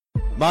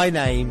My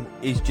name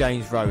is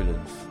James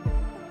Rowlands.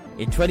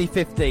 In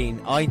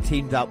 2015, I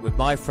teamed up with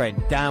my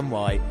friend Dan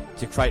White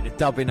to create the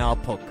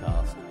WNR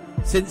podcast.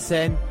 Since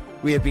then,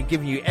 we have been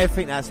giving you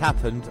everything that's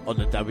happened on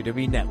the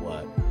WWE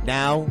Network.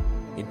 Now,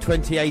 in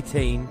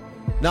 2018,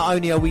 not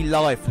only are we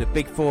live for the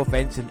Big Four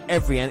events and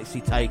every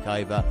NXT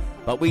takeover,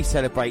 but we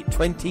celebrate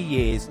 20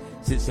 years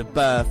since the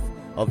birth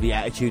of the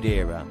Attitude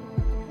Era.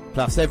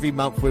 Plus, every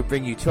month we'll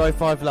bring you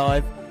 205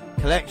 Live,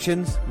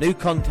 collections, new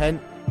content,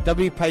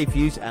 W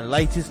pay-per-views and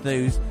latest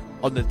news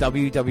on the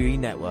WWE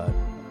Network.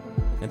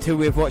 Until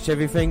we have watched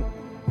everything,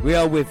 we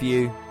are with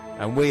you,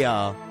 and we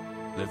are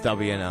the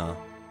WNR.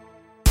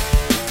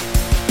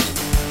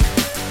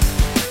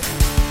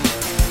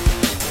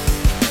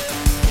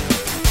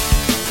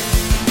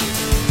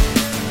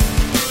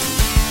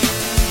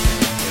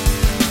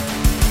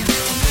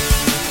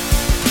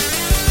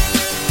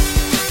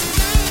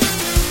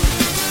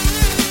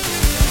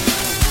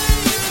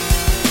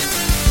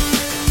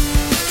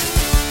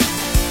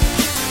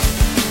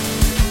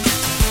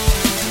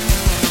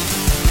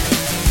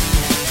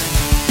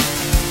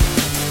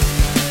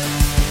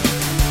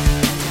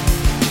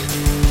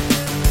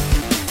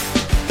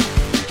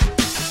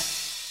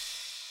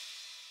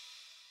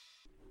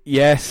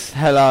 Yes,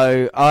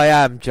 hello, I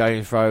am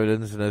James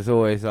Rowlands, and as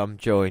always I'm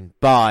joined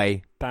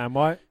by Dan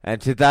White.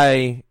 And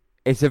today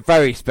it's a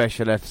very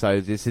special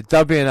episode. It's a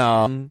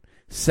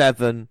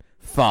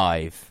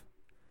WNR175.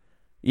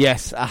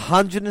 Yes,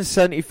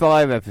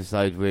 175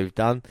 episodes we've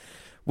done.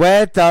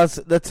 Where does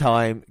the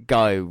time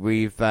go?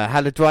 We've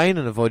had a Dwayne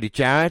and avoided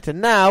Jarrett, and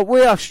now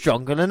we are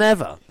stronger than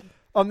ever.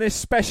 On this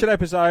special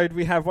episode,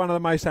 we have one of the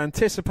most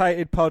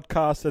anticipated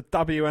podcasts that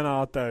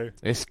WNR do.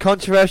 It's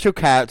Controversial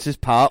Charcters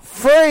Part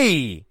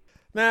 3!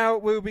 Now,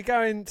 we'll be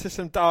going to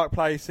some dark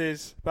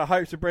places, but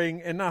hope to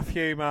bring enough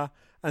humour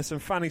and some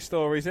funny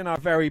stories in our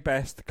very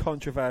best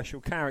controversial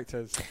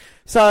characters.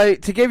 So,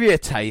 to give you a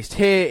taste,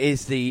 here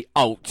is the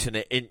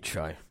alternate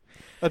intro.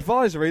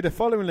 Advisory, the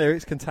following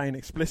lyrics contain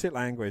explicit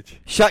language.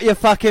 Shut your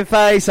fucking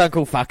face,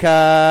 Uncle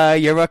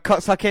Fucker. You're a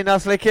cocksucking,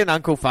 ass-licking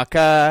Uncle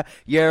Fucker.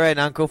 You're an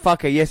Uncle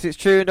Fucker. Yes, it's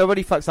true.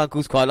 Nobody fucks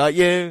uncles quite like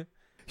you.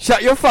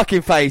 Shut your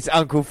fucking face,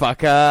 Uncle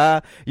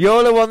Fucker.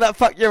 You're the one that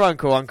fucked your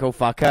uncle, Uncle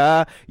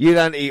Fucker. You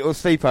don't eat or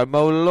sleep or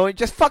mow the lawn.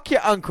 Just fuck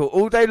your uncle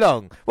all day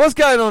long. What's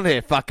going on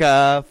here,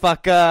 fucker?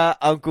 Fucker,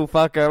 Uncle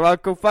Fucker,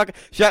 Uncle Fucker.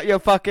 Shut your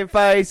fucking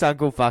face,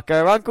 Uncle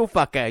Fucker, Uncle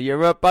Fucker.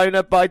 You're a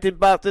boner biting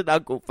bastard,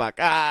 Uncle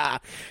Fucker.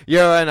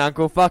 You're an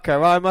Uncle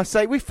Fucker. I must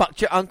say, we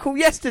fucked your uncle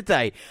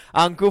yesterday.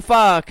 Uncle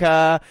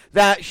Fucker.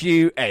 That's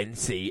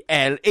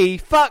U-N-C-L-E.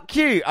 Fuck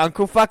you,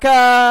 Uncle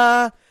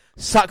Fucker.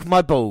 Suck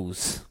my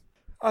balls.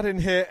 I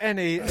didn't hear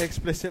any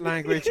explicit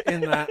language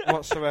in that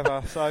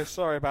whatsoever, so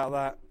sorry about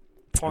that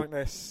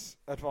pointless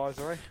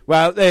advisory.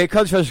 Well, the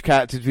controversial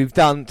characters, we've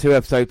done 2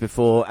 episodes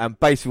before, and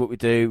basically what we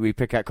do, we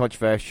pick out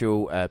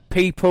controversial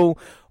people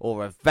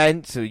or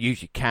events, or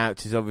usually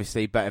characters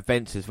obviously, but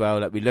events as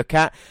well that we look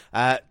at.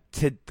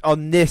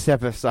 On this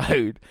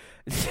episode,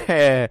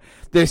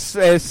 there's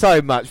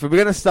so much, but we're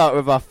going to start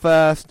with our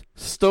first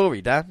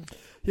story, Dan.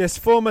 Yes,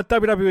 former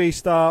WWE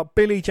star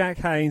Billy Jack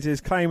Haynes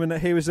is claiming that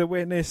he was a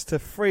witness to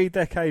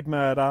 3-decade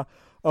murder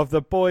of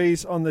the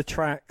boys on the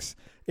tracks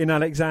in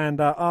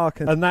Alexander,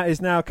 Arkansas, and that is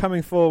now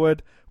coming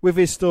forward with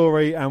his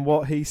story and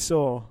what he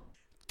saw.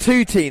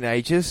 2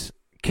 teenagers,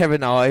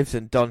 Kevin Ives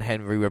and Don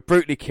Henry, were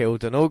brutally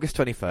killed on August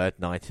 23rd,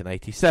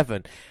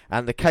 1987,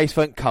 and the case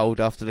went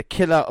cold after the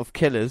killer of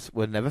killers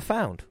were never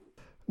found.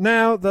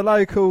 Now, the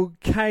local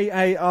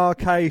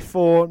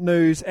KARK4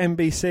 News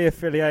NBC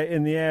affiliate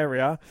in the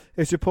area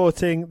is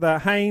reporting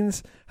that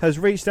Haynes has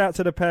reached out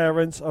to the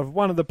parents of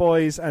one of the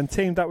boys and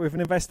teamed up with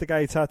an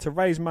investigator to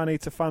raise money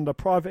to fund a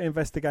private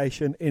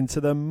investigation into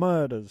the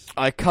murders.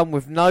 I come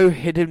with no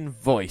hidden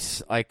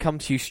voice. I come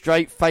to you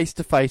straight face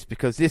to face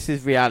because this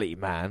is reality,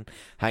 man.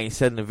 Haynes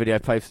said in a video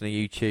posted on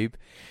YouTube.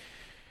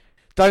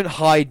 Don't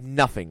hide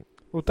nothing.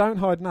 Well, don't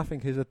hide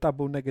nothing is a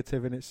double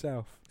negative in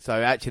itself.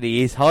 So actually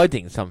he is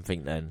hiding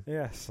something then?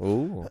 Yes.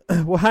 Ooh.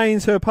 Well,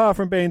 Haynes, who apart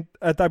from being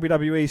a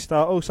WWE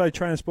star, also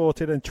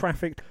transported and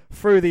trafficked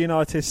through the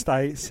United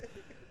States.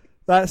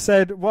 That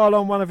said, while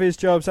on one of his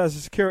jobs as a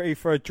security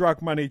for a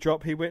drug money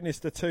drop, he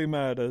witnessed the 2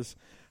 murders.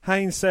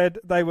 Haynes said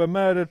they were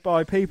murdered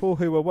by people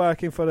who were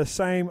working for the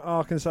same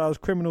Arkansas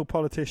criminal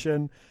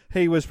politician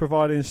he was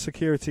providing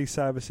security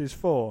services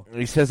for.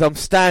 He says, I'm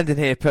standing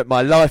here, put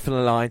my life on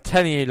the line,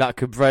 telling you that I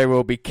could very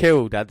well be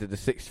killed, added the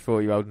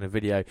 64-year-old in the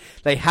video.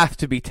 They have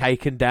to be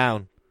taken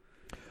down.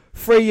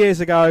 3 years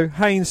ago,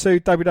 Haynes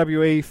sued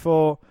WWE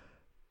for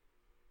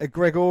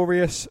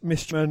egregious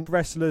mistreatment of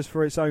wrestlers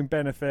for its own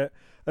benefit,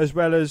 as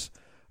well as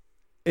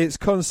its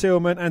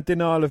concealment and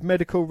denial of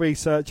medical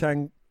research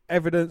and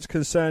evidence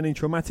concerning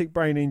traumatic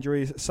brain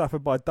injuries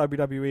suffered by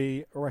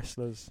WWE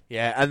wrestlers.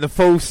 Yeah, and the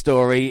full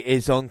story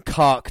is on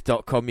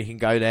Kark.com. You can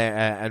go there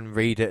and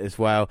read it as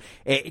well.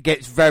 It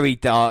gets very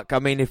dark. I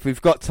mean, if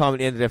we've got time at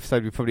the end of the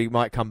episode, we probably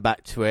might come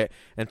back to it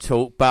and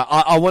talk. But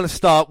I want to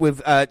start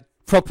with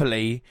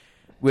properly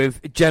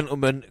with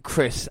gentleman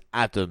Chris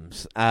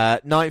Adams.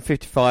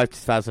 1955 to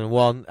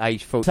 2001,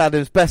 age 4. Chris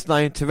Adams, best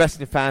known to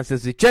wrestling fans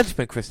as the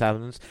gentleman Chris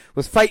Adams,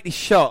 was fatally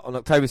shot on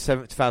October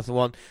 7th,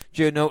 2001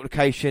 during an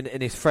altercation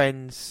in his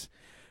friend's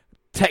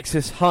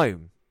Texas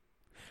home.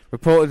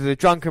 Reported as a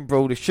drunken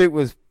brawl, the shooter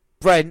was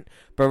Brent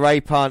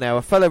Beret Parnell,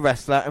 a fellow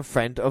wrestler and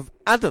friend of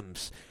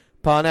Adams.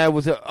 Parnell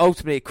was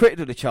ultimately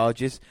acquitted of the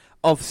charges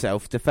of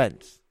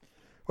self-defence.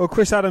 Well,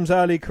 Chris Adams'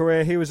 early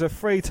career, he was a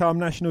three-time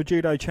national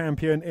judo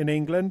champion in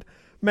England.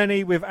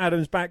 Many with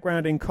Adams'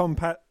 background in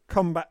combat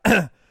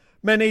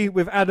many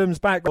with Adams'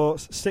 background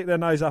stick their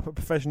nose up at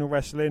professional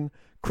wrestling.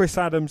 Chris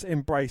Adams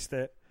embraced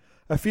it.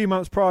 A few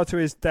months prior to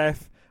his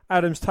death,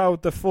 Adams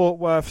told the Fort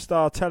Worth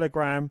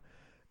Star-Telegram,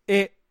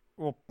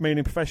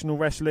 meaning professional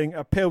wrestling,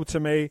 appealed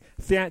to me,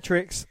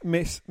 theatrics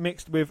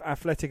mixed with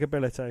athletic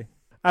ability.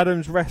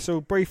 Adams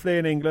wrestled briefly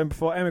in England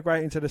before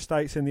emigrating to the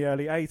States in the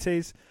early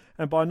 80s,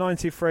 and by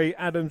 93,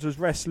 Adams was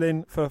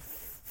wrestling for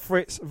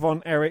Fritz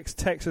von Erich's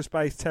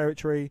Texas-based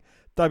territory,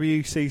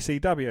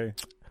 WCCW.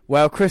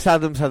 Well, Chris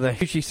Adams had a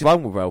hugely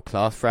run with world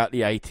class throughout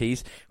the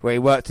 80s, where he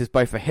worked as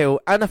both a heel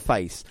and a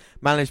face.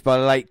 Managed by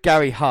the late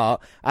Gary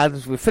Hart,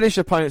 Adams would finish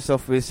opponents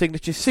off with his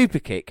signature super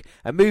kick,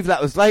 a move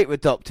that was later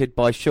adopted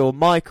by Shawn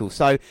Michaels.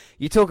 So,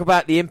 you talk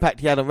about the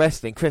impact he had on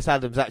wrestling, Chris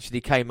Adams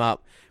actually came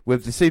up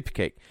with the super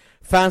kick.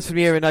 Fans from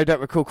the era no doubt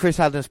recall Chris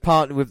Adams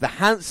partnered with the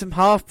handsome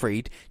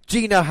half-breed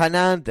Gino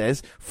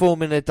Hernandez,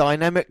 forming a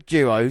dynamic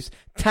duos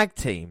tag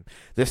team.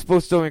 The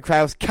sports-storing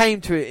crowds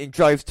came to it in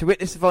droves to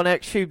witness the Von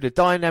Erich feud, the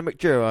dynamic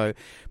duo,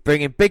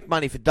 bringing big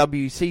money for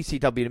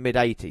WCCW in the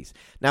mid-80s.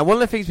 Now, one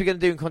of the things we're going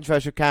to do in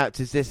Controversial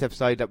Characters this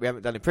episode that we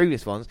haven't done in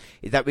previous ones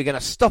is that we're going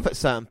to stop at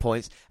certain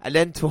points and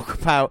then talk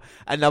about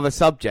another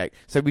subject.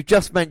 So we've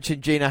just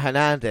mentioned Gino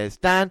Hernandez.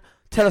 Dan,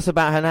 tell us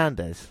about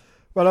Hernandez.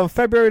 Well, on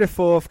February the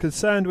 4th,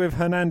 concerned with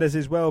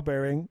Hernandez's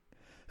well-being,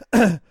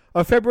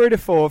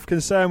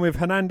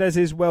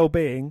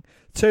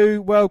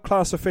 two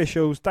world-class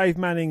officials, Dave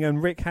Manning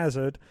and Rick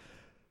Hazard,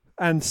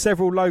 and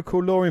several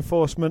local law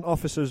enforcement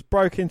officers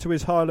broke into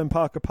his Highland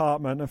Park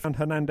apartment and found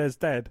Hernandez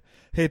dead.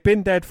 He had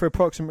been dead for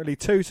approximately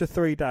 2 to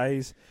 3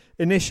 days.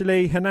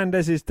 Initially,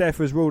 Hernandez's death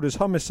was ruled as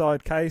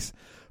homicide case,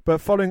 but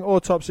following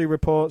autopsy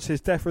reports, his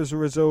death was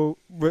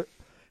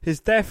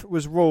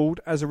ruled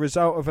as a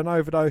result of an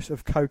overdose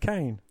of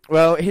cocaine.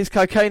 Well, his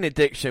cocaine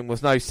addiction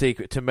was no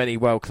secret to many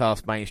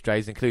world-class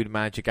mainstays, including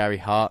manager Gary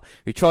Hart,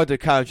 who tried to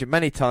encourage him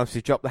many times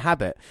to drop the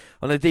habit.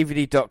 On a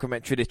DVD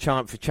documentary, The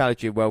Chant for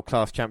Challenge of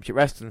World-Class Championship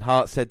Wrestling,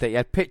 Hart said that he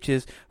had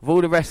pictures of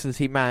all the wrestlers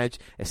he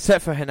managed,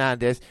 except for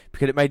Hernandez,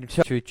 because it made him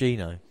touch with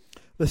Gino.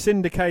 The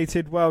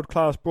syndicated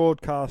world-class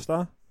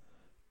broadcast,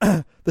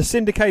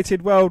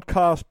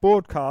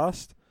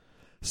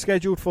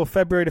 scheduled for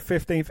February the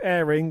 15th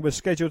airing, was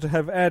scheduled to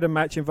have aired a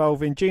match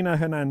involving Gino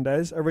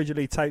Hernandez,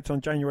 originally taped on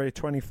January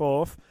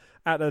 24th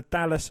at the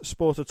Dallas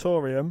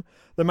Sportatorium.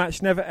 The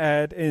match never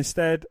aired.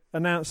 Instead,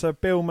 announcer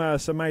Bill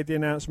Mercer made the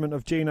announcement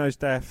of Gino's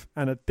death,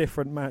 and a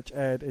different match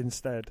aired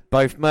instead.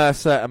 Both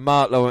Mercer and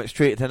Mark Lawrence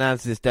treated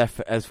Hernandez's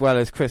death as well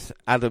as Chris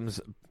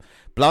Adams'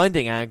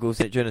 blinding angles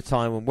during a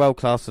time when World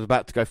Class was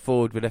about to go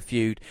forward with a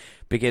feud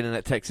beginning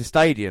at Texas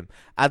Stadium.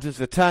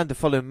 Adams returned the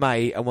following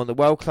May and won the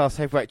World Class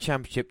Heavyweight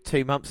Championship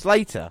 2 months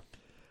later.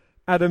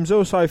 Adams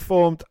also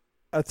formed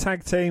a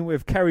tag team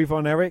with Kerry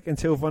Von Erich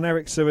until Von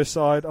Erich's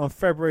suicide on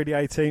February the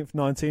 18th,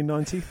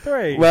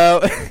 1993.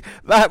 Well,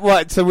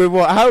 so we're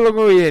how long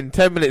are we in?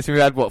 10 minutes and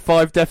we had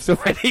 5 deaths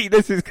already?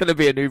 This is going to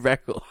be a new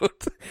record.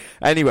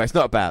 Anyway, it's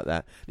not about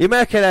that. The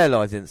American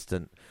Airlines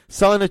incident.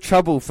 Sign of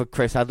trouble for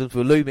Chris Adams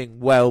were looming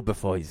well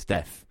before his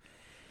death.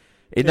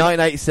 In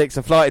 1986,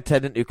 a flight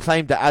attendant who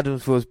claimed that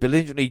Adams was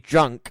belligerently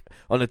drunk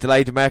on a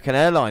delayed American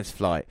Airlines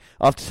flight.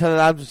 After telling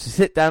Adams to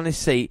sit down in his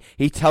seat,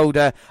 he told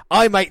her,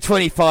 "I make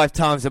 25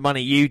 times the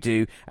money you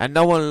do, and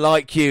no one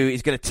like you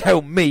is going to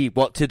tell me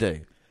what to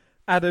do."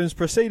 Adams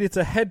proceeded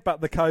to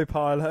headbutt the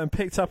co-pilot and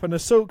picked up an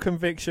assault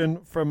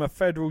conviction from a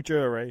federal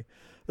jury.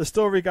 The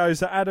story goes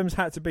that Adams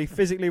had to be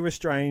physically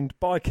restrained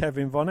by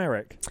Kevin Von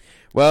Erich.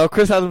 Well,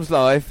 Chris Adams'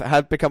 life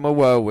had become a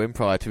whirlwind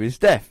prior to his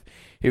death.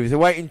 He was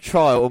awaiting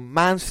trial on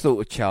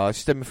manslaughter charge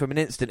stemming from an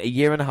incident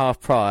 1.5 years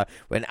prior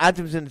when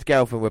Adams and his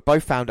girlfriend were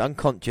both found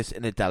unconscious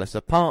in a Dallas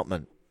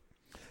apartment.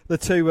 The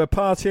two were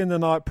partying the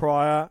night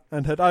prior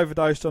and had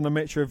overdosed on a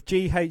mixture of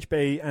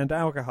GHB and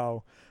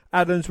alcohol.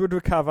 Adams would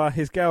recover.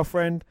 His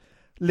girlfriend,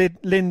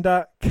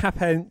 Linda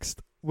Kapengst,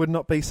 would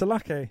not be so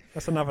lucky.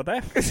 That's another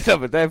death. It's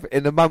another death.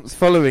 In the months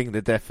following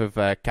the death of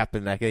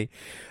Kapenecki,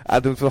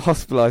 Adams was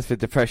hospitalised for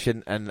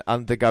depression and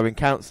undergoing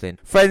counselling.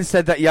 Friends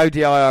said that he owed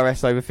the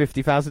IRS over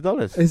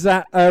 $50,000. Is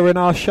that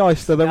R&R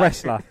Shyster, the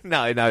wrestler?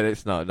 No,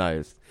 it's not.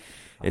 No.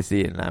 It's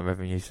the Inland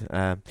Revenues.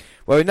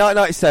 Well, in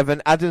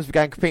 1997, Adams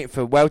began competing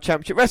for World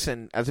Championship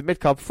Wrestling as a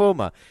mid-card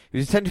performer. He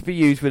was intended to be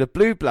used with a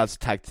Blue Bloods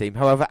tag team.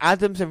 However,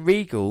 Adams and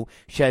Regal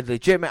shared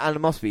legitimate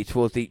animosity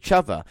towards each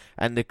other,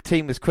 and the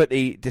team was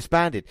quickly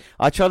disbanded.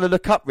 I tried to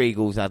look up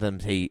Regal's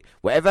Adams heat.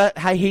 Whatever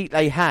heat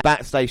they had,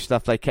 backstage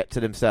stuff they kept to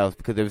themselves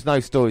because there was no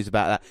stories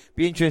about that.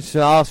 Be interested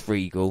to ask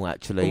Regal,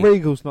 actually. Well,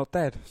 Regal's not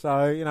dead,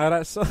 so,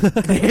 that's...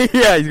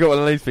 Yeah, he's got one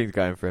of these things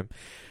going for him.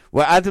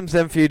 Well, Adams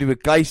then feuded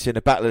with Glacier in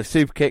a battle of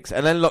super kicks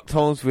and then locked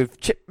horns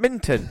with Chip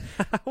Minton.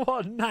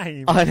 What a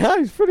name. I know,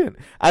 it's brilliant.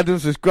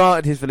 Adams was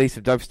granted his release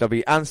from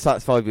WCW and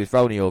satisfied with his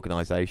role in the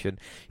organisation.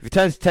 He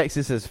returned to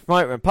Texas as a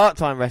promoter and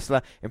part-time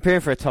wrestler,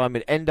 appearing for a time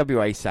in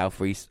NWA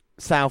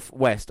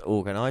Southwest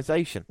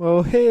organisation.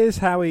 Well, here's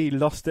how he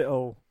lost it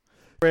all.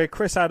 Where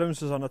Chris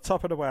Adams was on the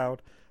top of the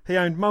world. He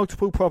owned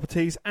multiple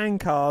properties and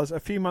cars. A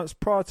few months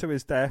prior to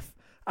his death,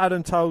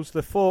 Adam told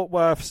the Fort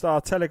Worth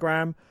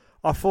Star-Telegram,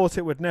 "I thought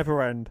it would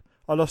never end.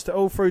 I lost it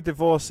all through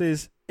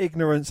divorces,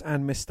 ignorance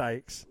and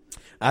mistakes."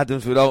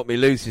 Adams would ultimately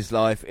lose his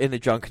life in a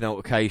drunken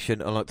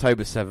altercation on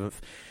October 7th,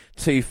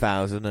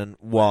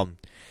 2001.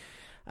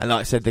 And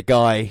like I said, the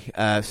guy,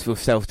 for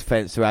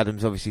self-defense, so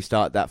Adams obviously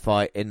started that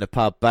fight in the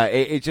pub. But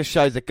it just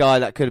shows a guy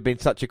that could have been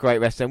such a great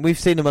wrestler. And we've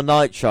seen him on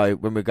Nitro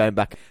when we're going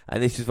back,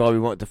 and this is why we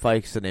wanted to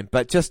focus on him.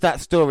 But just that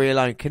story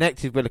alone,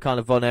 connected with the kind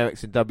of Von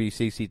Erichs and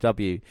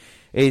WCCW,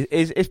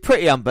 is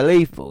pretty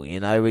unbelievable,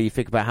 where you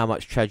think about how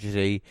much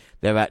tragedy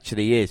there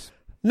actually is.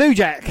 New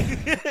Jack!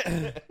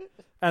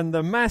 And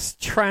the mass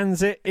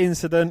transit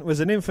incident was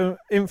an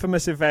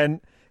infamous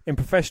event in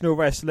professional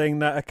wrestling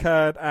that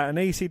occurred at an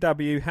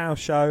ECW house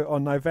show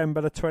on November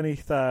the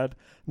 23rd,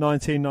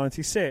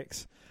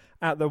 1996,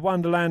 at the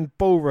Wonderland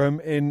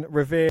Ballroom in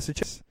Revere,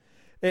 Massachusetts.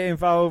 It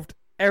involved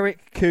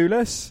Eric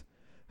Koulis,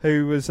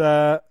 who's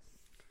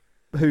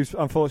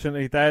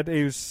unfortunately dead.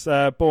 He was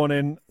born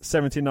in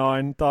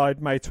 1979,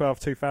 died May 12,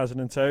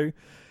 2002.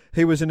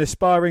 He was an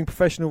aspiring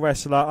professional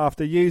wrestler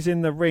after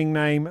using the ring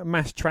name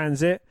Mass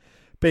Transit,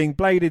 being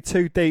bladed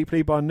too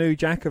deeply by New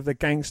Jack of the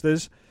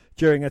Gangsters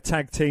during a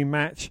tag team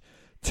match.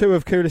 Two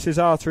of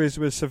Koulis' arteries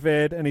were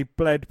severed and he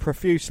bled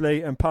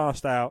profusely and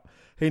passed out.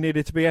 He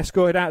needed to be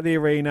escorted out of the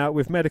arena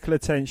with medical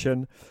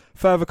attention.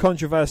 Further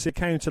controversy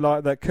came to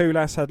light that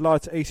Koulis had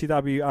lied to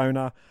ECW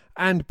owner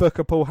and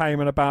booker Paul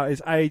Heyman about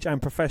his age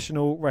and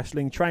professional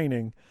wrestling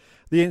training.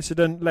 The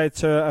incident led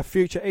to a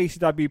future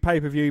ECW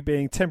pay-per-view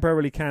being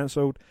temporarily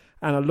cancelled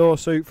and a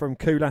lawsuit from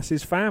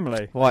Koulis'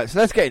 family. Right, so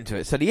let's get into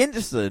it. So the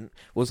incident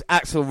was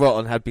Axel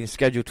Rotten had been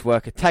scheduled to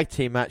work a tag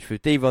team match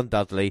with Devon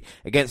Dudley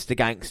against the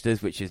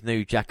Gangsters, which is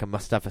New Jack and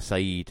Mustafa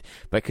Saeed,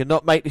 but could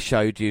not make the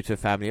show due to a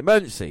family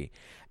emergency.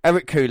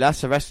 Eric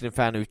Koulis, a wrestling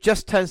fan who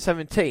just turned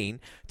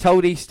 17,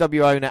 told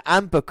ECW owner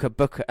and booker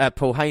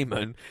Paul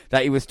Heyman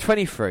that he was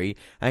 23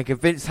 and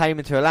convinced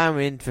Heyman to allow him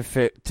in to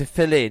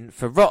fill in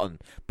for Rotten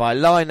by a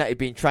line that he'd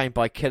been trained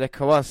by Killer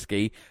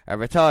Kowalski, a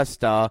retired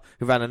star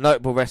who ran a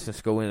notable wrestling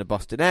school in the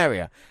Boston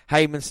area.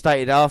 Heyman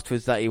stated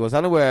afterwards that he was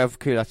unaware of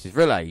Koulis'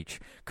 real age.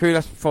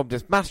 Koulis performed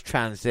as Mass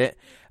Transit,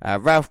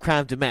 Ralph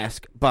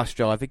Cram-Domesque bus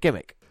driver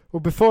gimmick. Well,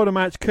 before the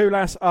match,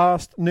 Koulis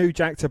asked New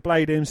Jack to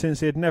blade him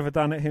since he had never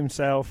done it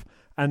himself,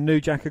 and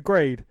New Jack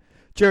agreed.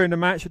 During the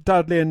match,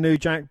 Dudley and New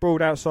Jack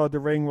brawled outside the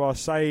ring while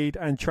Saeed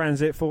and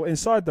Transit fought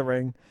inside the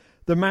ring.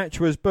 The match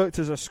was booked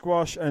as a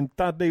squash and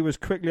Dudley was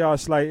quickly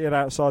isolated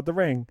outside the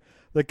ring.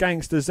 The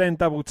Gangsters then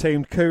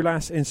double-teamed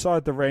Koulis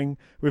inside the ring,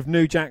 with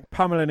New Jack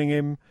pummeling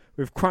him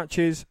with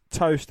crutches,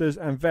 toasters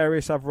and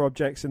various other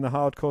objects in the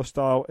hardcore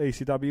style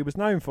ECW was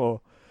known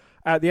for.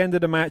 At the end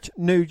of the match,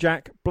 New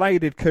Jack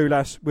bladed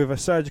Koulis with a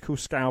surgical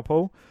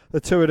scalpel.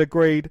 The two had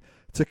agreed,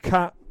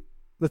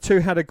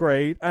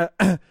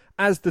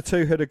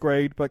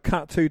 but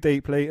cut too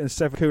deeply and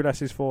severed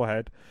Koulis'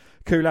 forehead.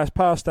 Koulis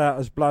passed out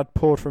as blood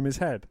poured from his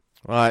head.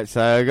 Right,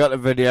 so I got the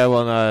video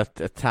on a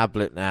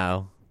tablet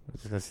now. I'm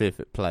just going to see if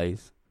it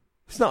plays.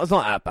 It's not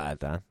that bad,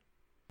 Dan.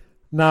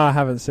 No, I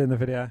haven't seen the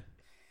video.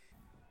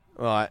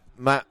 Right,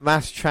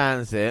 Mass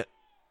Transit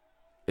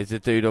is a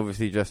dude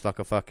obviously dressed like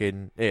a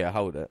fucking... Here,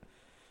 hold it.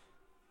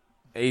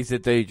 He's a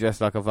dude dressed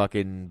like a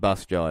fucking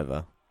bus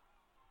driver.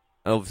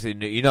 And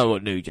obviously, you know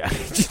what New Jack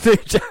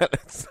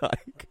looks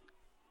like.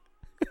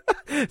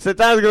 So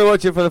Dan's going to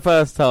watch it for the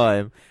first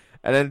time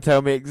and then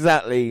tell me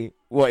exactly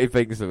what he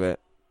thinks of it.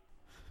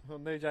 Well,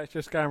 New Jack's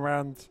just going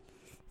around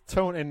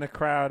taunting the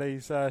crowd.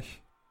 He's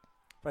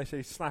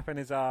basically slapping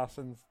his ass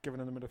and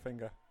giving him the middle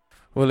finger.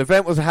 Well, the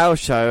event was a house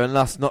show and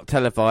thus not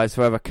televised.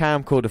 However,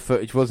 camcorder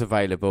footage was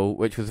available,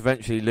 which was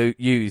eventually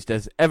used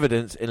as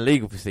evidence in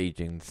legal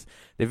proceedings.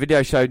 The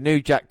video showed New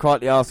Jack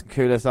quietly asking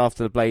Koulis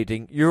after the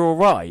blading, "You're all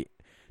right?"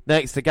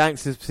 Next, the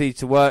Gangsters proceeded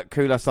to work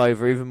Koulis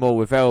over even more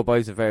with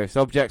elbows and various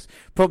objects,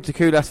 prompting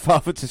Koulis'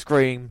 father to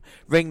scream,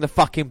 "Ring the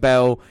fucking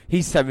bell,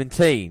 he's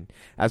 17.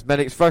 As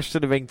medics rushed to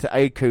the ring to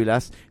aid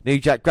Koulis, New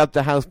Jack grabbed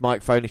the house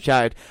microphone and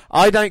shouted,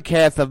 "I don't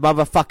care if the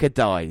motherfucker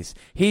dies.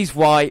 He's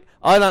white.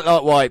 I don't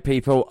like white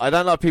people. I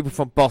don't like people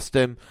from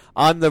Boston.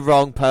 I'm the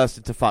wrong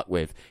person to fuck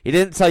with." He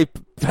didn't say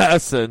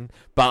person,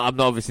 but I'm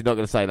obviously not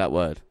going to say that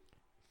word.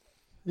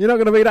 You're not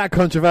going to be that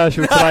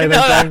controversial today,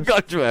 No, then, James.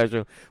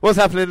 controversial. What's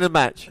happening in the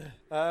match?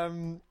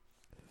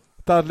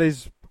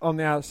 Dudley's on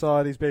the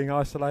outside. He's being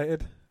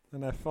isolated,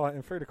 and they're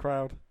fighting through the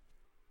crowd.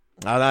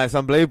 Oh no, it's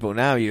unbelievable.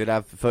 Now you would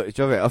have footage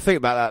of it. I think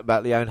about that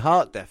about the Owen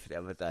Hart death the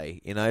other day.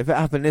 You know, if it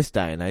happened this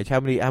day and age, how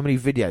many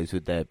videos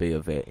would there be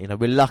of it? You know,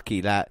 we're lucky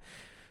that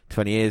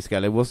 20 years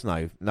ago there was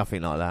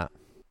nothing like that.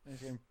 He's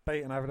getting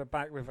beaten over the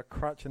back with a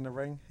crutch in the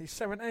ring. He's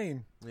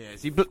 17. Yeah,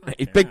 he's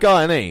a big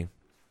guy, isn't he?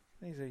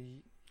 He's a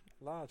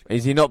large guy.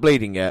 Is he not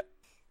bleeding yet?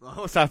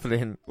 What's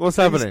happening?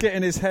 He's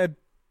getting his head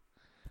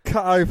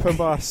cut open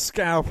by a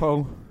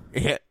scalpel.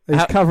 Yeah.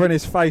 He's covering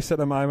his face at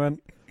the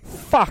moment.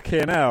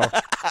 Fucking hell.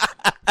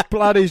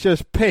 Blood is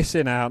just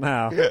pissing out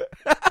now.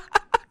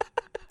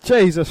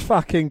 Jesus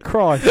fucking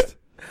Christ.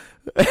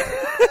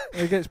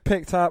 He gets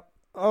picked up.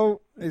 Oh,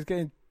 he's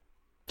getting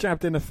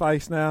jabbed in the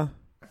face now.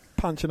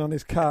 Punching on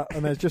his cut,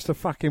 and there's just a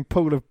fucking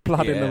pool of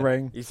blood in the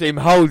ring. You see him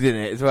holding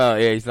it as well.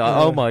 Yeah, he's like,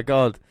 oh my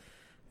God.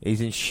 He's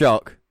in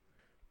shock.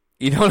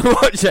 You don't want to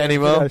watch it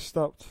anymore. Yeah,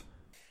 stopped.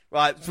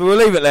 Right, so we'll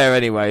leave it there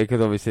anyway,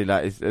 because obviously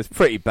it's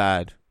pretty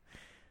bad.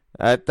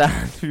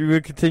 Dan, we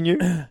will continue.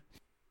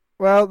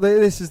 Well,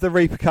 this is the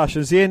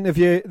repercussions.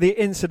 The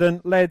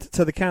incident led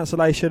to the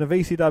cancellation of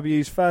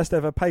ECW's first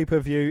ever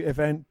pay-per-view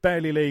event,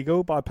 Barely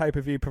Legal, by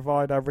pay-per-view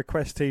provider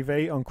Request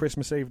TV on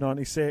Christmas Eve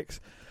 '96.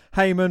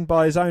 Heyman,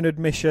 by his own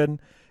admission,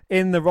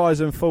 in the rise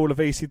and fall of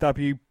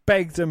ECW,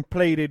 begged and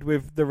pleaded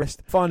with the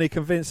rest, finally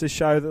convinced the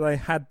show that they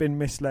had been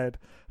misled.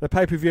 The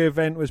pay-per-view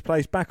event was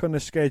placed back on the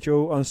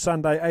schedule on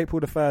Sunday, April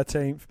the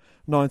 13th,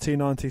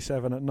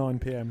 1997 at 9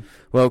 p.m.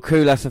 Well,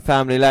 Koulas and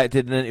family later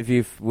did an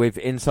interview with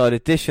Inside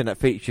Edition that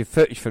featured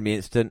footage from the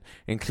incident,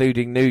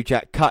 including New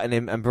Jack cutting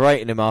him and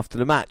berating him after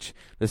the match.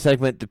 The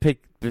segment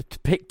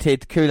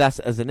depicted Koulas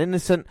as an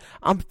innocent,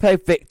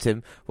 unprepared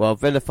victim while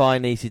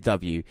vilifying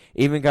ECW,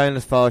 even going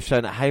as far as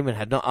showing that Heyman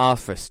had not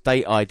asked for a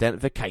state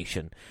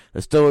identification.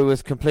 The story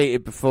was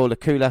completed before the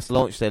Koulas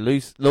launched their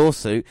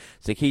lawsuit,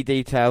 so key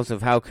details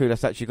of how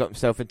Koulas actually got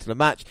himself into the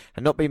match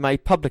had not been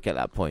made public at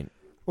that point.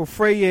 Well,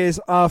 3 years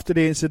after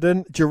the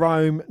incident,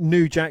 Jerome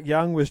New Jack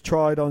Young was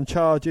tried on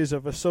charges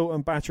of assault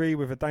and battery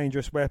with a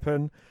dangerous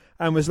weapon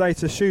and was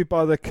later sued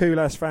by the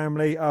Koulas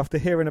family after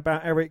hearing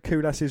about Eric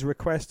Koulas'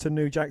 request to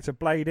New Jack to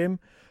blade him.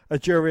 A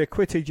jury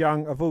acquitted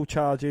Young of all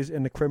charges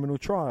in the criminal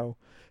trial.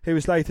 He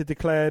was later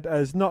declared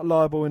as not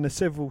liable in the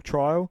civil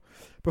trial.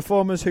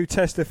 Performers who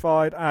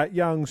testified at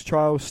Young's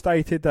trial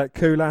stated that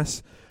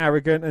Koulas,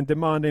 arrogant and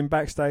demanding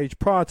backstage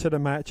prior to the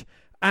match,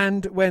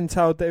 and when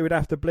told that he would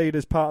have to bleed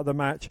as part of the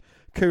match,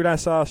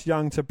 Koulas asked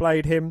Young to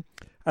blade him,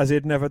 as he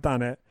had never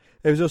done it.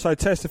 It was also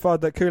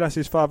testified that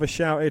Koulas' father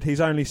shouted,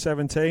 "He's only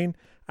 17,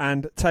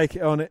 and take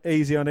it on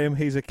easy on him,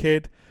 he's a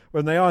kid,"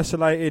 when they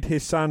isolated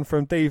his son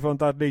from Devon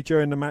Dudley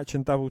during the match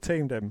and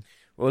double-teamed him.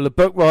 Well, the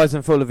book Rise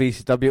and Fall of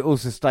ECW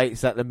also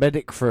states that the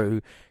medic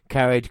crew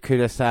carried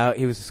Koulas out.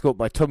 He was escorted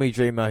by Tommy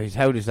Dreamer, who's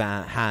held his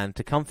hand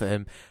to comfort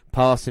him,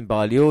 passing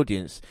by the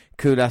audience.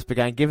 Koulas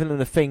began giving them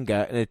the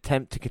finger in an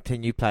attempt to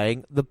continue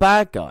playing the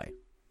bad guy.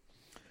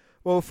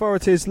 Well,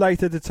 authorities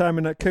later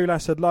determined that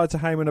Koulas had lied to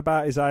Heyman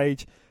about his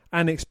age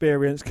and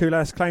experience.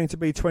 Koulas claimed to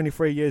be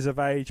 23 years of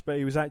age, but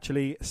he was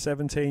actually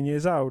 17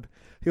 years old.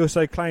 He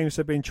also claims to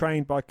have been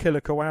trained by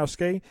Killer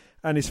Kowalski,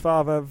 and his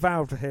father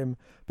vowed for him,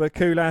 but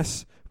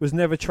Koulas was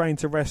never trained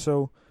to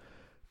wrestle.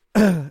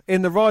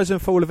 In the rise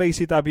and fall of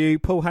ECW,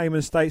 Paul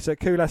Heyman states that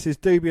Koulas'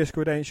 dubious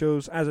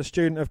credentials as a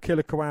student of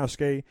Killer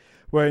Kowalski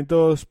were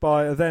endorsed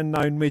by a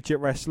then-known midget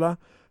wrestler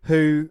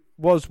who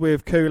was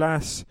with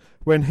Koulas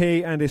when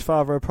he and his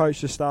father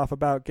approached the staff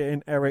about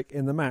getting Eric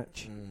in the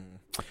match.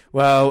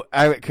 Well,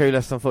 Eric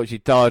Koulas unfortunately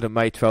died on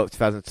May 12,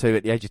 2002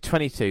 at the age of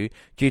 22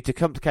 due to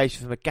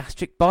complications from a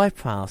gastric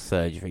bypass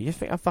surgery. You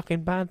think how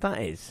fucking bad that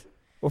is?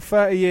 Well,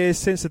 30 years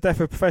since the death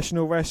of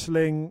professional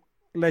wrestling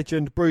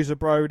legend Bruiser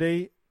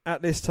Brody,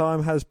 at this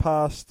time has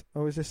passed.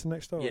 Oh, is this the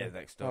next story? Yeah,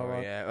 next story,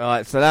 right. yeah.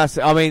 Right, so that's,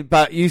 I mean,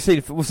 but you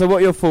see, so what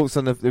are your thoughts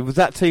on was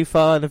that too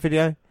far in the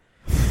video?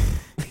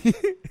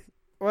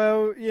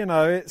 Well, you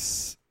know, it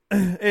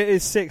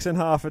is 6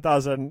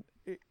 1/2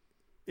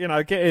 You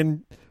know,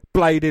 getting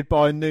bladed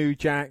by New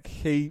Jack,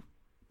 he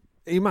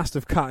must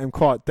have cut him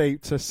quite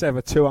deep to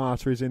sever 2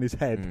 arteries in his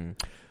head.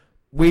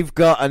 We've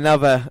got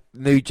another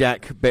New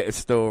Jack bit of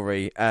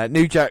story.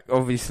 New Jack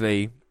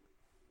obviously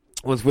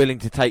was willing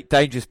to take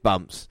dangerous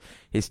bumps.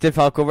 His stiff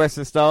hardcore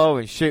wrestling style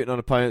and shooting on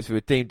opponents who were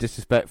deemed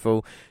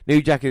disrespectful.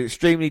 New Jack is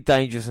extremely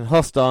dangerous and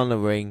hostile in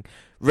the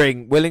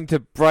ring, willing to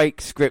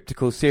break script to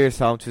cause serious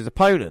harm to his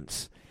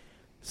opponents.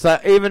 So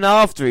even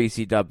after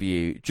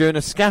ECW, during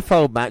a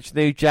scaffold match,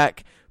 New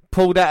Jack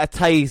pulled out a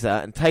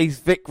taser and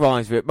tased Vic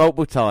Grimes with it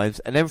multiple times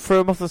and then threw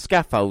him off the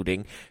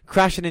scaffolding,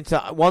 crashing into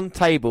one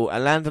table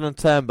and landing on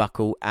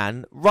turnbuckle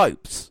and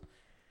ropes.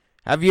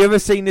 Have you ever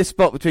seen this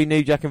spot between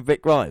New Jack and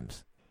Vic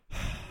Grimes?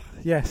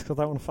 Yes, because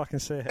I don't want to fucking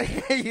see it.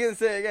 You can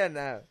see it again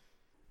now.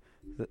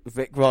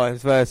 Vic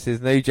Grimes versus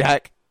New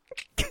Jack.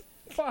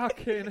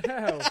 Fucking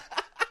hell.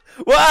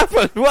 What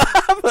happened? What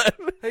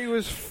happened? He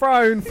was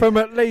thrown from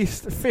at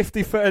least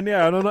 50 foot in the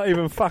air, and I'm not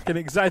even fucking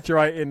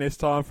exaggerating this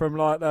time, from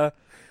like the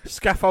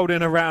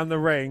scaffolding around the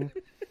ring.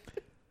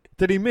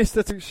 Did he miss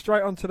the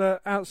straight onto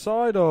the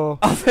outside, or?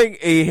 I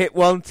think he hit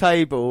one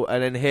table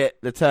and then hit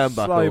the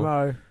turnbuckle.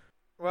 Slow-mo.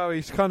 Well,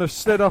 he's kind of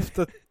slid off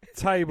the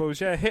tables,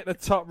 hit the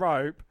top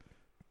rope,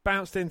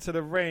 bounced into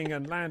the ring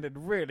and landed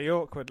really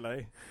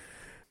awkwardly.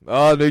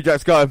 Oh, New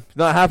Jack's got him.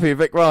 Not happy with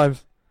Vic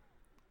Grimes.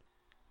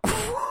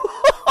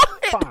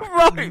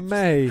 Fuck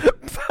me.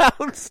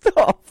 Bounced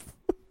off.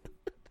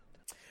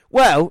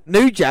 Well,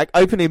 New Jack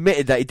openly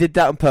admitted that he did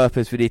that on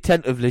purpose with the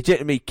intent of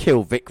legitimately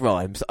kill Vic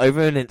Grimes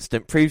over an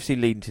incident previously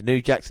leading to New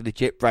Jack's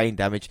legit brain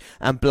damage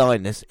and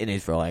blindness in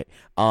his right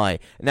eye.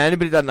 Now,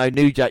 anybody who doesn't know,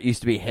 New Jack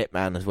used to be a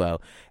hitman as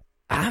well.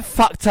 How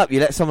fucked up you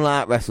let someone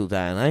like that wrestle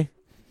down, eh?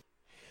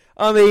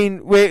 I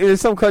mean,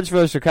 there's some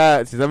controversial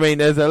characters. I mean,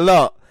 there's a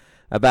lot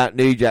about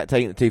New Jack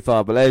taking it too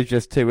far, but there's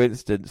just two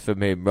incidents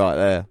from him right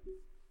there.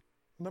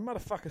 The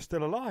motherfucker's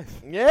still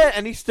alive. Yeah,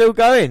 and he's still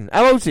going.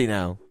 How old's he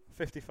now?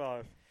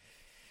 55.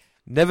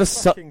 Never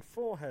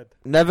forehead.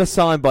 Never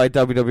signed by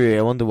WWE.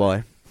 I wonder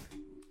why.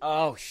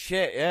 Oh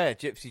shit! Yeah,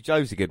 Gypsy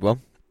Joe's a good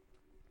one.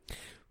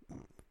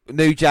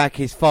 New Jack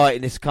is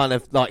fighting this kind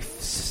of like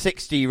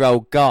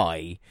 60-year-old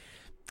guy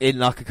in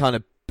like a kind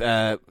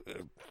of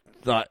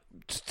like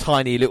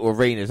tiny little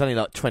arena. There's only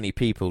like 20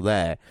 people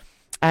there,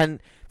 and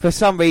for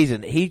some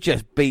reason he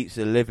just beats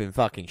the living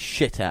fucking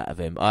shit out of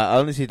him. I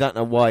honestly don't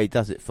know why he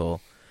does it for,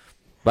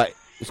 but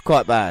it's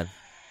quite bad.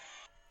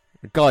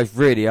 The guy's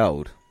really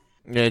old.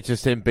 Yeah,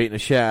 just him beating the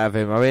shit out of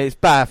him. I mean, it's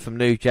bad from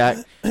New Jack.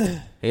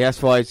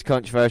 That's why he's a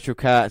controversial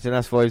character, and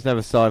that's why he's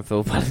never signed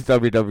for the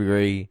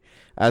WWE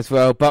as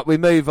well. But we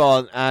move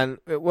on, and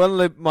one of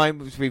the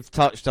moments we've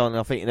touched on,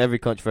 I think, in every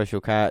controversial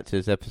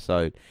characters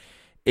episode,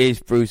 is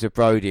Bruiser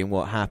Brody and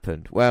what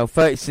happened. Well,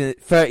 30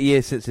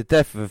 years since the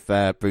death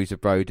of Bruiser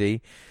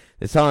Brody,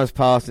 the time has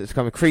passed, and it's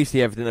become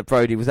increasingly evident that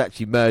Brody was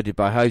actually murdered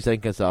by Jose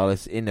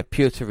Gonzalez in a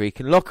Puerto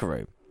Rican locker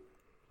room.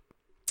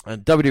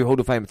 And WWE Hall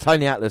of Famer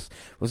Tony Atlas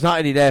was not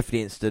only there for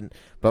the incident,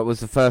 but was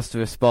the first to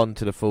respond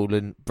to the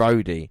fallen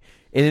Brody.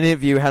 In an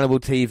interview with Hannibal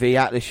TV,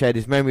 Atlas shared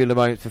his memory of the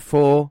moments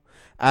before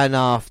and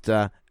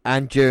after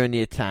and during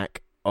the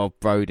attack of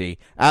Brody.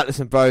 Atlas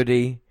and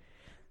Brody...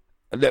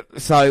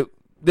 So,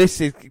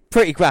 this is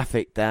pretty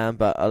graphic, Dan,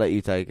 but I'll let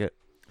you take it.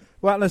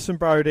 Well, Atlas and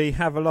Brody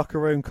have a locker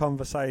room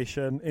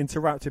conversation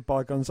interrupted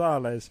by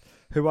Gonzalez,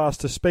 who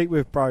asks to speak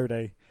with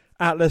Brody.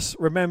 Atlas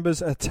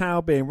remembers a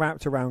towel being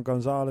wrapped around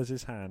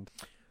Gonzalez's hand.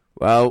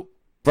 Well,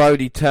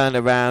 Brody turned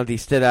around, he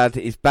still had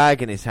his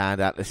bag in his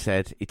hand, Atlas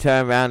said. He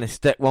turned around and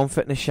stepped one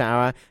foot in the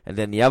shower and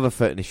then the other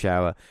foot in the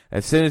shower.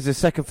 As soon as the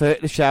second foot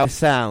hit the shower,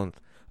 sound.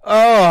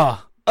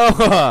 Oh!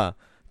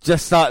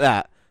 Just like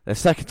that. The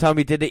second time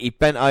he did it, he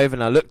bent over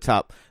and I looked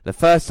up. The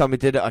first time he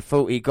did it, I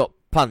thought he got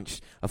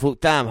punched. I thought,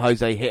 damn,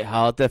 Jose hit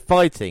hard, they're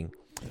fighting.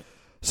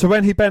 So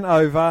when he bent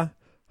over,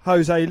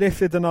 Jose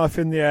lifted the knife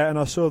in the air and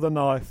I saw the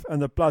knife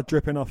and the blood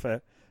dripping off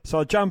it.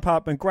 So I jumped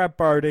up and grabbed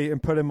Brody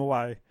and put him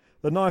away.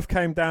 The knife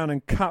came down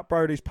and cut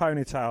Brody's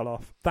ponytail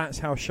off. That's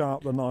how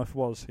sharp the knife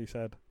was, he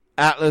said.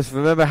 Atlas,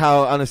 remember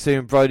how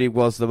unassuming Brody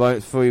was the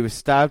moment before he was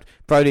stabbed?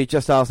 Brody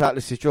just asked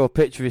Atlas to draw a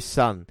picture of his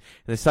son.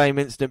 In the same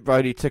instant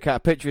Brody took out a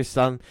picture of his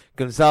son,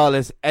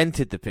 Gonzalez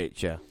entered the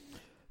picture.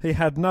 He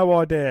had no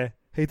idea.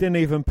 He didn't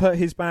even put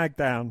his bag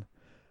down.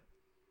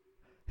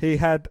 He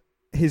had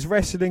his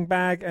wrestling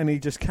bag and he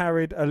just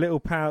carried a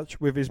little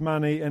pouch with his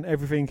money and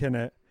everything in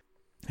it.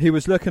 He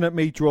was looking at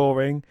me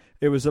drawing.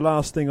 It was the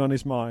last thing on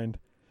his mind.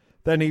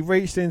 Then he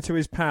reached into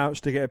his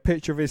pouch to get a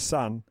picture of his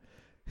son.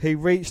 He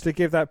reached to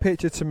give that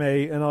picture to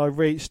me and I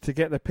reached to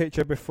get the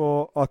picture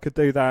before I could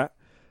do that.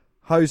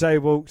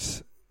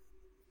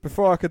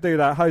 Before I could do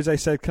that, Jose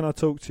said, "Can I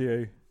talk to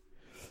you?"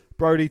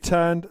 Brody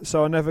turned,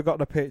 so I never got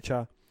the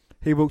picture.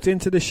 He walked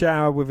into the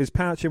shower with his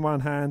pouch in one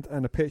hand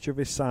and a picture of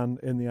his son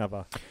in the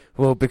other.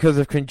 Well, because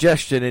of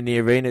congestion in the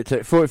arena, it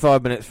took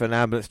 45 minutes for an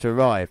ambulance to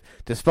arrive.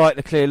 Despite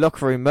the clear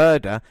locker room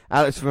murder,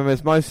 Alex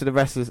remembers most of the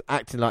wrestlers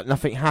acting like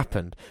nothing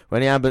happened.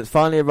 When the ambulance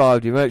finally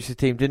arrived, the emergency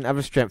team didn't have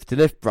the strength to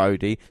lift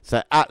Brody,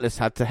 so Atlas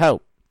had to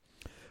help.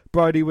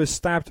 Brody was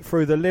stabbed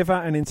through the liver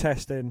and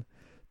intestine.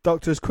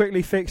 Doctors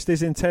quickly fixed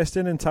his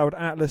intestine and told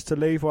Atlas to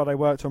leave while they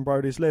worked on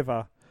Brody's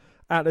liver.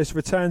 Atlas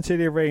returned to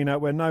the arena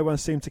where no one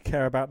seemed to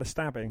care about the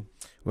stabbing.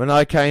 When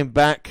I came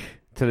back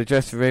to the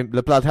dressing room,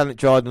 the blood hadn't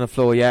dried on the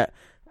floor yet.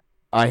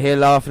 I hear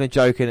laughing and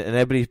joking and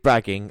everybody's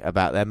bragging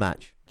about their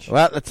match.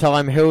 Well, at the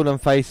time, heel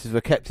and faces were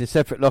kept in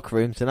separate locker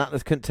rooms and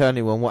Atlas couldn't tell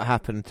anyone what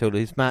happened until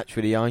his match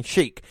with the Iron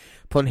Sheik.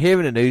 Upon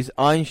hearing the news,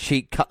 Iron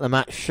Sheik cut the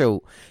match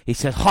short. He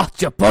said,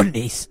 "Hot your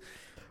bunnies!"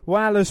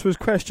 Well, Atlas was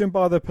questioned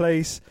by the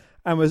police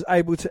and was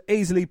able to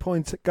easily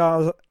point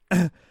at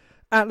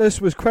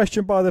Atlas was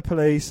questioned by the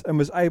police and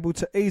was able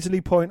to easily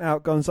point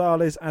out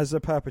Gonzalez as the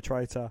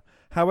perpetrator.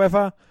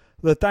 However,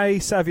 the day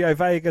Savio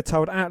Vega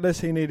told Atlas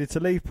he needed to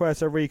leave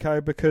Puerto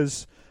Rico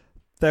because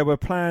there were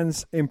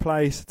plans in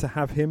place to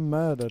have him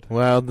murdered.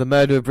 Well, the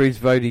murder of Bruce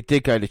Brody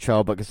did go to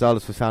trial, but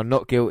Gonzalez was found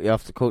not guilty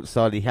after the court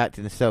decided he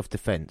acted in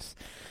self-defence.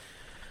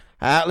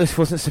 Atlas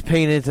wasn't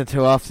subpoenaed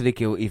until after the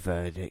guilty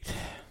verdict.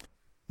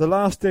 The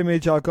last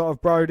image I got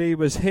of Brody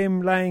was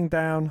him laying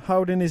down,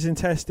 holding his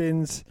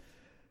intestines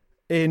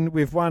in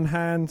with one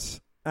hand.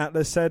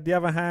 Atlas said the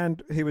other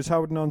hand he was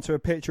holding on to a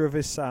picture of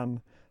his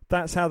son.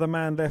 That's how the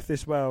man left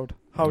this world,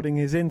 holding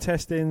his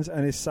intestines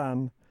and his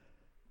son.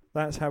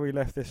 That's how he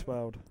left this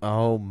world.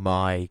 Oh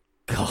my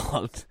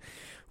God.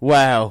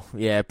 Wow.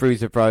 Yeah,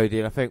 Bruiser Brody.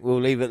 And I think we'll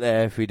leave it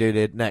there if we do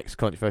the next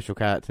controversial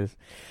characters.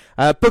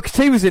 Booker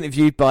T was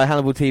interviewed by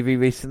Hannibal TV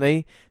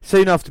recently.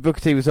 Soon after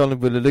Booker T was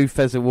honoured with the Lou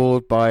Fez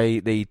Award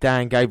by the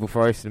Dan Gable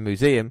for hosting the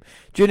museum.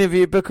 During the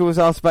interview, Booker was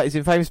asked about his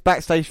infamous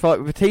backstage fight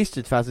with Batista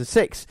in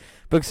 2006.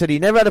 Booker said he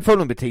never had a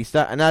problem with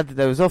Batista and added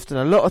there was often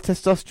a lot of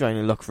testosterone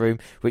in the locker room,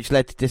 which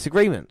led to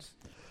disagreements.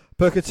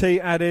 Booker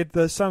T added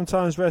that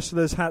sometimes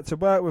wrestlers had to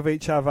work with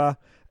each other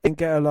and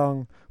get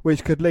along,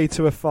 which could lead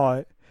to a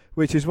fight,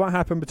 which is what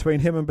happened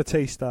between him and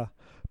Batista.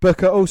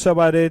 Booker also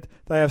added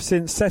they have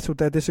since settled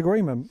their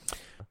disagreement.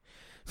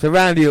 So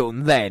Randy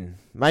Orton then,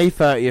 May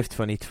 30th,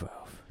 2012.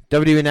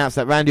 WWE announced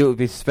that Randy Orton would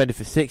be suspended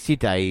for 60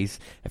 days,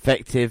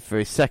 effective for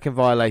his second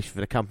violation for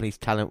the company's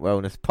talent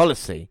wellness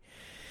policy.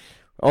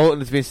 Orton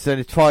has been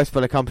suspended twice by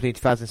the company in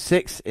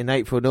 2006, in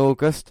April and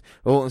August.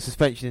 Orton's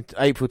suspension in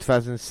April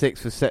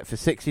 2006 was set for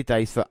 60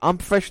 days for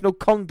unprofessional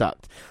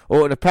conduct.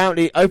 Orton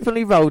apparently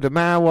openly rolled a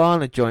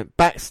marijuana joint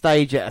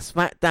backstage at a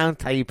SmackDown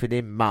taping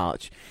in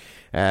March,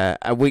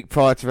 a week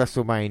prior to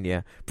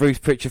WrestleMania. Bruce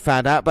Pritchard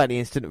found out about the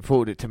incident and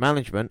reported it to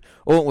management.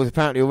 Orton was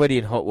apparently already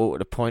in hot water at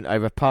the point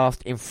over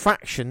past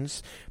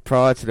infractions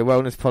prior to the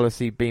wellness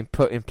policy being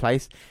put in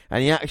place,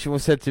 and the action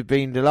was said to have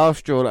been the last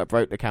straw that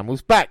broke the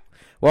camel's back.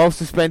 While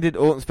suspended,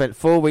 Orton spent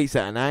 4 weeks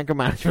at an anger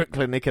management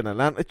clinic in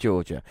Atlanta,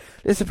 Georgia.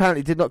 This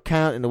apparently did not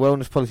count in the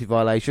wellness policy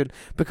violation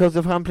because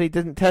the company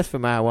didn't test for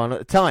marijuana at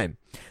the time.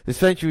 The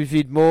suspension was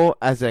viewed more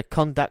as a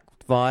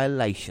conduct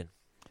violation.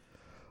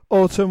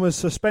 Orton was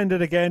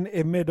suspended again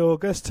in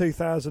mid-August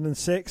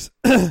 2006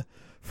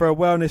 for a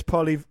wellness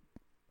policy.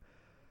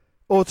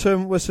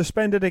 Orton was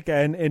suspended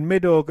again in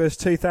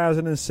mid-August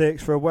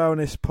 2006 for a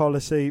wellness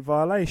policy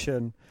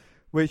violation,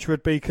 which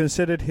would be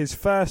considered his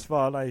first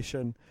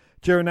violation.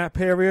 During that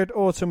period,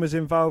 Orton was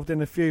involved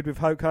in a feud with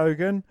Hulk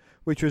Hogan,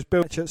 which was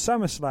built at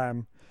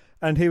SummerSlam,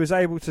 and he was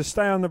able to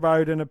stay on the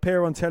road and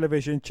appear on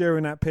television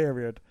during that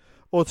period.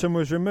 Orton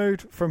was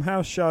removed from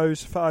house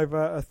shows for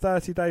over a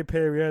 30-day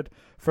period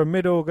from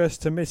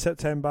mid-August to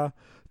mid-September,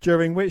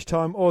 during which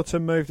time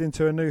Orton moved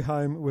into a new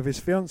home with his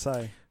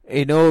fiancée.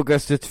 In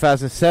August of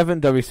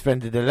 2007, WWE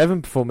suspended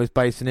 11 performers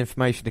based on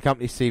information the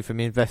company received from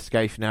the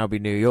investigation Albany,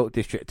 New York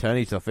District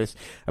Attorney's Office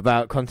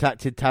about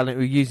contacted talent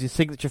who were using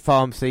Signature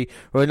Pharmacy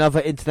or another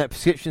internet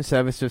prescription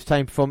service to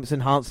obtain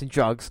performance-enhancing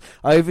drugs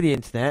over the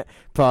internet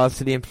prior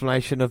to the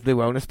implementation of the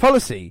wellness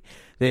policy.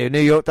 The New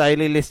York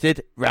Daily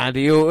listed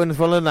Randy Orton as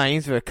one of the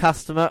names for a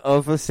customer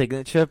of a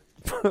Signature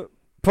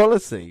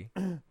policy.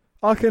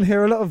 I can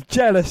hear a lot of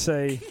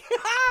jealousy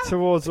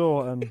towards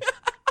Orton.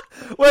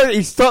 Well,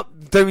 he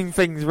stopped doing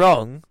things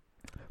wrong.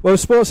 Well,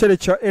 Sports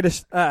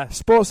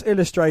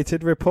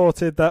Illustrated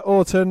reported that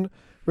Orton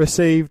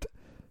received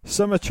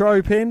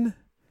somatropin,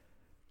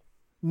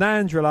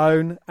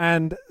 nandrolone,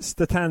 and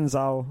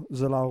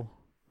stanozolol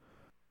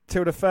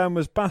till the firm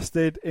was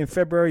busted in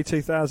February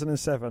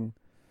 2007.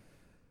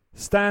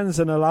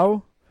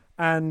 Stanozolol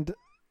and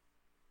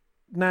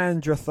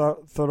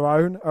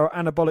nandrolone are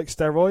anabolic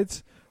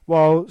steroids,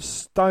 while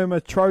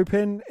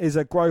somatropin is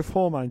a growth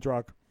hormone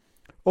drug.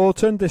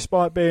 Orton,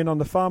 despite being on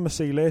the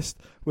pharmacy list,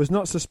 was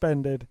not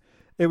suspended.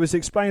 It was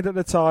explained at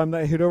the time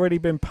that he had already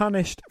been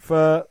punished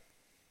for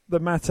the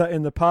matter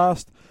in the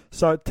past,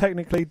 so it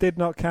technically did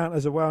not count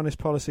as a wellness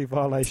policy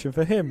violation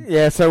for him.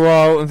 Yeah, so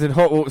while Orton's in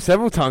hot water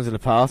several times in the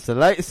past, the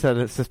latest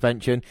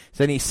suspension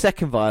is only his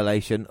second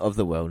violation of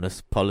the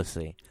wellness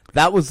policy.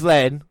 That was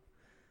then.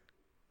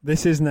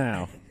 This is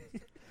now.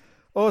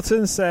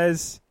 Orton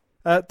says...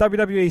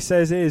 WWE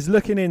says it is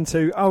looking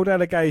into old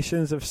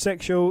allegations of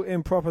sexual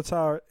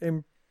impropriety.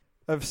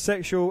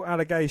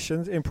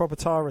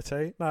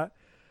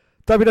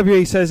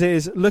 WWE says it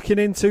is looking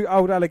into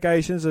old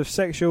allegations of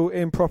sexual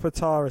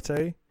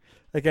impropriety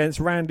against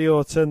Randy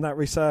Orton that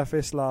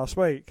resurfaced last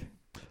week.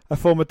 A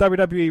former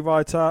WWE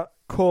writer,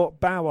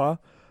 Court Bauer,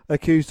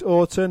 accused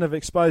Orton of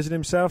exposing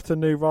himself to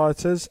new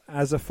writers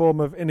as a form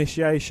of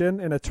initiation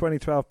in a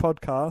 2012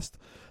 podcast.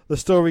 The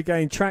story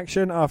gained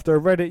traction after a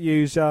Reddit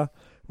user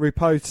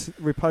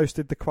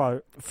reposted the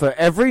quote. For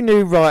every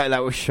new writer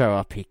that will show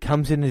up, he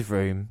comes in his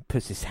room,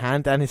 puts his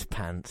hand down his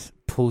pants,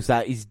 pulls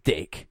out his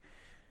dick,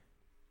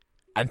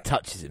 and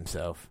touches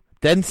himself.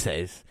 Then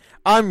says,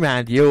 "I'm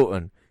Randy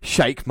Orton.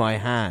 Shake my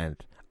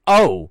hand."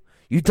 Oh,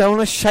 you don't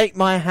want to shake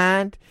my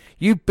hand?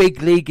 You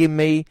big leaguing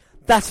me?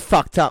 That's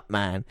fucked up,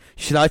 man.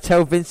 Should I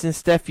tell Vince and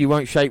Steph you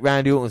won't shake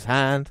Randy Orton's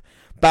hand?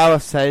 Bauer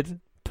said,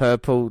 per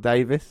Paul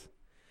Davis.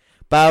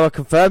 Bauer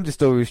confirmed the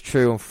story was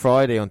true on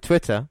Friday on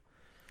Twitter.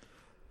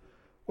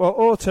 Well,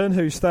 Orton,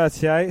 who's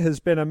 38, has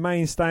been a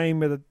mainstay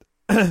with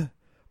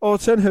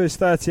Orton, who is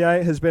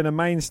 38, has been a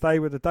mainstay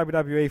with the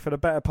WWE for the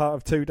better part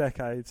of 2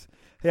 decades.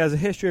 He has a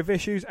history of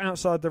issues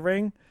outside the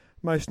ring,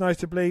 most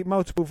notably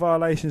multiple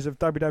violations of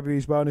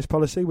WWE's wellness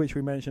policy, which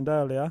we mentioned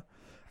earlier.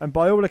 And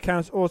by all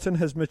accounts, Orton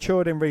has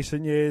matured in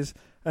recent years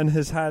and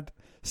has had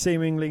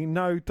seemingly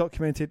no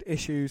documented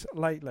issues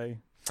lately.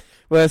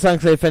 Well, it's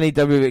unclear if any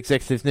WWE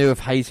executives knew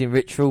of hazing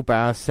ritual.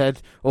 Barrow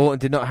said Orton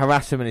did not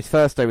harass him on his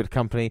first day with the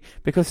company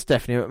because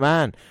Stephanie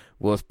McMahon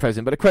was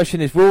present. But the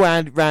question is, will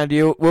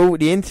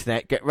the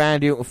internet get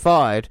Randy Orton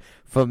fired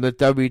from the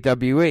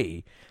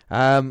WWE?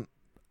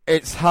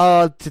 It's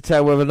hard to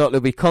tell whether or not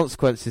there'll be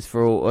consequences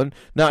for Orton.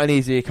 Not only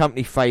is he a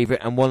company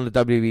favourite and one of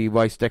the WWE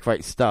most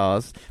decorated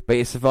stars, but he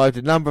has survived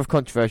a number of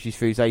controversies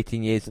through his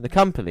 18 years in the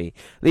company.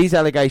 These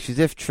allegations,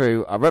 if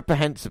true, are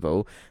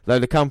reprehensible, though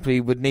the company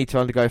would need to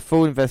undergo a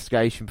full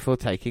investigation before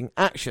taking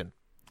action.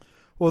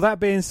 Well, that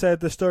being said,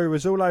 the story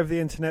was all over the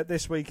internet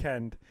this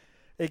weekend.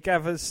 It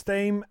gathers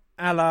steam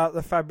a la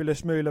the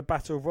Fabulous Moolah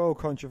Battle Royal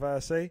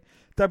controversy.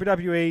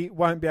 WWE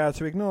won't be able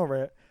to ignore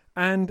it.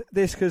 And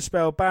this could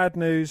spell bad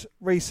news.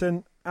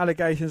 Recent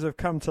allegations have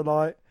come to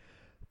light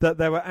that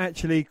they were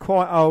actually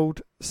quite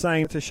old,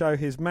 saying to show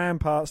his man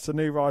parts to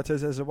new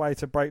writers as a way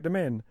to break them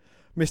in.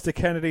 Mr.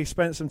 Kennedy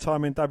spent some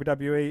time in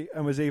WWE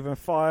and was even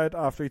fired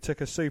after he took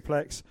a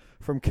suplex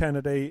from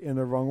Kennedy in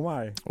the wrong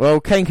way. Well,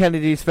 Ken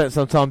Kennedy spent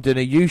some time doing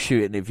a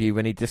U-Shoot interview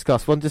when he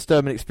discussed one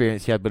disturbing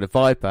experience he had with a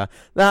Viper.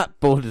 That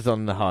borders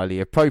on the highly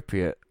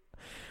appropriate.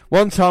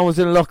 One time I was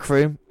in a locker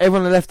room.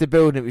 Everyone had left the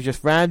building. It was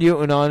just Randy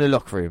Orton and I in the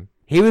locker room.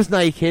 He was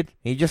naked.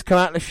 He'd just come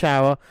out of the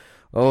shower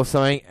or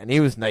something, and he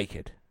was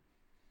naked.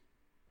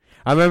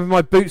 I remember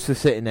my boots were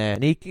sitting there,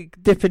 and he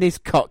dipping his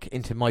cock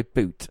into my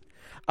boot.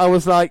 I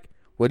was like,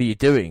 "What are you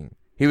doing?"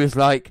 He was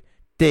like,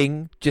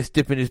 "Ding," just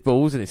dipping his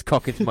balls and his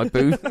cock into my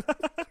boot.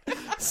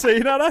 See,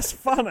 now that's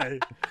funny.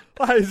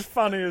 That is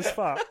funny as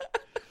fuck.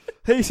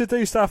 He used to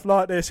do stuff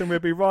like this, and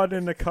we'd be riding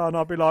in the car, and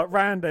I'd be like,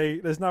 "Randy,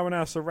 there's no one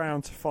else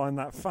around to find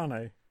that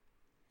funny."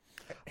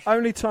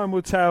 Only time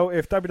will tell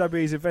if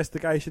WWE's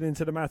investigation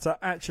into the matter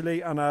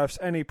actually unearths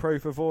any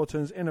proof of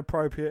Orton's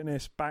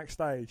inappropriateness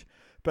backstage.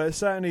 But it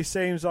certainly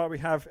seems like we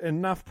have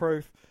enough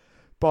proof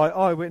by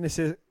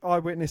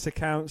eyewitness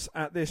accounts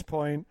at this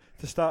point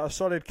to start a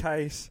solid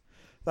case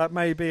that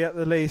maybe at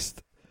the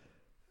least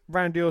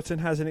Randy Orton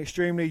has an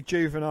extremely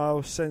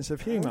juvenile sense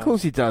of humour. Of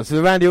course he does.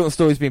 The Randy Orton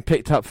story's been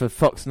picked up for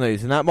Fox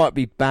News, and that might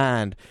be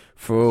banned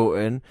for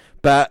Orton.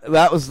 But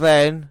that was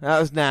then, that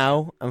was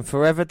now, and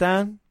forever,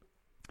 Dan?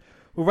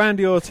 Well,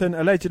 Randy Orton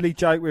allegedly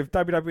joked with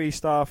WWE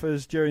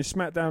staffers during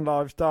SmackDown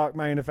Live's Dark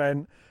main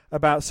event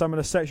about some of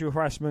the sexual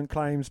harassment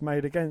claims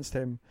made against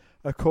him,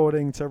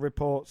 according to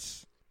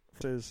reports.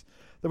 The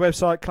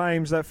website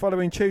claims that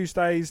following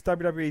Tuesday's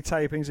WWE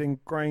tapings in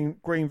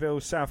Greenville,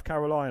 South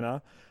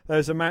Carolina, there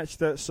was a match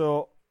that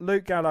saw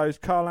Luke Gallows,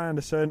 Carl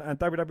Anderson and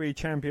WWE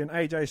Champion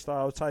AJ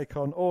Styles take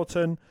on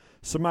Orton,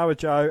 Samoa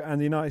Joe and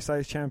the United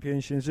States Champion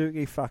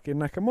Shinsuke fucking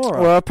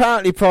Nakamura. Well,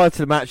 apparently prior to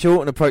the match,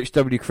 Orton approached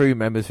WWE crew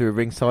members who were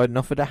ringside and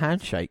offered a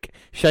handshake,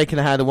 shaking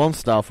the hand of one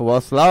staffer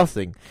whilst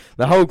laughing.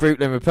 The whole group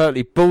then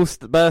reportedly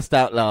burst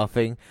out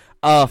laughing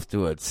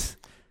afterwards.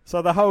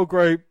 So the whole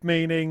group,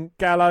 meaning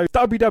Gallows,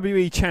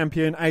 WWE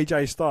Champion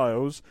AJ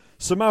Styles,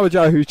 Samoa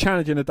Joe, who's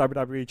challenging the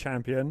WWE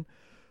Champion,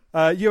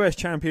 US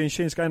Champion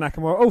Shinsuke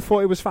Nakamura, all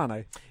thought it was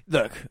funny.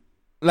 Look,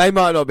 they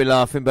might not be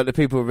laughing, but the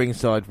people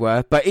ringside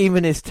were. But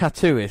even his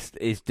tattooist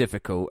is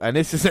difficult. And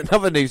this is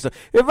another news.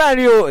 With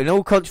Randy Orton,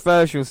 all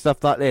controversial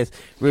stuff like this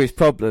were his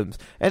problems.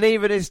 And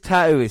even his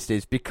tattooist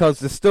is, because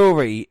the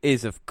story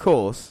is, of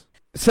course,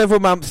 several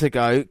months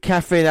ago,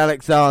 Catherine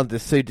Alexander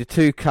sued the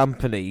two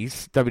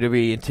companies,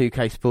 WWE and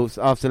 2K Sports,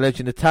 after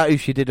alleging the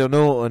tattoos she did on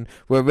Orton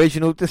were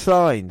original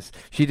designs.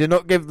 She did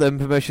not give them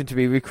permission to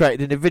be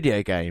recreated in a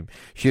video game.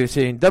 She was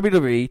suing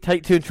WWE,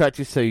 Take-Two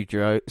Interactive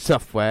Studio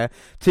Software,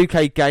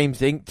 2K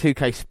Games Inc.,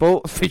 2K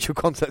Sports, Visual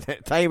Concept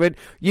Entertainment,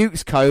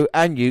 Ukes Co.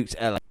 and Ukes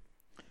LA.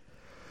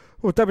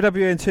 Well,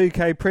 WWE and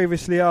 2K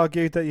previously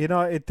argued that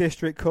United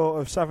District Court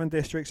of Southern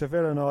Districts of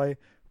Illinois,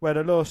 where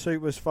the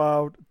lawsuit was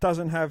filed,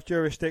 doesn't have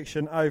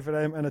jurisdiction over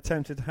them and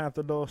attempted to have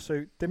the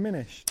lawsuit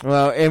diminished.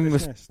 Well,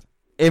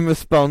 in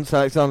response,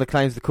 Alexander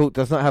claims the court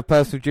does not have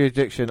personal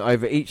jurisdiction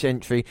over each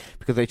entry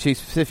because they choose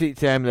specifically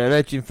to aim an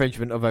alleged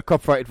infringement of her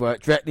copyrighted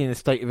work directly in the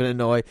state of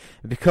Illinois,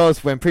 and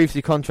because, when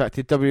previously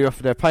contracted, WWE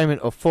offered her a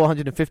payment of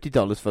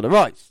 $450 for the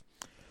rights.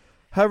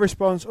 Her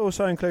response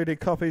also included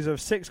copies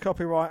of 6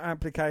 copyright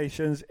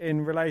applications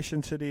in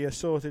relation to the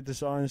assorted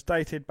designs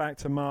dated back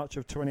to March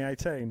of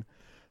 2018.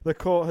 The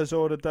court has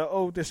ordered that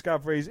all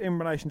discoveries in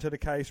relation to the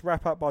case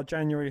wrap up by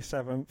January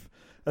 7th.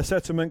 A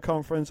settlement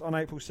conference on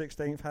April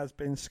 16th has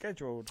been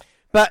scheduled.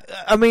 But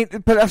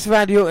that's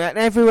Randy Orton. And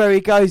everywhere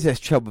he goes, there's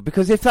trouble.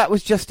 Because if that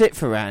was just it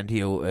for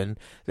Randy Orton,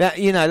 that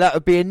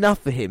would be enough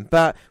for him.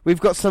 But we've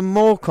got some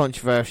more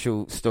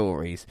controversial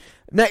stories.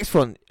 Next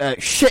one,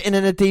 shitting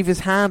in a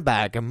diva's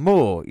handbag and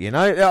more.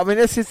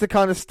 This is the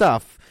kind of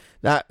stuff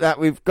that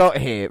we've got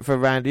here for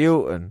Randy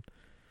Orton.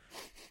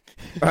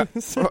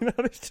 This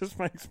just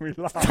makes me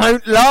laugh.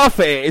 Don't laugh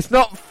at it. It's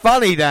not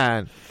funny,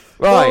 Dan.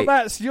 Right. Well,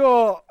 that's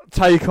your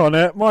take on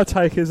it. My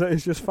take is that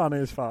it's just funny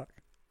as fuck.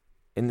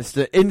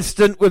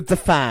 Instant with the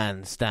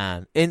fans,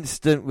 Dan.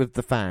 Instant with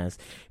the fans.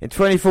 In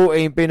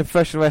 2014, being a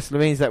professional wrestler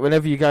means that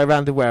whenever you go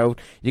around the world,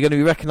 you're going to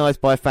be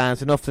recognised by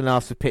fans and often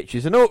asked for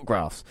pictures and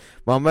autographs.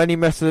 While many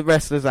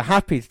wrestlers are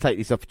happy to take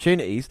these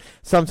opportunities,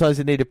 sometimes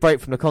they need a break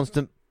from the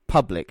constant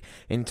public.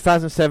 In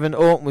 2007,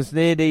 Orton was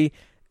nearly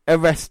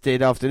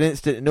arrested after an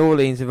incident in New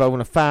Orleans involving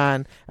a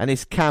fan and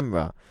his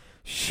camera.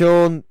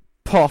 Sean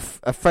Poff,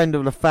 a friend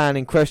of the fan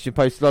in question,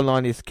 posted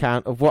online his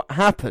account of what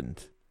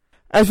happened.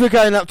 As we're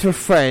going up to a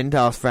friend,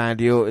 asked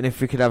Randy Orton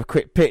if we could have a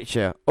quick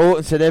picture.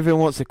 Orton said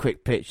everyone wants a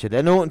quick picture.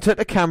 Then Orton took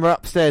the camera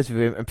upstairs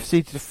with him and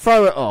proceeded to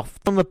throw it off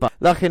on the bus.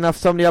 Lucky enough,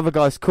 some of the other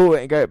guys caught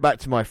it and gave it back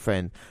to my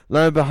friend.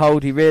 Lo and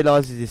behold, he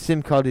realises his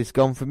SIM card is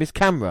gone from his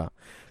camera.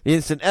 The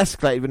incident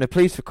escalated when the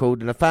police were called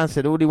and the fan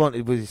said all he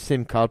wanted was his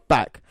SIM card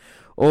back.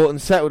 Orton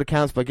settled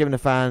accounts by giving the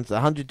fans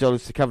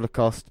 $100 to cover the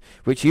cost,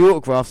 which he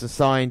autographed and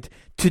signed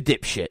to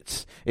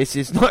dipshits. This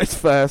is not his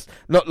first,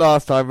 not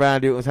last time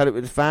Randy Orton's had it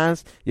with his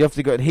fans. He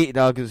often got in heated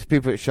arguments with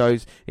people at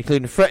shows,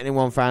 including threatening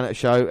one fan at a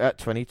show at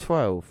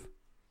 2012.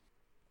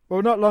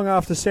 Well, not long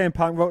after CM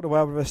Punk rocked the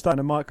world with a stunning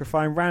and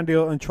microphone, Randy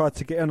Orton tried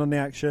to get in on the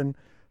action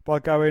by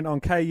going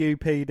on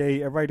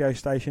KUPD, a radio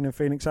station in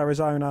Phoenix,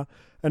 Arizona,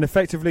 and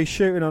effectively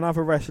shooting on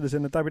other wrestlers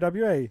in the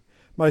WWE.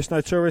 Most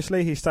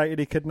notoriously, he stated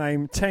he could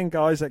name 10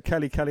 guys that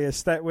Kelly has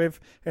stepped with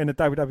in the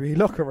WWE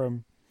locker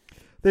room.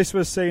 This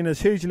was seen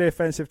as hugely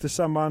offensive to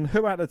someone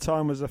who at the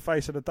time was the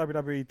face of the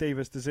WWE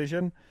Divas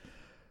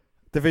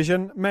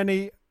division.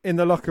 Many in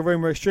the locker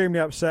room were extremely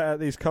upset at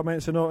these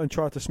comments and Orton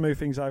tried to smooth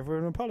things over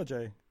with an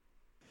apology.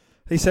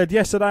 He said,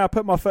 yesterday I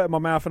put my foot in my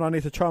mouth and I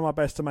need to try my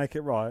best to make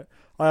it right.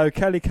 I owe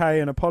Kelly Kay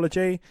an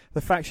apology.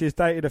 The fact she's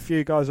dated a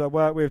few guys I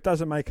work with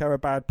doesn't make her a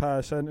bad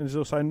person and is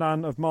also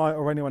none of my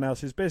or anyone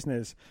else's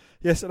business.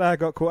 Yesterday I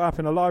got caught up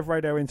in a live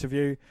radio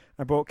interview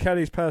and brought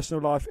Kelly's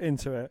personal life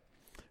into it.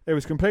 It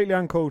was completely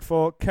uncalled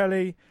for.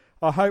 Kelly,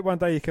 I hope one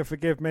day you can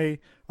forgive me.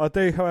 I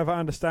do, however,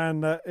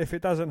 understand that if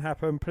it doesn't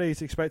happen,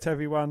 please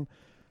everyone,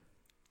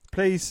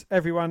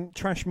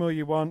 trash me all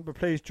you want, but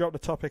please drop the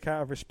topic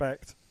out of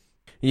respect.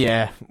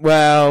 Yeah,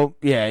 well,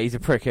 yeah, he's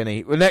a prick, isn't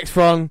he? Well, next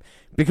one,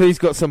 because he's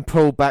got some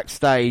pull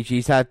backstage,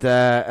 he's had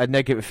a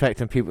negative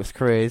effect on people's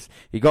careers.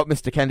 He got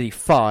Mr. Kennedy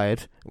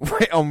fired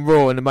on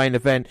Raw in the main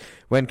event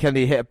when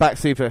Kennedy hit a back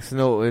suplex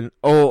on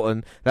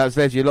Orton. That was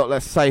led you a lot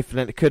less safe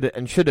than it could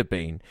and should have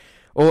been.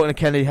 Orton and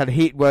Kennedy had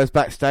heat words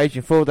backstage,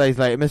 and 4 days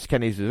later, Mr.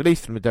 Kennedy was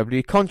released from the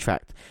WWE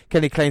contract.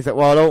 Kennedy claims that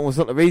while Orton was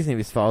not the reason he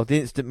was fired, the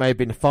incident may have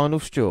been the final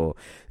straw.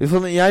 This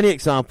wasn't the only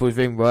example of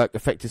ring work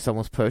affecting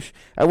someone's push.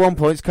 At one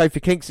point,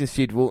 Kofi Kingston's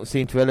feud with Orton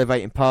seemed to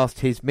elevate him past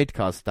his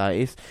mid-card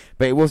status,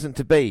 but it wasn't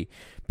to be.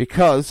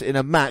 Because in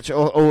a match,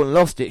 Orton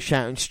lost it,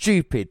 shouting,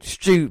 "Stupid,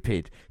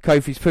 stupid."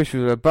 Kofi's push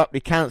was abruptly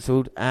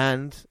cancelled,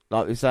 and,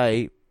 like we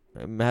say,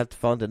 had to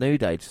find a new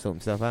day to sort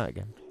himself out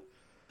again.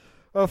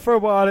 Well, for a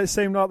while it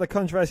seemed like the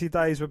controversy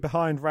days were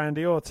behind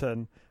Randy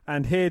Orton,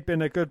 and he had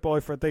been a good boy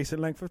for a decent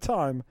length of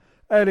time.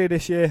 Earlier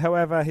this year,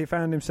 however, he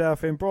found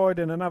himself embroiled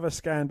in another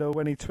scandal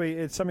when he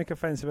tweeted something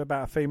offensive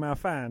about a female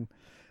fan.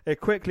 It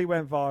quickly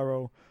went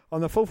viral.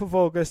 On the 4th of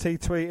August, he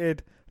tweeted,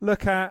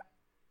 Look at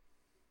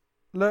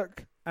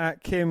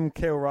Kim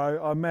Kilroy.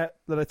 I met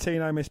the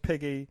Latino Miss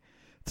Piggy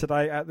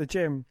today at the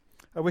gym.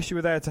 I wish you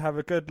were there to have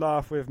a good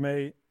laugh with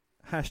me.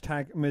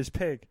 #Ms.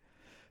 Pig.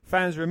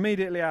 Fans were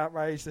immediately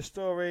outraged. The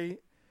story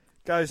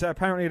goes that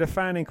apparently the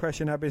fan in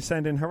question had been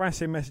sending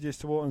harassing messages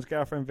to Orton's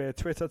girlfriend via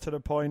Twitter to the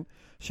point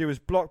she was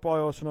blocked by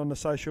Orton on the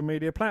social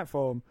media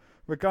platform.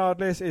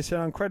 Regardless, it's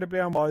incredibly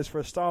unwise for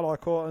a star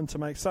like Orton to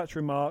make such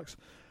remarks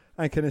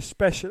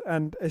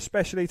and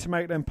especially to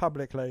make them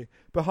publicly.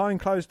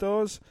 Behind closed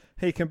doors,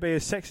 he can be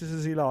as sexist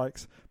as he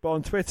likes, but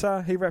on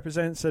Twitter, he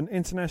represents an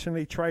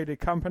internationally traded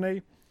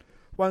company.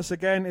 Once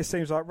again, it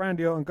seems like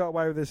Randy Orton got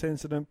away with this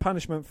incident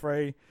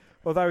punishment-free.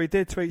 Although he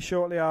did tweet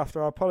shortly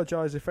after, I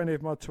apologise if any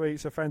of my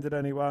tweets offended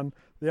anyone.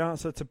 The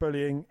answer to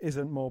bullying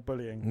isn't more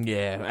bullying.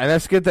 Yeah, and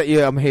that's good that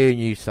I'm hearing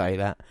you say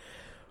that.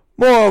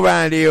 More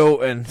Randy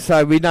Orton.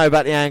 So we know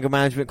about the anger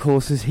management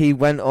courses he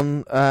went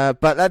on,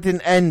 but that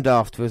didn't end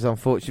afterwards,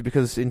 unfortunately,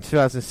 because in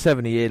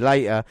 2007, a year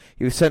later,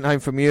 he was sent home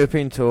from a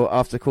European tour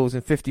after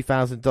causing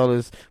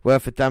 $50,000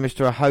 worth of damage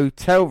to a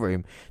hotel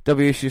room.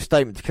 W issued a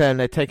statement declaring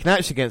they'd taken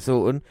action against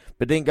Orton,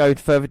 but didn't go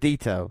into further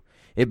detail.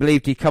 It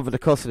believed he covered the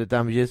cost of the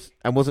damages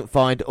and wasn't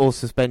fined or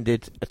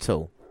suspended at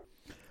all.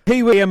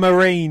 He was a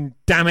Marine,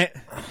 damn it.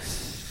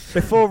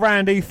 Before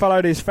Randy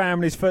followed his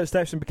family's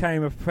footsteps and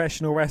became a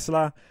professional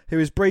wrestler, he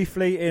was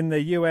briefly in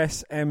the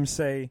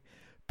USMC,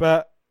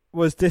 but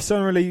was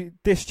dishonorably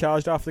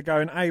discharged after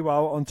going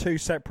AWOL on 2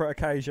 separate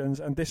occasions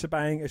and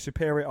disobeying a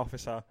superior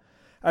officer.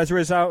 As a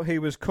result, he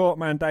was court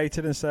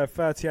mandated and served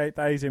 38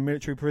 days in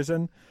military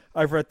prison.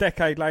 Over a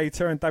decade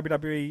later, and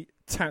WWE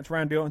tapped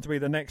Randy Orton to be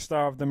the next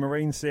star of the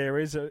Marine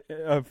series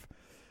of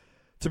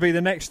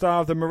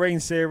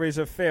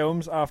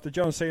films after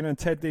John Cena and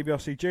Ted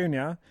DiBiase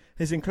Jr.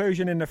 His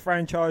inclusion in the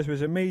franchise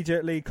was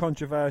immediately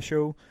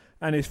controversial,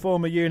 and his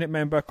former unit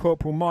member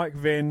Corporal Mike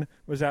Vinn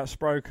was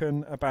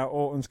outspoken about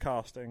Orton's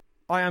casting.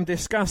 I am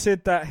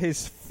disgusted that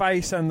his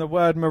face and the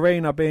word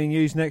Marine are being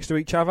used next to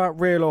each other,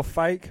 real or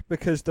fake,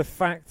 because the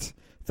fact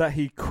that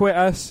he quit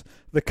us,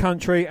 the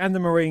country and the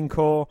Marine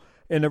Corps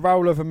in the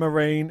role of a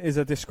Marine is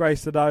a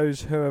disgrace to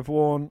those who have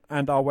worn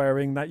and are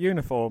wearing that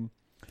uniform.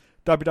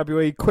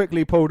 WWE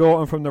quickly pulled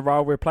Orton from the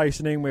role,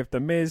 replacing him with The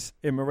Miz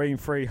in Marine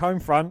 3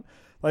 Homefront.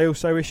 They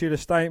also issued a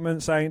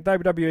statement saying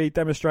WWE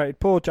demonstrated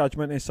poor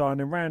judgment in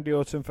signing Randy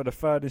Orton for the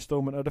third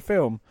instalment of the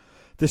film.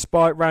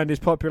 Despite Randy's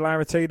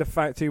popularity, the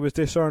fact he was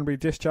dishonorably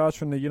discharged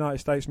from the United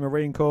States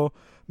Marine Corps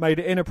made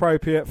it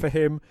inappropriate for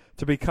him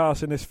to be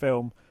cast in this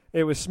film.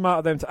 It was smart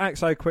of them to act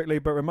so quickly,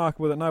 but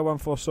remarkable that no one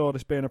foresaw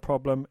this being a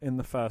problem in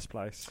the first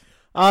place.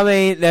 I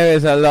mean, there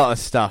is a lot of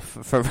stuff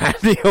from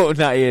Randy Orton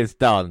that he has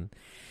done.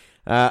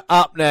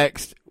 Up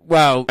next,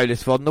 well,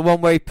 this one, the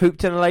one where he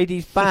pooped in a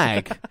lady's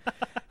bag.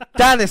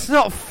 Dan, it's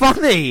not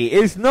funny.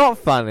 It's not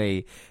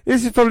funny.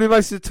 This is probably the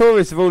most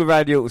notorious of all the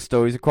Randy Orton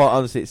stories, and quite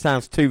honestly, it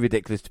sounds too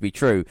ridiculous to be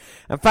true.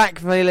 And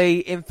thankfully,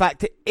 in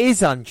fact, it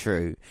is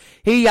untrue.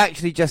 He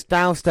actually just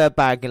doused her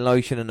bag in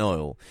lotion and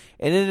oil.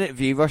 In an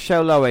interview,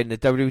 Rochelle Lowen, the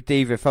WWE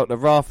diva, felt the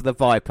wrath of the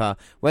Viper,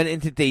 went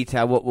into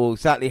detail what will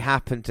exactly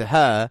happen to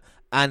her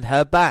and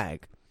her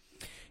bag.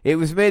 It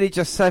was merely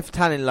just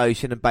self-tanning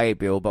lotion and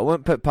baby oil, but I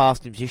wouldn't put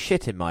past him to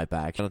shit in my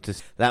bag.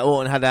 That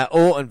Orton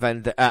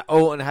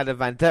had a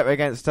vendetta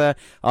against her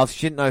after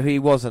she didn't know who he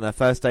was on her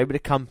first day with the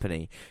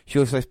company. She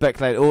also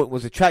speculated Orton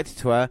was attracted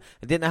to her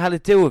and didn't know how to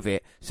deal with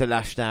it, so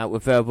lashed out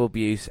with verbal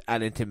abuse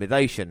and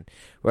intimidation.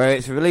 Where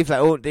it's a relief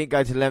that Orton didn't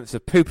go to the lengths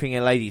of pooping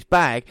in a lady's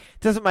bag,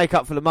 it doesn't make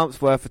up for the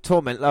month's worth of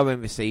torment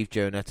Lowen received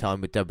during her time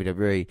with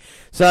WWE.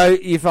 So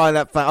you find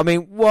that I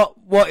mean, what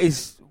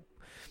is...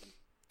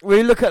 When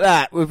you look at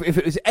that, if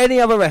it was any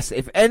other wrestler,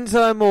 if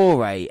Enzo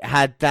Amore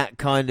had that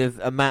kind of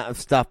amount of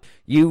stuff,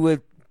 you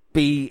would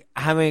be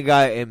having a go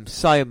at him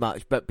so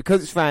much. But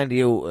because it's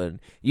Randy Orton,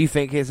 you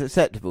think it's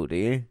acceptable, do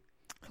you?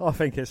 I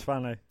think it's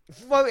funny.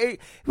 Well,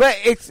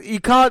 you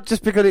can't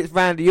just because it's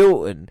Randy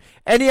Orton.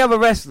 Any other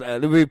wrestler,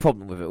 there'd be a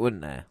problem with it,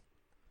 wouldn't there?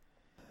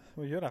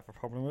 Well, you'd have a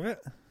problem with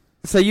it.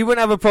 So you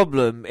wouldn't have a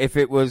problem if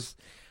it was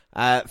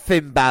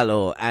Finn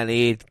Balor and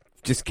he'd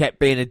just kept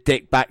being a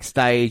dick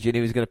backstage and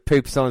he was going to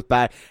poop someone's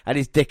bag and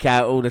his dick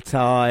out all the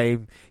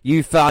time.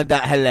 You find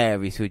that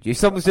hilarious, would you?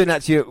 Someone's doing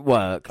that to you at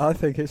work. I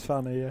think it's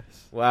funny,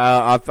 yes.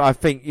 Well, I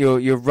think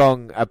you're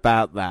wrong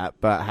about that,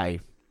 but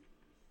hey.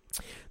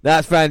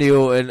 That's Randy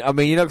Orton. I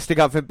mean, you're not going to stick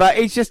up for him, but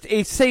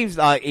it seems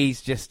like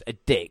he's just a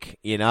dick,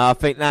 you know? I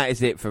think that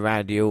is it for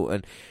Randy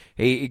Orton.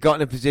 He got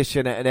in a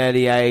position at an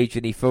early age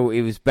and he thought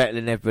he was better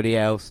than everybody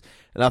else.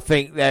 And I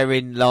think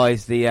therein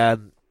lies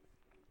the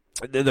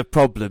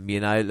problem, you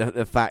know,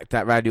 the fact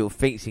that Randy Orton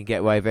thinks he can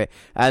get away with it,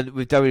 and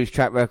with WWE's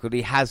track record,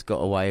 he has got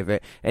away with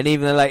it, and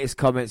even the latest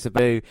comments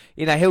about,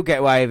 you know, he'll get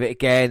away with it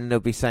again, and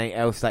there'll be something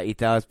else that he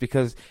does,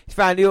 because it's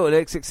Randy Orton,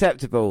 it's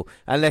acceptable,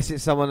 unless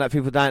it's someone that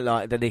people don't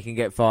like, then he can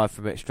get fired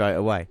from it straight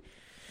away.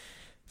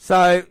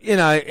 So, you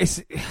know, it's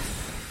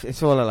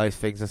all of those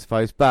things, I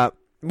suppose, but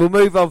we'll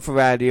move on for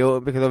Randy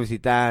Orton, because obviously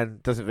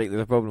Dan doesn't think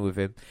there's a problem with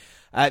him,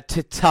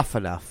 to Tough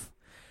Enough.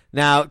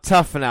 Now,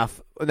 Tough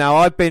Enough. Now,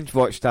 I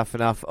binge-watched Tough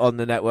Enough on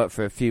the network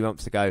for a few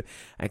months ago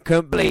and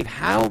couldn't believe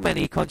how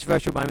many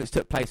controversial moments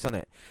took place on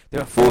it.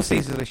 There are 4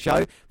 seasons of the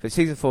show, but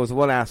season 4 is a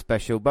 1-hour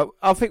special, but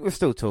I think we'll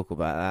still talk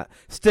about that.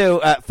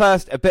 Still,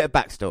 first, a bit of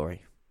backstory.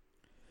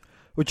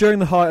 Well, during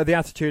the height of the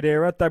Attitude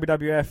Era,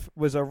 WWF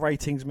was a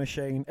ratings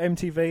machine.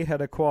 MTV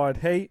had acquired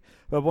Heat,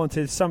 but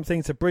wanted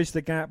something to bridge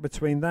the gap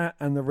between that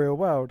and the real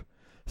world.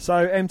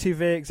 So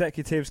MTV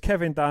executives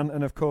Kevin Dunn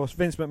and, of course,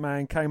 Vince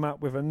McMahon came up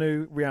with a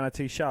new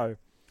reality show.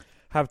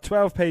 Have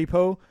 12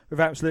 people with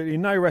absolutely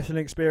no wrestling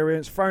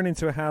experience thrown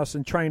into a house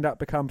and trained up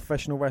to become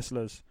professional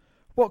wrestlers.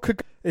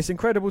 It's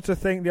incredible to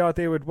think the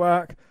idea would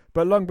work,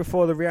 but long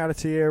before the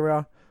reality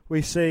era,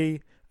 we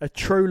see a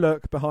true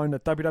look behind the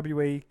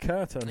WWE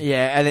curtain.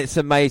 Yeah, and it's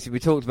amazing. We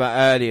talked about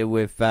earlier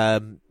with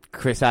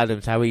Chris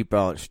Adams, how he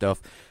branched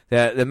off.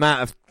 The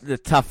amount of the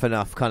Tough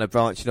Enough kind of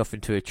branching off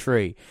into a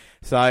tree.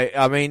 So,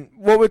 I mean,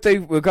 what we'll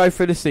do, we'll go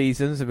through the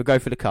seasons and we'll go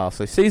through the cast.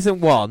 So, season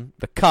 1,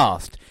 the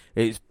cast,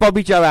 it's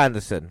Bobby Joe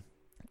Anderson,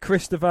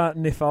 Christopher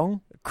Nifong,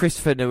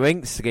 Christopher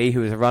Nowinski,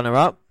 who was a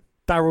runner-up,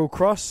 Darryl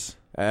Cross,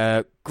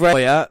 Greg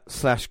Boyer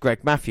 /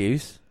 Greg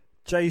Matthews,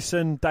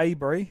 Jason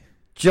Daybury,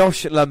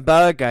 Josh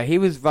Lamberger. He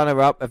was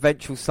runner-up,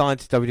 eventual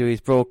signed to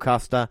WWE's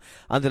broadcaster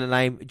under the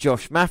name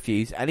Josh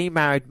Matthews, and he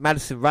married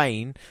Madison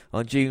Rayne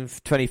on June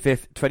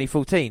 25th,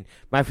 2014.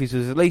 Matthews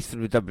was released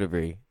from the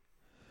WWE.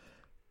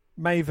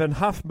 Maven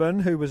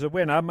Huffman, who was a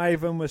winner.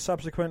 Maven was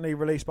subsequently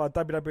released by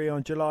WWE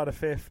on July the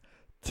 5th,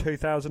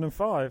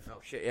 2005. Oh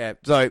shit, yeah.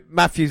 So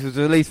Matthews was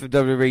released from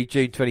WWE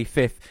June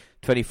 25th,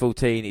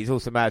 2014. He's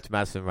also married to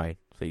Madison Rayne,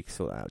 so you can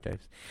sort that out,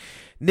 James.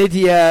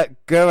 Nydia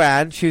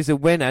Guran, she was a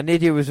winner.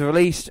 Nydia was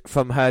released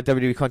from her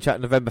WWE contract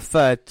on November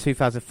 3rd,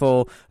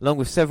 2004, along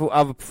with several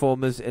other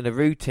performers in a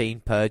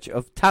routine purge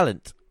of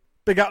talent.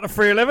 Big up the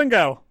 311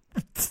 girl.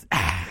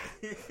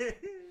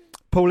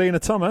 Paulina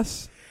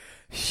Thomas,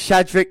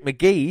 Shadrick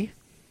McGee,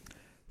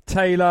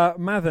 Taylor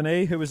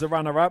Matheny, who was the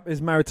runner-up,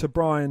 is married to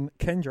Brian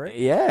Kendrick.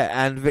 Yeah,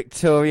 and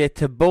Victoria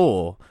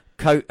Tabor.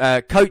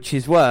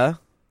 Coaches were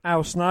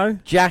Al Snow,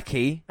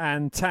 Jackie,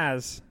 and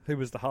Taz, who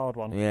was the hard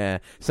one. Yeah.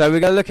 So we're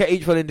going to look at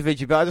each one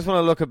individually, but I just want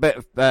to look a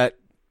bit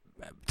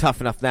Tough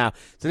Enough now.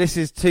 So this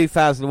is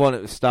 2001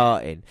 it was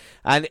starting,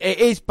 and it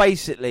is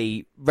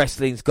basically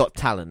Wrestling's Got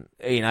Talent,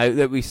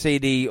 that we see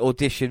the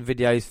audition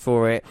videos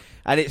for it,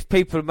 and it's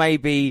people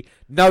maybe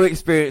no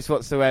experience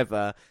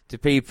whatsoever to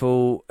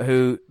people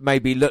who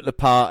maybe look the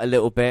part a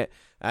little bit,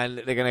 and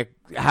they're going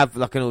to have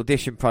like an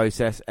audition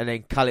process and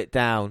then cull it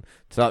down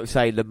to, like we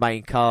say, the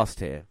main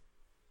cast here.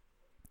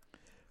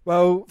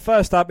 Well,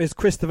 first up is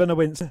Christopher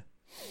Nowinski.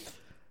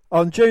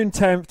 On June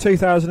 10th,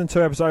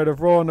 2002 episode of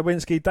Raw,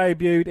 Nowinski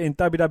debuted in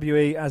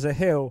WWE as a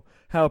heel,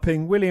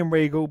 helping William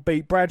Regal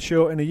beat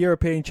Bradshaw in a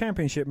European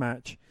Championship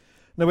match.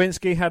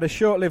 Nowinski had a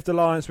short-lived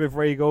alliance with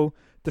Regal,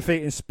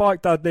 defeating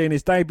Spike Dudley in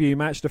his debut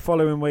match the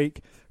following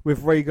week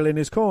with Regal in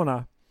his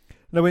corner.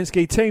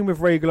 Nowinski teamed with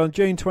Regal on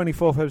June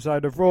 24th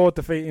episode of Raw,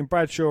 defeating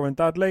Bradshaw and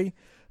Dudley.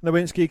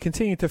 Nowinski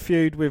continued to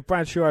feud with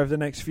Bradshaw over the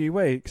next few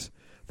weeks.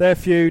 Their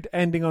feud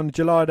ending on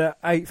July the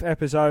 8th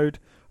episode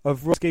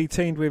of Raw. Nowinski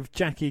teamed with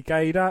Jackie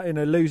Gader in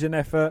a losing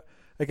effort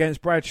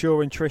against Bradshaw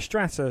and Trish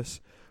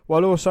Stratus,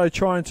 while also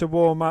trying to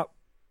warm up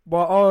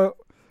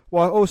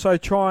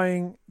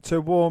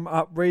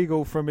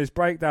Regal from his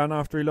breakdown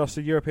after he lost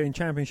the European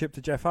Championship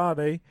to Jeff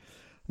Hardy.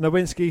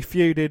 Nowinski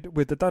feuded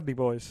with the Dudley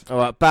Boys. All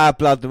right, Bad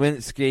Blood,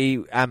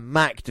 Nowinski and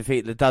Mac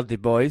defeated the Dudley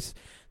Boys.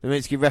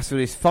 Nowinski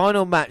wrestled his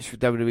final match for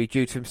WWE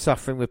due to him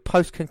suffering with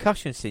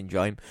post-concussion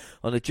syndrome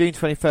on the June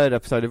 23rd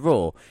episode of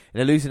Raw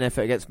in a losing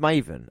effort against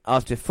Maven.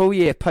 After a full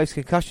year of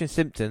post-concussion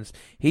symptoms,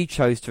 he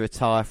chose to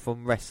retire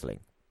from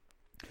wrestling.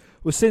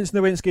 Well, since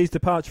Nowinski's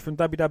departure from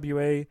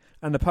WWE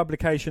and the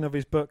publication of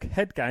his book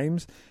Head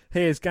Games,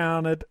 he has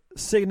garnered a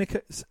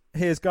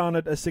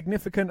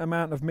significant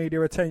amount of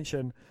media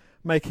attention,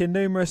 making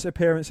numerous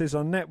appearances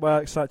on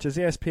networks such as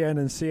ESPN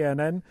and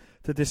CNN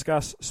to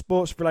discuss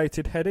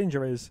sports-related head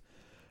injuries.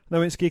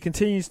 Nowinski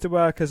continues to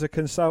work as a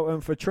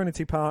consultant for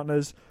Trinity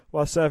Partners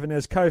while serving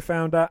as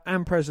co-founder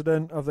and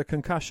president of the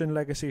Concussion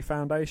Legacy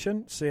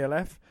Foundation,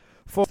 CLF,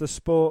 for the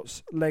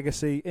Sports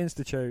Legacy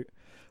Institute.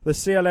 The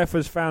CLF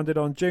was founded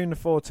on June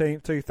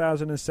 14,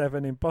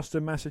 2007 in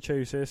Boston,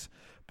 Massachusetts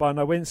by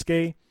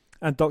Nowinski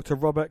and Dr.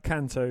 Robert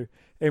Cantu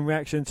in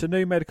reaction to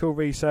new medical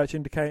research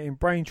indicating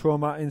brain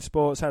trauma in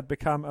sports had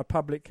become a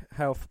public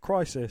health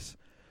crisis.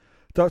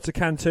 Dr.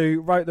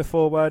 Cantu wrote the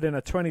foreword in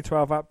a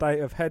 2012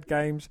 update of Head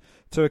Games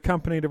to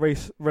accompany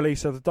the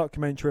release of the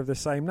documentary of the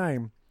same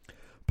name.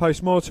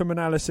 Post-mortem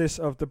analysis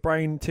of the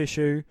brain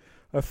tissue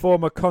of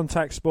former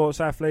contact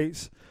sports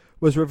athletes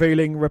was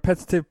revealing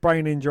repetitive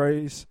brain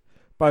injuries,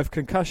 both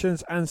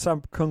concussions and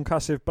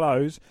subconcussive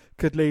blows,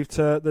 could lead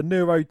to the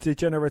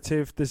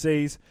neurodegenerative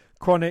disease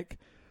chronic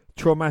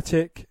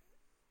traumatic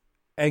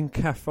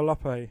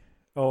encephalopathy,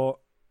 or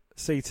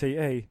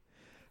CTE.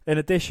 In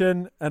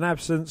addition, an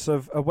absence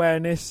of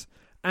awareness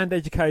and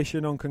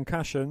education on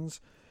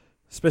concussions,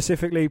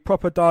 specifically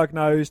proper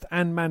diagnosis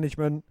and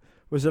management,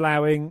 was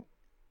allowing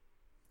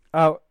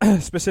the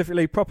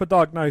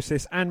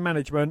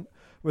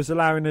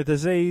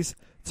disease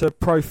to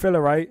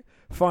proliferate,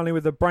 finally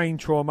with the brain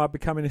trauma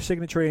becoming a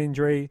signatory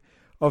injury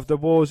of the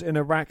wars in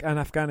Iraq and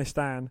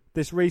Afghanistan.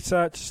 This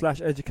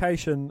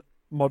research/education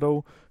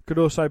model could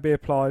also be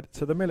applied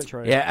to the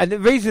military. Yeah, and the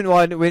reason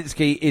why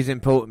Nowinski is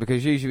important,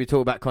 because usually we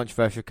talk about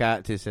controversial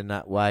characters in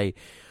that way,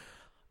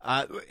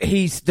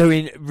 he's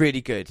doing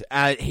really good.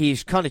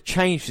 He's kind of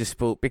changed the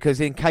sport,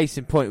 because in case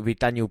in point would be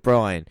Daniel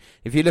Bryan.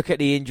 If you look at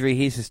the injury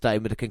he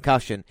sustained with a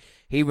concussion,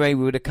 he maybe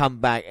would have come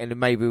back and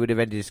maybe would have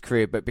ended his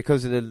career, but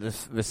because of the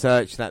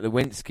research that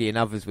Nowinski and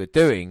others were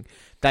doing,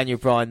 Daniel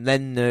Bryan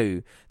then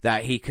knew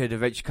that he could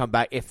eventually come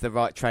back if the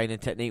right training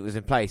technique was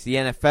in place. The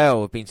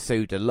NFL have been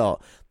sued a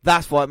lot.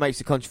 That's why it makes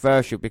it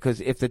controversial,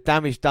 because if the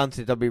damage done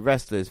to WWE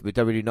wrestlers with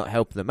WWE not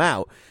helping them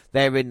out,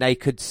 therein they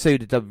could sue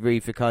the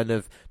WWE for kind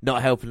of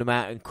not helping them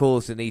out and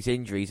causing these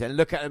injuries. And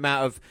look at the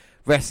amount of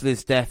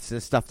wrestlers' deaths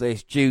and stuff that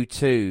is due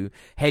to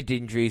head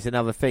injuries and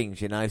other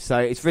things, So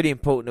it's really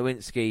important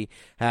Nowinski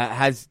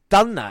has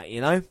done that,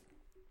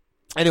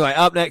 Anyway,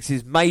 up next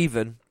is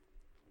Maven.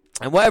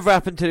 And whatever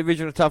happened to the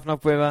original Tough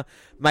Enough winner,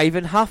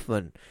 Maven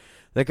Huffman?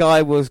 The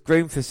guy was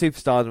groomed for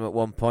superstardom at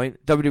one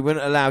point. WWE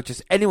wouldn't allow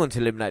just anyone to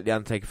eliminate The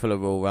Undertaker for a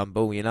Royal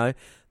Rumble,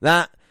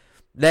 That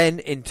then,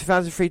 in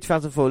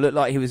 2003-2004, looked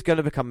like he was going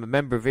to become a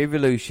member of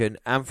Evolution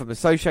and from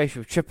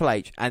association with Triple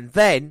H, and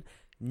then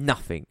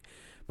nothing.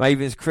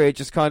 Maven's career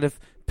just kind of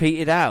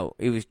petered out.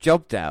 He was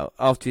jobbed out.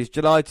 After his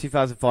July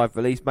 2005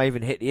 release,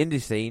 Maven hit the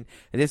indie scene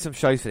and did some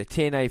shows for the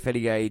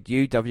TNA-affiliated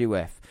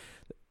UWF.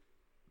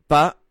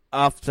 But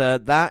after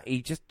that,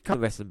 he just kind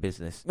of wrestling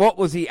business. What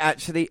was he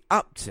actually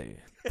up to?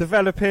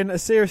 Developing a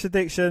serious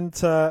addiction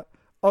to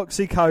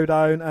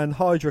oxycodone and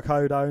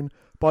hydrocodone.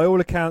 By all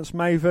accounts,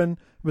 Maven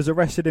was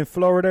arrested in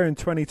Florida in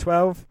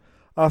 2012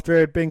 after he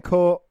had been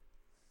caught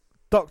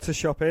doctor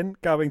shopping,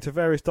 going to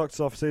various doctor's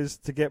offices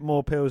to get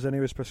more pills than he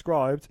was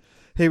prescribed,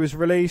 he was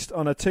released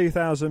on a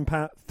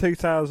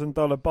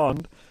 $2,000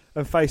 bond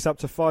and faced up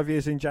to 5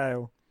 years in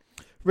jail.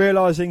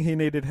 Realising he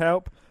needed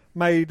help,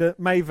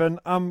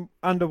 Maven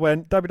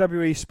underwent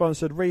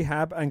WWE-sponsored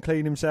rehab and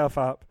cleaned himself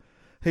up.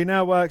 He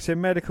now works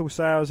in medical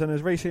sales and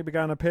has recently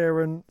begun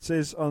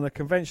appearances on the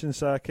convention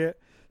circuit.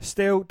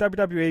 Still,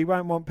 WWE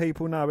won't want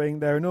people knowing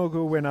their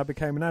inaugural winner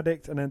became an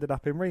addict and ended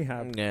up in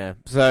rehab. Yeah,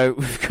 so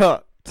we've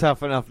got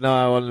Tough Enough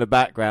Now on the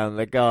background.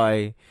 The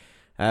guy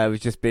was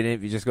just been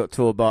interviewed, just got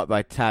torn apart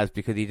by Taz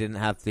because he didn't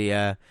have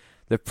the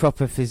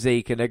proper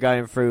physique, and they're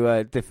going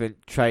through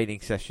different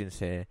training sessions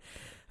here.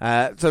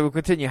 So we'll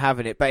continue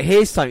having it. But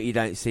here's something you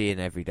don't see in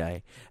every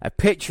day. A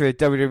picture of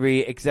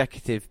WWE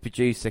executive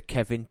producer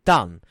Kevin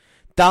Dunn.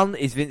 Dunn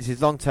is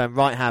Vince's long-term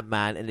right-hand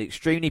man and an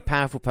extremely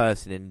powerful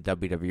person in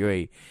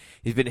WWE.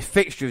 He's been a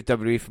fixture of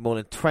WWE for more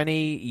than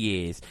 20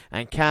 years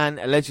and can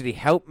allegedly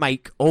help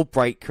make or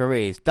break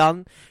careers.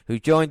 Dunn, who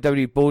joined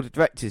WWE Board of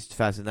Directors in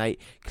 2008,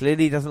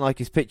 clearly doesn't like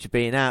his picture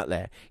being out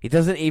there. He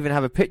doesn't even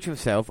have a picture of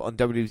himself on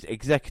WWE's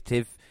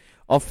executive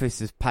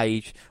officer's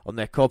page on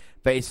their copy,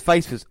 but his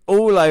face was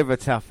all over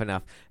Tough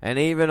Enough, and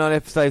even on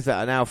episodes that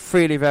are now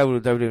freely available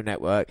on the WWE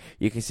Network,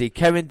 you can see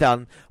Kevin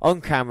Dunn on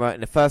camera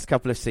in the first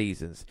couple of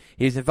seasons.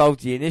 He was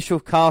involved in the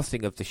initial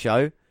casting of the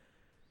show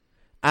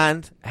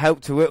and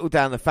helped to whittle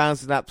down the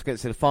 1,000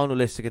 applicants to the final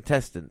list of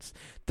contestants.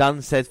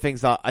 Dunn said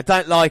things like, "I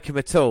don't like him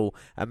at all,"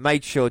 and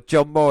made sure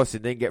John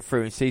Morrison didn't get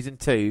through in season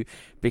 2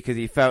 because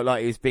he felt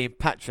like he was being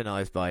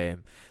patronised by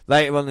him.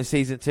 Later on in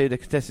season 2, the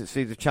contestants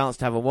received a chance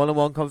to have a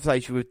one-on-one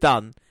conversation with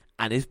Dunn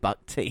and his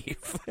buck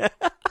teeth.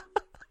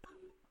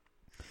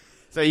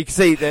 So you can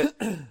see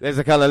that there's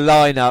a kind of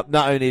line-up,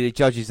 not only the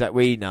judges that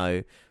we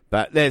know,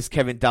 but there's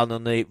Kevin Dunn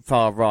on the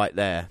far right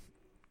there.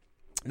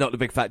 Not the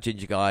big fat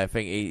ginger guy. I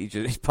think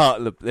he's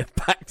part of the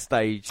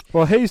backstage.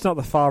 Well, he's not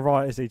the far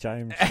right, is he,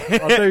 James?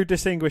 I do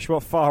distinguish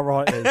what far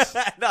right is.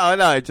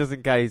 No, just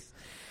in case.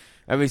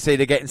 And we see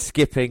they're getting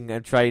skipping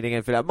and training and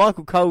everything like that.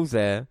 Michael Cole's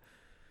there.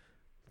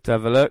 Let's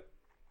have a look.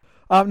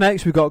 Up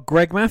next, we've got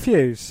Greg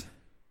Matthews.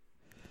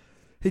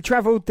 He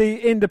travelled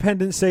the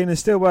independent scene and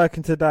still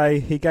working today.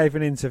 He gave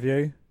an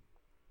interview.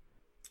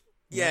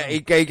 Yeah,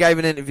 he gave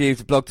an interview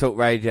to Blog Talk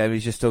Radio, and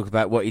he's just talking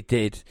about what he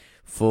did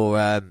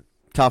for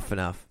Tough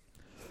Enough.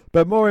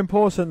 But more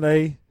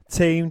importantly,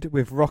 teamed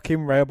with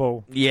Rockin'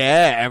 Rebel.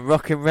 Yeah, and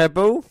Rockin'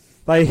 Rebel.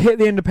 They hit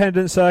the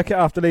independent circuit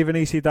after leaving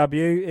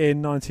ECW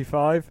in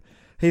 '95.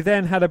 He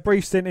then had a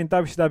brief stint in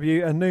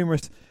WCW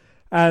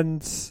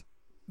and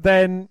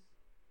then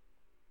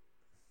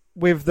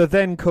with the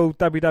then called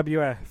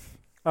WWF.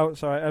 Oh,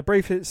 sorry, a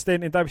brief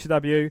stint in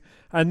WCW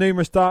and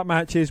numerous dark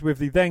matches with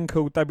the then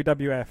called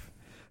WWF.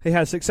 He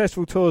had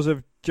successful tours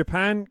of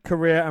Japan,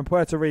 Korea and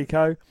Puerto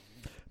Rico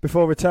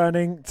before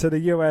returning to the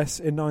US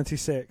in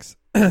 '96.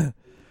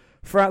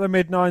 Throughout the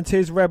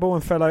mid-90s, Rebel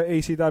and fellow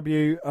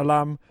ECW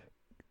alum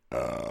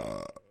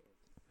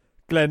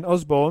Glenn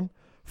Osborne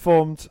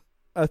formed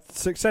a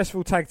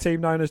successful tag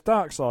team known as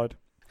Darkside.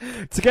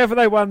 Together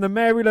they won the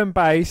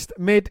Maryland-based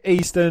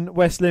Mid-Eastern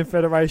Wrestling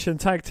Federation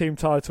tag team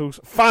titles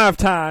 5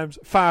 times,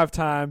 5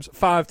 times,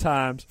 5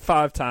 times,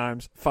 5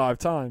 times, 5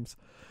 times.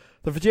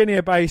 The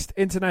Virginia-based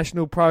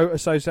International Pro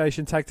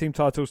Association tag team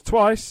titles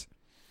twice,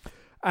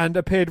 and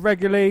appeared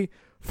regularly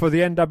for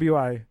the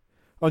NWA.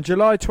 On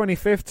July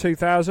 25th,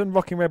 2000,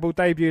 Rockin' Rebel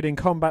debuted in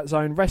Combat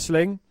Zone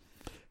Wrestling.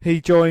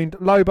 He joined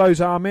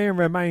Lobo's army and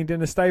remained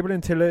in the stable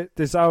until it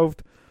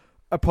dissolved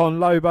upon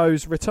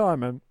Lobo's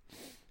retirement.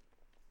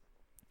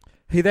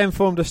 He then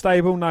formed a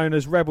stable known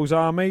as Rebel's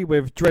Army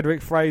with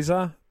Dredrick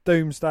Fraser,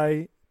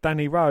 Doomsday,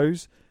 Danny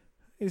Rose.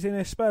 He's in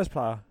a Spurs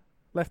player,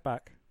 left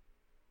back.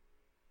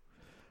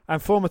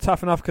 And former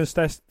Tough Enough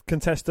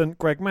contestant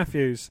Greg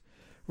Matthews.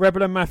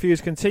 Rebel and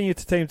Matthews continued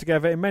to team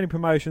together in many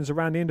promotions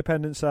around the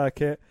independent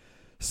circuit,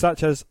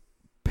 such as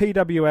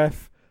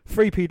PWF,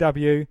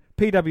 3PW,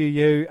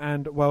 PWU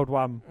and World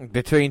One.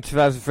 Between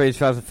 2003 and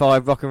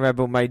 2005, Rockin'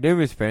 Rebel made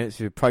numerous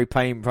appearances with Pro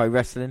Pain Pro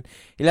Wrestling.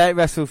 He later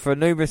wrestled for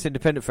numerous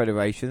independent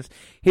federations.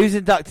 He was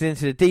inducted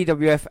into the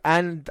DWF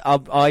and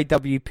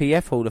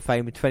IWPF Hall of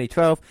Fame in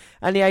 2012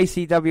 and the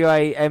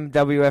ACWA,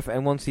 MWF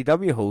and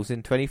 1CW Halls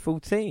in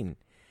 2014.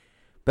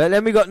 But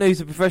then we got news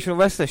that a professional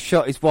wrestler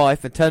shot his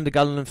wife and turned the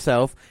gun on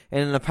himself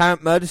in an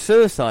apparent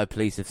murder-suicide,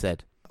 police have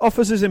said.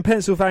 Officers in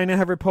Pennsylvania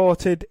have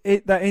reported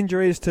that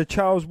injuries to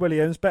Charles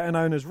Williams, better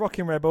known as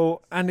Rockin'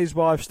 Rebel, and his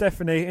wife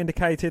Stephanie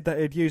indicated that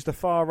he'd used a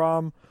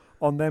firearm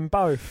on them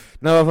both.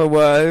 No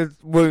other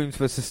wounds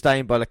were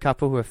sustained by the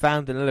couple who were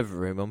found in the living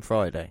room on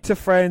Friday. To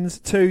friends,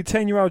 2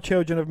 10-year-old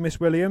children of Miss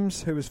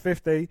Williams, who was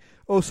 50,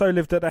 also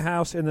lived at the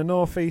house in the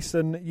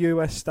northeastern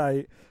US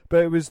state,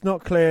 but it was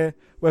not clear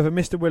whether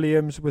Mr.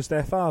 Williams was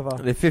their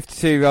father. The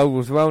 52-year-old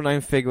was a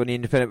well-known figure on the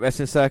independent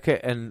wrestling circuit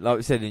and, like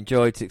we said,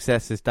 enjoyed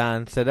success, as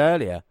Dan said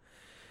earlier.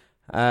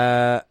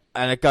 And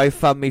a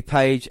GoFundMe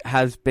page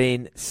has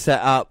been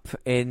set up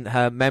in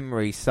her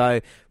memory.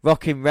 So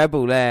Rockin'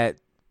 Rebel there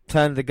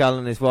turned the gun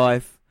on his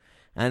wife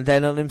and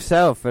then on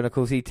himself. And, of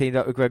course, he teamed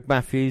up with Greg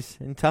Matthews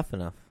in Tough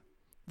Enough.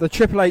 the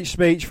Triple H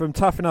speech from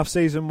Tough Enough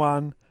Season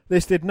 1,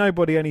 this did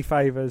nobody any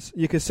favours.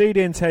 You could see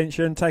the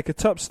intention, take a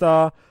top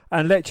star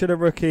and lecture the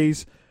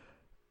rookies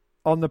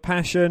on the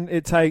passion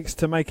it takes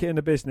to make it in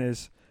the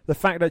business. The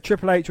fact that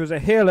Triple H was a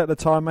heel at the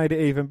time made it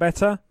even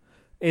better,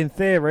 in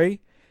theory.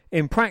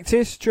 In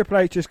practice, Triple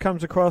H just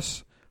comes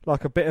across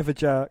like a bit of a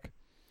jerk.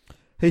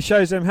 He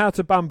shows them how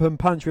to bump and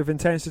punch with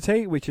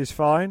intensity, which is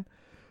fine,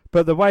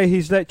 but the way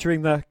he's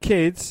lecturing the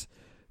kids,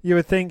 you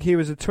would think he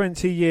was a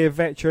 20-year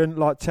veteran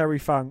like Terry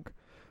Funk.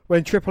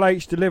 When Triple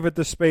H delivered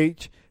the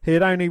speech, he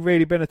had only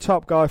really been a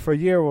top guy for a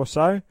year or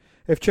so.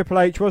 If Triple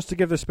H was to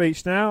give the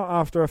speech now,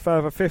 after a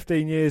further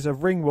 15 years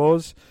of ring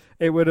wars,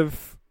 it would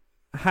have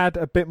had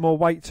a bit more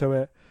weight to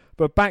it.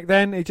 But back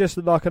then, it just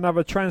looked like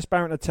another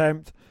transparent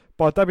attempt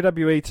by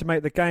WWE to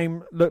make the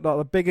game look like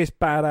the biggest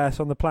badass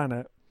on the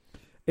planet.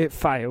 It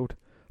failed.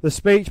 The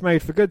speech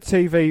made for good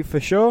TV for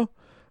sure,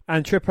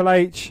 and Triple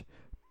H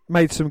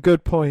made some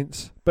good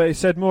points, but it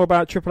said more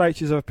about Triple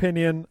H's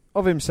opinion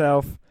of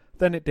himself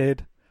than it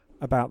did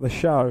about the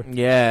show.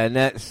 Yeah, and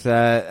let's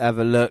have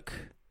a look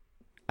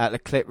at the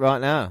clip right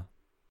now.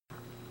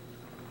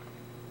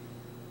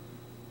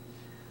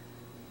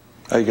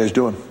 How you guys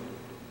doing?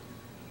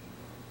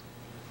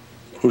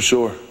 Who's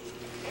sore?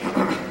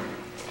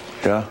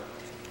 Yeah?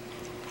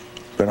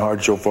 Been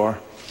hard so far?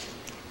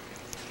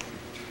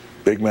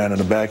 Big man in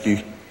the back,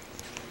 you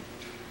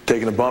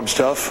taking the bumps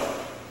tough?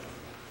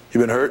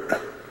 You been hurt?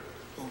 A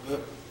little bit.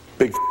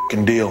 Big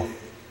f***ing deal.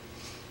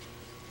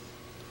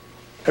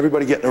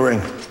 Everybody get in the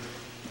ring.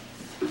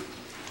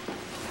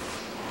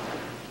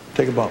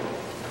 Take a bump.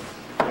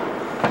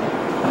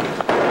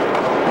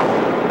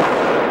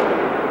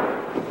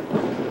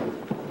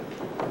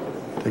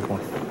 Take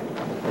one.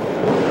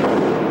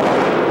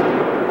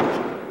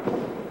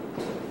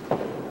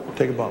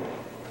 Take a bump.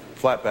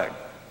 Flat back.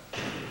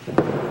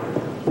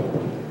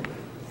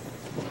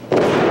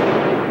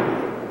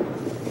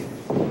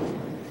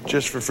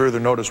 Just for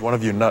further notice, one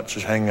of your nuts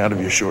is hanging out of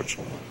your shorts.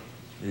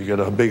 You got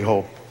a big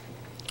hole.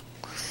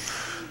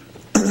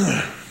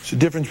 It's the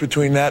difference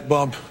between that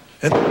bump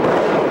and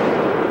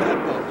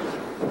that bump.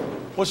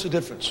 What's the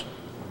difference?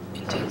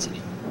 Intensity.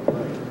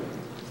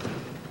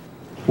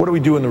 What do we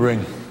do in the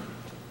ring?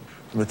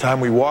 From the time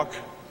we walk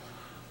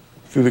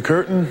through the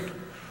curtain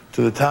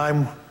to the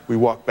time we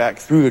walk back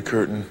through the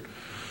curtain,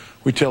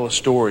 we tell a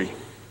story.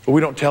 But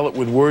we don't tell it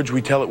with words,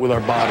 we tell it with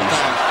our bodies.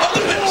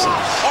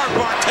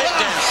 Armbar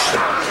takedown.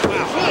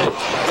 Wow.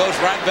 Goes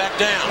right back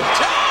down.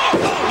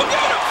 Oh, look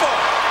at it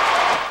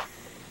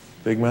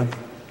for. Big man.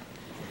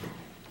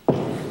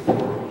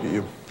 Get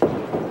you.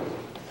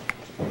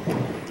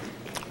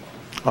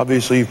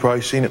 Obviously, you've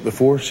probably seen it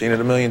before, seen it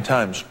a million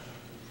times.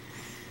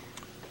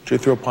 Should you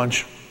throw a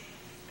punch?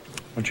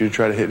 I want you to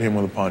try to hit him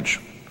with a punch.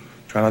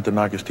 Try not to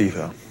knock his teeth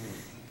out.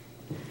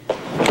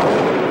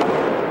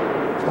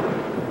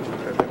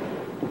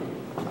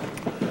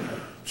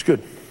 It's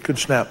good. Good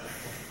snap.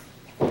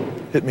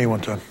 Hit me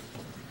one time.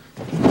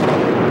 See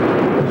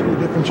the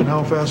difference in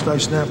how fast I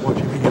snap? Watch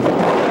me get it.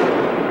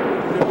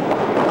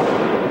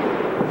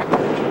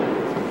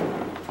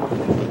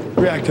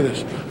 React to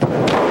this.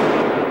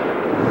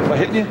 Am I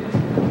hitting you?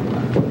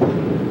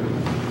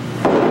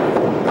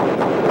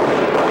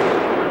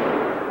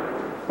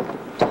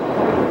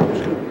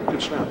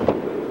 Good snap.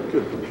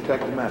 Good.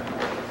 Attack the mat.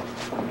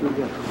 Do it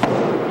again.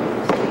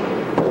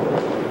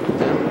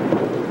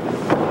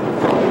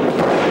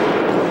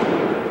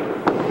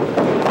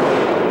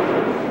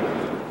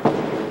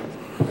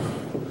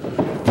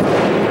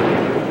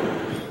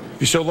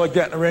 If you still like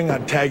that in the ring,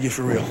 I'd tag you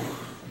for real.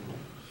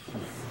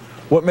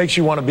 What makes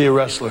you want to be a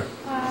wrestler?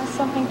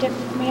 Something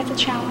different for me. It's a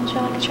challenge.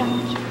 I like a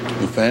challenge.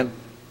 You a fan?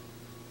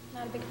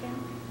 Not a big fan.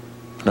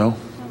 No? No.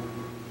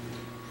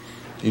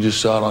 You just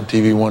saw it on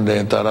TV one day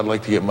and thought I'd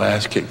like to get my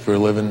ass kicked for a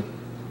living?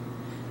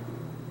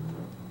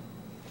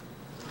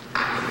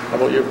 How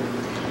about you?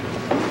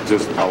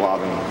 Just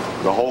allowing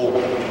the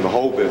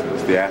whole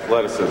business, the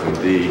athleticism,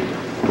 the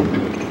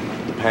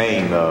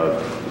pain, the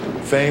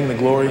fame, the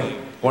glory,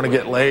 want to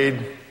get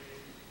laid.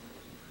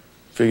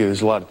 Figure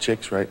there's a lot of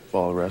chicks, right,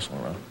 follow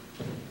wrestling around.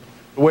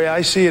 The way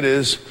I see it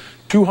is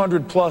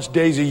 200 plus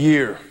days a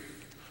year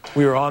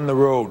we are on the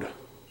road.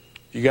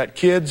 You got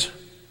kids,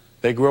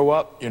 they grow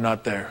up, you're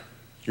not there.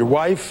 Your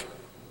wife,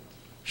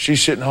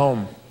 she's sitting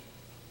home.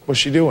 What's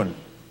she doing?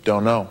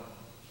 Don't know.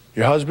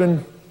 Your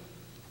husband,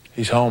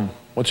 he's home.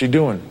 What's he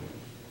doing?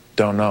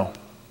 Don't know.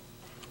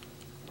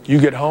 You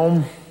get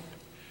home,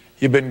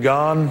 you've been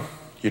gone,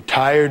 you're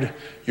tired,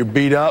 you're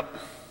beat up.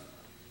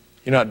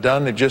 You're not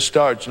done, it just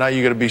starts. Now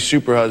you got to be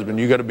super husband,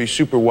 you got to be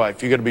super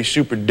wife, you got to be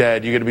super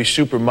dad, you got to be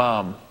super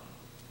mom.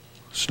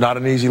 It's not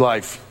an easy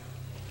life.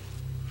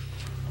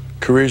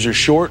 Careers are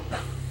short.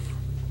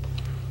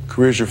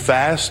 Careers are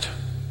fast.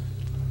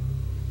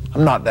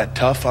 I'm not that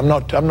tough. I'm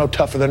no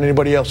tougher than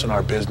anybody else in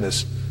our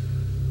business.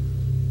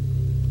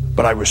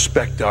 But I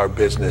respect our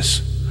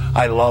business.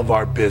 I love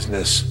our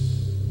business.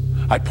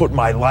 I put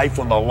my life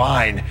on the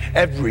line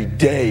every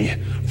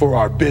day for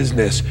our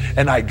business,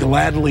 and I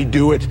gladly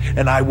do it,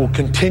 and I will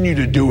continue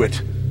to do it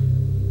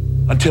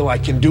until I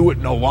can do it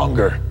no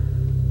longer.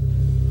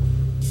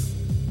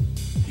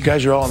 You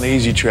guys are all on the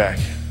easy track.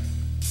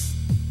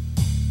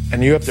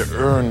 And you have to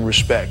earn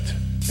respect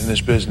in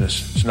this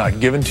business. It's not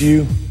given to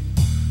you.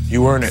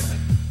 You earn it.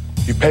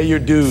 You pay your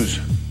dues.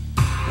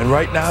 And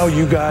right now,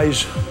 you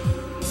guys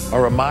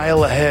are a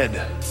mile ahead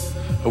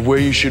of where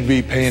you should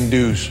be paying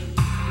dues.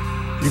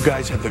 You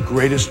guys have the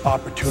greatest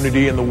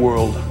opportunity in the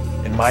world,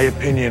 in my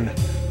opinion,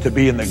 to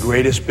be in the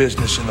greatest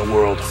business in the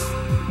world.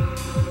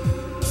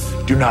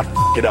 Do not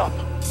f*** it up.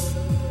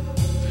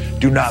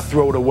 Do not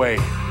throw it away.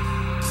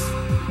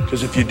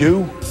 Because if you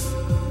do,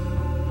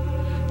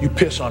 you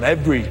piss on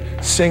every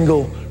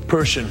single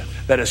person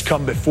that has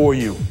come before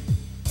you.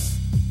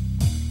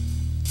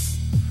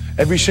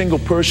 Every single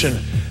person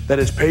that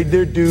has paid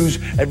their dues,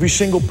 every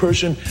single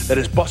person that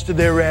has busted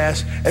their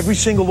ass, every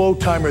single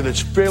old-timer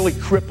that's fairly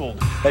crippled,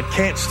 that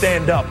can't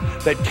stand up,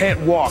 that can't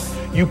walk,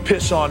 you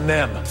piss on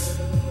them.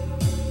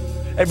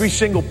 Every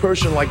single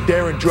person like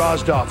Darren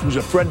Drozdoff, who's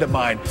a friend of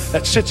mine,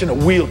 that sits in a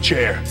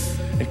wheelchair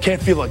and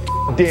can't feel a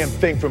damn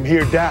thing from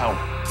here down,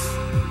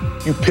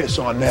 you piss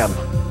on them.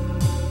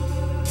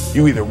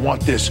 You either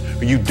want this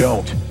or you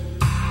don't.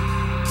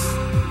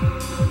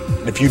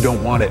 And if you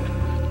don't want it,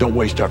 don't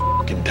waste our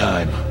fucking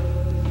time.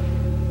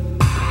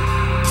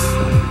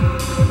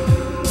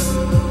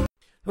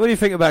 What do you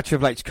think about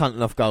Triple H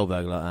cunting off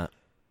Goldberg like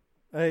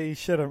that? He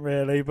shouldn't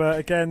really, but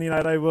again,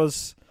 they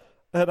was,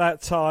 at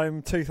that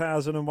time,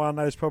 2001,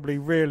 they was probably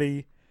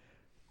really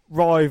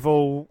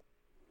rival,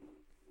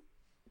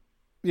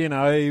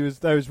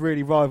 those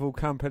really rival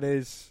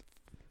companies.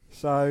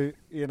 So,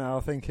 I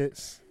think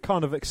it's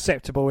kind of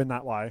acceptable in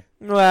that way.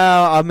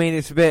 Well, I mean,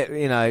 it's a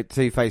bit,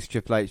 two-faced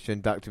Triple H to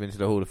induct him into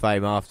the Hall of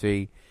Fame after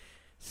he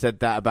said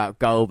that about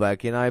Goldberg,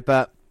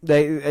 but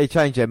they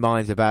change their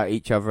minds about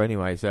each other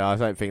anyway, so I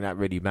don't think that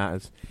really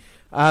matters.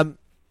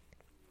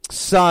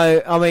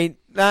 So, I mean,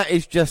 that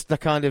is just the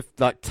kind of,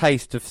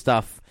 taste of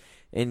stuff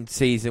in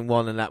Season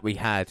 1 and that we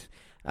had.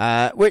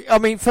 Which, I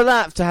mean, for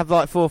that to have,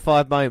 4 or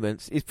 5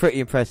 moments is pretty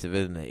impressive,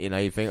 isn't it?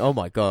 You think, oh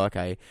my God,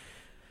 okay.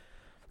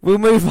 We'll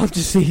move on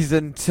to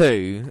Season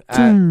 2.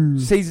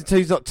 Season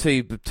 2's not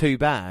too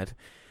bad.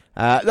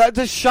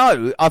 The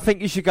show, I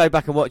think you should go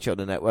back and watch it on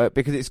the network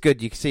because it's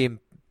good. You can see him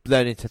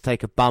learning to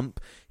take a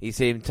bump. You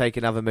see him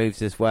taking other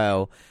moves as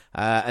well.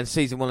 And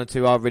Season 1 and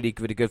 2 are really,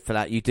 really good for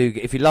that. You do,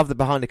 if you love the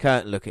behind the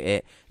curtain look at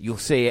it, you'll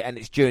see it, and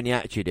it's during the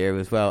Attitude Era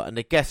as well. And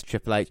the guest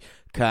Triple H,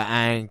 Kurt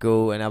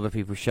Angle, and other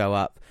people show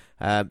up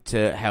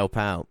to help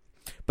out.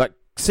 But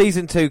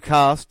Season 2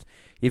 cast,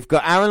 you've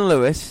got Aaron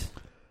Lewis,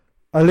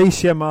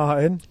 Alicia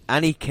Martin,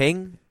 Annie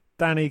King,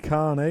 Danny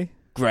Carney,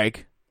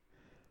 Greg,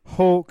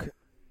 Hawk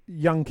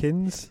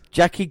Yunkins,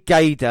 Jackie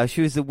Gader.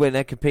 She was the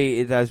winner,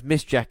 competed as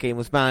Miss Jackie and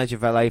was manager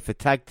of LA for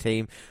tag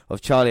team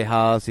of Charlie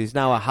Haas, who's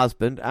now her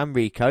husband, and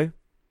Rico.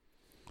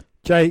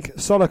 Jake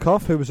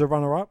Solokoff, who was a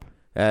runner-up.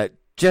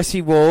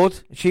 Jessie Ward.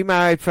 She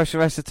married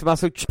professional wrestler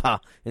Tommaso Ciampa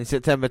in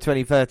September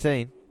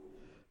 2013.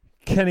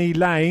 Kenny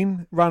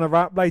Lane,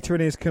 runner-up. Later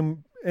in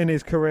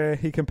his career,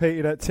 he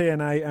competed at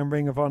TNA and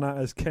Ring of Honor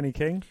as Kenny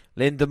King.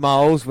 Linda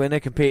Miles,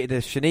 winner, competed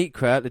as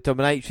Shaniqua, the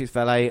dominatrix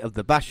valet of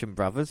the Basham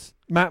brothers.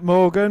 Matt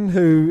Morgan,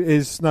 who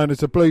is known as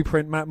the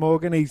Blueprint Matt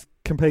Morgan, he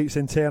competes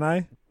in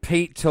TNA.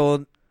 Pete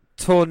Tornator.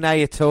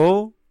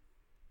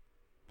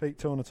 Pete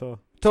Tornator.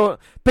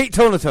 Pete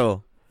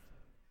Tornator.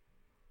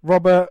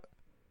 Robert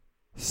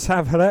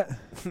Savalet.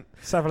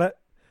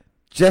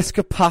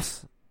 Jessica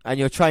Puss, and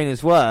your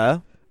trainers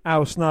were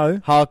Al Snow,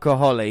 Hardcore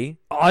Holly,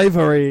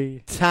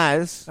 Ivory,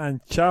 Taz,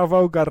 and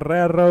Chavo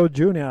Guerrero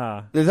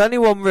Jr. There's only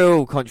one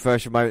real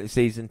controversial moment in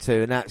Season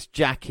 2, and that's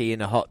Jackie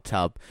in a hot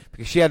tub,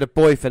 because she had a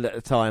boyfriend at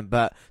the time,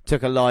 but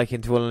took a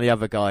liking to one of the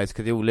other guys,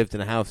 because they all lived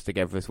in a house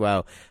together as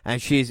well,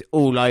 and she's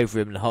all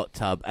over him in the hot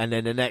tub, and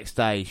then the next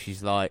day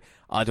she's like,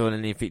 I don't want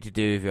anything to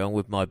do with you, I'm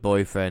with my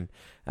boyfriend.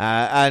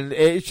 And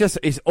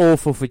it's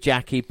awful for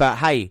Jackie, but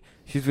hey,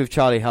 she's with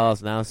Charlie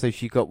Haas now, so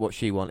she got what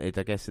she wanted,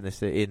 I guess,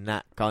 in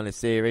that kind of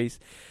series.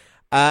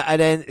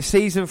 And then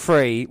Season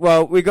 3,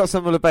 well, we got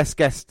some of the best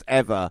guests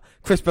ever.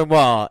 Chris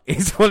Benoit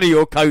is one of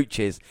your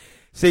coaches.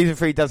 Season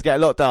 3 does get a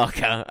lot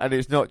darker, and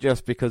it's not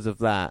just because of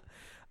that.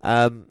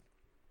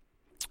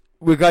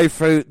 We'll go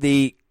through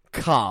the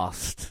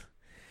cast.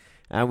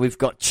 And we've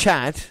got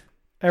Chad.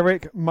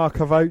 Eric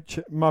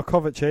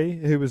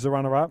Markovici, who was the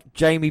runner-up.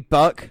 Jamie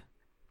Buck.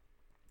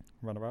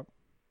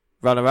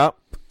 Runner-up.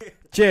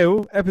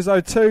 Jill,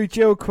 episode 2,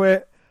 Jill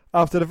quit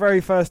after the very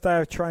first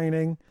day of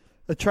training.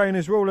 The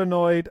trainers were all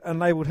annoyed and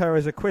labelled her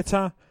as a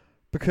quitter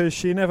because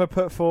she never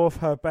put forth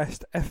her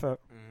best effort.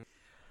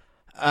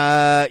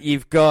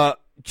 You've got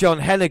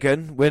John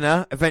Hennigan,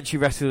 winner, eventually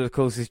wrestled, of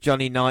course, as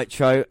Johnny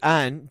Nitro,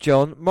 and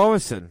John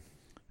Morrison.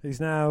 He's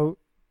now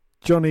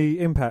Johnny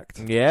Impact.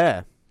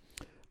 Yeah.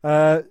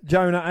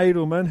 Jonah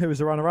Edelman, who was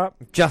the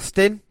runner-up.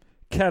 Justin.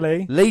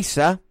 Kelly.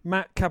 Lisa.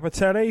 Matt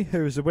Capitelli,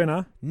 who was the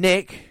winner.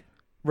 Nick.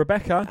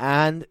 Rebecca.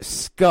 And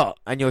Scott.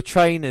 And your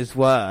trainers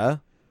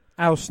were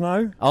Al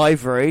Snow.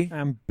 Ivory.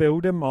 And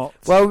Bill DeMott.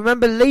 Well,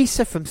 remember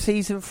Lisa from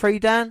Season 3,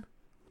 Dan?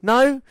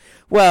 No?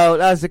 Well,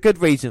 there's a good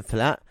reason for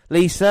that.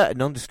 Lisa, a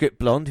nondescript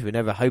blonde who would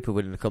never hope of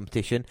winning the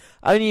competition,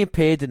 only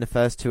appeared in the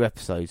first 2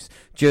 episodes.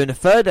 During the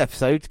 3rd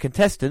episode,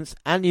 contestants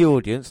and the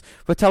audience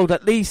were told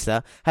that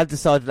Lisa had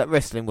decided that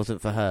wrestling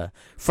wasn't for her.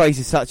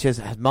 Phrases such as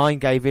 "her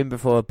mind gave in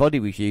before her body"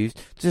 was used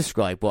to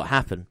describe what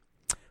happened.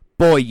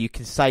 Boy, you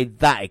can say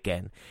that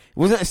again. It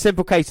wasn't a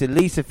simple case of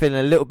Lisa feeling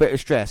a little bit of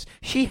stress.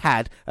 She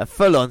had a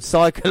full-on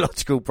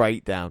psychological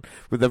breakdown.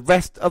 With the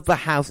rest of the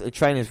house and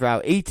trainers were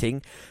out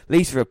eating,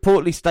 Lisa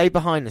reportedly stayed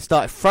behind and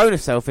started throwing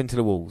herself into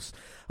the walls.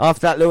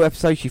 After that little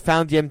episode, she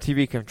found the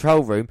MTV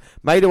control room,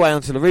 made her way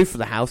onto the roof of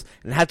the house,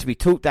 and had to be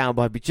talked down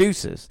by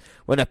producers.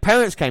 When her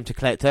parents came to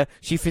collect her,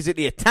 she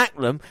physically attacked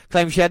them,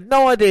 claiming she had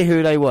no idea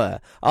who they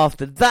were.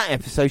 After that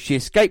episode, she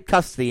escaped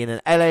custody in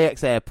an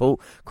LAX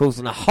airport,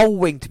 causing a whole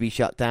wing to be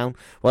shut down,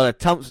 while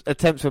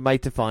attempts were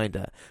made to find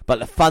her. But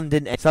the fun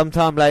didn't end.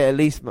 Sometime later,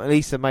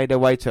 Lisa made her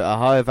way to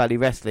Ohio Valley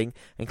Wrestling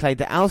and claimed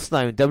that Al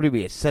Snow and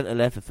WWE had sent her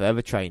there for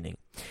further training.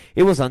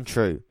 It was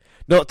untrue.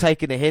 Not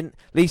taking a hint,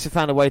 Lisa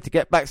found a way to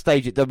get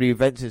backstage at W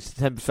events in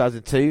September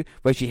 2002,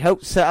 where she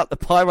helped set up the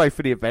pyro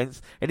for the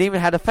events and even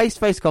had a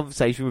face-to-face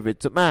conversation with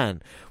Vince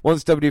McMahon.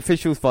 Once W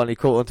officials finally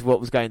caught on to what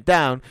was going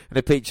down, and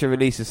a picture of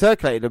Lisa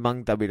circulated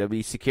among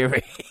WWE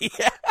security.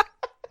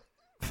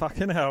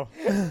 Fucking hell.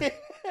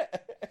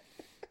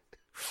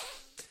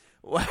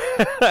 One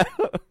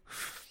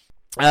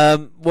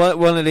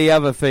of the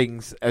other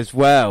things as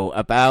well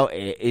about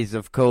it is,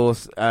 of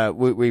course,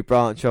 we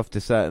branch off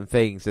to certain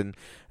things, and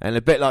a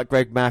bit like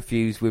Greg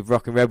Matthews with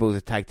Rock and Rebels,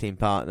 a tag team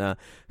partner.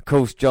 Of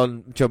course,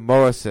 John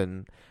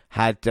Morrison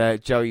had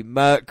Joey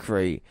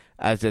Mercury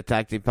as a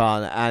tag team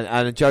partner,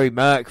 and Joey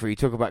Mercury,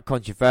 talk about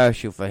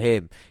controversial for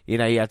him. You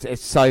know, he had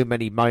so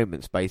many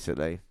moments,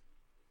 basically.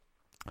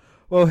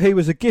 Well, he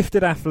was a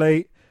gifted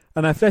athlete,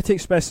 an athletic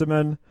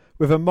specimen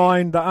with a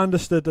mind that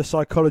understood the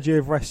psychology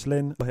of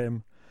wrestling for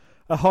him.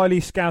 A highly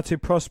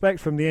scouted prospect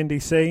from the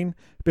indie scene,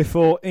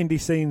 before indie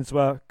scenes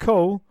were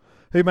cool,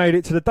 who made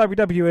it to the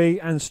WWE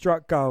and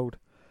struck gold.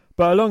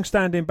 But a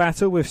long-standing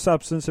battle with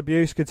substance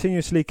abuse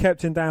continuously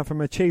kept him down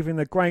from achieving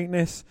the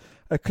greatness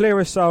a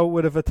clearer soul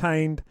would have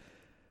attained,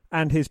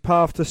 and his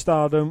path to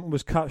stardom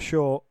was cut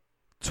short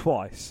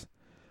twice.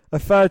 A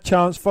third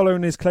chance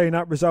following his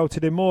clean-up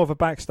resulted in more of a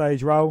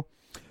backstage role,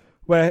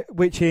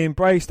 which he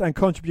embraced and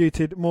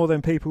contributed more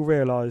than people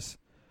realise.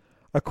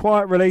 A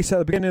quiet release at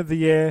the beginning of the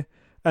year,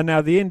 and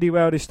now the indie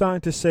world is starting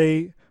to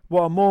see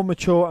what a more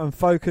mature and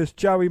focused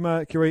Joey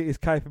Mercury is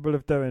capable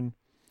of doing.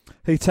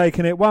 He's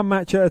taking it one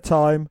match at a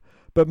time,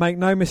 but make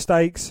no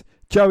mistakes,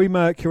 Joey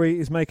Mercury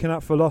is making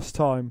up for lost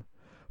time.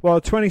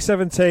 While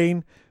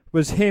 2017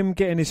 was him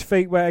getting his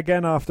feet wet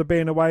again after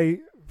being away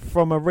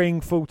from a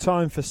ring full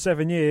time for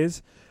 7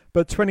 years,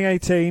 but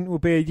 2018 will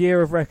be a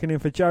year of reckoning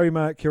for Joey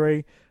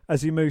Mercury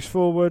as he moves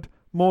forward,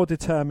 more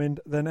determined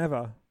than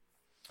ever.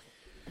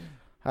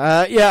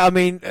 Yeah, I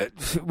mean, went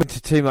into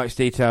too much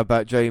detail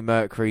about Joey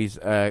Mercury's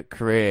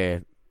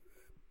career,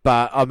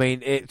 but I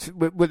mean,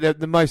 with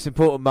the most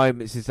important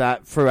moments is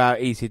that throughout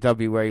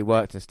ECW where he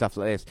worked and stuff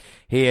like this,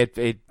 he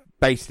had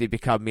basically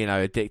become,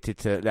 addicted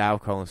to the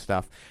alcohol and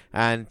stuff,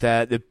 and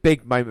the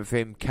big moment for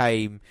him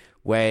came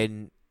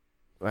when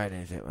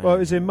is it? Well, it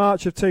was in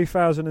March of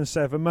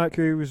 2007.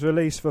 Mercury was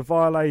released for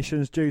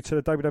violations due to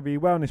the WWE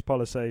wellness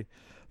policy.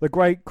 The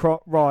Great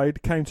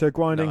Ride came to a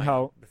grinding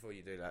halt. Before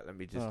you do that, let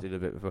me just do a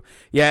bit before.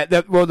 Yeah,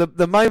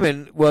 the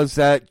moment was,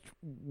 let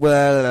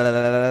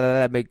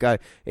me go.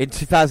 In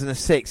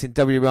 2006, in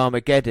WWE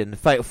Armageddon, the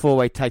Fatal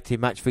 4-Way Tag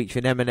Team match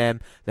featuring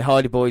Eminem, the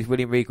Hardy Boys,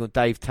 William Regal,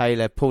 Dave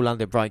Taylor, Paul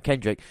London, Brian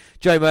Kendrick.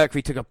 Joe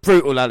Mercury took a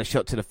brutal ladder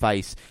shot to the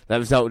face that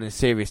resulted in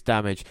serious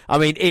damage. I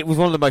mean, it was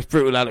one of the most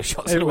brutal ladder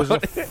shots in the world.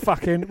 It was a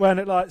fucking, when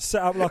it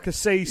set up like a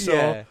seesaw,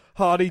 yeah.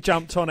 Hardy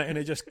jumped on it and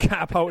it just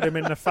catapulted him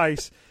in the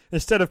face.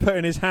 Instead of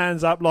putting his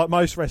hands up like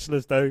most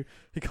wrestlers do,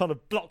 he kind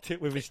of blocked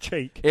it with his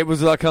cheek. It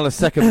was like kind of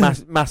second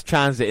mass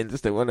transit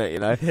instant, wasn't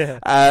it?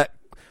 Yeah.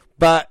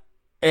 But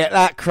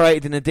that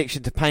created an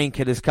addiction to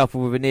painkillers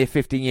coupled with a near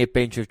 15-year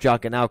binge of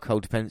drug and alcohol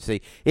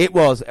dependency. It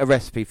was a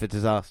recipe for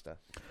disaster.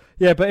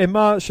 Yeah, but in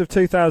March of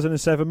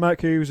 2007,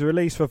 Mercury was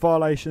released for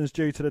violations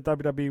due to the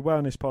WWE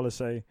wellness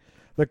policy.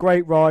 The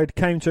Great Ride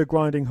came to a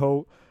grinding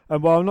halt,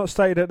 and while not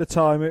stated at the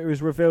time, it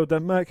was revealed that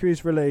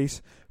Mercury's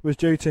release was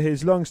due to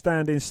his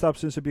long-standing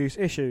substance abuse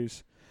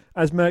issues.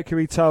 As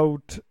Mercury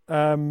told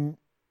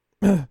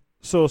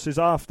sources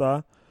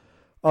after,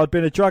 I'd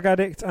been a drug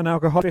addict and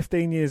alcoholic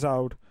 15 years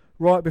old,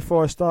 right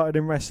before I started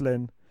in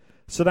wrestling.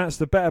 So that's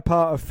the better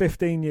part of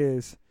 15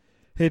 years.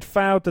 He'd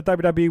failed the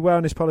WWE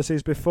wellness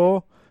policies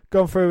before,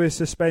 gone through his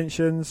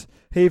suspensions.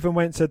 He even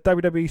went to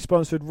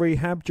WWE-sponsored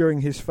rehab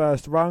during his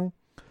first run,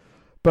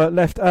 but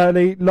left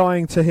early,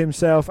 lying to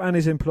himself and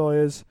his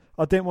employers.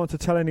 I didn't want to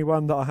tell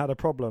anyone that I had a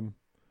problem.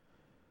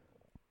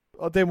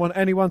 I didn't want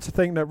anyone to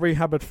think that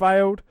rehab had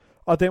failed.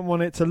 I didn't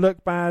want it to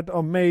look bad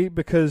on me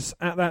because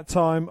at that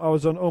time I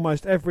was on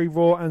almost every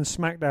Raw and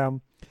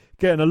SmackDown,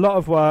 getting a lot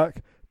of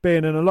work,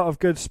 being in a lot of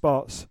good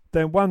spots.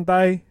 Then one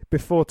day,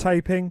 before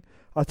taping,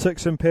 I took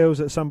some pills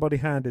that somebody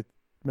handed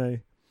me.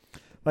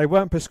 They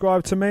weren't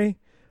prescribed to me.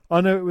 I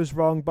knew it was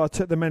wrong, but I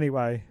took them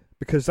anyway.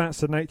 because that's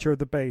the nature of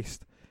the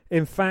beast.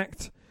 In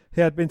fact,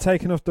 he had been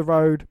taken off the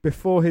road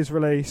before his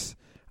release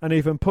and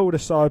even pulled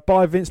aside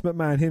by Vince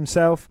McMahon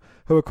himself,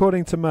 who,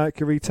 according to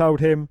Mercury, told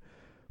him,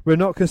 "We're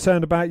not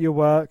concerned about your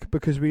work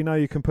because we know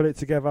you can put it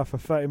together for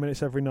 30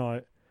 minutes every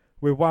night.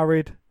 We're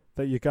worried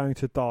that you're going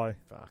to die."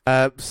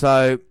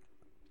 So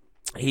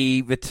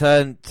he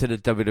returned to the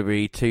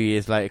WWE 2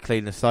 years later,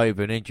 clean and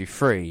sober and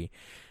injury-free,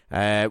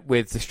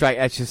 with the Straight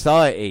Edge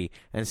Society.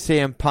 And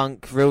CM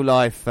Punk real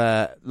life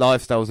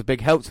lifestyle was a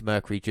big help to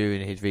Mercury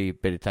during his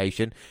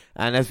rehabilitation.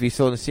 And as we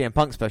saw in the CM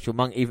Punk special,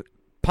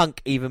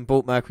 Punk even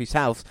bought Mercury's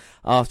house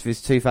after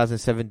his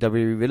 2007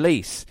 WWE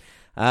release.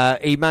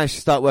 He managed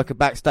to start working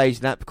backstage,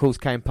 and that because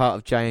came part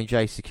of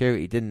J&J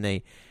Security, didn't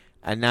he?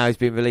 And now he's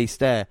been released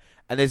there.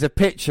 And there's a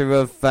picture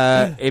of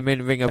him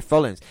in Ring of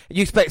Rollins.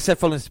 You expect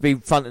Seth Rollins to be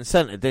front and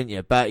centre, didn't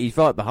you? But he's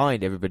right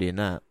behind everybody in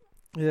that.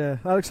 Yeah,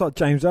 that looks like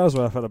James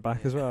Ellsworth at the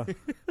back as well.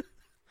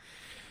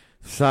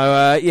 So,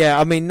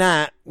 I mean,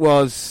 that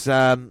was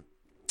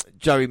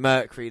Joey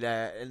Mercury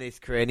there in his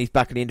career, and he's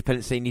back in the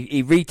independent scene.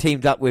 He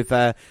re-teamed up with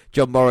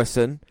John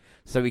Morrison,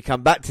 so we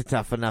come back to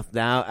Tough Enough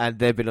now, and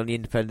they've been on the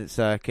independent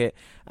circuit.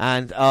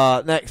 And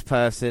our next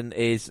person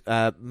is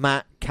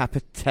Matt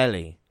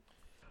Cappotelli.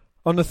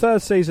 On the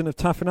third season of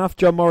Tough Enough,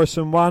 John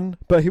Morrison won,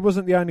 but he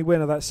wasn't the only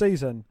winner that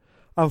season.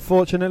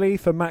 Unfortunately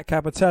for Matt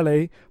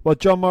Cappotelli, while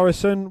John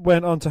Morrison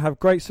went on to have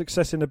great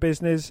success in the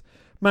business,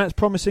 Matt's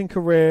promising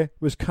career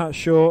was cut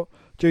short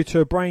due to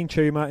a brain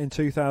tumour in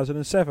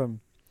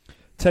 2007.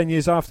 10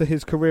 years after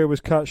his career was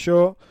cut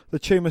short, the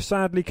tumour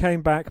sadly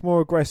came back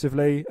more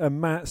aggressively, and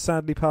Matt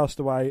sadly passed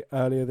away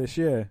earlier this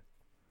year.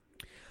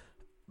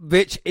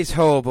 Which is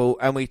horrible,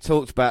 and we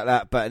talked about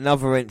that, but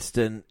another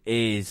incident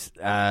is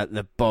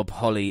the Bob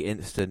Holly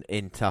incident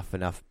in Tough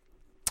Enough.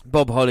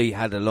 Bob Holly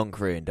had a long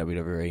career in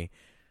WWE.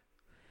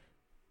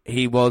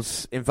 He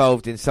was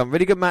involved in some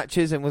really good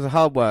matches and was a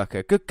hard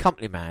worker, good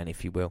company man,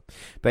 if you will.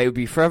 But it would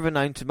be forever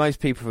known to most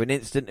people for an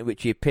incident in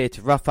which he appeared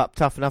to rough up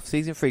Tough Enough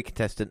Season 3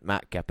 contestant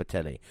Matt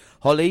Cappotelli.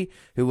 Holly,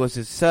 who was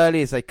as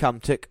surly as they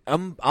come, took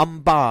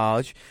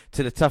umbrage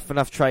to the Tough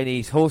Enough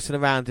trainees horsing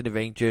around in the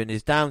ring during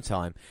his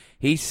downtime.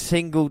 He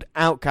singled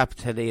out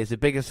Cappotelli as the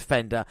biggest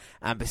offender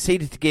and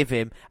proceeded to give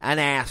him an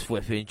ass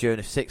whipping during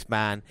a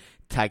six-man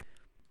tag.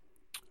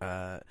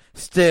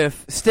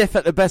 Stiff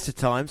at the best of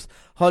times.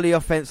 Holly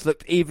offense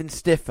looked even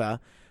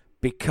stiffer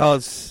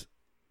because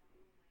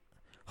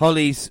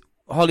Holly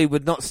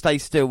would not stay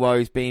still while he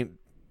was being.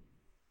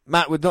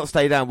 Matt would not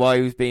stay down while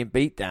he was being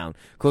beat down,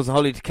 causing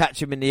Holly to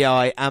catch him in the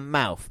eye and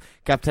mouth.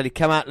 Cappotelli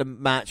came out of the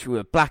match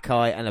with a black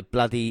eye and a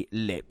bloody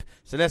lip.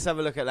 So let's have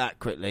a look at that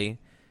quickly.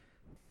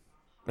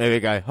 There we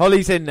go.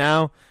 Holly's in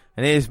now,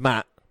 and here's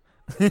Matt.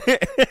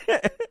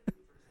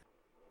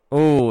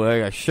 Oh, there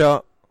you go.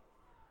 Shot.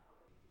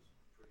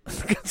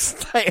 Good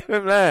state of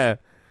him there.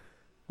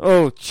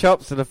 Oh,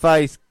 chops to the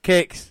face,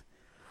 kicks.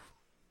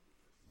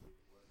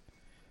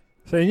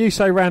 So you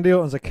say Randy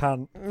Orton's a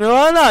cunt? No,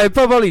 I know,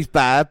 Bob Holly's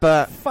bad,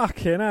 but...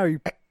 Fucking hell, you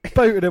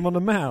booted him on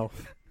the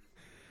mouth.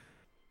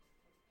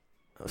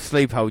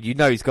 Sleephold, you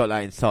know he's got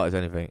that inside as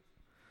anything.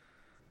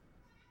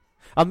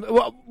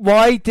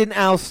 Why didn't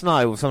Al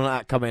Snow or something like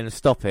that come in and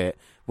stop it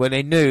when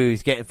they knew he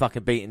was getting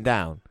fucking beaten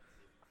down?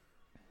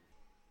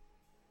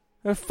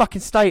 The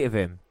fucking state of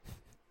him.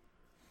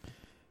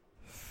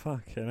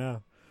 Fucking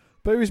hell.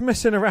 But he was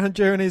messing around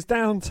during his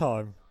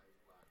downtime.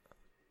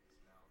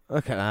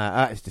 Look at that.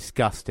 That is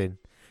disgusting. Do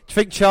you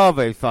think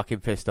Chavo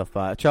fucking pissed off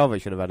by it?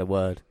 Chavo should have had a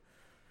word.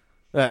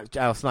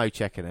 Al Snow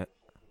checking it.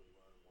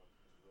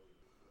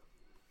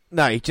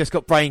 No, he just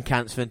got brain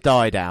cancer and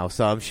died, Al,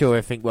 so I'm sure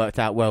everything worked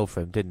out well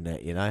for him, didn't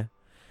it, you know?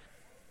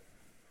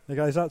 He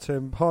goes up to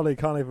him. Holly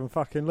can't even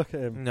fucking look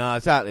at him. No,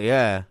 exactly,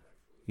 yeah.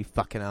 You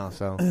fucking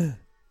arsehole.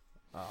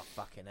 Oh,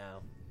 fucking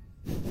hell.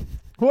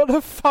 What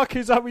the fuck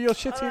is up with your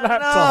shitty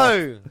laptop?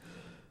 No!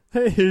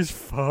 It is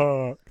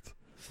fucked.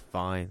 It's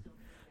fine.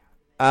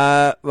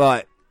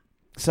 Right.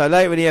 So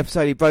later in the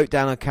episode, he broke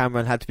down on camera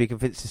and had to be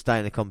convinced to stay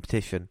in the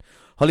competition.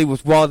 Holly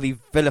was wildly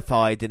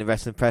vilified in the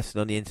wrestling press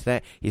and on the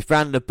internet. He's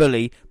branded a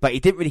bully, but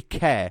he didn't really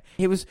care.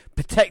 He was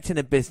protecting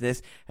the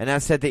business and now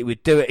said that he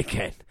would do it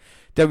again.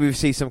 W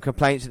received some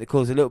complaints that it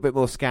caused a little bit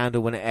more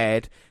scandal when it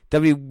aired.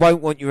 W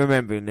won't want you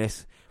remembering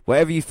this.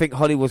 Whatever you think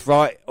Holly was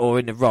right or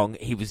in the wrong,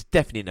 he was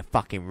definitely in the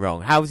fucking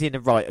wrong. How was he in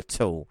the right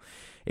at all?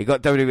 He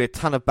got WWE a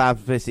ton of bad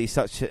publicity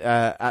such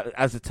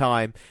as the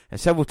time, and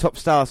several top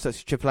stars such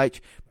as Triple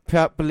H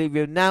believe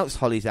he announced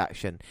Holly's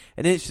action.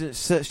 An incident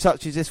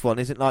such as this one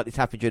isn't likely to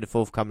happen during the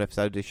forthcoming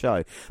episode of the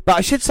show. But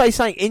I should say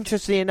something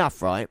interesting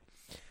enough, right?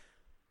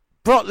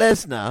 Brock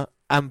Lesnar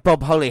and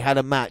Bob Holly had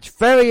a match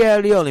very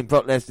early on in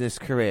Brock Lesnar's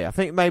career. I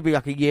think maybe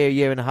like a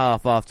year and a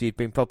half after he'd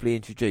been properly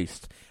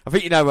introduced. I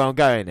think you know where I'm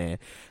going here.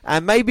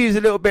 And maybe he was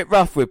a little bit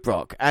rough with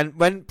Brock. And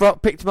when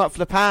Brock picked him up for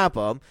the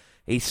powerbomb,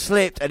 He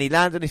slipped and he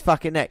landed on his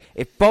fucking neck.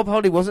 If Bob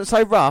Holly wasn't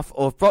so rough,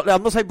 or if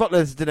I'm not saying Brock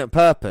Lesnar did it on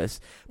purpose,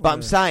 but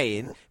I'm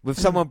saying with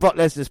someone Brock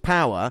Lesnar's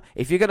power,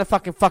 if you're going to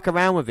fucking fuck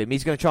around with him,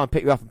 he's going to try and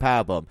pick you up and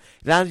powerbomb.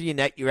 He lands on your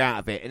neck, you're out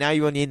of it. And now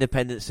you're on the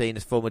independent scene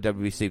as former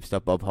WWE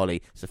superstar Bob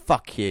Holly. So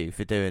fuck you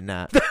for doing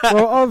that.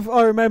 Well,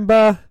 I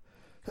remember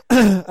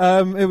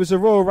it was a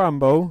Royal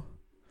Rumble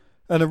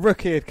and a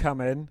rookie had come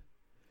in.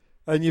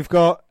 And you've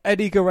got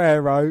Eddie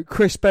Guerrero,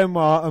 Chris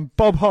Benoit, and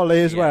Bob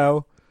Holly as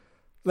well.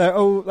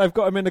 They've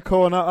got him in the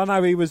corner. I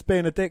know he was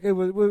being a dick. Who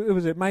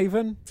was it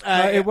Maven?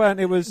 It weren't.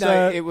 It was.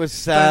 It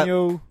was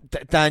Daniel.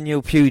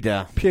 Daniel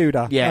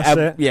Puder. Yeah, that's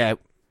it. Yeah.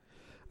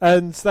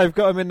 And they've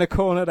got him in the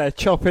corner. They're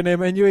chopping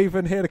him, and you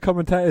even hear the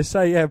commentators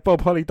say, "Yeah,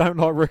 Bob Holly don't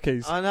like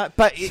rookies." I know,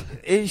 but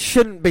it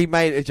shouldn't be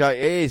made a joke.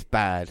 It is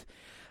bad.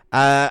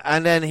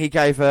 And then he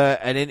gave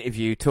an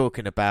interview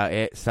talking about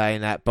it,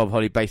 saying that Bob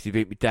Holly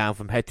basically beat me down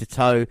from head to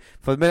toe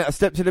from the minute I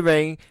stepped to the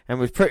ring and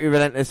was pretty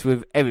relentless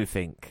with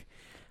everything.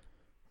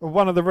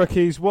 One of the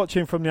rookies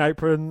watching from the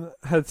apron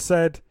had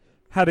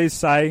his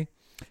say,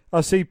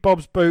 I see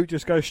Bob's boot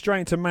just go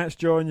straight into Matt's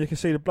jaw and you can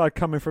see the blood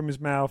coming from his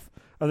mouth,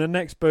 and the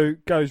next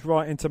boot goes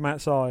right into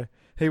Matt's eye.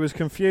 He was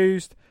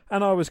confused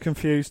and I was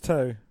confused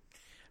too.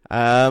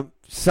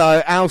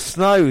 So Al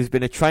Snow, who's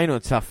been a trainer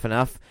on Tough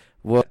Enough,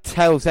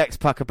 tells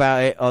X-Pac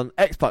about it on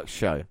X-Pac's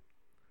show.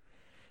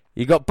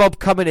 You got Bob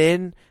coming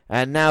in,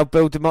 and now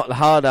Bill Demott the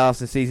hard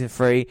ass in season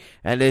 3,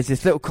 and there's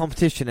this little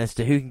competition as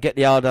to who can get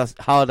the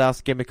hard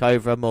ass gimmick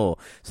over more.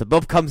 So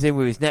Bob comes in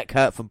with his neck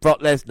hurt from Brock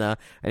Lesnar,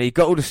 and he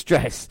got all the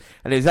stress,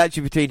 and it was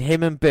actually between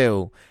him and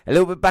Bill. A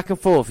little bit back and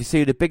forth, you see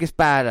who the biggest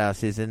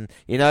badasses, and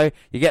you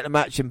get the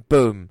match, and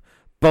boom,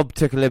 Bob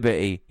took a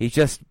liberty. He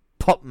just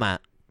popped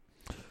Matt.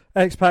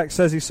 X-Pac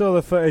says he saw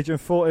the footage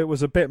and thought it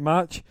was a bit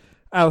much.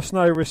 Al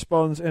Snow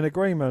responds in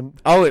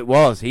agreement. Oh, it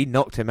was. He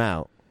knocked him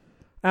out.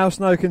 Al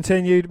Snow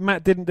continued,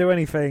 Matt didn't do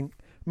anything.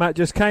 Matt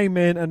just came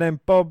in and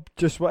then Bob,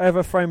 just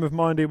whatever frame of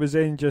mind he was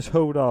in, just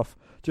hauled off.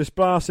 Just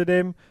blasted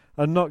him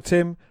and knocked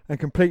him and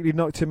completely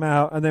knocked him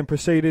out and then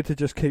proceeded to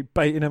just keep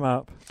baiting him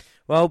up.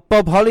 Well,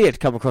 Bob Holly had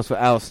come across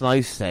what Al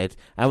Snow said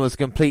and was a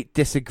complete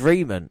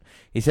disagreement.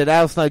 He said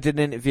Al Snow did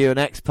an interview on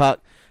X-Pac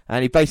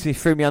and he basically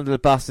threw me under the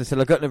bus and said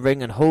I got in the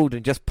ring and hauled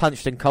and just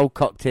punched and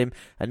cold-cocked him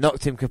and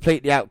knocked him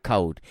completely out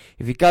cold.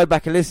 If you go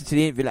back and listen to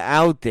the interview that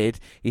Al did,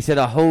 he said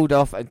I hauled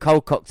off and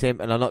cold-cocked him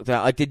and I knocked him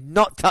out. I did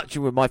not touch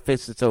him with my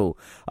fists at all.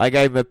 I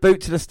gave him a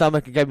boot to the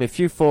stomach and gave him a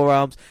few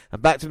forearms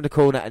and backed him in the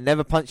corner and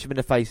never punched him in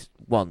the face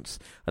once.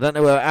 I don't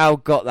know where Al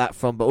got that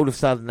from, but all of a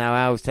sudden now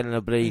Al was telling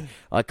everybody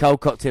I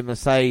cold-cocked him and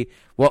say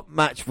what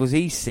match was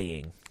he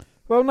seeing?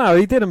 Well, no,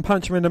 he didn't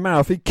punch him in the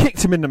mouth. He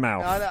kicked him in the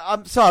mouth.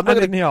 I'm sorry. I'm not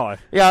in the eye.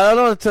 Yeah, I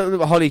don't want to talk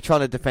about Holly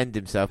trying to defend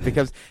himself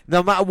because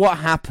no matter what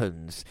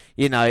happens,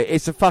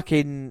 it's a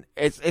fucking,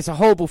 it's a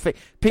horrible thing.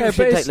 People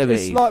should take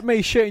liberties. It's like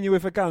me shooting you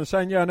with a gun,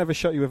 saying, "Yeah, I never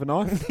shot you with a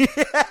knife."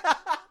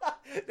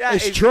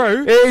 It's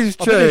true. It is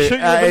true.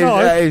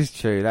 That is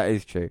true. That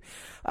is true.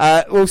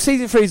 Well,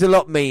 season 3 is a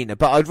lot meaner,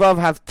 but I'd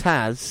rather have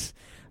Taz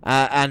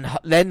and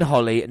then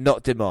Holly, and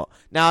not Demott.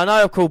 Now I know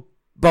I've called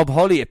Bob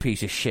Holly a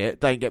piece of shit,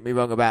 don't get me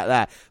wrong about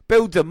that.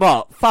 Bill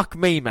Demott, fuck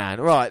me,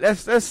 man. Right,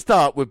 let's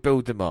start with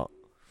Bill Demott.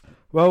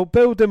 Well,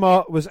 Bill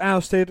Demott was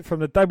ousted from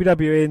the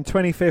WWE in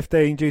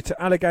 2015 due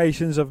to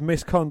allegations of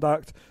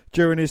misconduct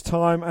during his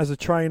time as a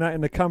trainer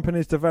in the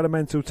company's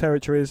developmental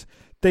territories,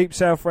 Deep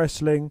South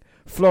Wrestling,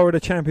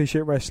 Florida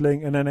Championship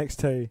Wrestling, and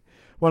NXT.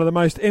 One of the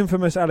most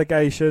infamous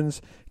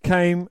allegations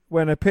came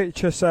when a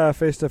picture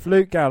surfaced of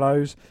Luke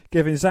Gallows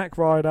giving Zack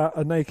Ryder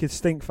a naked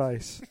stink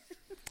face.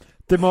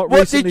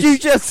 What did you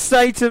just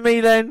say to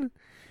me then?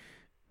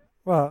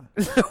 What?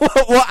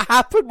 What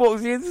happened? What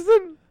was the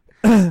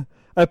incident?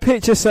 A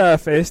picture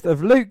surfaced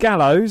of Luke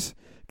Gallows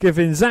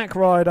giving Zack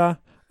Ryder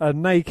a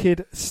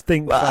naked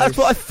stink face. That's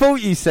what I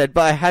thought you said,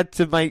 but I had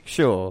to make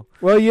sure.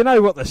 Well, you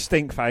know what the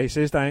stink face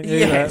is, don't you?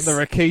 Yes.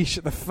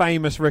 The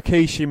famous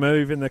Rikishi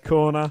move in the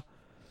corner.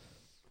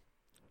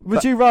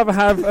 Would you rather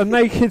have a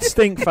naked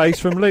stink face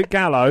from Luke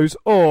Gallows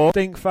or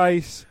stink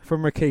face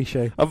from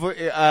Rikishi?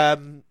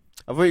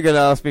 I thought you were going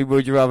to ask me,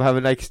 would you rather have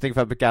a naked stink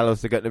face with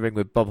Gallows to get in the ring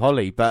with Bob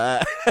Holly?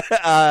 But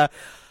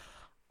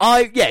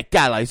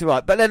Gallows,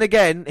 right. But then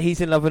again,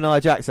 he's in love with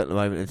Nia Jax at the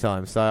moment in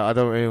time, so I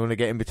don't really want to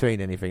get in between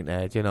anything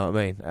there. Do you know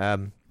what I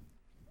mean?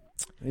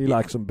 He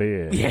likes some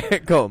beer. Yeah,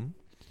 go on.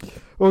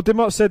 Well,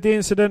 Demott said the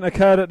incident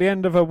occurred at the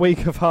end of a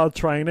week of hard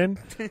training.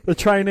 The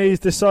trainees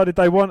decided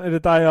they wanted a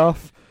day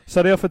off,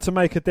 so they offered to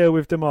make a deal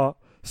with Demott.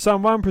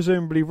 Someone,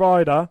 presumably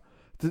Ryder,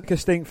 took a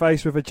stink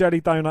face with a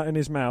jelly donut in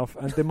his mouth,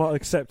 and Demott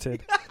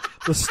accepted.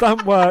 The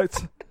stunt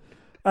worked,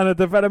 and the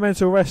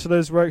developmental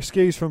wrestlers were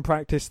excused from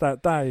practice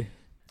that day.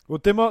 Well,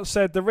 Demott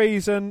said the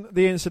reason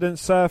the incident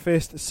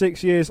surfaced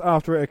 6 years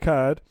after it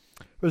occurred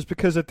was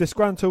because a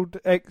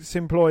disgruntled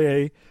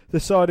ex-employee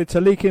decided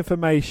to leak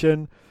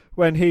information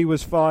when he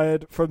was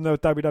fired from the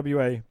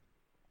WWE.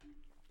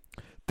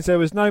 There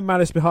was no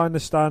malice behind the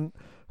stunt,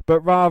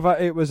 but rather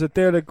it was a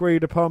deal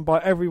agreed upon by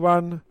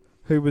everyone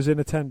who was in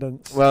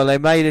attendance. Well, they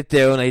made a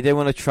deal and they didn't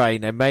want to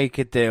train. They make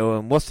a deal,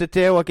 and what's the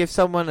deal? I give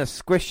someone a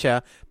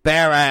squisher,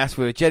 bare ass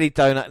with a jelly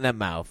donut in their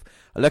mouth.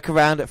 I look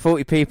around at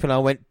 40 people and I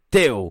went,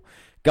 deal.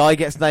 Guy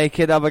gets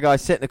naked, other guy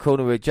sit in the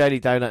corner with a jelly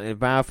donut in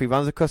his mouth. He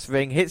runs across the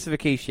ring, hits the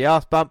Rikishi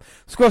ass bump,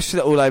 squashes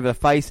it all over the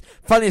face.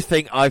 Funniest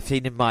thing I've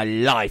seen in my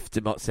life,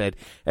 Demott said.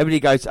 Everybody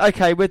goes,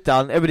 okay, we're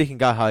done. Everybody can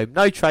go home.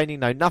 No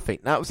training, no nothing.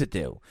 That was the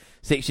deal.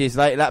 6 years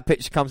later, that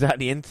picture comes out on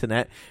the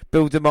internet.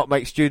 Bill Demott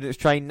makes students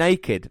train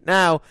naked.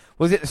 Now,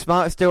 was it the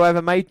smartest deal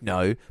ever made?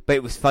 No, but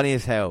it was funny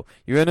as hell.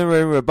 You're in a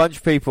room with a bunch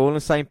of people all on the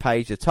same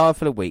page. They're tired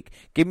for the week.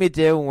 Give me a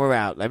deal and we're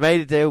out. They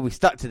made a deal. We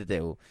stuck to the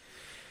deal.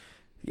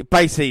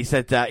 Basically, he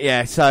said that,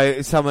 yeah,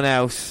 so someone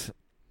else,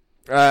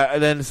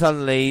 and then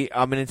suddenly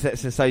I'm an internet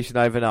sensation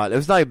overnight. There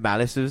was no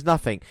malice, there was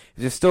nothing.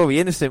 It was a story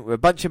innocent with a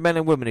bunch of men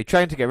and women who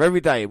trained together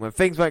every day, and when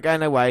things weren't going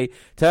their way,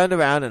 turned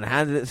around and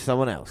handed it to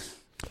someone else.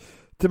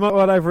 Demott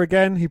all over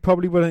again, he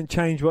probably wouldn't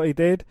change what he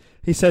did.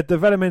 He said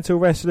developmental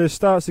wrestlers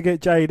starts to get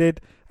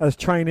jaded as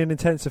training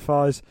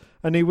intensifies,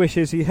 and he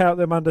wishes he helped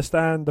them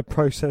understand the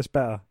process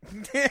better.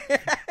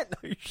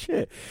 No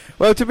shit.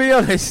 Well, to be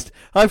honest,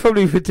 I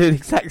probably would do the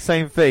exact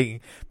same thing,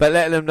 but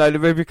letting them know the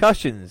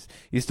repercussions.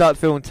 You start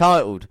to feel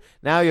entitled.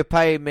 Now you're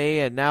paying me,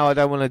 and now I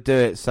don't want to do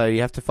it, so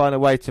you have to find a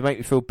way to make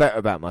me feel better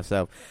about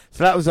myself.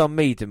 So that was on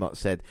me, Demott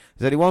said.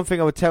 There's only one thing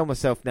I would tell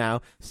myself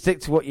now: stick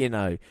to what you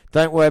know.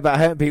 Don't worry about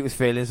hurting people's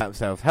feelings about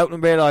themselves. Help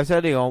them realise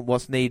early on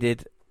what's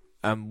needed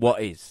and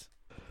what is.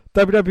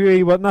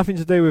 WWE want nothing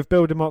to do with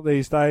Bill Demott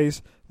these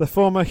days. The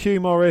former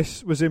Hugh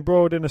Morris was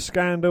embroiled in a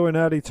scandal in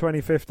early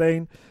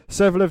 2015.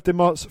 Several of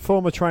Demott's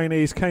former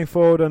trainees came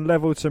forward and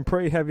levelled some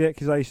pretty heavy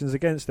accusations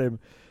against him,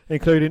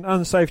 including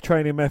unsafe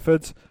training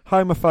methods,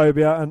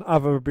 homophobia and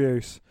other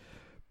abuse.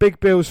 Big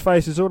Bill's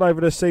faces all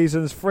over the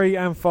seasons 3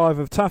 and 5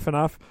 of Tough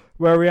Enough,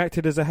 where he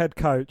acted as a head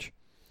coach.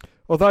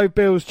 Although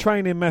Bill's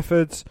training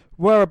methods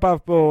were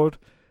above board,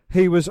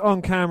 he was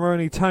on camera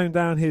and he toned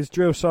down his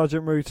drill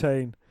sergeant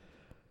routine.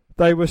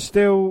 There were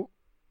still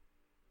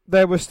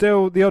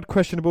the odd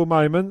questionable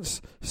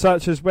moments,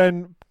 such as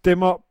when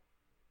Demott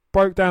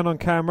broke down on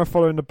camera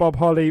following the Bob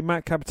Holly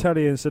Matt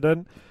Capitelli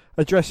incident.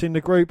 Addressing the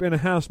group in a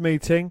house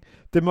meeting,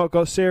 Demott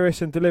got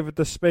serious and delivered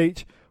the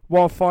speech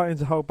while fighting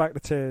to hold back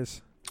the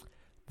tears.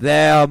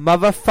 There are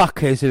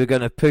motherfuckers who are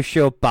going to push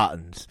your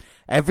buttons.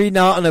 Every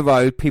night on the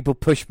road, people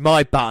push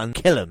my button,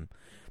 kill them.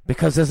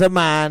 Because as a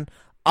man,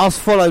 I've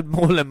swallowed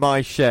more than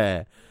my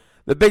share.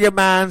 The bigger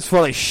man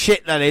swallows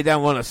shit that they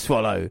don't want to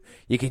swallow.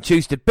 You can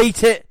choose to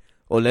beat it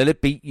or let it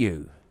beat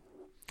you.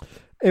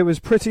 It was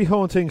pretty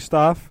haunting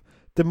stuff.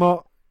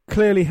 Demott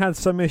clearly had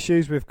some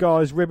issues with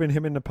guys ribbing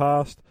him in the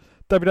past.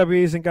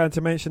 WWE isn't going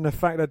to mention the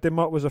fact that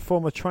Demott was a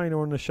former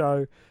trainer on the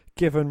show,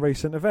 given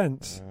recent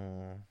events.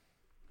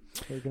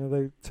 So you're going to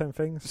do 10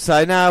 things?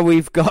 So now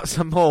we've got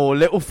some more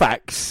little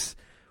facts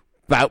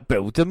about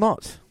Bill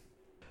Demott.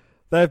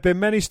 There have been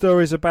many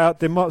stories about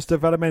Demott's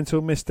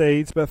developmental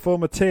misdeeds, but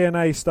former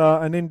TNA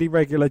star and indie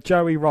regular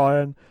Joey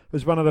Ryan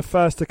was one of the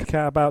first to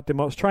care about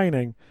Demott's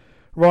training.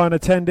 Ryan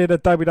attended a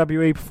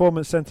WWE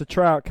Performance Center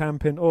tryout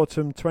camp in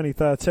autumn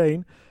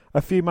 2013,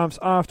 a few months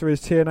after his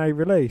TNA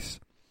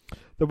release.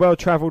 The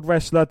well-travelled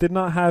wrestler did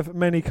not have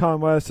many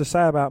kind words to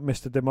say about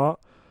Mr. Demott.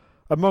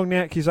 Among the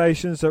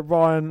accusations that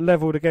Ryan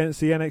levelled against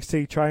the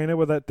NXT trainer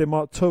were that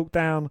Demott talked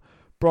down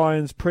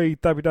Bryan's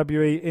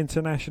pre-WWE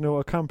international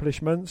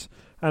accomplishments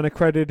and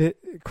credited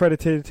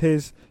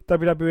his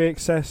WWE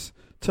access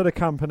to the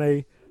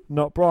company,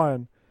 not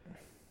Bryan.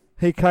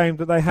 He claimed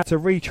that they had to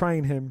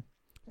retrain him.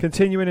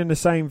 Continuing in the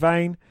same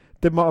vein,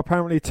 Demott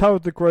apparently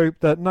told the group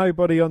that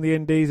nobody on the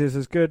Indies is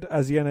as good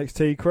as the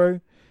NXT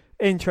crew.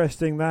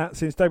 Interesting that,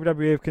 since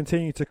WWE have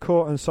continued to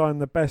court and sign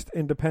the best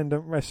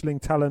independent wrestling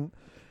talent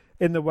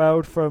in the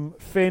world, from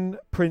Finn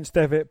Prince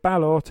Devitt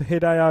Balor to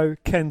Hideo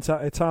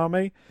Kenta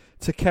Itami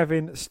to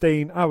Kevin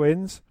Steen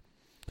Owens.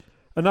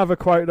 Another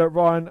quote that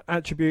Ryan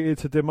attributed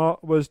to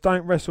Demott was,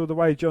 "Don't wrestle the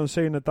way John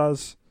Cena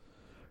does,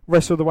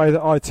 wrestle the way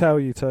that I tell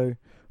you to."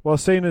 While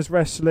Cena's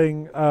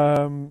wrestling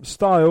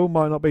style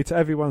might not be to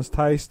everyone's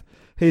taste,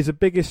 he's the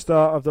biggest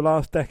star of the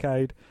last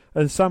decade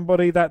and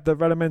somebody that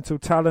developmental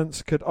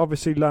talents could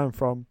obviously learn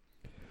from.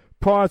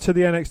 Prior to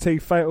the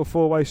NXT Fatal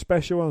 4-Way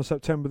special on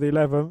September the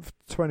 11th,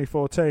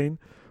 2014,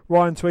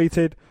 Ryan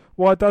tweeted,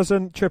 "Why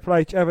doesn't Triple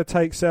H ever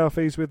take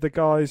selfies with the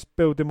guys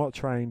Bill Demott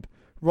trained?"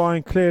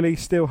 Ryan clearly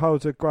still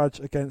holds a grudge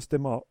against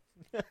Demott.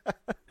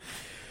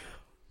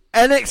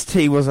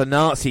 NXT was a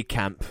Nazi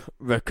camp,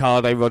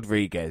 Ricardo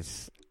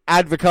Rodriguez.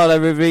 Add Ricardo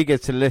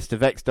Rodriguez to the list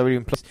of ex-WWE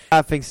employees who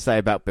have things to say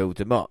about Bill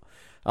Demott.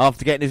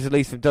 After getting his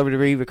release from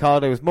WWE,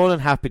 Ricardo was more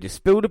than happy to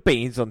spill the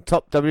beans on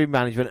top WWE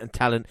management and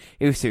talent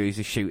in a series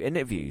of shoot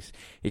interviews.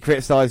 He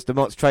criticised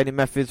Demott's training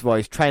methods while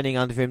he's training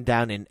under him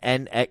down in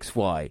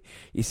NXY.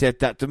 He said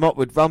that Demott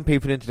would run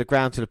people into the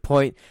ground to the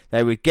point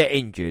they would get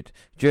injured.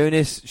 During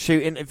this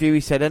shoot interview, he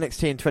said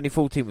NXT in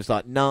 2014 was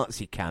like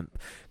Nazi camp.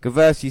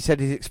 Conversely, he said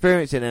his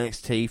experience in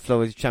NXT,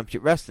 Florida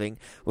Championship Wrestling,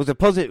 was a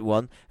positive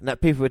one and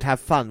that people would have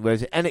fun,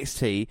 whereas at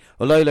NXT,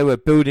 although they were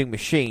building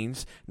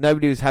machines,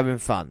 nobody was having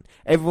fun.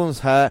 Everyone was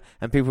hurt hurt,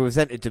 and people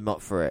resented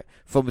Demott for it.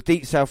 Former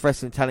Deep South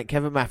wrestling talent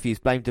Kevin Matthews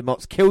blamed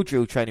Demott's kill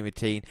drill training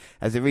routine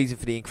as the reason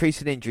for the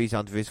increase in injuries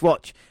under his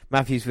watch.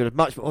 Matthews would have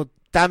much more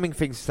damning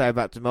things to say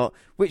about Demott,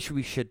 which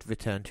we should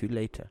return to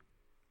later.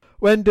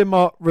 When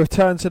Demott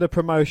returned to the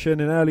promotion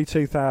in early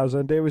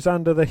 2000, it was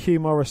under the Hugh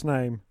Morris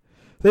name.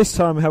 This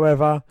time,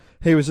 however,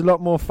 he was a lot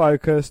more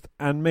focused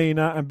and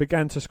meaner and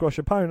began to squash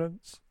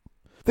opponents.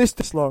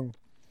 This long.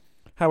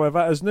 However,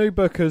 as new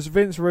bookers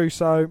Vince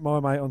Russo, my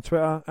mate on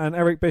Twitter, and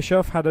Eric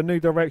Bischoff had a new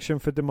direction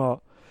for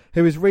Demott.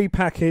 He was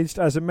repackaged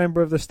as a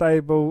member of the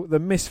stable The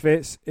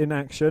Misfits in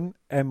Action,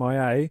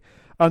 MIA,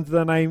 under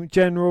the name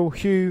General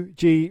Hugh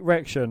G.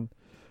 Rection.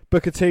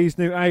 Booker T's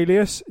new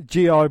alias,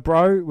 G.I.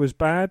 Bro, was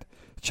bad.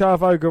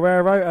 Chavo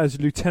Guerrero as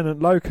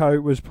Lieutenant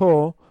Loco was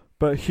poor,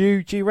 but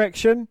Hugh G.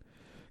 Rection?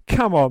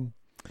 Come on.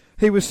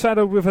 He was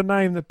saddled with a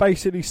name that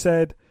basically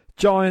said,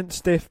 Giant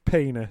Stiff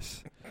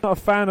Penis. Not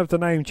a fan of the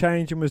name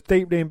change and was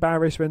deeply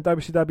embarrassed when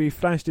WCW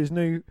flashed his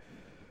new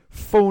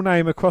full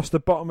name across the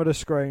bottom of the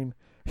screen.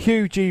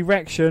 Hugh G.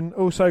 Rection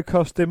also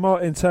cost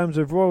Demott in terms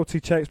of royalty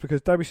checks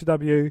because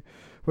WCW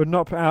would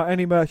not put out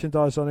any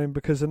merchandise on him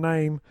because the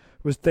name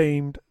was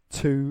deemed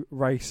too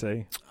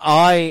racy.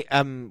 I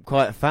am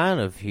quite a fan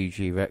of Hugh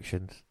G.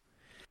 Rections.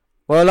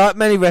 Well, like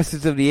many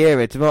wrestlers of the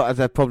era, Demott has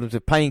had problems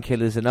with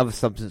painkillers and other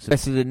substances.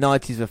 Wrestlers in the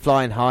 90s were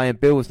flying high, and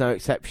Bill was no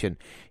exception.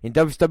 In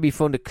WCW, he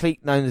formed a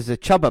clique known as the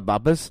Chubba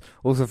Bubbas,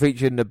 also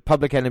featuring the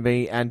Public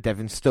Enemy and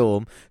Devon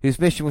Storm, whose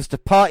mission was to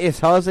party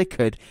as hard as they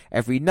could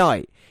every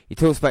night. He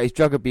talks about his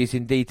drug abuse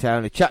in detail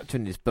in a chapter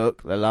in his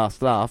book, The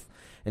Last Laugh,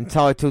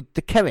 entitled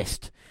The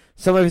Chemist.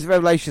 Some of his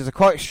revelations are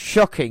quite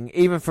shocking,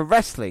 even for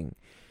wrestling.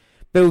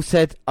 Bill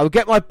said, I would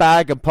get my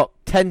bag and pop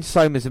 10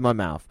 somas in my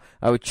mouth.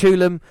 I would chew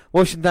them,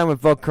 wash them down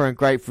with vodka and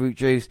grapefruit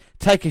juice,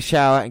 take a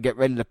shower and get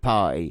ready to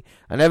party.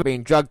 I never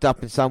been drugged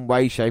up in some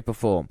way, shape or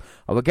form.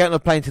 I would get on a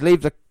plane to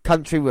leave the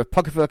country with a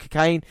pocket full of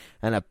cocaine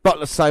and a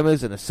bottle of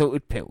somas and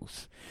assorted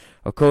pills.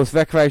 Of course,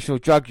 recreational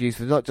drug use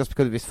was not just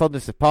because of his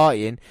fondness of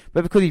partying,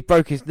 but because he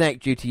broke his neck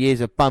due to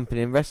years of bumping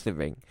in wrestling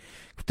ring.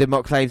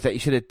 Demott claims that he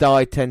should have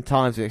died 10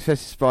 times and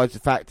expresses surprise at the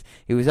fact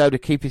he was able to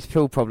keep his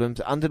pill problems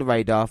under the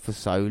radar for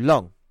so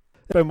long.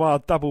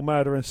 Benoit double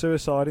murder and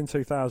suicide in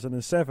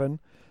 2007,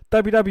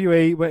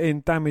 WWE were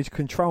in damage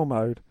control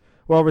mode.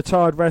 While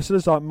retired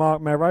wrestlers like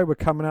Mark Merrow were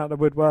coming out of the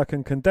woodwork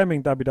and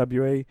condemning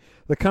WWE,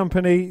 the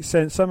company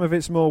sent some of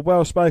its more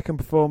well-spoken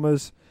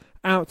performers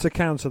out to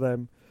counter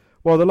them.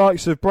 While the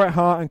likes of Bret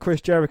Hart and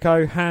Chris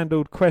Jericho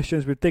handled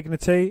questions with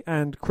dignity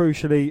and,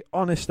 crucially,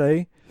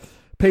 honesty,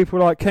 people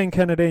like Ken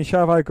Kennedy and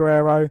Chavo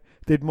Guerrero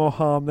did more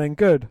harm than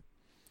good.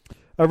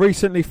 A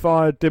recently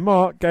fired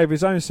Demott gave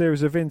his own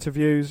series of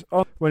interviews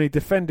when he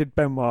defended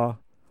Benoit.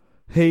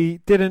 He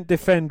didn't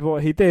defend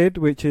what he did,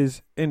 which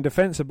is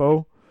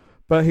indefensible,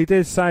 but he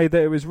did say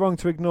that it was wrong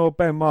to ignore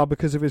Benoit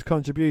because of his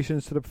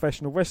contributions to the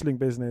professional wrestling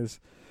business.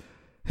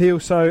 He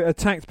also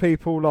attacked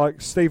people like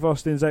Steve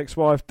Austin's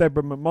ex-wife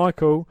Deborah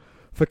McMichael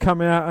for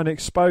coming out and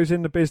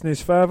exposing the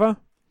business further.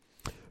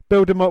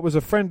 Bill Demott was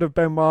a friend of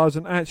Benoit's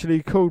and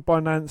actually called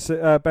by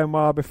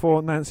Benoit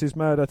before Nancy's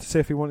murder to see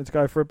if he wanted to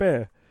go for a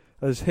beer,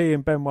 as he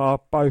and Benoit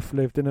both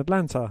lived in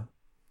Atlanta.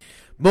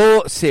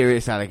 More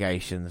serious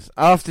allegations.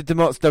 After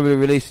Demott's WWE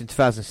release in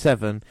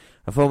 2007,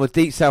 a former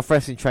Deep South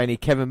wrestling trainee,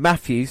 Kevin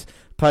Matthews,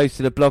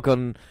 posted a blog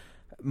on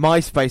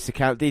MySpace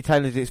account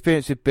detailing his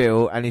experience with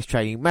Bill and his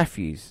training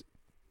methods.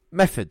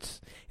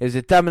 It was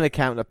a damning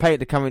account that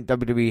painted the current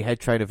WWE head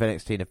trainer of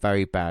NXT in a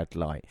very bad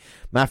light.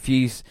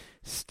 Matthews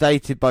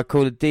stated by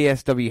calling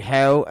DSW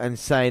hell and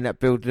saying that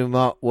Bill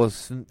Demott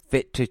wasn't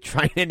fit to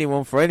train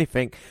anyone for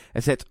anything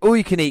except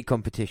all-you-can-eat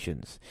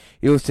competitions.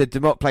 He also said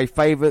Demott played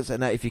favourites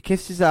and that if you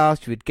kissed his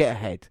ass, you would get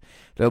ahead.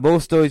 There are more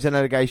stories and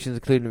allegations,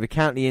 including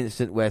recounting the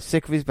incident where,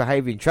 sick of his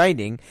behaviour in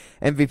training,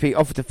 MVP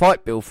offered to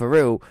fight Bill for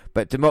real,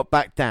 but Demott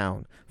backed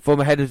down.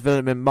 Former head of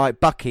development Mike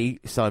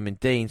Bucky, Simon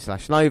Dean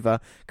 / Nova,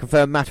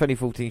 confirmed Matt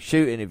 2014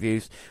 shoot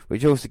interviews,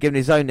 which also given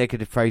his own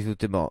negative praise of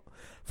Demott.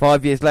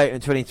 5 years later,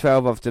 in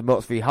 2012, after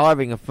Demott's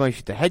rehiring and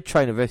promotion to head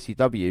trainer of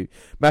SCW,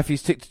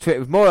 Matthews took to Twitter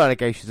with more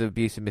allegations of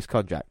abuse and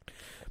misconduct.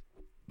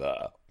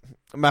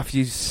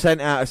 Matthews sent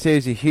out a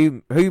series of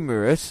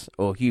humorous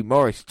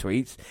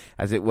tweets,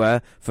 as it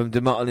were, from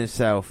Demott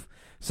himself.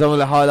 Some of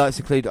the highlights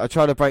include, I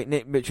tried to break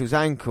Nick Mitchell's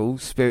ankle,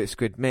 Spirit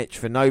Squid Mitch,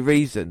 for no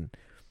reason,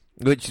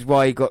 which is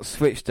why he got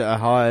switched to a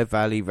Higher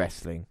Valley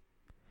Wrestling.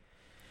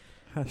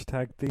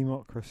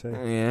 #democracy.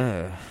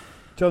 Yeah.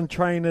 John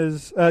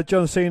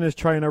Cena's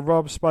trainer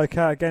Rob spoke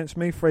out against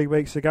me 3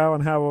 weeks ago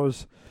on how I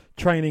was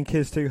training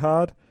kids too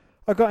hard.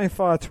 I got him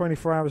fired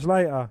 24 hours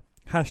later.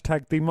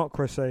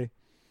 #democracy.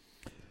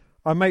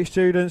 I make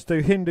students do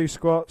Hindu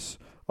squats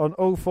on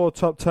all 4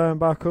 top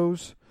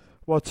turnbuckles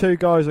while 2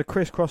 guys are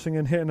crisscrossing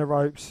and hitting the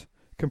ropes.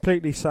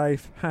 Completely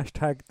safe.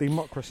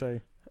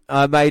 #democracy.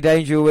 I made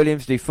Angel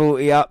Williams do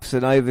 40 ups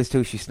and overs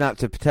till she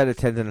snapped her patella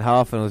tendon in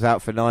half and was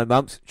out for 9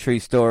 months. True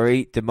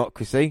story.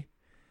 Democracy.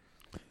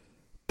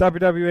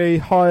 WWE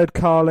hired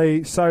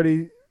Carly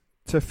solely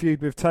to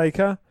feud with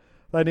Taker.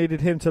 They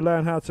needed him to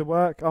learn how to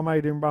work. I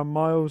made him run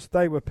miles.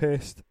 They were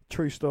pissed.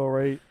 True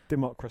story.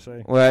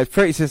 Democracy. Well, it's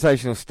pretty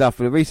sensational stuff.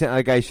 With a recent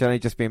allegation only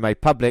just being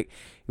made public,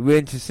 we're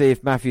in to see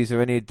if Matthews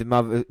or any of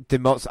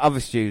Demott's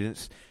other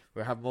students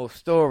will have more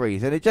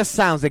stories. And it just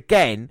sounds,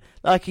 again,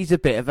 like he's a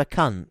bit of a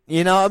cunt.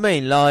 You know what I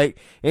mean? Like,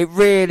 it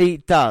really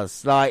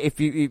does. Like,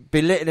 if you're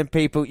belittling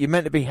people, you're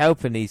meant to be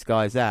helping these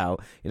guys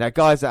out. You know,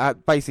 guys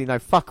that basically know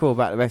fuck all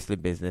about the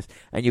wrestling business,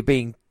 and you're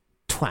being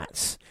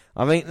twats.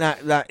 I think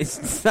that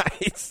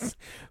is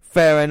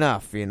fair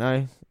enough, you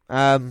know.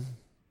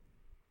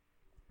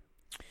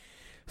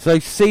 So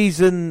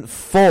season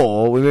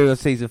 4, we move on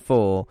to season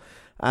 4,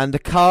 and the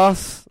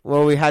cast.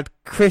 Well, we had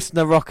Chris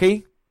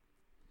Narocki,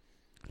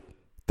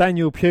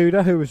 Daniel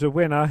Puder, who was a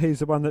winner. He's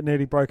the one that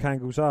nearly broke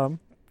Angle's arm.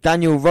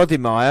 Daniel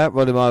Roddemeyer.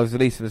 Roddemeyer was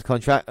released from his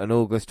contract on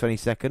August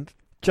 22nd.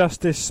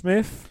 Justice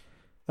Smith,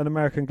 an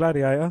American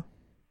gladiator.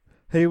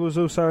 He was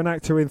also an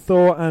actor in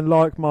Thor and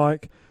Like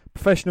Mike,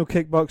 professional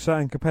kickboxer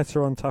and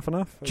competitor on Tough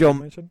Enough.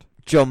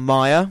 John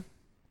Mayer.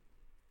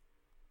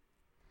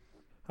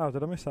 Oh,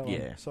 did I miss that one?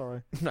 Yeah.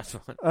 Sorry. That's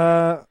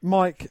fine.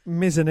 Mike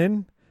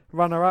Mizanin,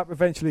 runner-up,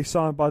 eventually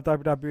signed by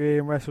WWE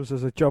and wrestles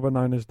as a jobber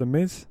known as The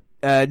Miz.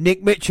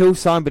 Nick Mitchell,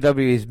 signed by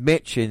WWE as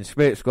Mitch in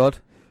Spirit Squad.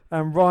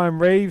 And Ryan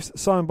Reeves,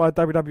 signed by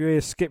WWE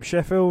as Skip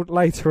Sheffield,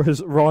 later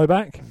as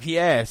Ryback.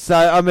 Yeah, so,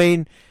 I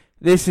mean,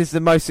 this is the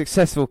most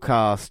successful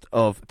cast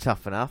of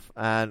Tough Enough,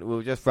 and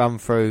we'll just run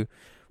through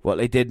what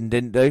they did and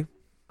didn't do.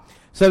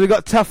 So we've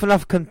got Tough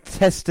Enough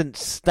contestant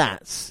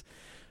stats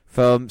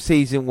from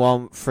season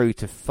 1 through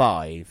to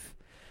 5.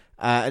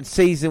 And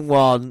season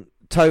 1,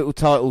 total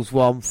titles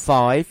won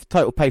 5,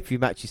 total pay-per-view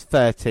matches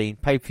 13,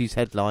 pay-per-views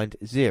headlined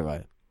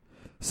 0.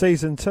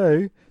 Season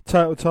 2,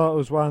 total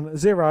titles won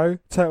 0,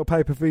 total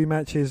pay-per-view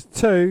matches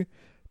 2,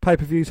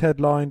 pay-per-views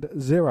headlined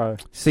 0.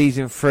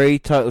 Season 3,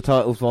 total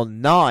titles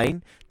won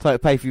 9, total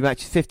pay-per-view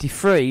matches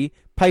 53,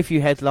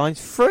 pay-per-view headlines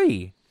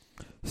 3.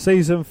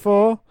 Season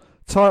 4,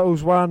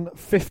 titles won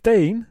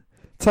 15,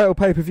 total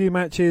pay-per-view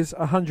matches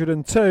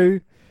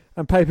 102,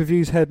 and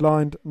pay-per-views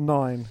headlined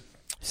 9.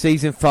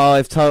 Season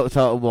 5, total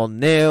title won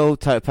 0,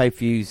 total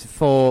pay-per-views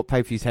 4,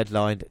 pay-per-views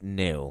headlined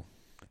 0.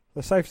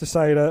 It's safe to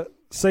say that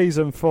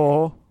Season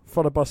 4,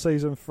 followed by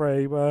Season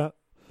 3, were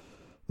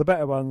the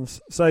better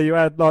ones. So you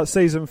had, like,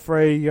 Season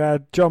 3, you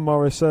had John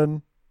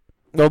Morrison.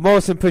 Well,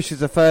 Morrison pushes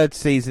the third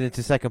season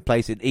into second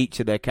place in each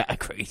of their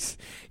categories.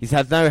 He's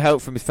had no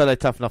help from his fellow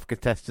Tough Enough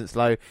contestants,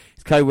 though.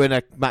 His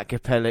co-winner, Matt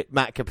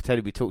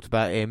Capitelli, we talked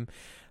about him.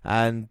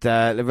 And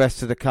the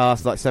rest of the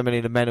cast, like so many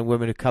of the men and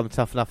women who come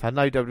Tough Enough, had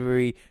no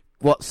WWE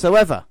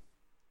whatsoever.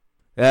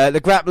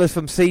 The grapplers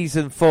from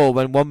season 4,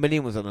 when 1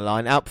 million was on the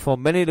line,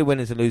 outperformed many of the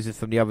winners and losers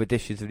from the other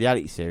editions of the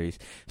reality series.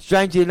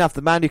 Strangely enough,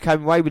 the man who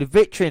came away with a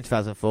victory in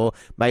 2004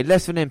 made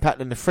less of an impact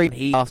than the 3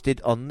 he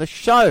lasted on the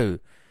show.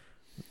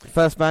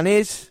 First man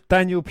is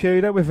Daniel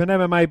Puder. With an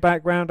MMA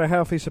background, a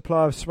healthy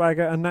supply of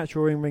swagger and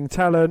natural in-ring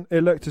talent,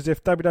 it looked as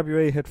if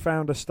WWE had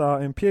found a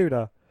star in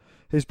Puder.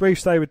 His brief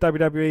stay with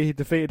WWE, he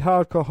defeated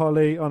Hardcore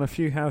Holly on a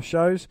few house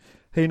shows.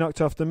 He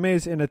knocked off The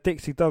Miz in a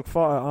Dixie Dog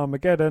fight at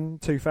Armageddon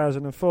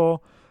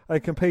 2004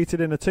 and competed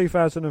in a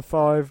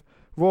 2005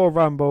 Royal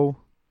Rumble.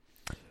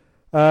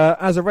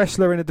 As a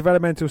wrestler in a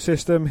developmental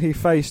system, he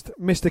faced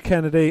Mr.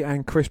 Kennedy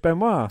and Chris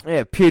Benoit.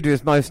 Yeah, Puder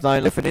is most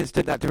known for an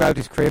incident that derailed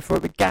his career before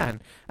it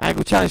began.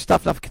 Angle challenged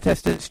Tough Enough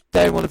contestants,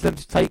 daring one of them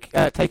to take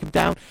him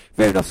down.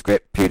 Veering off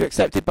script, Puder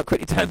accepted, but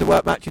quickly turned the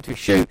work match into a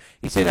shoot.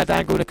 He soon had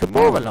Angle in a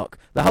Kimura lock.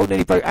 The whole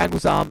nearly broke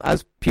Angle's arm,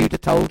 as Puder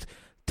told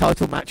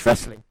Title Match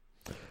Wrestling.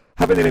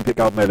 Having the Olympic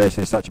gold medalist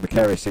in such a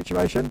precarious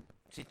situation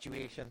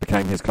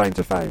became his claim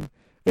to fame.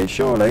 It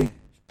surely,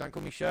 don't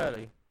call me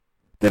Shirley,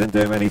 didn't do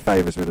him any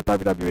favours with the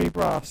WWE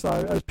brass, so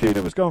as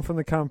Puder was gone from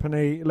the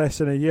company less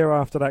than a year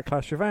after that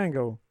clash with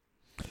Angle.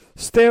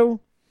 Still,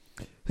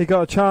 he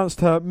got a chance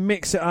to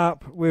mix it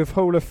up with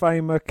Hall of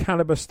Famer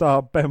caliber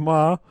star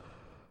Benoit,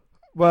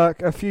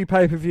 work a few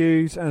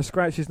pay-per-views and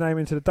scratch his name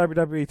into the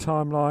WWE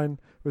timeline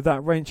with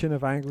that wrenching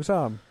of Angle's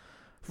arm.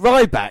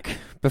 Ryback.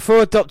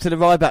 Before adopting the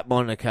Ryback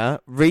moniker,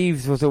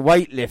 Reeves was a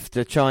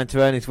weightlifter trying to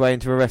earn his way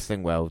into a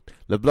wrestling world.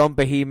 LeBlanc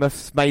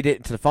Behemoths made it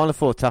into the Final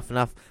Four Tough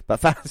Enough, but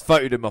fans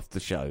voted him off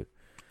the show.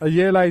 A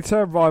year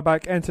later,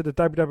 Ryback entered the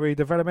WWE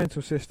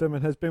developmental system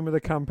and has been with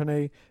the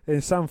company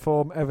in some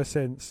form ever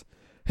since.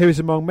 He was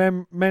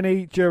among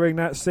many during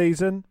that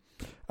season,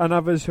 and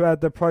others who had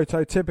the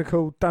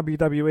prototypical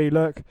WWE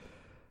look,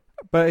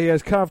 but he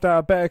has carved out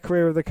a better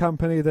career with the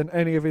company than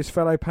any of his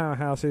fellow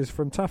powerhouses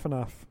from Tough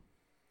Enough.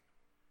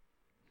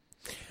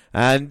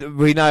 And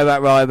we know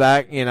about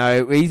Ryback, you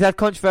know, he's had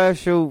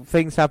controversial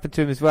things happen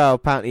to him as well,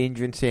 apparently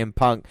injuring CM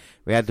Punk.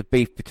 We had the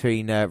beef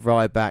between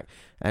Ryback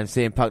and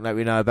CM Punk that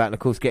we know about, and of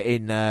course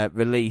getting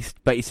released.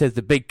 But he says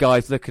the big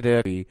guys look at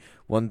her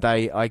one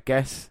day, I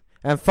guess.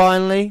 And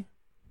finally,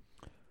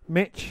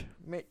 Nick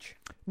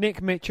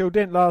Mitchell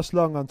didn't last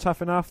long on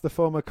Tough Enough. The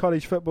former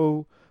college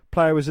football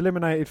player was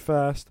eliminated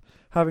first,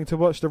 having to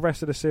watch the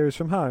rest of the series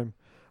from home.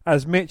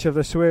 As Mitch of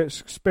the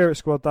Spirit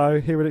Squad, though,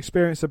 he would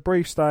experience a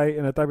brief stay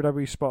in a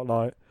WWE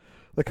spotlight.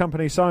 The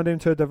company signed him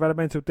to a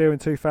developmental deal in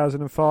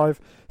 2005,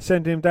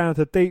 sending him down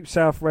to Deep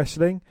South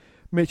Wrestling.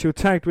 Mitchell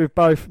tagged with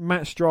both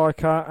Matt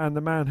Striker and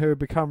the man who had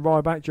become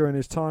Ryback during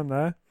his time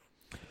there.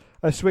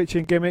 A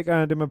switching gimmick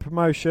earned him a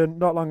promotion.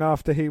 Not long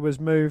after he was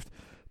moved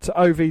to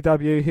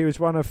OVW, he was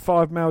one of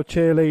 5 male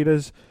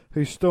cheerleaders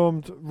who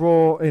stormed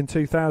Raw in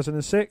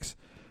 2006.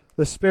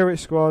 The Spirit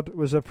Squad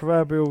was a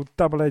proverbial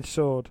double-edged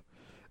sword.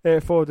 It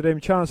afforded him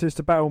chances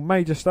to battle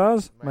major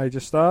stars,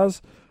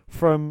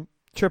 from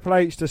Triple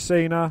H to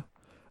Cena,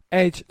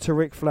 Edge to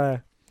Ric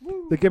Flair.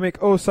 The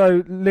gimmick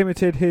also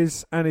limited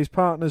his and his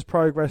partner's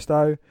progress,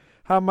 though.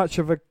 How much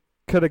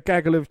could a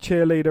gaggle of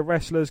cheerleader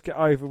wrestlers get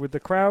over with the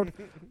crowd?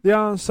 The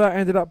answer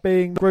ended up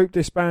being the group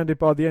disbanded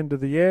by the end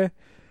of the year.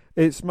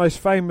 Its most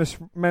famous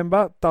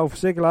member, Dolph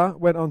Ziggler,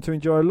 went on to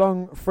enjoy a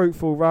long,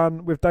 fruitful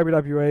run with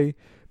WWE.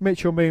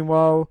 Mitchell,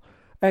 meanwhile,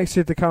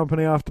 exited the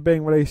company after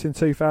being released in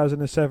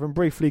 2007,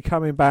 briefly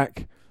coming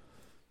back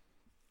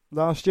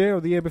last year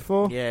or the year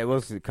before. Yeah, it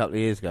was a couple of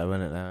years ago,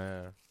 wasn't it?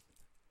 Now,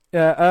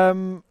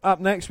 Up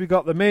next, we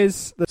got The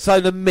Miz. So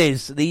The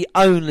Miz, the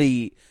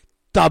only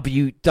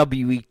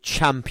WWE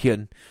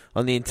champion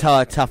on the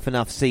entire Tough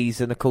Enough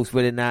season, of course,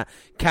 winning that,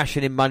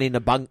 cashing in Money in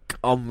the Bank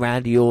on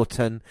Randy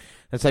Orton.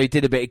 And so he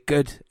did a bit of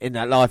good in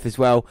that life as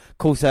well. Of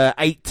course,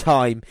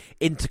 8-time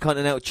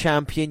Intercontinental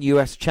Champion,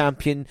 US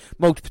Champion,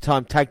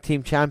 multiple-time Tag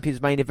Team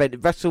Champions, main event at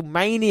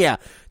WrestleMania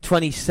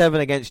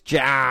 27 against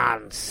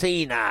John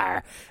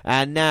Cena.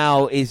 And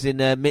now is in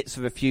the midst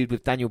of a feud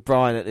with Daniel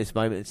Bryan at this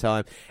moment in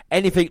time.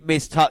 Anything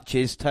Miz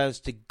touches turns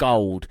to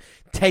gold.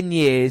 10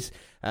 years,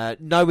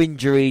 no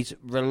injuries,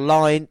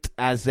 reliant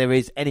as there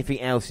is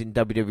anything else in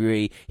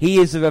WWE. He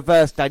is the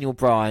reverse Daniel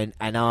Bryan,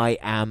 and I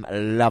am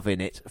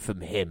loving it from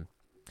him.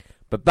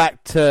 But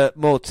back to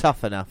more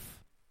Tough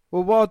Enough.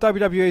 Well, while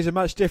WWE is a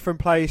much different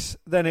place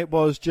than it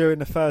was during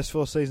the first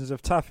 4 seasons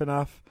of Tough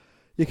Enough,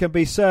 you can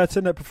be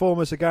certain that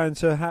performers are going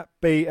to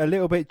be a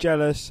little bit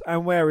jealous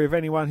and wary of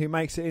anyone who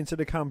makes it into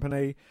the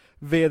company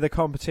via the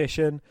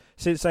competition,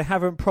 since they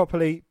haven't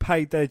properly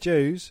paid their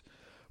dues.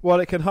 While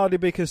it can hardly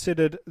be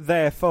considered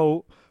their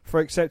fault for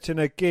accepting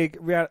a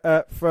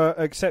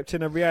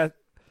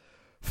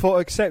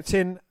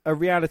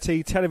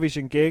reality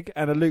television gig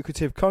and a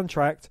lucrative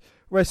contract,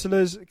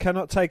 wrestlers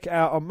cannot take it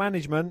out on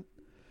management,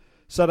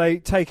 so they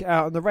take it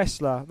out on the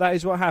wrestler. That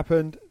is what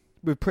happened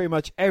with pretty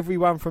much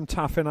everyone from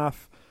Tough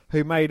Enough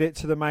who made it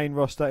to the main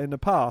roster in the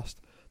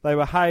past. They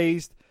were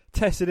hazed,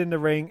 tested in the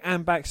ring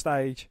and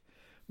backstage.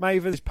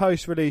 Maven's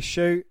post-release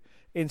shoot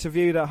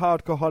interviewed at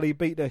Hardcore Holly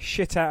beat the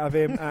shit out of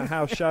him at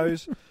house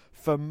shows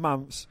for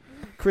months.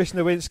 Chris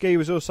Nowinski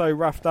was also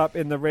roughed up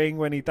in the ring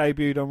when he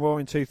debuted on Raw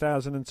in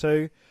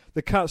 2002.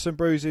 The cuts and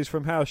bruises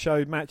from house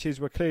show matches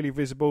were clearly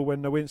visible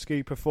when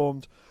Nowinski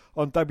performed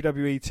on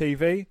WWE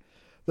TV.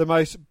 The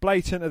most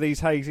blatant of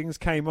these hazings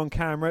came on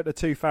camera at the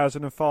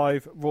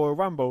 2005 Royal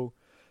Rumble.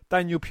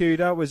 Daniel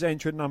Puder was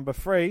entrant number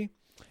 3.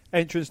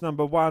 Entrants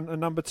number 1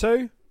 and number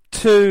 2?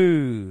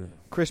 2.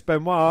 Chris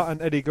Benoit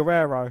and Eddie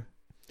Guerrero.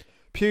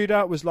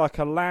 Puder was like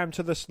a lamb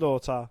to the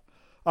slaughter.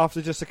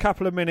 After just a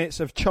couple of minutes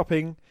of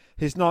chopping,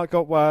 his night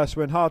got worse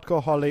when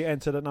Hardcore Holly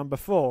entered at number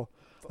 4.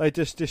 They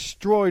just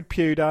destroyed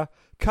Puder,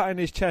 cutting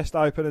his chest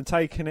open and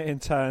taking it in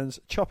turns,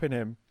 chopping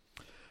him.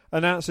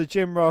 Announcer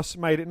Jim Ross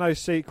made it no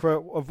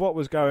secret of what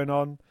was going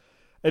on.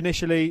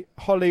 Initially,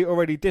 Holly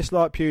already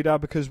disliked Puder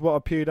because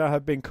what Puder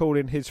had been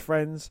calling his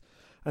friends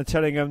and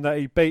telling them that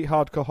he beat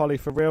Hardcore Holly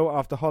for real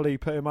after Holly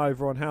put him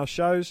over on house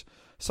shows.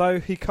 So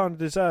he kind of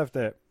deserved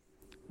it.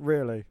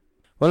 Really.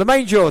 Well, the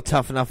main draw,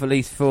 Tough Enough, at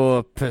least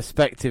for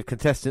prospective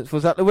contestants,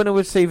 was that the winner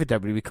would receive a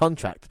WWE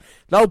contract.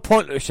 The whole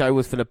point of the show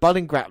was for the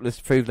budding grapplers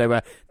to prove they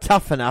were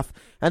tough enough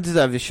and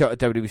deserved a shot at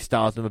WWE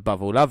stardom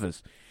above all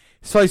others.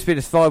 It's supposed to be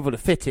the survival of the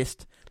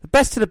fittest, the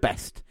best of the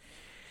best.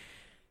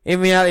 In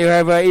reality,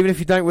 however, even if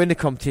you don't win the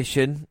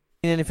competition,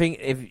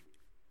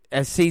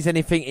 if sees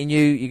anything in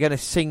you, you're going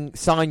to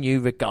sign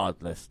you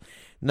regardless.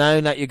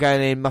 Knowing that you're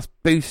going in must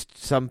boost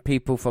some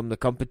people from the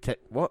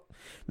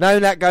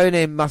Knowing that going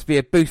in must be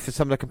a boost for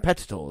some of the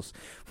competitors.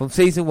 From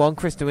season 1,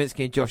 Chris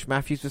Nowinski and Josh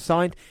Matthews were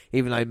signed,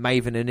 even though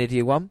Maven and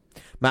Lydia won.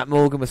 Matt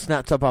Morgan was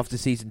snapped up after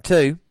season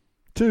 2.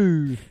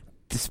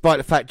 Despite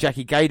the fact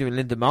Jackie Gator and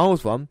Linda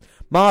Miles won.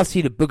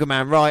 Marcy, the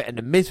Boogerman Wright, and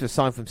The Miz were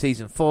signed from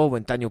season 4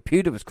 when Daniel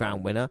Puder was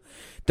crowned winner.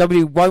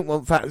 W won't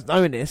want fans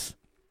knowing this.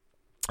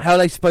 How are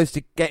they supposed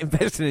to get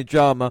invested in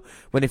drama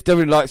when if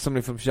W likes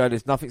somebody from the show,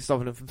 there's nothing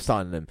stopping them from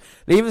signing them?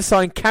 They even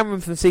signed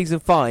Cameron from season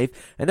 5,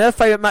 and their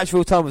favourite match of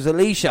all time was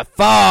Alicia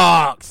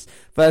Fox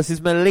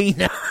versus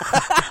Melina.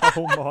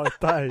 Oh my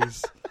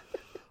days.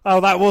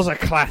 Oh, that was a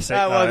classic.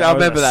 I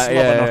remember that,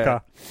 yeah.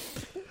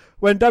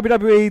 When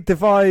WWE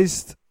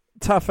devised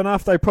Tough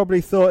Enough, they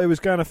probably thought it was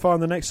going to find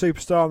the next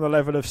superstar on the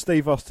level of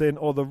Steve Austin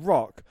or The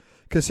Rock.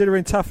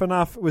 Considering Tough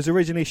Enough was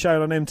originally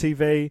shown on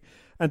MTV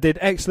and did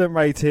excellent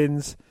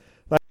ratings,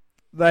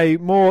 they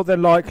more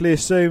than likely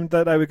assumed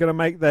that they were going to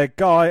make their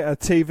guy a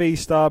TV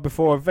star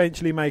before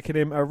eventually making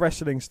him a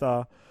wrestling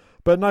star.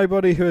 But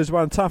nobody who has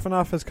won Tough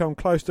Enough has come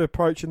close to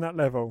approaching that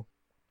level.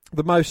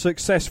 The most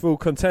successful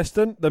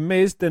contestant, The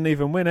Miz, didn't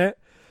even win it.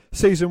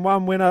 Season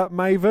 1 winner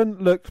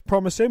Maven looked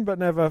promising, but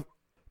never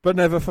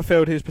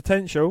fulfilled his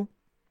potential.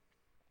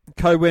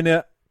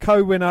 Co-winner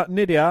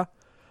Nydia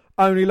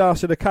only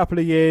lasted a couple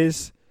of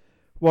years.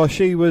 While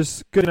she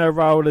was good in her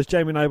role as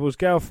Jamie Noble's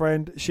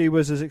girlfriend, she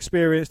was as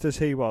experienced as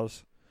he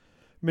was.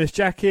 Miss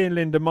Jackie and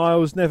Linda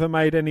Miles never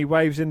made any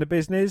waves in the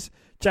business.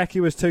 Jackie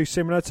was too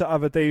similar to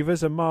other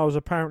divas, and Miles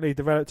apparently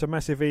developed a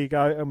massive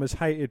ego and was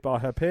hated by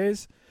her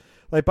peers.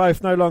 They're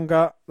both no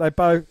longer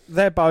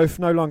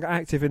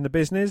active in the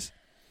business.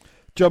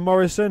 John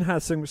Morrison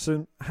had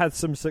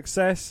some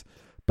success,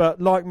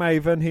 but like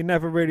Maven, he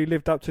never really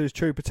lived up to his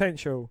true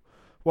potential.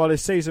 While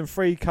his Season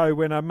 3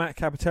 co-winner Matt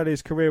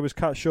Capitelli's career was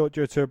cut short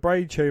due to a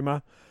brain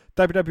tumour,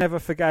 WWE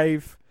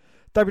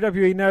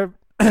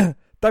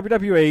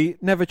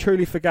never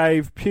truly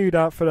forgave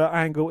Puda for the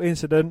Angle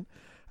incident,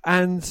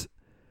 and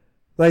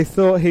they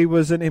thought he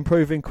wasn't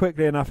improving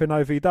quickly enough in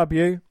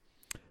OVW.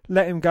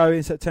 Let him go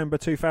in September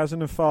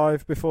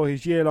 2005 before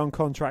his year-long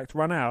contract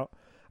ran out.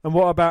 And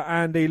what about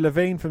Andy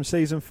Levine from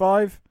Season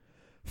 5?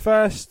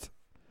 First,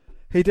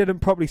 he didn't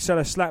properly sell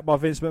a slap by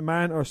Vince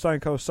McMahon or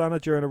Stone Cold Stunner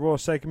during a Raw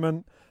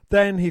segment.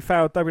 Then he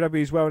failed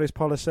WWE's wellness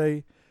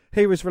policy.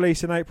 He was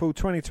released in April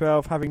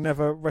 2012, having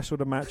never wrestled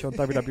a match on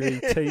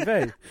WWE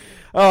TV.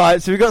 All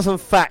right, so we've got some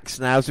facts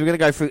now. So we're going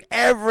to go through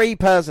every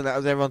person that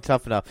was ever on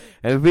Tough Enough.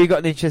 And if we've got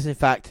an interesting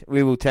fact,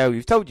 we will tell you.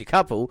 We've told you a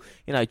couple,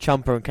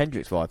 Ciampa and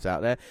Kendrick's wives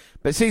out there.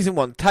 But Season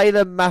 1,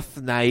 Taylor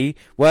Matheny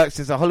works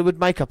as a Hollywood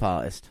makeup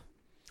artist.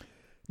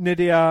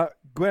 Nydia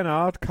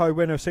Gwenard,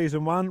 co-winner of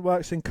Season 1,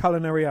 works in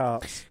culinary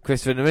arts.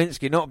 Christopher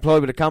Nowinski, not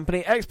employed with the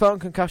company, expert on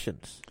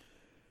concussions.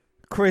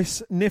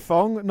 Chris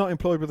Nifong, not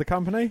employed with the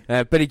company.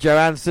 Billy Joe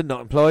Anderson,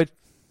 not employed.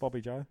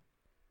 Bobby Joe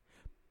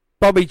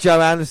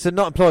Anderson,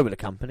 not employed with the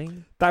company.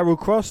 Darryl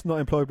Cross, not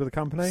employed with the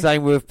company.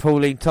 Same with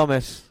Pauline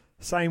Thomas.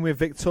 Same with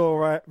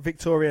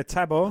Victoria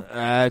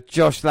Tabor.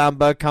 Josh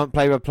Lambert,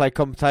 play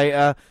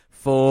commentator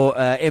for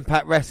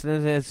Impact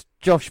Wrestling as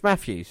Josh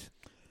Matthews.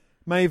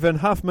 Maven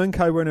Huffman,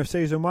 co-winner of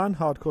Season 1,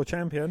 Hardcore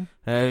Champion.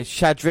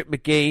 Shadrick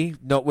McGee,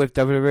 not with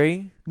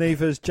WWE.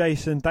 Neither's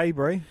Jason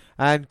Daybury.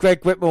 And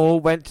Greg Whitmore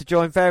went to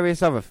join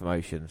various other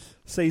promotions.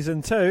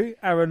 Season 2,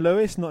 Aaron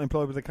Lewis, not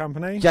employed with the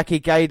company.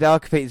 Jackie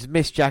Gaydar competes as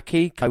Miss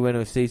Jackie,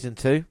 co-winner of Season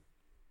 2.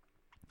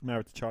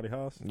 Married to Charlie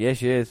Haas. Yes,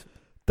 she is.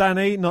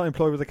 Danny, not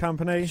employed with the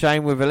company.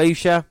 Shane with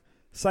Alicia.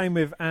 Same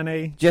with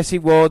Annie. Jessie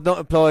Ward, not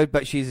employed,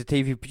 but she's a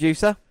TV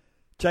producer.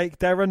 Jake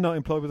Derron, not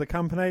employed with the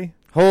company.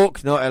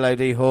 Hawk, not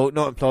LOD Hawk,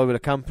 not employed with a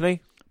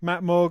company.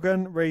 Matt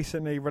Morgan,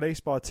 recently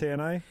released by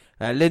TNA.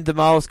 Linda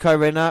Miles,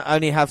 co-winner.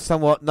 Only have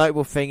somewhat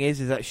notable thing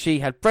is that she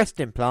had breast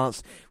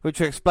implants, which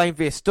were explained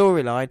via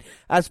storyline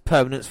as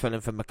permanent swelling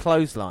from a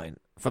clothesline.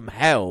 From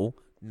hell,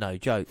 no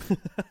joke.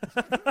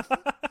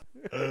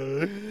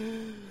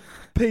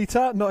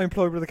 Peter, not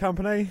employed with the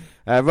company.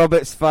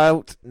 Robert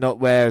Svelte, not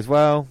where as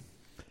well.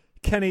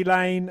 Kenny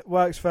Lane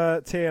works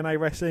for TNA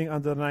Wrestling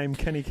under the name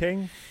Kenny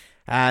King.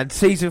 And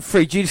Season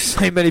 3, due to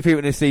so many people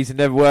in this season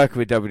never working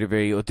with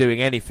WWE or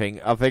doing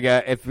anything, I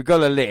figure if we've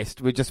got a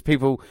list, we're just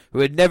people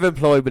who are never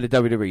employed with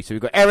the WWE. So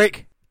we've got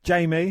Eric,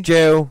 Jamie,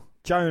 Jill,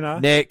 Jonah,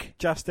 Nick,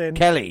 Justin,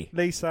 Kelly,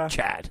 Lisa,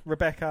 Chad,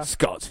 Rebecca,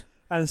 Scott.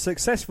 And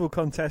successful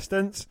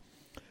contestants.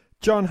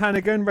 John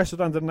Hannigan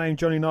wrestled under the name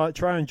Johnny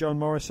Nitro, and John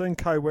Morrison,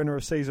 co-winner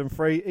of Season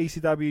 3,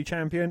 ECW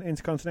Champion,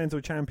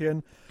 Intercontinental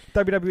Champion,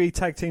 WWE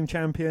Tag Team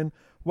Champion,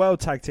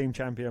 World Tag Team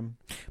Champion.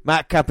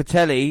 Matt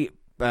Capitelli,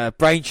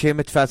 brain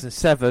tumour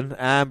 2007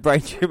 and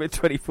brain tumour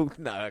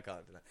 2014. No, I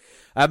can't do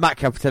that. Matt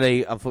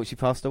Capitelli unfortunately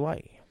passed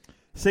away.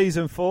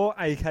 Season 4,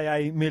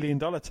 aka $1 Million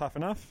Tough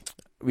Enough.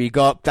 We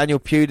got Daniel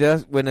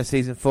Puder, winner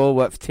Season 4,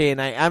 worked for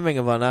TNA and Ring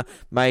of Honor,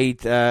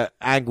 made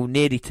Angle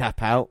nearly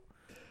tap out.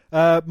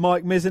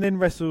 Mike Mizanin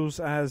wrestles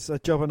as a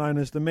jobber known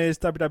as The Miz,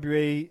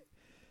 WWE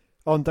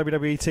on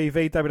WWE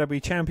TV,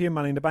 WWE Champion,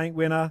 Money in the Bank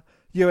winner,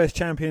 US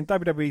Champion,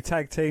 WWE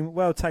Tag Team,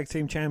 World Tag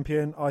Team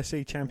Champion,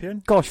 IC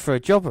Champion. Gosh, for a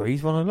jobber,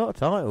 he's won a lot of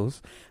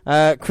titles.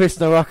 Chris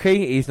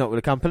Naraki, he's not with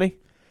the company.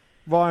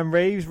 Ryan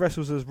Reeves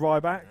wrestles as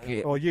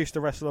Ryback, or used to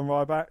wrestle on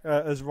Ryback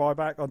as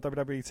Ryback on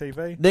WWE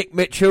TV. Nick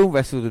Mitchell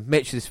wrestled with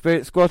Mitch the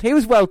Spirit Squad. He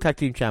was World Tag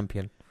Team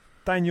Champion.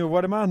 Daniel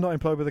Wadema, not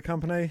employed with the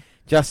company.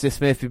 Justice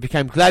Smith, who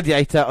became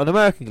Gladiator on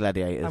American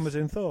Gladiators. And was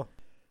in Thor.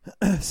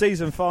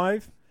 Season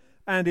 5.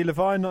 Andy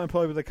Levine, not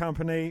employed with the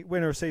company.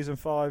 Winner of Season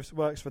 5,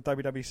 works for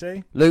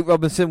WWC. Luke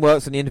Robinson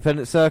works on the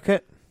independent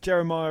circuit.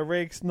 Jeremiah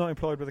Riggs, not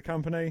employed with the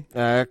company.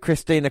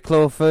 Christina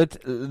Clawford,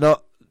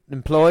 not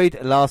employed,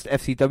 last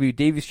FCW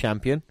Divas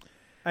champion.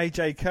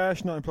 AJ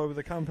Kirsch, not employed with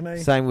the company.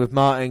 Same with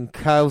Martin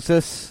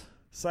Kalsus.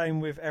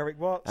 Same with Eric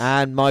Watts.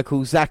 And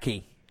Michael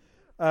Zaki.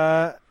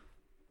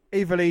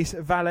 Ivelisse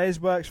Valles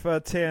works for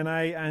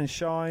TNA and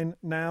Shine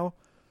now.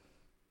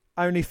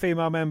 Only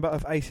female member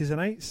of Aces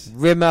and Eights.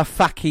 Rima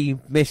Faki,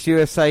 Miss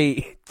USA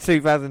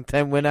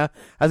 2010 winner.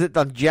 Hasn't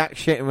done jack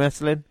shit in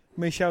wrestling.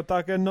 Michelle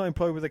Duggan, not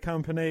employed with the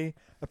company.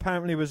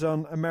 Apparently was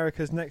on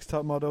America's Next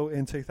Top Model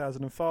in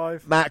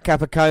 2005. Matt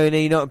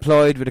Capicone, not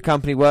employed with the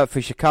company, worked for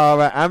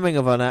Shikara and Ring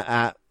of Honor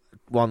at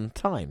one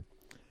time.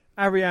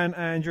 Ariane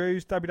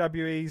Andrews,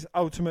 WWE's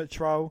Ultimate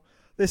Troll.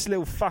 This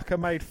little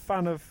fucker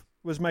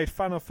was made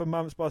fun of for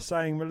months by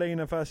saying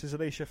Melina versus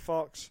Alicia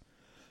Fox.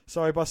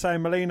 By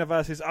saying Melina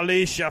versus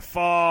Alicia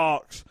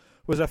Fox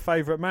was her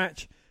favourite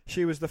match.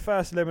 She was the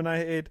first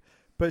eliminated,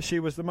 but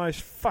she was the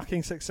most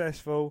fucking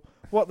successful.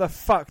 What the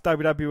fuck,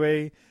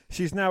 WWE?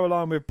 She's now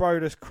aligned with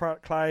Brodus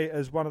Clay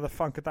as one of the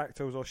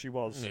Funkadactyls, or she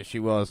was. Yeah, she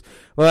was.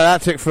 Well,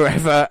 that took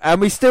forever,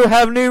 and we still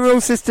have numeral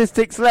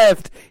statistics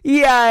left.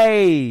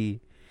 Yay!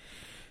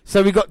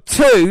 So we got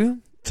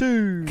two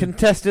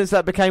contestants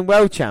that became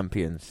world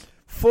champions.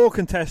 4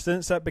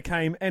 contestants that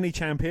became any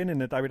champion in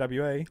the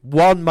WWE.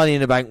 1 Money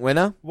in the Bank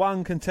winner.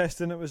 1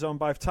 contestant that was on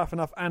both Tough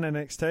Enough and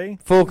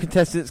NXT. 4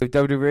 contestants with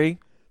WWE.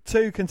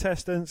 2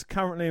 contestants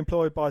currently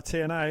employed by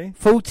TNA.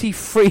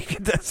 43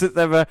 contestants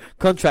ever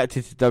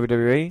contracted to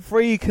WWE.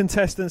 3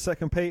 contestants that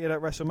competed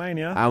at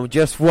WrestleMania. And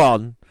just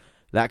 1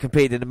 that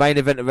competed in the main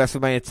event of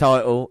WrestleMania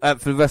title,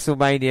 for the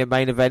WrestleMania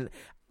main event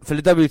for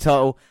the W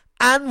title,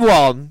 and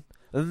 1,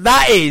 and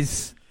that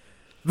is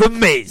The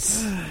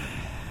Miz.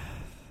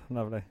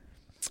 Lovely.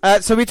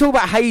 So we talk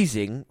about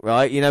hazing,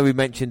 right? You know, we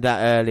mentioned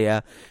that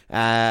earlier,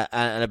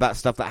 and about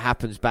stuff that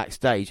happens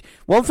backstage.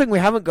 One thing we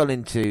haven't gone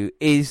into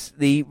is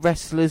the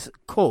Wrestler's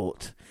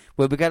Court,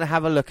 where we're going to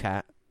have a look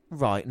at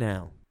right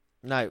now.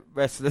 No,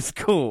 Wrestler's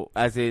Court,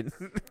 as in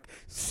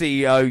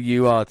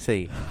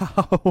C-O-U-R-T.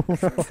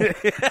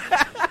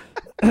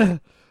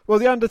 Well,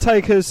 The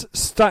Undertaker's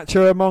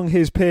stature among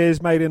his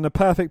peers made him the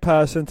perfect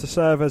person to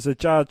serve as a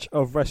judge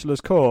of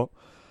Wrestler's Court.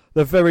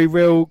 The very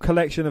real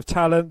collection of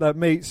talent that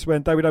meets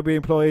when WWE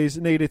employees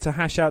needed to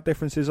hash out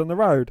differences on the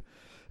road.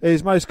 It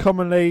is most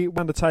commonly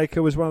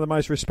Undertaker was one of the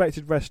most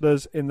respected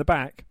wrestlers in the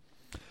back.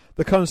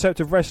 The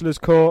concept of Wrestler's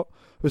Court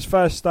was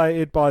first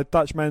stated by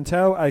Dutch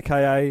Mantell,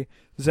 aka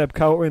Zeb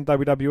Colter in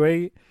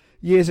WWE,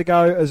 years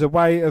ago as a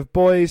way of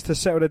boys to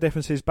settle their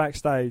differences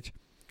backstage.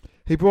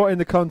 He brought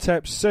the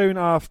concept soon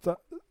after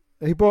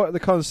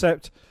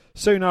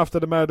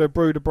the murder of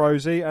Bruder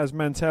Brosey, as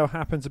Mantell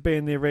happened to be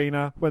in the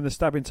arena when the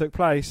stabbing took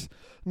place,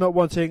 not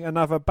wanting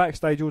another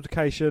backstage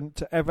altercation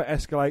to ever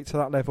escalate to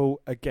that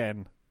level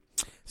again.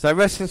 So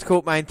Wrestler's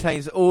Court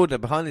maintains order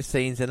behind the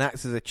scenes and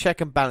acts as a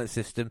check and balance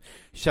system,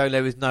 showing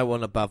there is no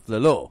one above the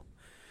law.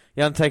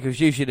 The Undertaker was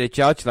usually the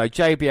judge, though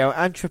JBL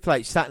and Triple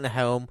H sat in the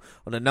helm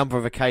on a number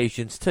of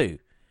occasions too.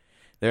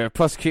 There are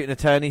prosecuting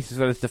attorneys as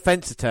well as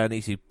defence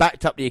attorneys who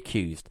backed up the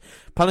accused.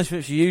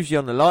 Punishments are usually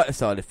on the lighter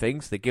side of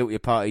things, the guilty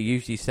party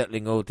usually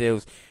settling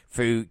ordeals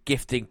through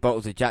gifting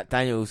bottles of Jack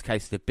Daniels,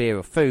 cases of beer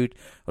or food,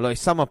 although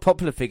some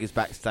unpopular figures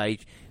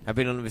backstage have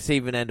been on the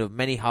receiving end of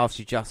many halves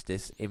of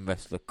justice in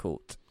Wrestler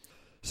Court.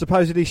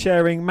 Supposedly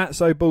sharing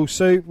matzo ball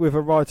soup with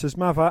a writer's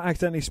mother,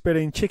 accidentally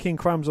spilling chicken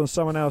crumbs on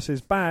someone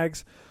else's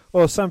bags,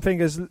 or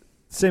something as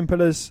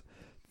simple as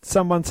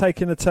someone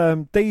taking the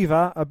term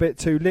diva a bit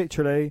too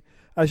literally.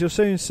 As you'll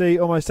soon see,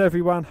 almost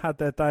everyone had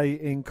their day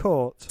in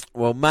court.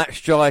 Well, Matt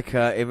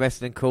Stryker in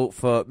Wrestling Court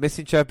for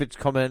misinterpreted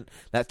comment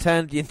that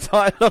turned the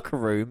entire locker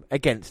room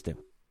against him.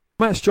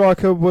 Matt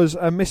Stryker was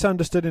a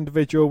misunderstood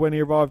individual when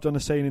he arrived on the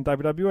scene in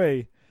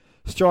WWE.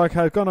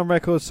 Stryker had gone on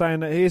record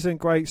saying that he isn't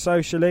great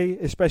socially,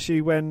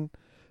 especially when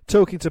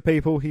talking to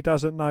people he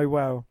doesn't know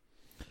well.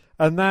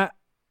 And that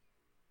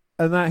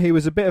he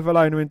was a bit of a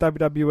loner in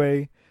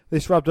WWE.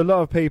 This rubbed a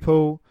lot of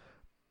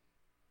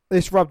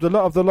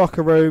the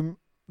locker room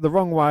the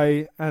wrong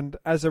way, and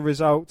as a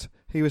result,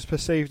 he was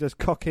perceived as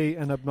cocky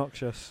and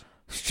obnoxious.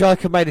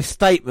 Stryker made a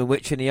statement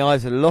which, in the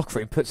eyes of the locker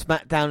room, put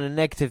SmackDown in a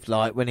negative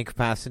light when in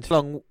comparison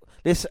to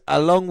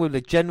along with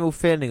the general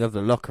feeling of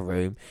the locker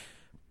room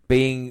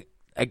being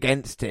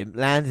against him,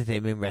 landed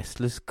him in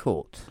Wrestler's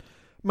Court.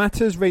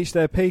 Matters reached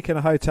their peak in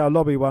a hotel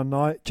lobby one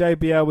night.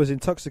 JBL was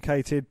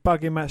intoxicated,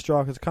 bugging Matt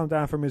Stryker to come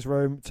down from his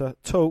room to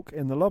talk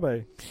in the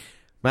lobby.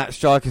 Matt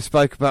Stryker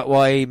spoke about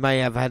why he may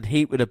have had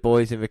heat with the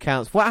boys and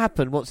recounts what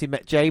happened once he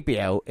met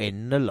JBL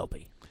in the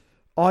lobby.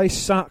 I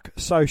suck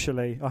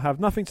socially. I have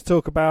nothing to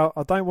talk about.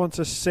 I don't want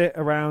to sit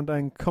around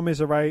and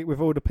commiserate with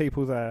all the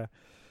people there.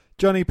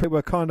 Johnny people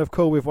were kind of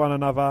cool with one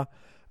another,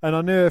 and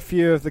I knew a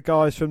few of the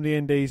guys from the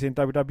indies in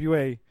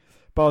WWE,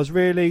 but I was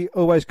really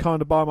always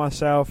kind of by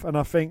myself, and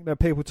I think that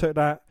people took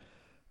that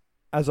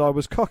as I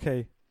was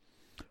cocky.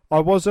 I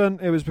wasn't.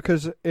 It was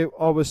because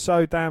I was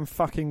so damn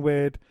fucking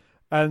weird,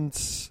 and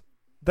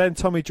then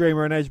Tommy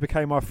Dreamer and Edge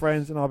became my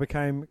friends, and I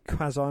became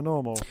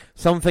quasi-normal.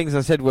 Some things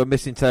I said were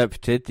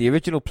misinterpreted. The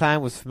original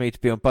plan was for me to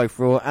be on both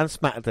Raw and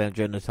SmackDown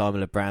during the time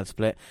of the brand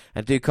split,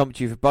 and do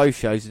commentary for both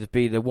shows, and to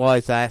be the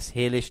wise-ass,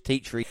 heelish,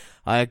 teachery.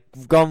 I had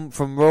gone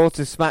from Raw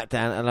to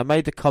SmackDown, and I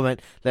made the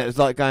comment that it was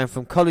like going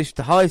from college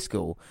to high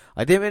school.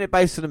 I didn't mean it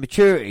based on the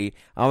maturity.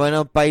 I went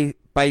on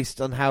based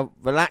on how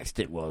relaxed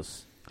it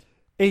was.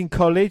 In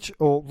college,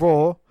 or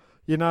Raw,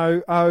 you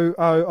know,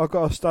 I've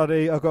got to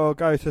study, I've got to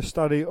go to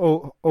study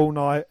all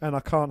night, and I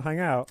can't hang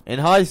out. In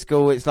high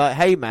school, it's like,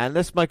 hey man,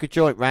 let's smoke a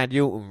joint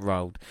Randy Orton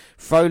rolled.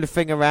 Throw the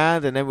thing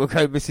around, and then we'll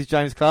go Mrs.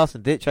 Jones' class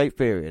and ditch 8th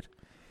period.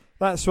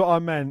 That's what I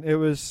meant. It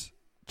was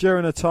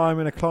during a time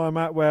in a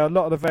climate where a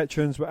lot of the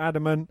veterans were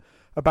adamant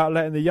about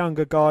letting the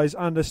younger guys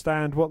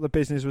understand what the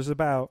business was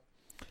about.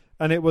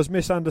 and it was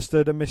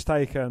misunderstood and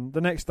mistaken.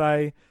 The next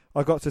day,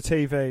 I got to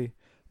TV.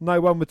 No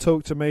one would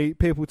talk to me.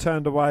 People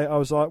turned away. I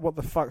was like, what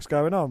the fuck's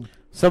going on?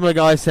 Some of the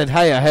guys said,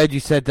 hey, I heard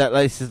you said that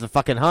this is the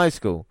fucking high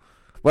school.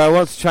 Well,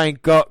 once the train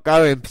got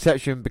going,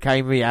 perception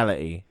became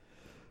reality.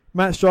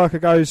 Matt Striker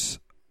goes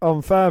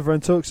on further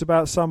and talks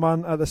about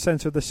someone at the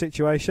centre of the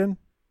situation.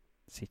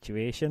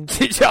 Situation?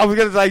 I was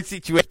going to say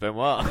situation.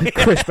 Benoit.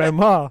 Chris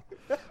Benoit.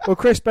 Well,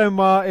 Chris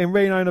Benoit in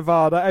Reno,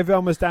 Nevada,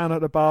 everyone was down at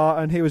the bar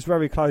and he was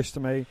very close to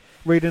me,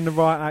 reading the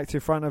riot act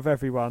in front of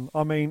everyone.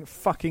 I mean,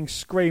 fucking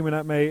screaming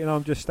at me, and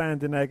I'm just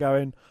standing there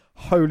going,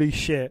 holy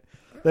shit.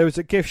 There was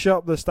a gift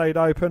shop that stayed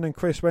open, and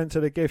Chris went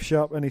to the gift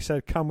shop and he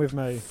said, come with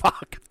me.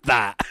 Fuck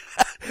that.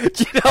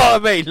 Do you know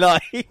what I mean?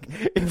 Like,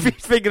 if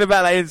he's thinking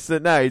about that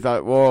instant now, he's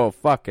like, whoa,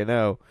 fucking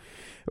hell.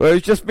 Well, it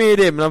was just me and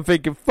him, and I'm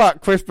thinking,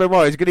 fuck, Chris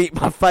Benoit, he's going to eat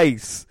my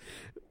face.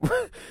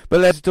 But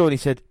left the door and he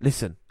said,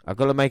 listen, I've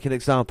got to make an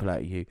example out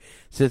of you.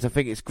 Says, I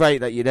think it's great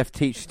that you left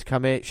teachers to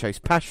come here. It shows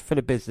passion for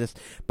the business,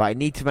 but I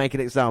need to make an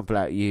example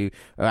out of you,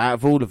 or out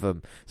of all of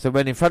them. So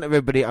when in front of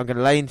everybody, I'm going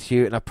to lay into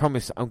you, and I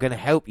promise I'm going to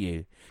help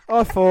you.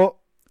 I thought,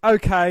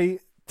 okay,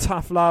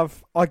 tough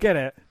love, I get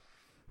it.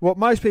 What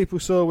most people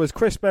saw was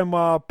Chris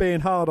Benoit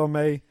being hard on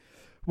me.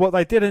 What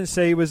they didn't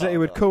see was that he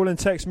would call and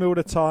text me all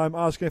the time,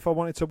 asking if I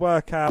wanted to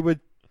work out. He would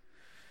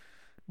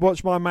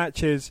watch my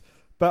matches,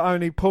 but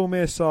only pull me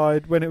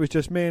aside when it was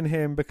just me and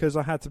him because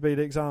I had to be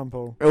the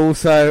example.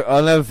 Also,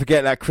 I'll never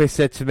forget that Chris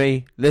said to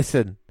me,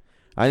 listen,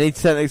 I need to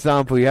set an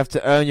example. You have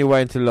to earn your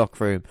way into the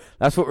locker room.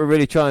 That's what we're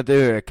really trying to do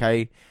here,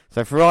 okay?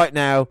 So for right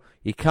now,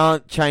 you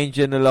can't change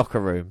in the locker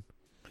room.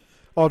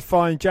 I'd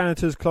find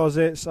janitors'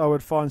 closets, I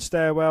would find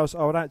stairwells.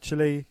 I would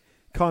actually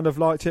kind of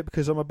liked it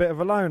because I'm a bit of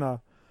a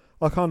loner.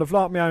 I kind of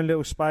like my own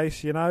little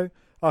space, you know.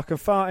 I can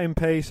fart in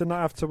peace and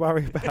not have to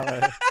worry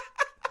about it.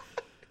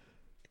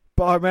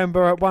 But I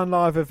remember at one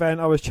live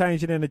event, I was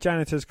changing in the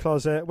janitor's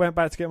closet, went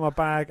back to get my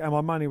bag, and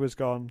my money was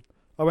gone.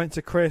 I went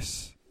to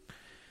Chris,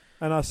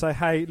 and I say,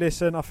 hey,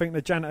 listen, I think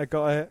the janitor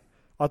got it.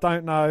 I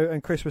don't know.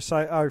 And Chris would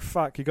say, oh,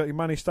 fuck, you got your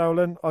money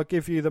stolen? I'll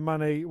give you the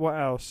money. What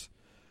else?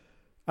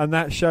 And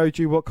that showed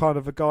you what kind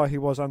of a guy he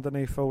was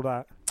underneath all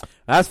that.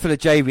 As for the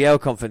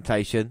JBL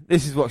confrontation,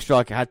 this is what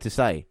Striker had to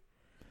say.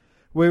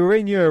 We were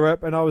in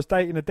Europe, and I was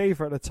dating a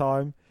diva at the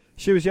time.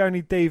 She was the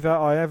only diva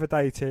I ever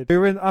dated. We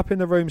were up in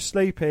the room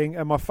sleeping,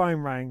 and my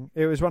phone rang.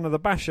 It was one of the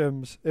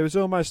Bashams. It was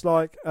almost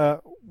like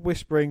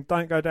whispering,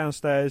 don't go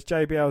downstairs.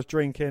 JBL's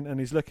drinking, and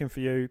he's looking for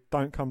you.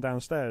 Don't come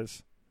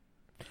downstairs.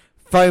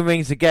 Phone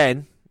rings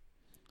again.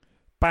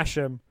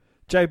 Basham.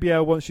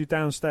 JBL wants you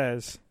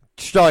downstairs.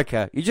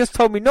 Striker, you just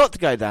told me not to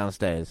go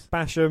downstairs.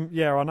 Basham,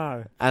 yeah, I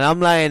know. And I'm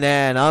laying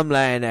there,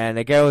 and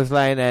the girl was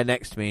laying there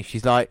next to me.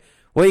 She's like,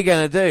 what are you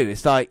going to do?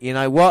 It's like, you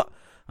know what?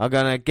 I'm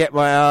going to get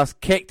my ass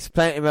kicked,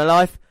 plenty in my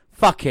life.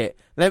 Fuck it.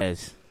 I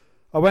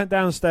went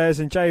downstairs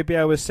and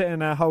JBL was sitting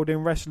there holding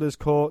wrestler's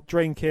court,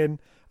 drinking,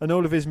 and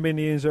all of his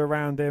minions are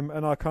around him,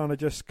 and I kind of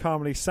just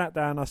calmly sat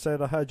down. I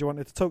said, I heard you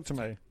wanted to talk to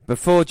me.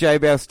 Before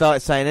JBL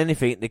started saying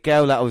anything, the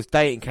girl that I was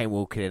dating came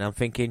walking in. I'm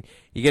thinking,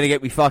 you're going to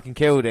get me fucking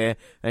killed here.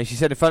 And she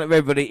said in front of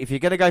everybody, if you're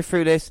going to go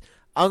through this,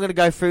 I'm going to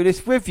go through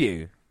this with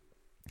you.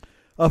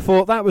 I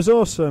thought that was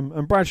awesome,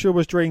 and Bradshaw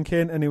was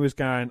drinking, and he was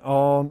going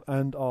on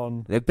and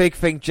on. The big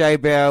thing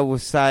JBL will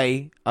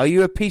say, are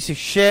you a piece of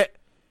shit?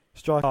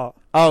 Strike heart.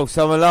 Oh,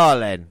 so am I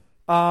then?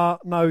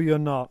 No, you're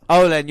not.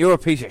 Oh, then you're a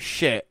piece of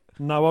shit.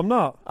 No, I'm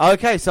not.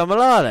 Okay, so am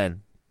I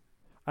then?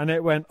 And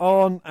it went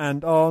on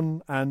and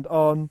on and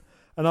on,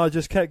 and I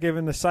just kept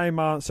giving the same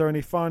answer, and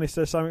he finally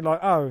said something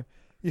like, oh,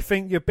 you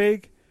think you're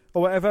big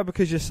or whatever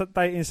because you're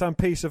dating some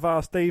piece of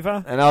ass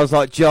diva? And I was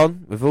like,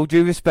 John, with all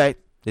due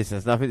respect, this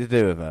has nothing to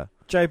do with her.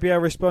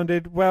 JBL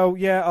responded, well,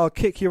 yeah, I'll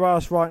kick your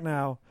ass right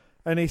now.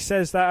 And he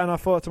says that, and I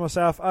thought to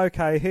myself,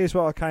 okay, here's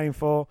what I came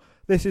for.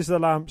 This is the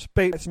lumps.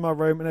 Beat it to my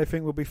room, and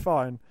everything will be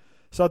fine.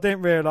 So I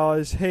didn't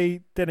realise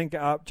he didn't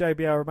get up.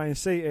 JBL remained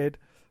seated,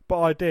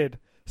 but I did.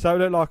 So it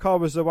looked like I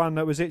was the one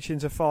that was itching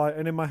to fight.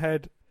 And in my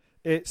head,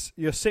 it's,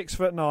 you're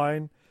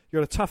 6'9",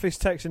 you're the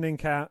toughest Texan in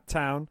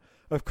town.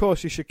 Of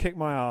course you should kick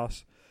my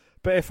ass.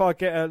 But if I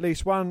get at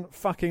least one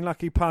fucking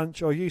lucky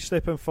punch or you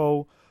slip and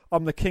fall,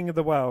 I'm the king of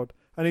the world.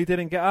 And he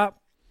didn't get up.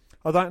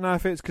 I don't know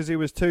if it's because he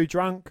was too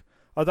drunk.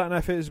 I don't know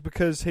if it was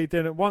because he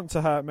didn't want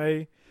to hurt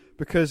me,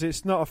 because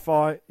it's not a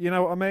fight. You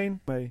know what I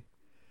mean?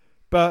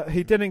 But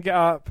he didn't get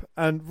up,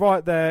 and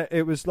right there,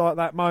 it was like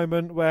that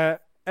moment where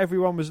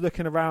everyone was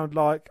looking around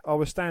like I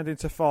was standing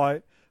to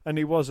fight, and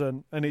he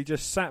wasn't. And he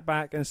just sat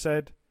back and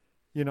said,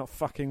 you're not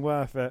fucking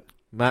worth it.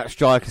 Matt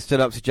Striker stood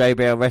up to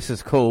JBL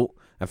Wrestler's Court,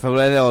 and from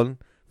then on,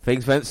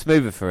 things went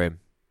smoother for him.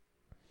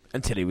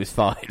 Until he was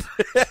fired.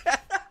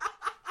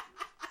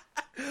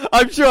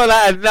 I'm sure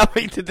that had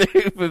nothing to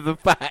do with the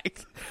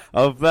fact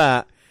of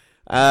that.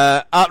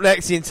 Up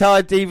next, the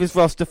entire Divas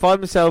roster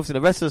find themselves in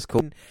a wrestler's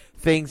court.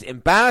 Things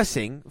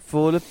embarrassing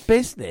for the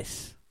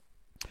business.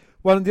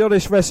 One of the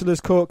oddest wrestlers'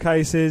 court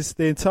cases,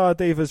 the entire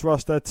Divas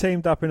roster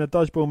teamed up in a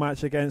dodgeball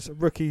match against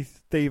rookie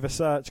Diva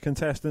Search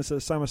contestants at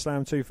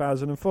SummerSlam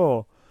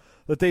 2004.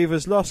 The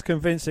Divas lost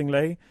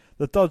convincingly.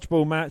 The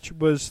dodgeball match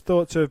was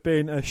thought to have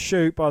been a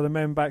shoot by the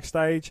men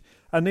backstage,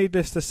 and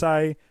needless to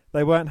say,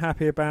 they weren't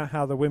happy about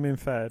how the women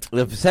fared.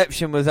 The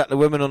perception was that the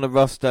women on the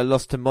roster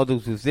lost to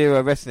models with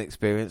zero wrestling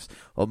experience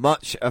or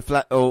much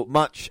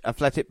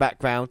athletic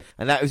background,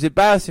 and that was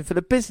embarrassing for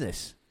the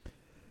business.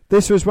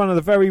 This was one of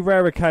the very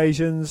rare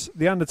occasions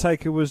The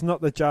Undertaker was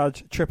not the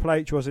judge, Triple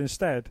H was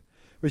instead,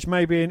 which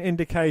may be an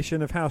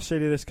indication of how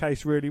silly this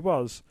case really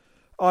was.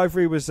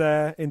 Ivory was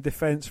there in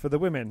defence for the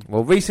women.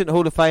 Well, recent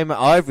Hall of Famer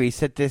Ivory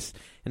said this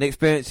in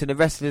experience in the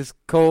wrestlers'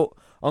 court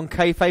on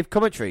kayfabe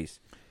commentaries.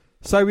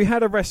 So we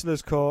had a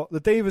wrestlers' court. The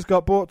Divas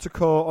got brought to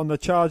court on the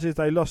charges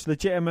they lost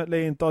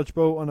legitimately in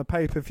dodgeball on a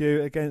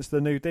pay-per-view against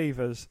the New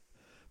Divas,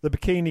 the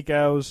Bikini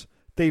Girls,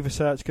 Diva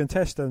Search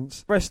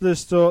contestants.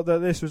 Wrestlers thought that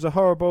this was a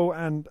horrible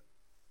and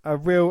a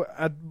real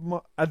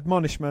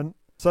admonishment.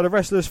 So the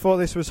wrestlers thought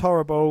this was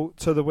horrible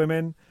to the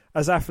women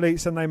as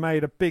athletes, and they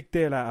made a big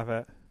deal out of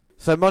it.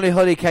 So Molly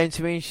Holly came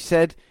to me and she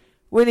said,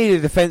 "We need a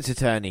defence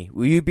attorney.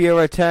 Will you be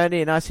our attorney?"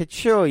 And I said,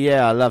 "Sure,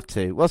 yeah, I'd love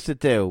to. What's the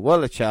deal?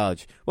 What's the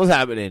charge? What's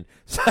happening?"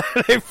 So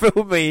they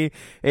filled me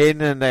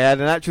in and they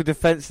had an actual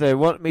defence they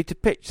wanted me to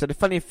pitch. So the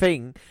funny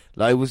thing,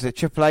 like, was that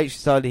Triple H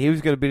decided he was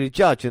going to be the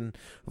judge, and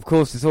of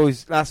course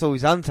that's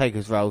always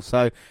Undertaker's role.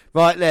 So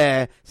right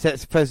there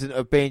sets the precedent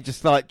of being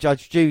just like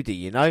Judge Judy,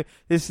 you know.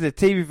 This is a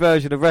TV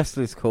version of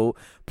Wrestlers' Court.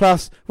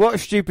 Plus, what a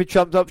stupid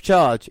trumped up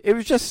charge. It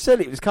was just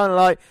silly. It was kind of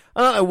like,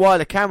 I don't know why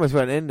the cameras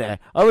weren't in there.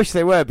 I wish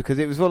they were, because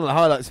it was one of the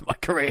highlights of my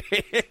career.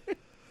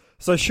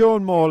 So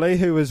Sean Morley,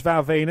 who was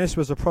Val Venus,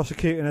 was a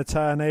prosecuting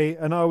attorney,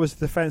 and I was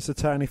the defence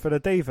attorney for the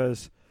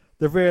Divas,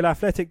 the real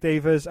athletic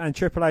Divas, and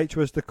Triple H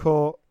was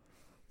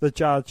the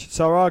judge.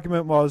 So our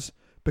argument was,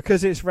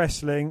 because it's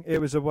wrestling, it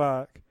was a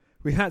work.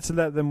 We had to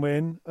let them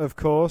win, of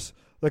course.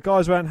 The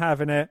guys weren't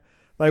having it.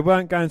 They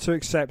weren't going to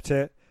accept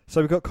it.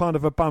 So we got kind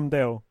of a bum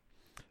deal.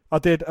 I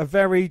did a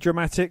very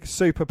dramatic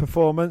super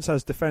performance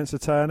as defence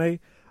attorney.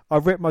 I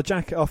ripped my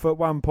jacket off at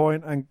one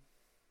point and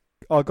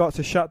I got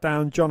to shut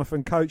down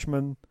Jonathan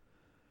Coachman.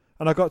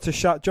 And I got to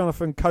shut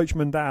Jonathan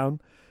Coachman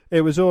down.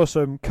 It was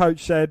awesome.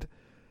 Coach said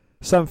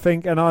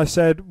something and I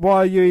said, "Why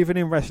are you even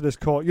in wrestlers'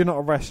 court? You're not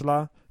a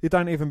wrestler. You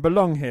don't even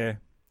belong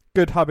here."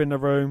 Good hub in the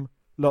room.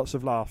 Lots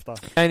of laughter.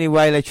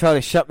 Anyway, they tried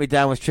to shut me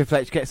down, was Triple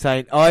H kept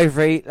saying,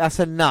 "Ivory, that's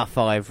enough,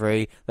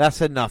 Ivory. That's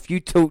enough.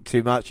 You talk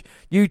too much.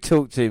 You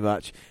talk too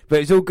much." But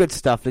it's all good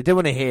stuff. They don't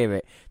want to hear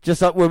it.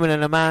 Just like Women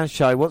in a Man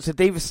show. Once the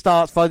Diva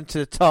starts fighting to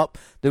the top,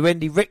 the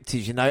Wendy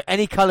Richters, you know,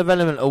 any kind of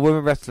element of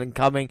women wrestling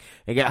coming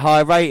and get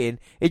higher rating,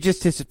 it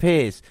just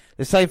disappears.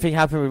 The same thing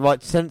happened with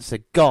Right to Censor,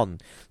 gone.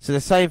 So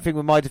the same thing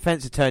with my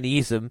defence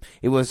attorneyism.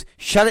 It was,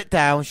 shut it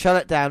down,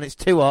 it's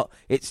too hot,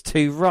 it's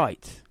too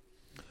right.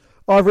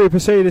 Ivory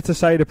proceeded to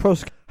say the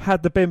prosecutor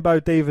had the bimbo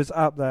divas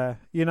up there,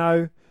 you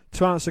know,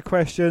 to answer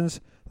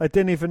questions. They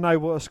didn't even know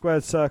what a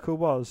squared circle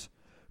was.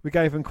 We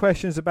gave them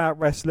questions about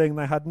wrestling.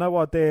 They had no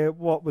idea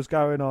what was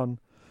going on.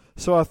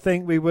 So I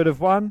think we would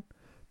have won,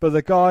 but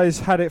the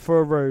guys had it for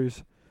a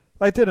ruse.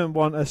 They didn't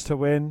want us to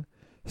win.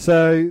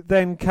 So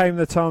then came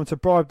the time to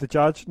bribe the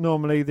judge.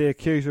 Normally the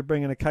accused would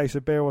bring in a case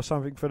of beer or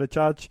something for the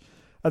judge,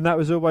 and that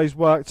was always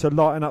work to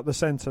lighten up the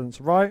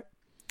sentence, right?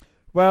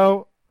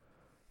 Well,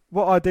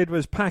 what I did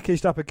was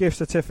packaged up a gift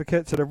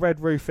certificate to the Red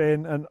Roof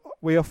Inn, and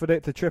we offered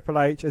it to Triple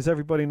H. As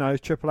everybody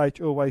knows, Triple H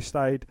always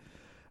stayed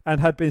and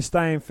had been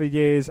staying for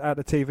years at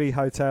the TV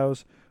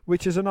hotels,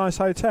 which is a nice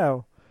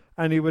hotel,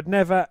 and he would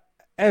never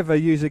ever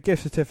use a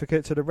gift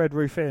certificate to the Red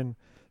Roof Inn.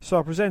 So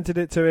I presented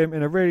it to him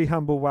in a really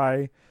humble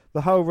way.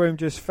 The whole room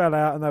just fell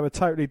out and they were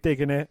totally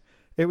digging it.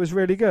 It was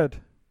really good.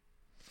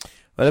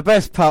 Well, the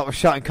best part was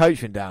shutting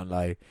Coachman down,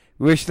 though.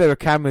 We wish there were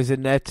cameras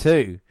in there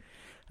too.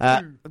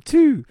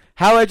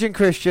 How Edge and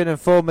Christian and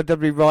former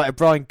WWE writer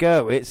Brian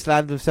Gerwitz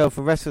slammed himself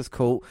in Wrestlers'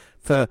 Court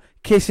for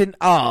kissing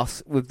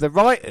arse with the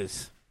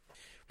writers.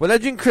 Well,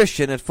 Edge and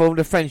Christian had formed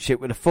a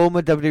friendship with a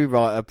former WWE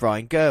writer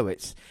Brian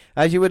Gerwitz.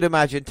 As you would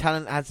imagine,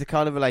 talent has the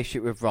kind of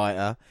relationship with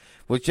writer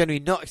was generally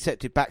not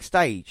accepted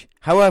backstage.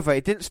 However,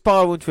 it didn't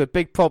spiral into a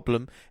big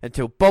problem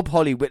until Bob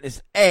Holly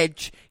witnessed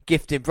Edge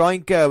gifting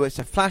Brian Gerwitz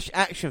a Flash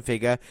action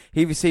figure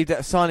he received at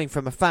a signing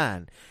from a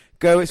fan.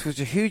 Gerwitz was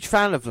a huge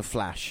fan of The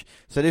Flash,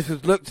 so this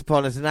was looked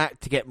upon as an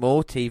act to get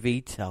more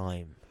TV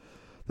time.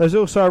 There's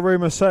also a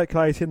rumour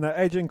circulating that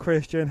Edge and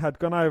Christian had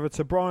gone over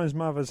to Brian's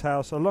mother's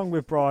house along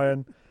with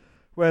Brian,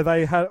 where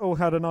they had all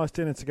had a nice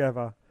dinner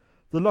together.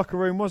 The locker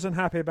room wasn't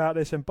happy about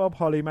this and Bob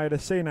Holly made a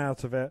scene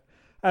out of it.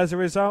 As a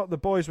result, the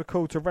boys were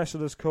called to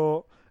Wrestlers'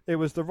 Court. It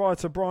was the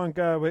writer Brian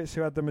Gerwitz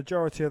who had the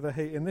majority of the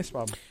heat in this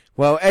one.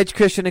 Well, Edge,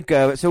 Christian and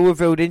Gerwitz all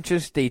revealed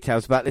interesting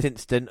details about this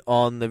incident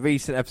on the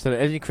recent episode of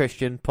Edge and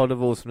Christian Pod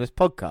of Awesomeness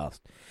podcast.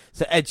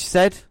 So Edge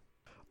said,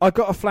 "I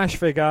got a Flash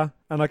figure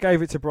and I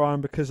gave it to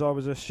Brian because I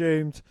was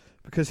assumed,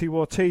 because he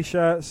wore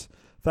T-shirts,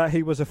 that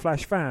he was a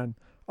Flash fan.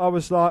 I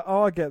was like,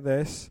 oh, I get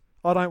this.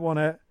 I don't want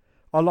it.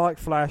 I like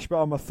Flash,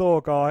 but I'm a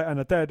Thor guy and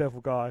a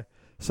Daredevil guy.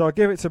 So I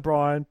give it to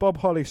Brian. Bob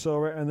Holly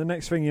saw it, and the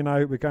next thing you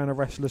know, we're going to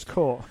Wrestlers'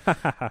 Court."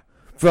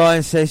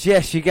 Brian says,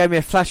 yes, you gave me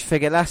a flash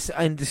figure. That's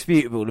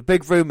indisputable. The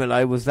big rumour,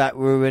 though, was that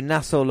we were in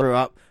Nassau grew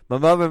up. My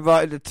mum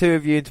invited the two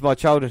of you into my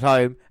childhood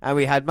home, and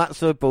we had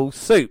matzo ball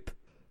soup.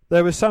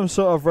 There was some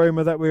sort of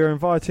rumour that we were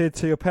invited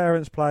to your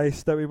parents'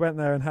 place, that we went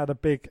there and had a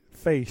big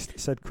feast,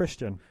 said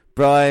Christian.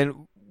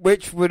 Brian,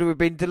 which would have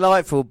been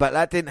delightful, but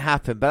that didn't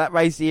happen. But that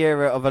raised the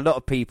era of a lot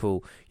of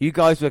people. You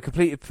guys were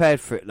completely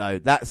prepared for it, though.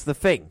 That's the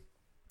thing.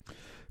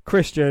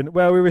 Christian,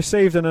 well, we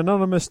received an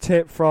anonymous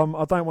tip from,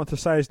 I don't want to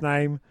say his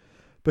name,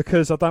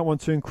 because I don't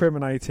want to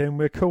incriminate him.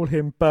 We'll call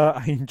him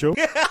Bert Angel.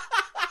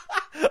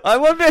 I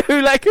wonder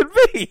who that could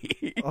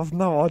be. I've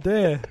no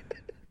idea.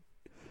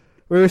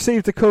 We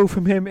received a call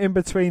from him in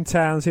between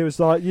towns. He was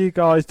like, you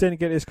guys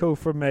didn't get this call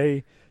from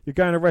me. You're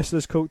going to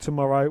Wrestlers Court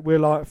tomorrow. We're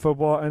like, for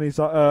what? And he's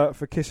like,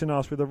 for kissing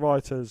us with the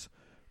writers.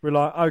 We're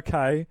like,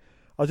 okay.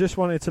 I just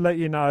wanted to let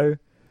you know,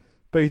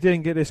 but you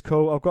didn't get this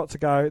call. I've got to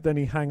go. Then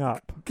he hang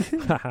up.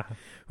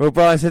 Well,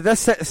 Brian said,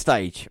 let's set the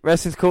stage.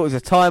 Wrestlers Court is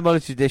a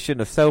time-honoured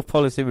tradition of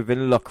self-policing within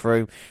the locker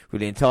room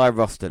with the entire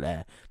roster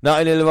there.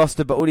 Not only the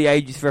roster, but all the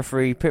ages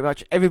referee, pretty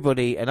much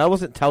everybody. And I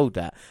wasn't told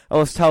that. I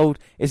was told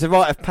it's a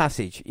rite of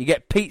passage. You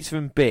get pizza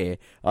and beer.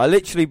 I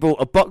literally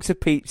bought a box of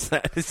pizza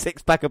and a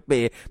 6-pack of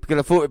beer because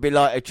I thought it'd be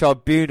like a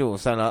tribunal or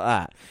something like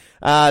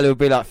that. There would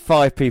be like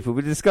 5 people.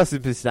 We'd discuss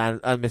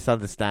a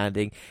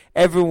misunderstanding.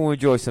 Everyone will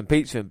enjoy some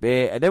pizza and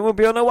beer, and then we'll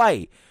be on our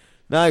way.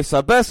 No, so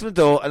I burst on the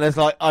door, and there's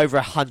like over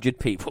 100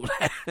 people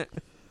there.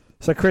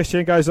 So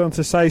Christian goes on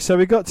to say, so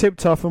we got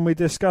tipped off and we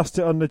discussed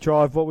it on the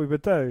drive what we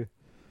would do.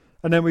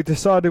 And then we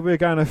decided we were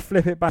going to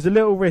flip it back. It was a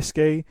little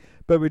risky,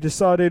 but we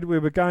decided we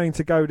were going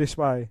to go this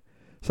way.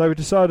 So we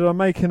decided on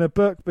making a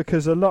book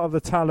because a lot of the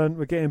talent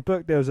were getting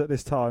book deals at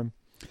this time.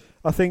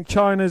 I think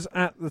Chyna's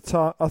at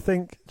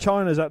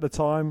the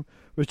time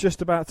was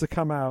just about to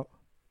come out,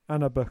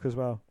 and a book as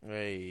well.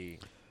 Hey.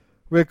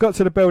 We got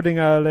to the building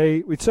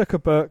early. We took a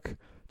book,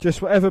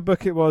 just whatever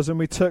book it was, and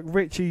we took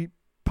Richie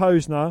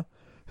Posner,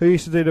 who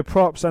used to do the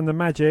props and the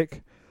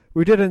magic.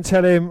 We didn't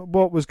tell him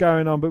what was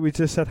going on, but we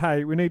just said,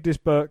 hey, we need this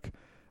book,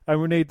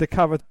 and we need the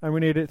cover, and we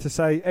need it to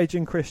say Edge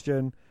and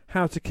Christian,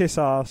 How to Kiss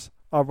Ass,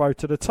 our road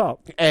to the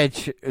top.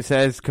 Edge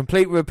says,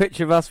 complete with a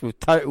picture of us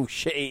with total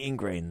shit-eating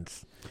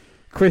grins.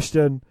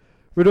 Christian,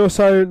 we'd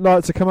also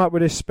like to come up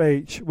with this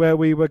speech where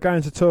we were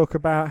going to talk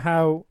about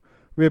how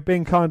we had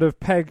been kind of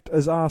pegged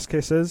as ass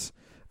kissers,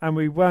 and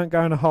we weren't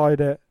going to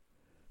hide it,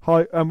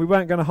 and we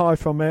weren't going to hide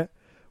from it.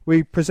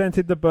 We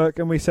presented the book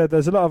and we said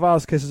there's a lot of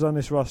ass kissers on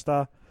this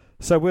roster,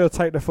 so we'll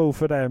take the fall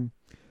for them.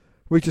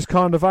 We just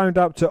kind of owned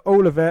up to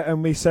all of it,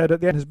 and we said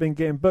at the end has been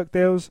getting book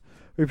deals.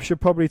 We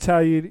should probably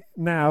tell you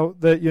now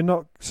that you're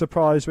not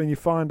surprised when you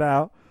find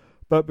out,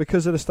 but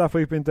because of the stuff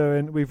we've been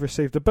doing, we've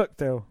received a book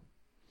deal.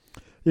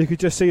 You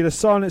could just see the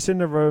silence in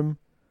the room.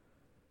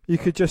 You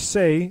could just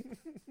see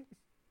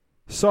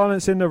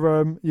silence in the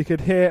room. You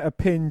could hear a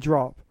pin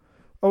drop.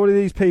 All of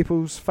these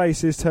people's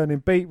faces turning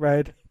beet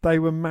red. They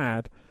were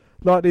mad.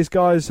 Like these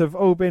guys have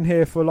all been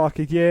here for like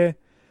a year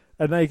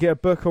and they get a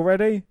book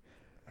already.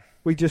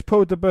 We just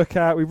pulled the book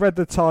out. We read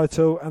the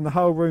title and the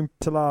whole room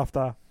to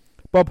laughter.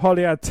 Bob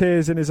Holly had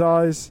tears in his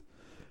eyes.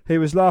 He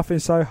was laughing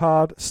so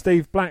hard.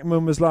 Steve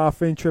Blackman was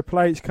laughing.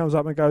 Triple H comes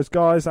up and goes,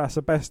 guys, that's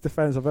the best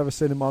defence I've ever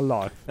seen in my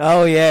life.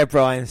 Oh, yeah,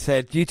 Brian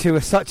said. You two were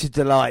such a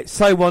delight.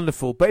 So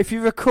wonderful. But if you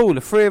recall,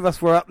 the three of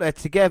us were up there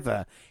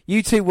together.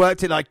 You two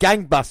worked it like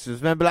gangbusters.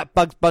 Remember that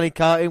Bugs Bunny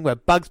cartoon where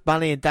Bugs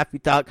Bunny and Daffy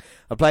Duck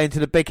are playing to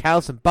the big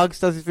house and Bugs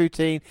does his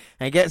routine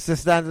and gets the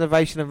standing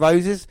ovation of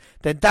roses?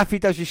 Then Daffy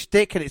does your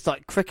shtick and it's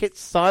like crickets,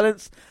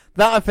 silence.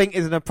 That, I think,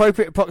 is an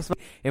appropriate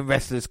approximation in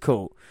Wrestlers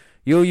Court.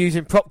 You're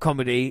using prop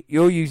comedy.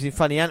 You're using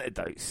funny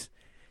anecdotes.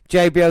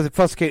 JBL, the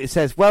prosecutor,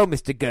 says, well,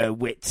 Mr.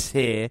 Gerwitz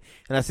here.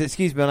 And I said,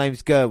 excuse me, my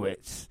name's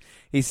Gerwitz.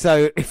 He's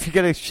so, if you're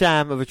going to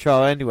sham of a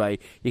trial anyway,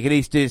 you can at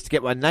least do this to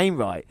get my name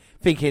right.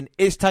 Thinking,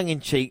 it's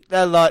tongue-in-cheek.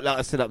 They're like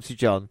I said up to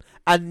John.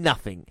 And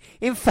nothing.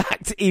 In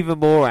fact, even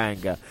more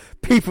anger.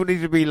 People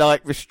need to be,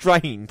 like,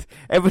 restrained.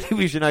 Everybody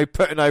was,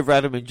 putting over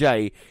Adam and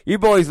Jay. You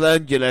boys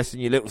learned your lesson,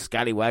 you little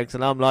scallywags.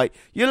 And I'm like,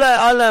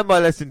 I learned my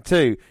lesson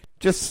too.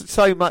 Just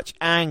so much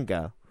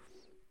anger.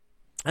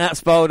 And that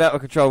spiraled out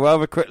of control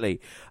rather quickly.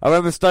 I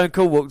remember Stone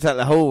Cold walked out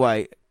the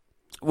hallway,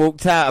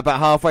 walked out about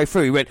halfway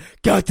through. He went,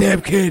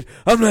 goddamn kid,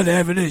 I'm not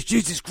having this,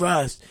 Jesus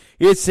Christ.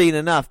 He had seen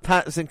enough.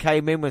 Patterson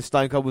came in when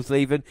Stone Cold was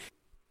leaving.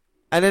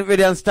 And didn't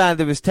really understand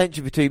there was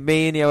tension between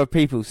me and the other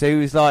people. So he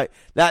was like,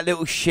 that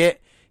little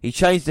shit. He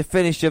changed the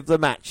finish of the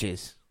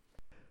matches.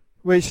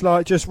 Which,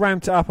 just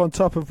ramped it up on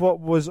top of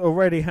what was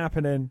already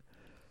happening.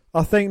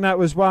 I think that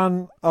was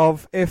one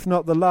of, if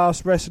not the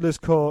last Wrestlers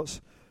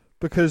Courts,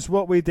 because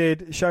what we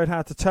did showed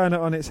how to turn it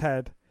on its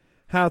head,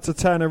 how to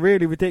turn a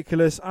really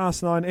ridiculous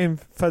asinine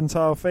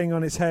infantile thing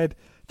on its head,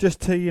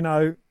 just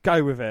to,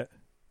 go with it.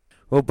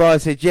 Well, Brian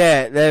said,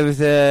 yeah, there was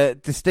a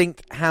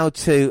distinct how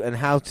to and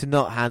how to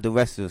not handle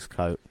Wrestlers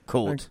Court.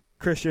 And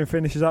Christian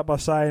finishes up by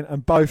saying,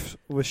 and both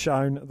was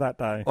shown that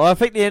day. Well, I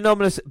think the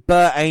anomalous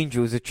Burt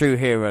Angel is a true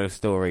hero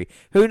story.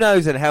 Who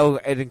knows how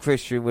Ed and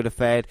Christian would have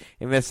fared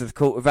in Wrestlers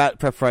Court without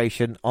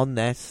preparation on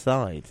their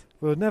side.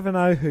 We'll never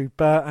know who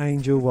Burt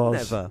Angel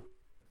was. Never.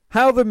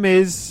 How The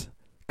Miz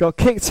got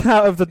kicked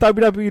out of the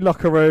WWE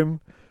locker room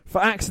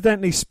for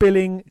accidentally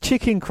spilling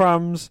chicken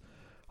crumbs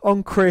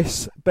on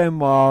Chris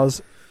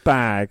Benoit's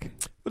bag.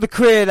 Well, the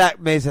career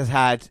that Miz has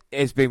had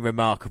has been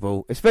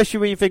remarkable, especially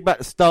when you think about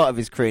the start of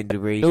his career in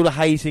WWE, all the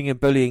hazing and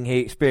bullying he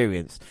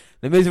experienced.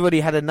 The Miz already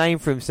had a name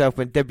for himself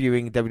when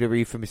debuting in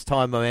WWE from his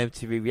time on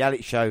MTV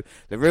reality show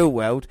The Real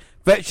World.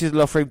 Veterans of the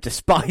locker room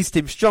despised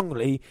him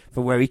strongly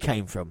for where he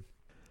came from.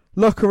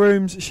 Locker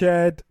rooms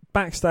shared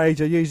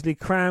backstage are usually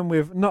crammed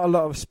with not a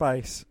lot of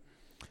space.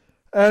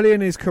 Early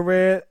in his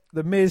career,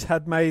 The Miz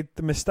had made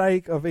the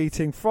mistake of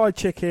eating fried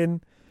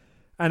chicken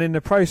and in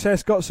the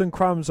process got some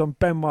crumbs on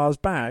Benoit's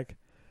bag.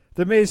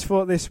 The Miz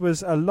thought this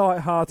was a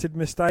light-hearted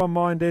mistake,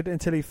 minded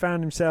until he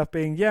found himself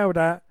being yelled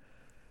at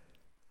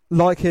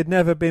like he'd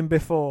never been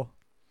before.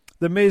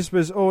 The Miz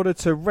was ordered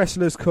to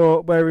Wrestlers'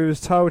 Court, where he was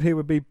told he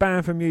would be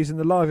banned from using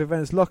the live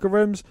events locker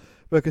rooms,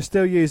 but could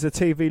still use the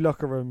TV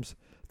locker rooms.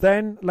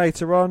 Then,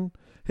 later on,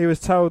 he was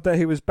told that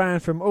he was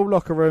banned from all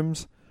locker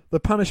rooms. The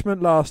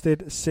punishment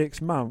lasted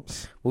 6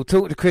 months. We'll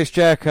talk to Chris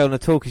Jericho on the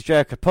Talk is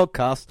Jericho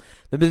podcast.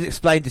 The Miz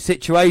explained the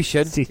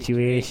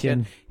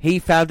situation he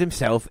found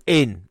himself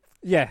in.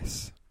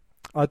 Yes,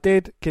 I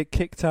did get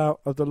kicked out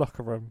of the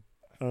locker room.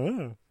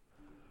 Oh.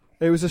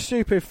 It was a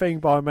stupid thing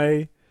by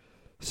me.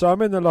 So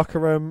I'm in the locker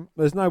room.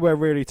 There's nowhere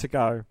really to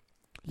go.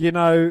 You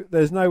know,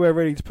 there's nowhere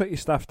really to put your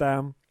stuff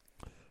down.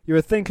 You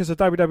would think as a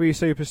WWE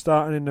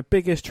superstar and in the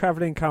biggest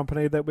travelling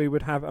company that we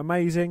would have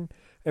amazing,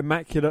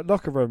 immaculate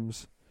locker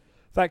rooms.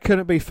 That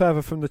couldn't be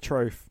further from the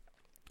truth.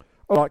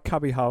 Or like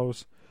cubby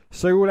holes.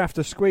 So you all have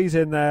to squeeze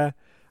in there,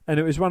 and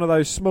it was one of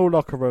those small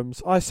locker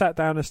rooms. I sat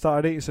down and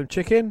started eating some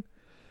chicken.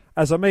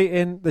 As I'm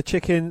eating the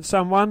chicken,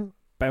 someone,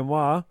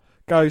 Benoit,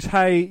 goes,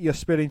 "Hey, you're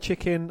spilling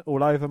chicken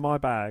all over my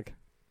bag."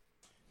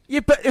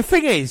 Yeah, but the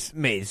thing is,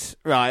 Miz,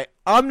 right,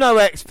 I'm no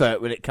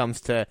expert when it comes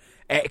to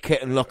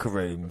etiquette and locker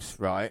rooms,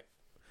 right?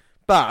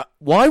 But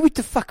why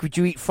the fuck would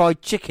you eat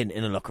fried chicken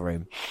in a locker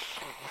room?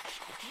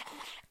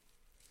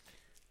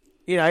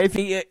 You know, if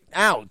you eat it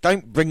out,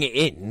 don't bring it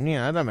in. You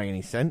know, that don't make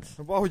any sense.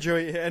 Why would you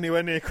eat it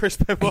anywhere near Chris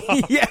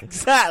Benoit? Yeah,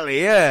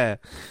 exactly, yeah.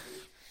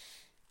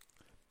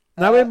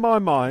 Now, in my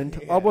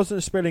mind, I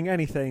wasn't spilling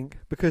anything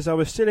because I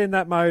was still in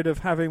that mode of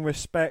having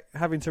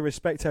to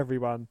respect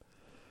everyone.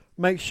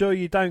 Make sure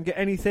you don't get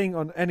anything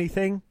on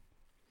anything.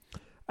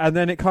 And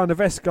then it kind of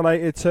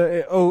escalated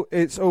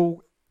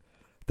to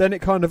Then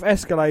it kind of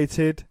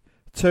escalated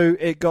to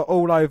it got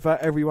all over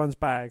everyone's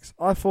bags.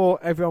 I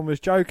thought everyone was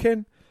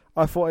joking.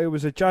 I thought it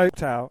was a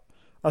joke out.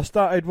 I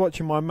started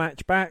watching my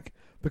match back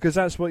because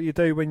that's what you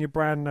do when you're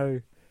brand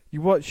new.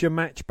 You watch your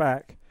match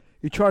back.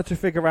 You try to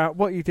figure out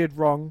what you did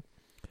wrong,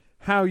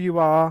 how you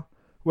are,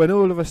 when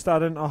all of a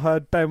sudden I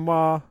heard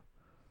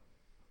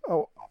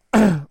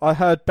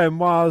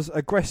Benoit's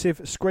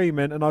aggressive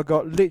screaming and I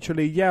got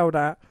literally yelled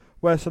at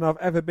worse than I've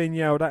ever been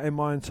yelled at in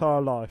my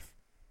entire life.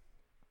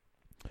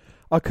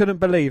 I couldn't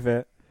believe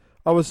it.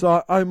 I was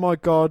like, oh my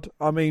God,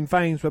 I mean,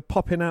 veins were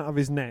popping out of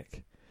his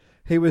neck.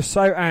 He was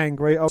so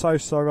angry, I was so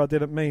sorry, I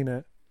didn't mean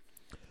it.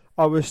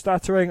 I was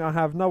stuttering, I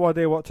have no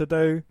idea what to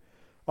do.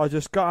 I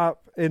just got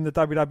up in the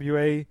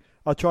WWE.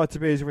 I tried to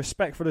be as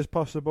respectful as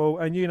possible,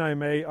 and you know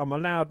me, I'm a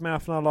loud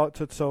mouth and I like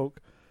to talk.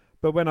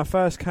 But when I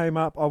first came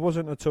up, I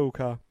wasn't a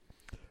talker.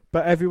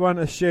 But everyone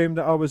assumed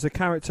that I was the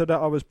character that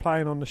I was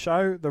playing on the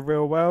show, The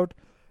Real World,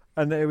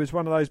 and that it was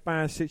one of those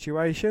bad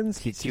situations.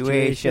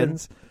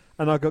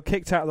 And I got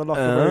kicked out of the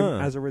locker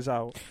room as a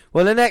result.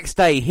 Well, the next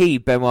day,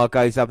 Benoit,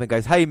 goes up and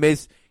goes, "Hey,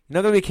 Miz, you're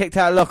not going to be kicked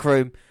out of the locker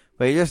room,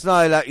 but you just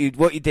know that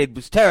what you did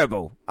was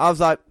terrible." I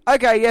was like,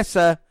 "Okay, yes,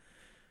 sir."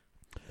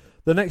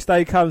 The next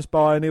day comes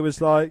by and he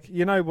was like,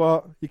 "You know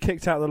what? You're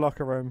kicked out of the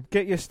locker room.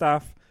 Get your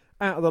stuff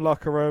out of the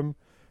locker room,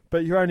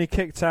 but you're only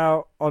kicked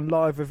out on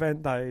live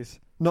event days,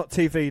 not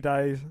TV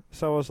days."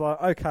 So I was like,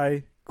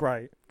 "Okay,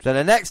 great." So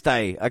the next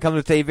day, I come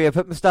to TV, I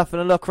put my stuff in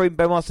the locker room.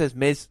 Benoit says,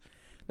 "Miz,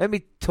 let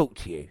me talk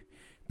to you.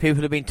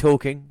 People have been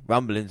talking,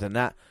 rumblings and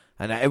that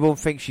everyone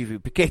thinks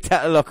you've been kicked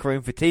out of the locker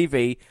room for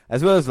TV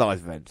as well as live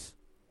events."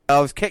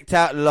 I was kicked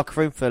out of the locker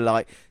room for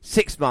like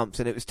 6 months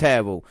and it was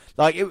terrible.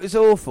 Like, it was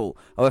awful.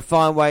 I would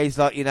find ways,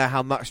 like, you know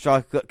how Mutt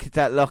Striker got kicked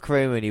out of the locker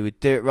room and he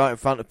would do it right in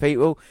front of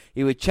people.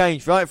 He would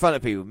change right in front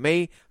of people.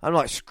 Me, I'm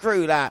like,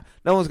 screw that.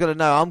 No one's going to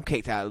know I'm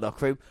kicked out of the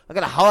locker room. I'm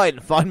going to hide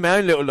and find my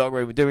own little locker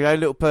room and do my own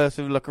little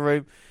personal locker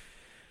room.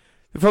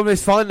 The problem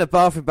is finding a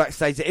bathroom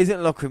backstage that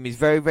isn't a locker room is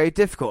very, very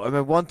difficult. I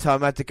remember one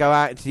time I had to go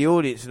out into the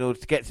audience in order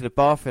to get to the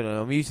bathroom, and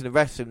I'm using the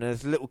restroom, and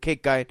there's a little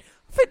kid going,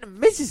 "I think the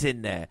Miz is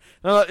in there."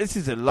 And I'm like, this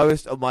is the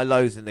lowest of my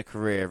lows in the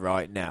career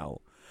right now.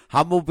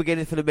 Humble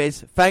beginning for the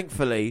Miz.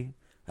 Thankfully,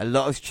 a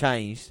lot has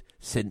changed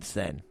since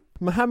then.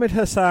 Muhammad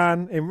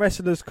Hassan in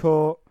Wrestlers'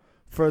 Court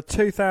for a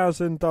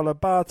 $2,000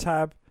 bar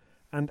tab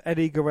and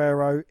Eddie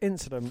Guerrero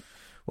incident.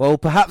 Well,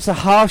 perhaps the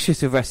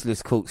harshest of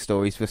Wrestlers' Court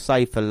stories were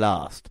saved for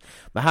last.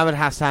 Muhammad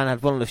Hassan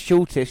had one of the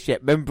shortest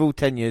yet memorable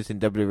tenures in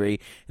WWE.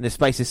 In the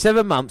space of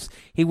 7 months,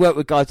 he worked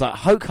with guys like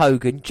Hulk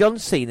Hogan, John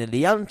Cena,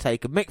 The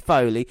Undertaker, Mick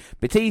Foley,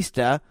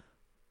 Batista,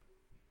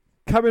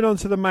 Coming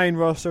onto the main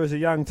roster as a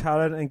young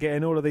talent and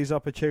getting all of these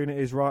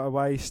opportunities right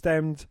away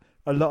stemmed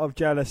a lot of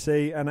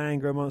jealousy and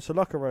anger amongst the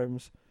locker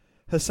rooms.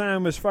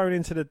 Hassan was thrown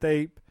into the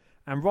deep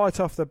and right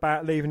off the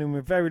bat leaving him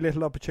with very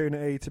little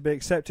opportunity to be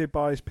accepted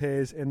by his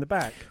peers in the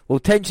back. Well,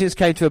 tensions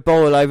came to a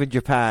boil over in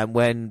Japan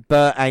when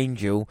Burt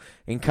Angel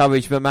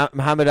encouraged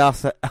Muhammad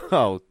Hassan.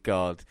 Oh,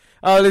 God.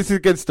 Oh, this is a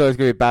good story. It's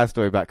going to be a bad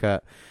story about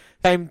Kurt.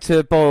 Came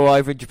to boil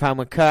over in Japan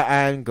when Kurt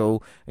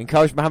Angle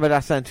encouraged Muhammad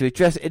Hassan to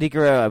address Eddie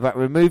Guerrero about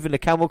removing the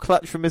camel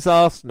clutch from his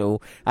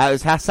arsenal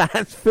as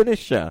Hassan's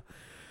finisher.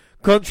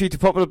 Contrary to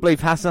popular belief,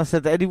 Hassan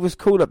said that Eddie was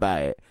cool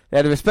about it. They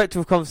had a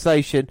respectful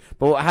conversation,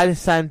 but what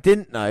Hassan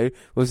didn't know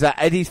was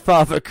that Eddie's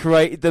father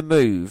created the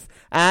move,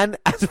 and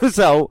as a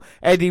result,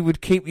 Eddie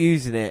would keep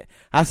using it.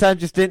 Hassan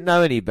just didn't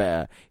know any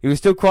better. He was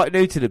still quite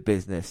new to the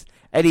business.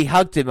 Eddie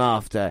hugged him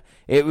after.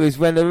 It was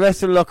when the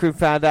rest of the locker room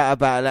found out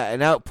about that,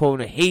 an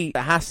outpouring of heat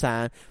at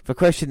Hassan for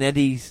questioning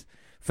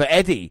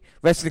Eddie.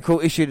 Wrestling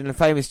Court issued in the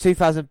famous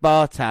 2000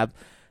 bar tab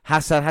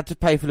Hassan had to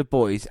pay for the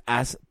boys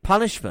as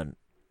punishment.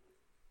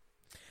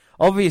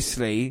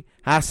 Obviously,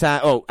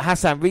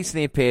 Hassan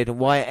recently appeared on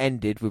Why It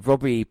Ended with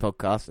Robbie E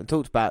podcast and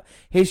talked about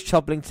his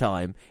troubling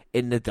time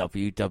in the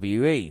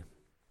WWE.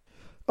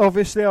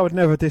 Obviously, I would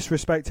never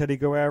disrespect Eddie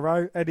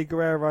Guerrero. Eddie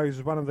Guerrero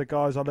is one of the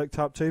guys I looked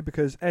up to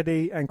because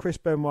Eddie and Chris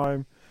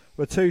Benoit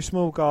were two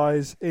small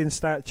guys in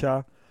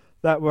stature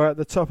that were at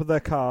the top of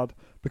their card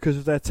because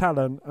of their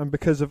talent and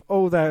because of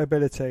all their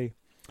ability.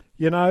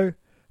 You know,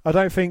 I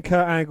don't think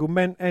Kurt Angle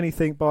meant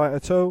anything by it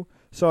at all,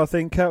 so I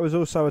think Kurt was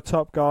also a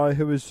top guy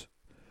who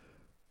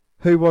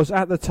was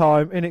at the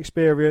time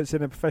inexperienced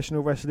in the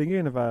professional wrestling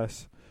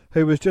universe,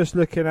 who was just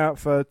looking out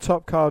for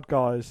top card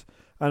guys.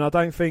 And I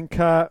don't think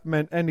Kurt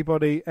meant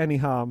anybody any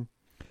harm.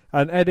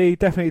 And Eddie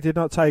definitely did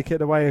not take it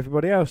the way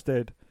everybody else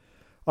did.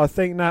 I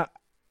think that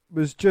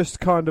was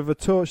just kind of a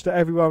torch that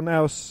everyone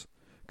else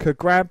could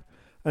grab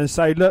and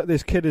say, look,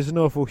 this kid is an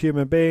awful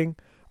human being.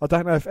 I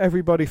don't know if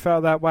everybody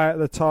felt that way at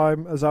the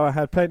time, as I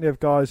had plenty of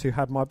guys who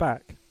had my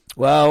back.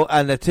 Well,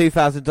 and the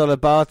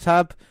 $2,000 bar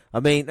tab, I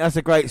mean, that's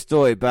a great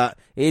story, but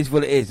it is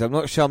what it is. I'm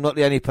not sure I'm not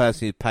the only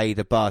person who paid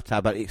a bar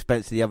tab at the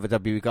expense of the other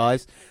WWE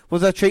guys.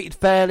 Was I treated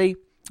fairly?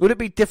 Would it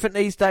be different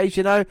these days,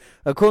 you know?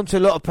 According to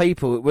a lot of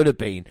people, it would have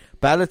been.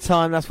 But at the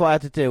time, that's what I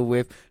had to deal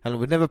with. And I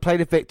would never play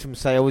the victim and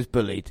say I was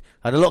bullied.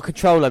 I had a lot of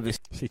control over this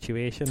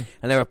situation.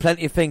 And there are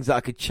plenty of things that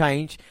I could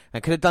change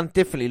and could have done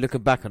differently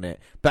looking back on it.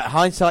 But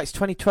hindsight's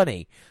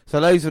 20/20. So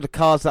those were the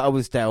cards that I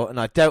was dealt, and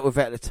I dealt with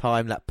it at the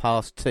time that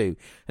passed too.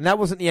 And that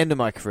wasn't the end of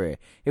my career.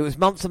 It was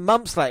months and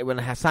months later when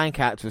the Hassan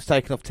character was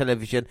taken off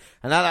television,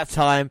 and at that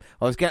time,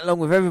 I was getting along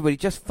with everybody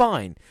just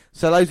fine.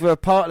 So those were a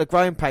part of the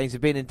growing pains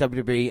of being in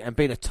WWE and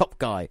being a top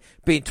guy,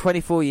 being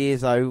 24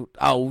 years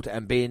old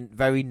and being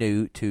very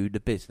new to the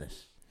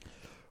business.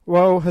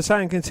 Well,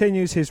 Hassan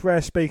continues his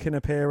rare speaking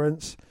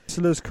appearance.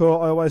 Wrestlers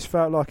Court, I always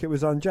felt like it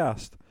was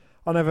unjust.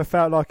 I never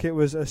felt like it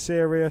was a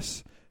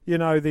serious, you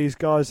know, these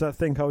guys that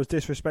think I was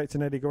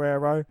disrespecting Eddie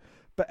Guerrero.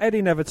 But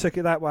Eddie never took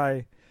it that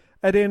way.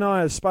 Eddie and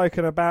I had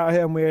spoken about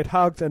it and we had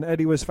hugged, and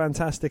Eddie was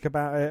fantastic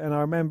about it. And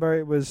I remember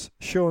it was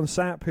Sean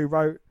Sapp who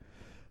wrote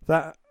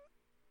that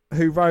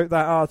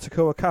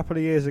article a couple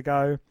of years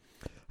ago,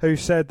 who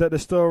said that the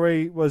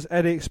story was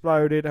Eddie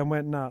exploded and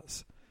went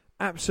nuts.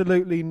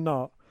 Absolutely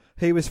not.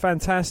 He was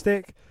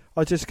fantastic.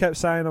 I just kept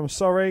saying I'm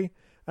sorry,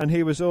 and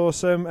he was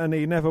awesome, and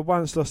he never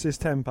once lost his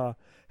temper.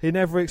 He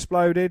never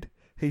exploded.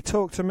 He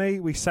talked to me,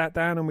 we sat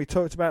down and we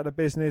talked about the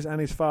business and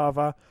his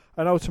father,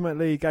 and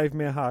ultimately he gave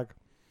me a hug.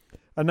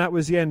 And that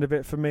was the end of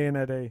it for me and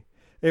Eddie.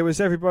 It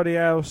was everybody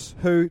else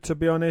who, to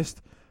be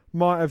honest,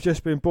 might have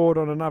just been bored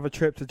on another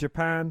trip to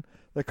Japan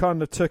that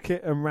kind of took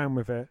it and ran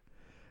with it.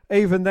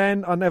 Even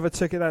then, I never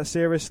took it that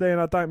seriously,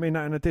 and I don't mean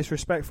that in a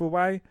disrespectful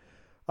way.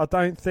 I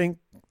don't think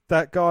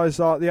that guys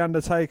like The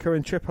Undertaker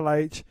and Triple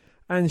H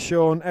and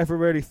Shawn ever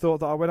really thought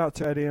that I went up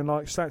to Eddie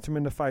and slapped him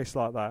in the face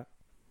like that.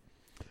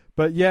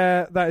 But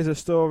yeah, that is a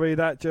story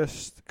that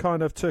just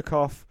kind of took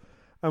off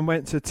and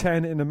went to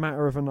 10 in a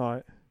matter of a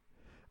night.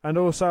 And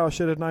also I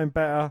should have known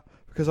better,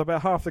 because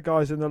about half the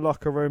guys in the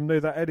locker room knew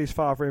that Eddie's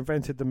father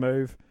invented the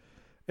move.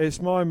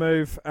 It's my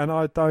move, and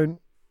I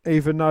don't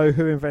even know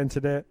who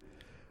invented it.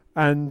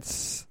 And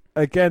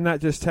again,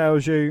 that just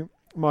tells you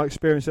my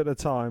experience at the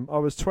time. I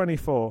was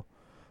 24.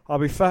 I'll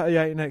be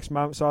 38 next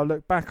month, so I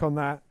look back on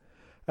that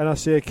and I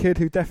see a kid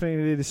who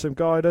definitely needed some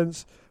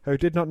guidance, who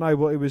did not know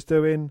what he was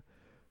doing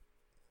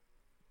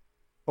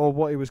or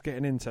what he was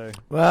getting into.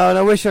 Well, and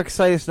I wish I could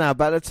say this now,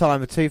 but at the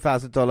time, a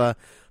 $2,000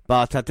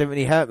 bar tab didn't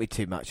really hurt me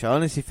too much. I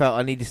honestly felt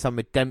I needed some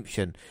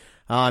redemption.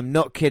 I'm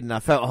not kidding, I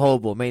felt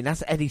horrible. I mean,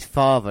 that's Eddie's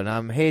father, and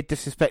I'm here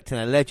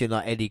disrespecting a legend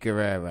like Eddie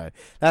Guerrero.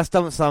 That's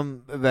done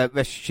some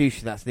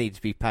restitution that's needed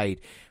to be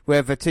paid.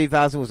 Whether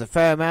 2,000 was a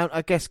fair amount,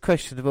 I guess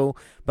questionable,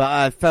 but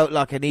I felt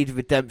like I needed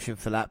redemption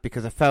for that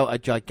because I felt a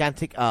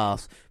gigantic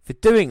arse for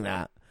doing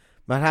that.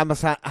 Muhammad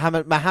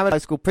High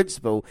School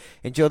principal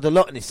enjoyed a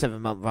lot in his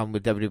 7-month run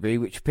with WWE,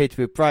 which appeared to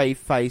be a brave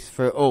face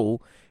for it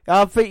all.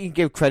 I think you can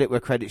give credit where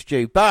credit's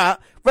due,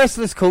 but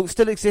Wrestlers Court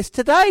still exists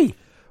today.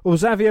 Well,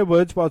 Xavier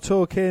Woods, while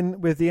talking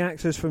with the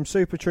actors from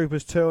Super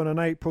Troopers 2 on an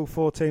April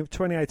 14th,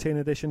 2018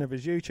 edition of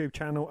his YouTube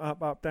channel,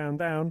 Up, Up, Down,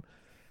 Down,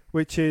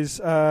 which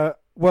is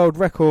world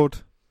record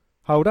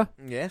holder,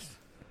 Yes.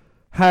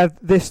 had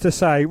this to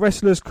say: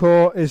 Wrestler's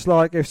Court is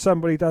like if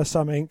somebody does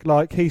something,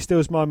 like he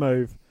steals my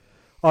move,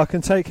 I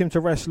can take him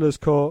to Wrestler's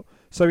Court.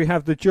 So we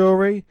have the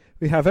jury,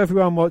 we have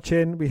everyone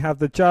watching, we have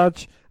the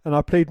judge, and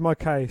I plead my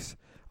case.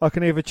 I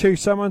can either choose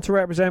someone to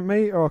represent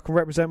me, or I can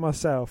represent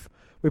myself.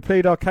 We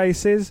plead our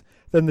cases,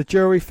 then the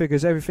jury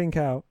figures everything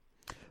out.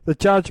 The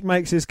judge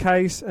makes his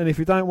case, and if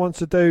you don't want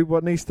to do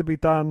what needs to be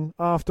done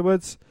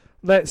afterwards,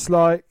 let's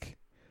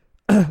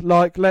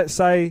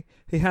say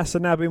he has to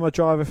now be my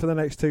driver for the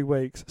next 2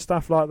 weeks,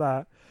 stuff like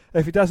that.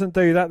 If he doesn't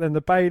do that, then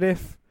the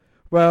bailiff,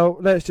 well,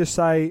 let's just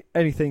say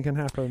anything can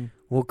happen.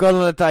 Well, gone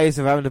are the days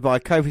of having to buy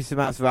copious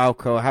amounts of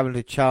alcohol, having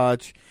to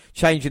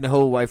change in the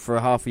hallway for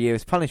a half a year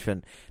as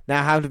punishment.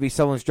 Now having to be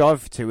someone's driver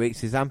for 2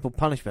 weeks is ample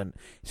punishment.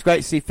 It's great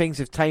to see things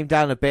have tamed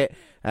down a bit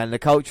and the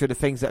culture of the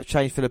things that have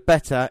changed for the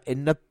better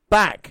in the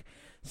back.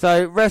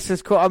 So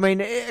Wrestlers Court, I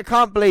mean, I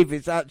can't believe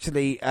it's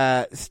actually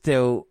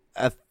still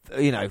a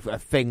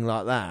thing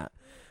like that.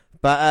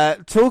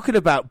 But talking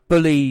about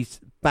bullies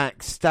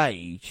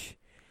backstage,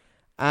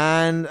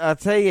 and I'll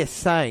tell you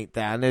something,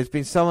 Dan, there's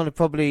been someone who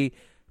probably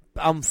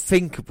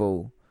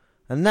unthinkable,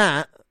 and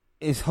that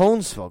is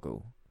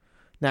Hornswoggle.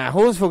 Now,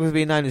 Hornswoggle has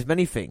been known as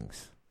many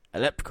things: a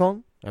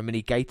leprechaun, a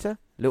mini gator,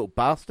 little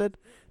bastard,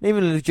 and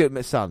even a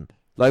legitimate son.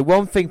 Like,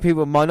 one thing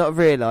people might not have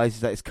realised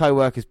is that his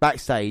co-workers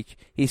backstage,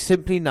 he's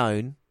simply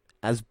known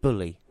as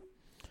Bully.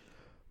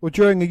 Well,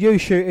 during a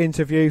U-Shoot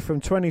interview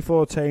from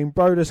 2014,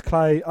 Brodus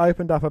Clay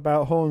opened up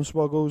about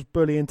Hornswoggle's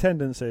bullying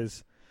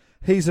tendencies.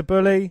 He's a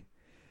bully.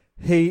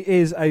 He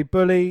is a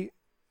bully,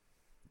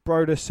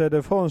 Brodus said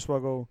of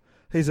Hornswoggle.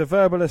 He's a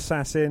verbal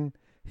assassin.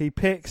 He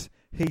picks.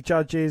 He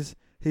judges.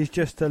 He's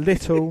just a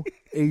little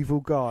evil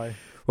guy.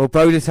 Well,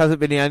 Brodus hasn't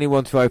been the only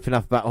one to open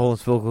up about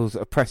Hornswoggle's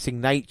oppressing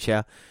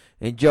nature.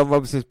 In John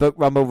Robinson's book,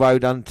 Rumble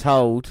Road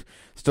Untold,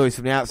 Stories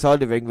from the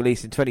Outside the Ring,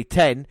 released in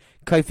 2010,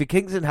 Kofi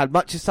Kingston had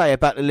much to say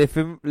about the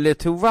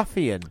little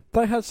ruffian.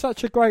 They had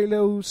such a great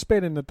little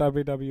spin in the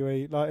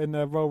WWE, like in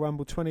the Royal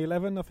Rumble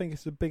 2011. I think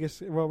it's the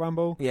biggest Royal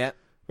Rumble. Yeah.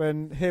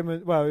 When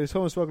it was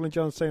Hornswoggle and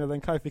John Cena,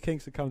 then Kofi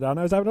Kingston come down.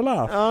 I was having a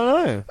laugh.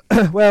 Oh,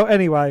 no. Well,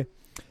 anyway,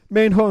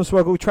 me and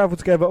Hornswoggle travel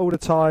together all the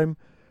time,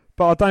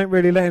 but I don't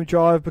really let him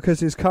drive because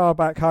his car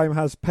back home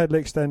has pedal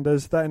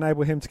extenders that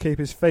enable him to keep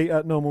his feet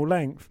at normal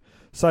length,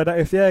 so that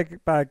if the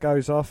airbag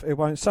goes off, it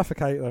won't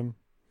suffocate them.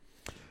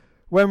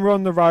 When we're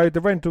on the road, the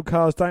rental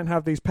cars don't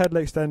have these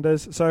pedal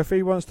extenders, so if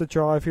he wants to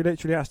drive, he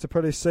literally has to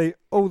put his seat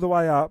all the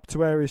way up to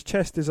where his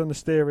chest is on the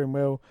steering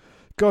wheel.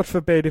 God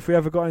forbid if we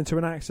ever got into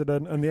an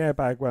accident and the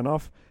airbag went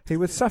off, he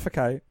would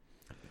suffocate.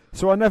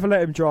 So I never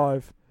let him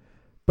drive.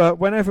 But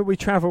whenever we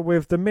travel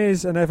with The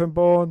Miz and Evan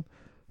Bourne,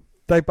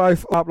 they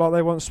both up like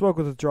they want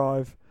Swoggle to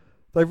drive.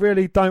 They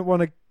really don't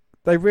want to...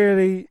 They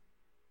really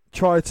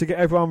try to get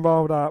everyone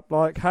rolled up,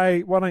 like,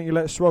 hey, why don't you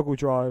let Swoggle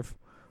drive?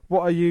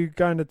 What are you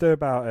going to do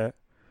about it?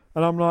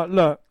 And I'm like,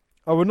 look,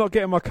 I will not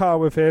get in my car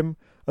with him.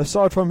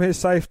 Aside from his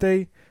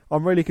safety,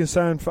 I'm really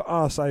concerned for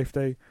our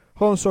safety.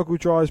 Hornswoggle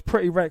drives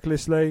pretty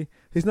recklessly.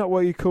 He's not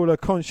what you call a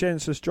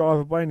conscientious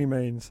driver by any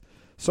means.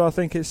 So I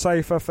think it's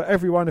safer for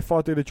everyone if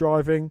I do the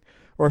driving,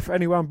 or if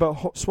anyone but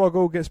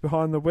Swoggle gets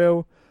behind the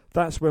wheel,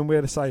 that's when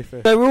we're the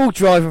safest. So we're all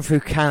driving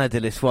through Canada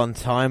this one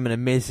time,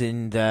 and Miz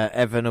and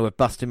Evan were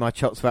busting my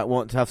chops about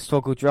wanting to have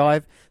Swoggle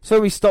drive. So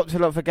we stopped a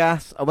lot for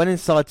gas. I went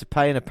inside to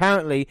pay, and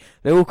apparently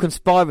they're all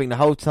conspiring the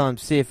whole time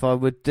to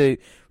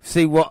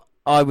see what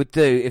I would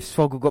do if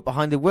Swoggle got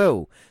behind the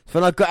wheel. So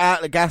when I got out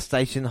of the gas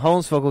station,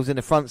 Hornswoggle was in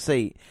the front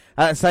seat.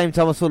 At the same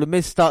time, I saw the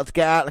Miz start to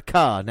get out of the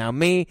car. Now,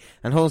 me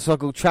and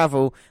Hornswoggle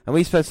travel, and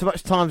we spend so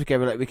much time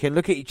together that we can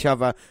look at each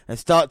other and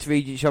start to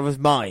read each other's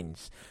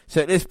minds.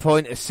 So at this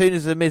point, as soon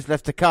as the Miz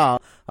left the car,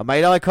 I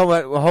made eye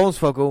contact with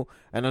Hornswoggle,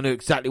 and I knew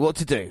exactly what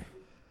to do.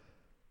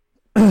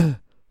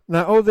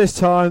 Now, all this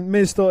time,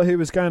 Miz thought he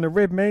was going to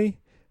rib me.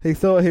 He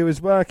thought he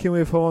was working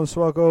with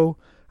Hornswoggle,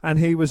 and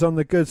he was on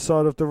the good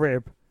side of the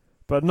rib.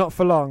 But not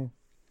for long.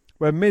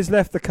 When Miz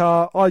left the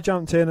car, I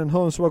jumped in and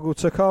Hornswoggle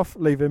took off,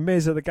 leaving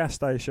Miz at the gas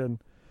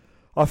station.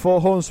 I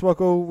thought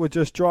Hornswoggle would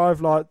just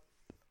drive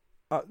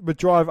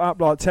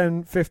up like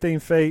 10, 15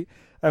 feet,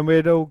 and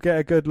we'd all get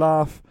a good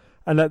laugh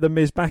and let the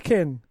Miz back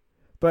in.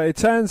 But it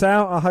turns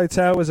out our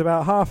hotel was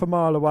about half a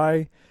mile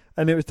away,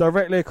 and it was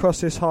directly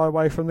across this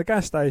highway from the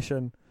gas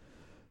station.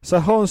 So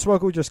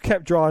Hornswoggle just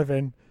kept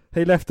driving.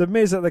 He left the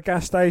Miz at the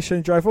gas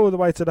station, drove all the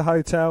way to the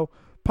hotel,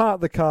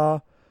 parked the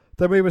car.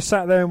 Then we were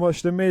sat there and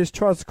watched the Miz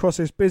try to cross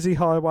this busy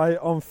highway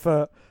on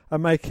foot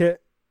and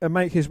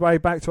make his way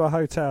back to our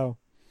hotel.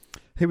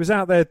 He was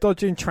out there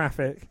dodging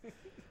traffic.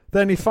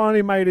 Then he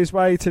finally made his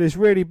way to this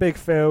really big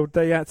field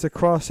that he had to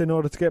cross in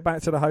order to get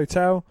back to the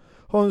hotel.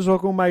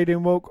 Hornswoggle made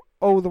him walk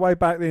all the way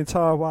back the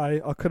entire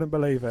way. I couldn't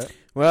believe it.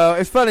 Well,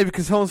 it's funny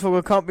because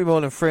Hornswoggle can't be more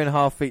than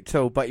 3.5 feet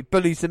tall, but he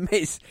bullies the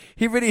Miz.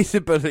 He really is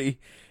a bully.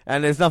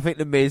 and there's nothing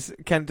the Miz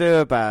can do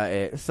about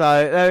it.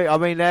 So, I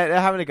mean, they're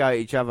having a go at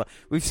each other.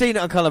 We've seen it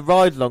on kind of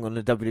ride along on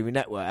the WWE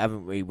Network,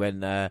 haven't we?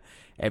 When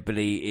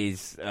Ebony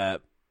is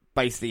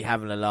basically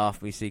having a laugh,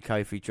 and we see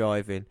Kofi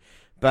driving.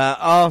 But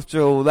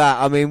after all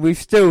that, I mean, we've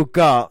still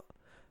got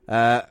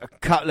a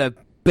couple of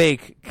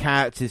big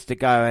characters to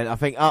go, and I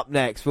think up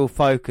next we'll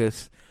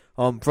focus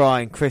on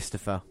Brian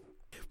Christopher.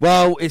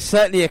 Well, it's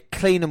certainly a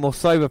cleaner, more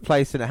sober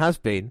place than it has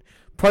been.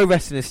 Pro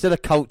wrestling is still a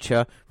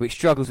culture which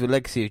struggles with a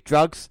legacy of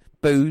drugs,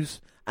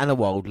 booze, and a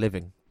wild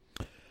living.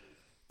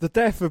 The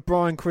death of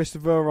Brian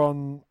Christopher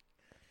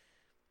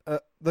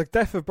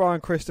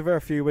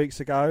a few weeks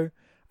ago,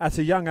 at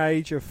a young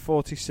age of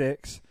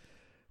 46,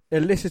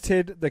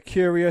 elicited the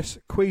curious,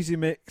 queasy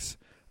mix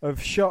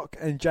of shock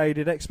and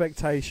jaded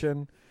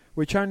expectation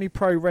which only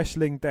pro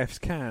wrestling deaths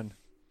can.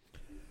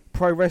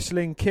 Pro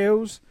wrestling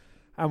kills,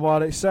 and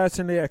while it's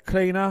certainly a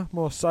cleaner,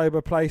 more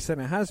sober place than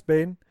it has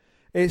been,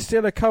 it's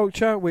still a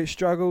culture which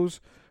struggles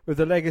with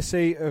the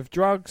legacy of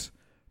drugs,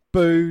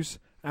 booze,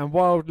 and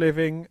wild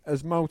living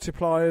as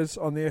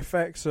multipliers on the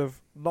effects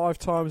of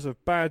lifetimes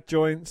of bad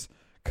joints,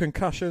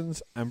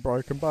 concussions, and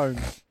broken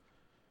bones.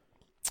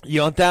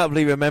 You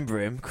undoubtedly remember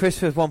him.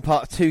 Chris was one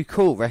part of Too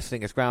Cool,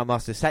 wrestling as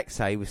Grandmaster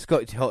Sexay with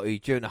Scotty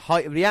Hotty during the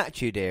height of the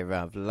Attitude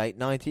Era of the late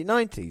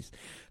 1990s.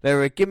 They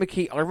were a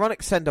gimmicky,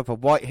 ironic send-up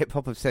of white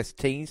hip-hop obsessed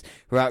teens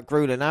who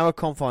outgrew the narrow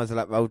confines of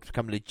that role to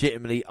become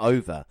legitimately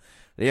over.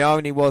 The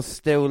irony was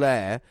still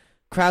there.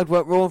 Crowd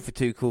weren't wrong for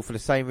Too Cool for the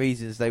same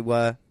reasons they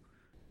were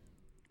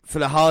for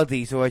the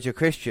Hardys or Edge of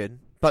Christian,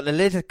 but the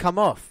lid had come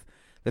off.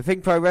 The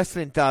thing pro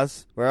wrestling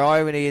does, where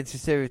irony and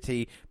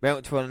sincerity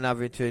melt to one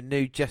another into a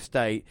new just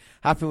state,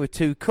 happened with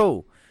Too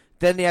Cool.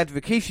 Then they added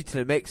Rikishi to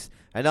the mix,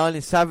 an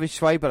island savage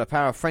swayed by the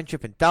power of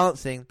friendship and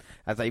dancing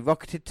as they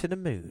rocketed to the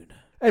moon.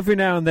 Every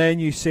now and then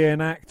you see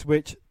an act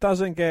which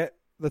doesn't get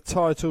the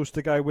titles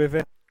to go with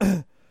it.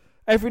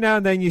 Every now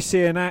and then you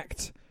see an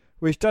act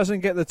which doesn't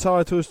get the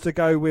titles to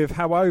go with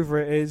how over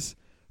it is.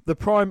 The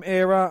Prime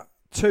era,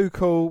 Too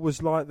Cool,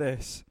 was like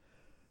this.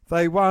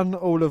 They won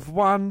all of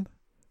one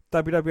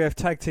WWF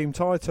Tag Team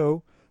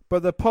title,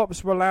 but the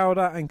pops were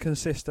louder and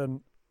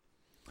consistent.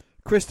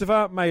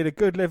 Christopher made a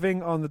good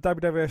living on the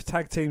WWF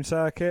Tag Team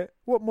circuit.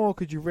 What more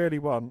could you really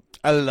want?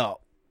 A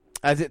lot.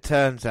 As it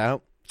turns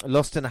out,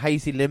 lost in a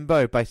hazy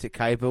limbo of basic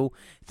cable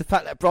is the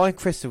fact that Brian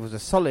Christopher was a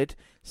solid,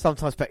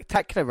 sometimes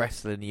spectacular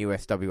wrestler in the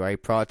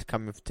USWA prior to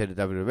coming to the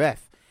WWF.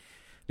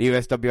 The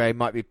USWA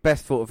might be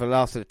best thought of the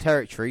last of the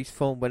territories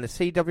formed when the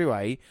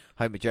CWA,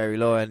 home of Jerry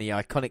Lawler and the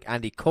iconic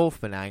Andy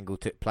Kaufman angle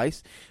took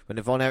place when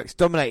the Von Erichs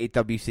dominated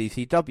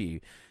WCCW.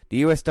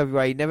 The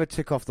USWA never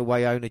took off the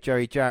way owner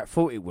Jerry Jarrett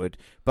thought it would,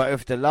 but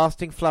with the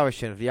lasting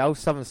flourishing of the old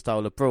Southern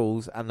style of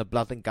brawls and the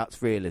blood and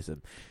guts realism.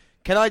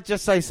 Can I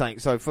just say something?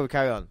 Sorry, before we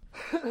carry on.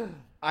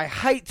 I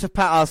hate to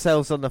pat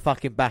ourselves on the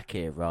fucking back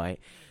here, right?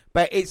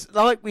 But it's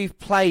like we've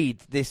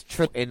played this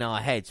trick in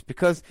our heads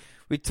because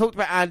we talked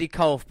about Andy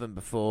Kaufman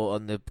before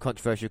on the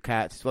Controversial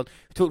Charcters one.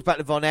 We talked about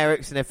the Von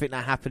Erichs and everything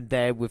that happened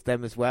there with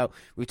them as well.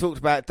 We talked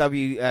about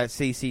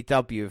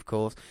WCCW, of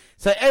course.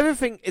 So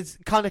everything is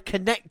kind of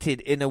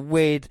connected in a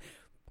weird,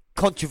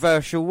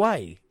 controversial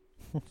way.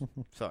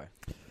 Sorry.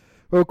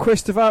 Well,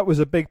 Christopher was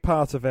a big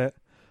part of it.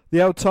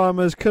 The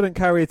old-timers couldn't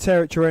carry a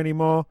territory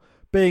anymore.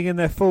 Being in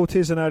their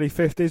 40s and early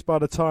 50s by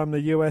the time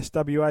the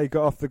USWA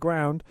got off the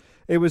ground,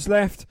 it was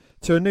left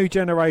to a new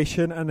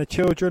generation and the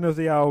children of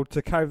the old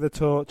to carry the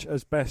torch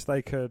as best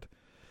they could.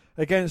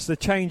 Against the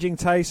changing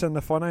tastes and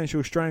the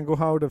financial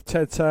stranglehold of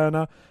Ted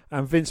Turner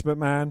and Vince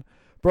McMahon,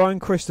 Brian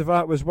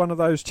Christopher was one of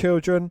those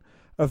children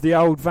of the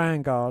old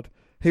vanguard.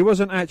 He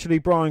wasn't actually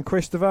Brian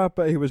Christopher,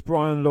 but he was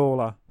Brian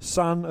Lawler,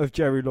 son of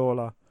Jerry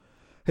Lawler.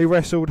 He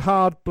wrestled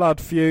hard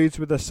blood feuds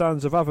with the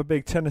sons of other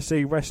big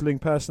Tennessee wrestling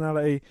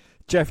personality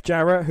Jeff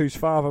Jarrett, whose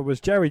father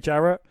was Jerry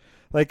Jarrett.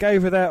 They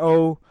gave it their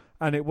all,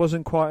 and it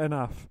wasn't quite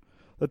enough.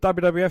 The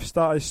WWF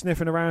started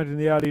sniffing around in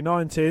the early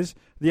 90s.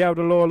 The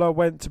elder Lawler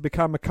went to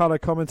become a colour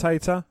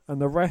commentator, and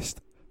the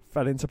rest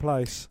fell into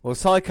place. Well,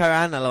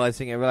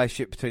 psychoanalyzing a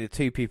relationship between the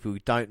two people who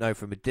don't know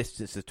from a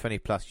distance of 20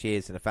 plus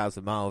years and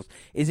 1,000 miles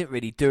isn't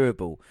really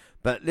durable,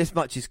 but this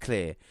much is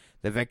clear.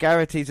 The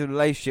vagaries of the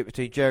relationship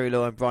between Jerry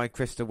Lawler and Brian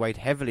Christopher weighed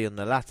heavily on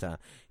the latter.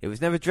 It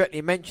was never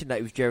directly mentioned that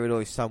he was Jerry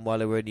Lawler's son while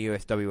they were in the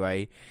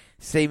USWA,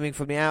 seeming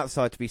from the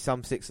outside to be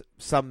some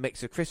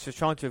mix of Christopher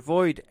trying to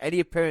avoid any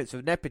appearance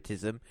of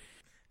nepotism,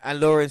 and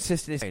Lawler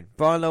insisting his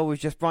Brian Lawler was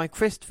just Brian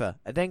Christopher,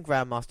 and then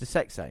Grandmaster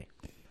Sexay.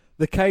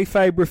 The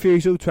kayfabe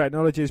refusal to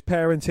acknowledge his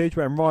parentage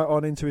went right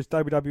on into his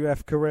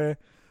WWF career,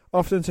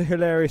 often to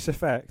hilarious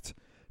effect.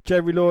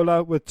 Jerry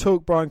Lawler would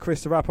talk Brian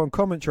Christopher up on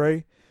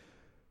commentary.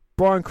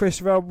 Brian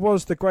Christopher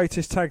was the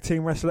greatest tag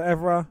team wrestler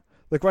ever,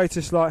 the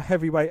greatest light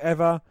heavyweight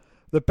ever,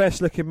 the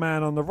best looking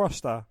man on the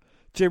roster.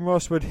 Jim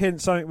Ross would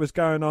hint something was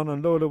going on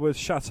and Lawler would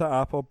shut it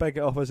up or beg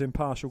it off as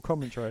impartial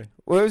commentary.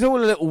 Well, it was all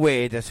a little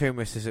weird, as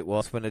humorous as it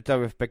was, when the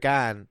WWF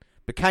began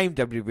became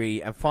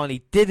WWE and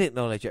finally did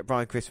acknowledge that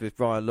Brian Christopher was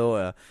Brian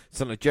Lawler,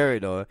 son of Jerry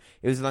Lawler,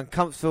 it was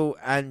uncomfortable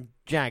and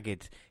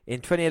jagged.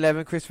 In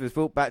 2011, Christopher was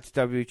brought back to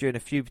WWE during a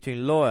feud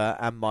between Lawler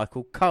and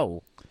Michael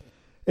Cole.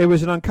 It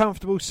was an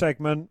uncomfortable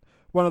segment,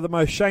 one of the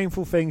most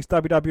shameful things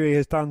WWE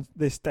has done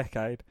this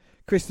decade.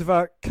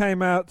 Christopher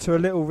came out to a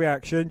little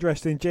reaction,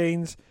 dressed in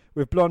jeans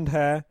with blonde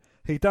hair.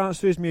 He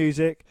danced to his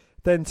music,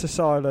 then to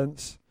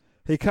silence.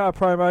 He cut a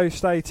promo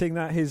stating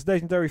that his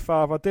legendary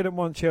father didn't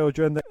want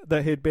children,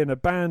 that he'd been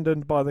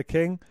abandoned by the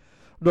king.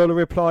 Lawler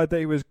replied that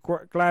he was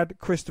glad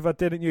Christopher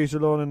didn't use the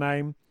Lawler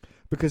name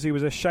because he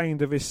was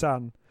ashamed of his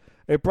son.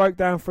 It broke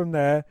down from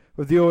there,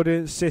 with the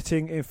audience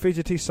sitting in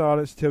fidgety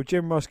silence until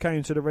Jim Ross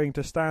came to the ring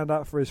to stand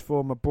up for his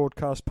former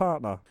broadcast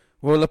partner.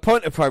 Well, the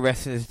point of pro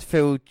wrestling is to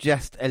feel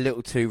just a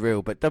little too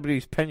real, but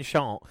WWE's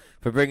penchant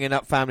for bringing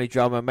up family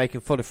drama and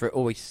making fodder for it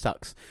always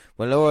sucks.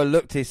 When Laura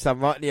looked his son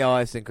right in the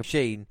eyes and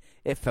machine,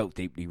 it felt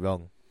deeply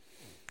wrong.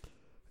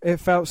 It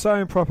felt so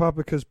improper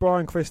because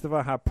Brian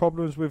Christopher had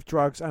problems with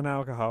drugs and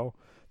alcohol.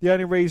 The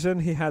only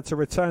reason he had to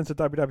return to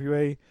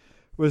WWE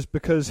was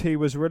because he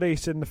was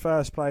released in the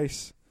first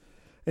place.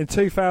 In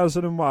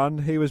 2001,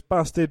 he was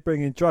busted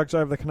bringing drugs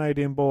over the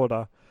Canadian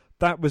border.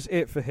 That was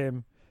it for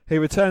him. He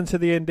returned to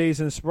the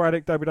Indies and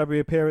sporadic WWE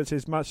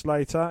appearances much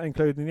later,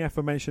 including the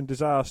aforementioned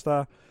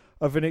disaster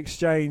of an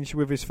exchange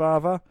with his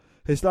father.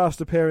 His last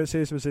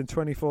appearances was in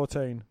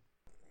 2014.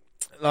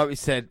 Like we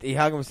said, he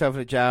hung himself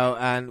in a jail,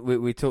 and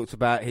we talked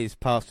about his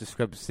past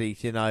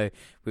discrepancies, you know,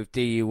 with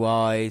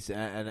DUIs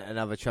and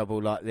other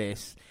trouble like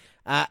this.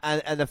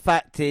 And the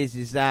fact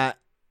is that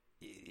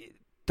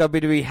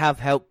WWE have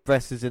helped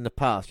wrestlers in the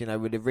past, you know,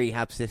 with the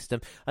rehab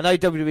system. I know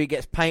WWE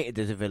gets painted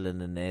as a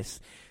villain in this,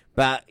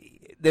 but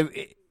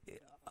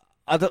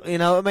I don't, you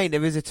know what I mean?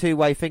 There is a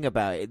two-way thing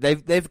about it.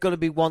 They've got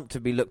to want to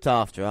be looked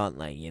after, aren't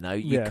they? You know,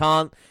 you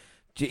can't.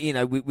 You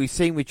know, we've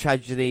seen with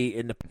tragedy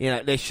in the. You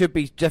know, there should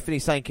be definitely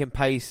something in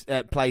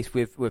place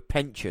with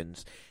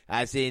pensions,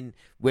 as in,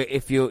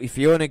 if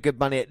you're earning good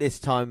money at this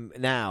time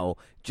now,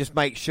 just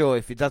make sure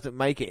if it doesn't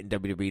make it in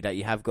WWE that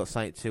you have got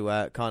something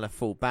to kind of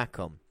fall back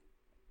on.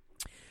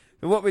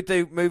 And what we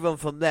do, move on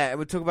from there, and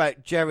we'll talk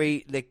about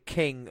Jerry the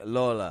King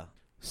Lawler.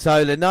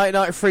 So, the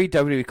 1993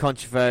 WWE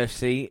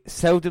controversy,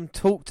 seldom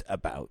talked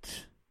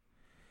about.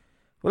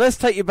 Well, let's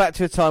take you back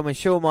to a time when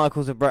Shawn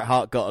Michaels and Bret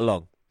Hart got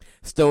along.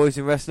 Stories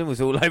in wrestling was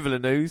all over the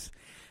news,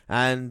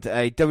 and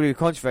a WWE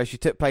controversy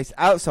took place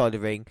outside the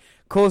ring,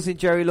 causing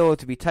Jerry Lawler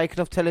to be taken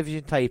off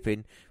television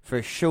taping for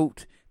a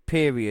short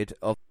period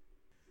of...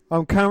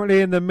 I'm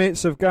currently in the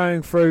midst of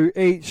going through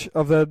each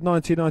of the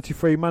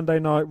 1993 Monday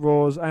Night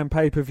Raws and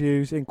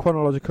pay-per-views in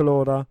chronological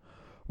order.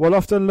 While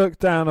often looked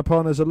down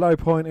upon as a low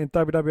point in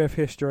WWF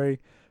history,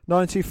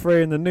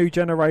 93 and the new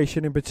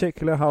generation in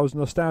particular holds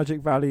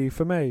nostalgic value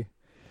for me.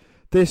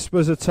 This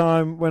was a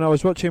time when I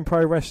was watching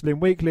pro wrestling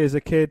weekly as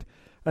a kid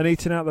and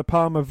eating out the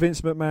palm of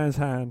Vince McMahon's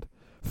hand.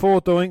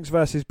 4 Doinks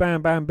versus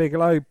Bam Bam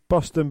Bigelow,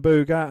 Boston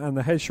Booger and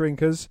the Head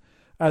Shrinkers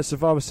at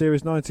Survivor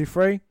Series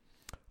 93.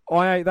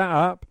 I ate that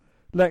up.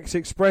 Lex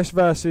Express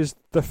versus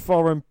the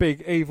foreign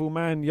big evil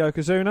man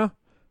Yokozuna.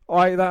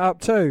 I ate that up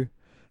too.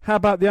 How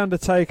about The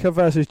Undertaker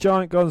versus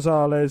Giant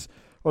Gonzalez,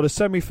 or the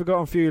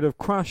semi-forgotten feud of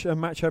Crush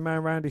and Macho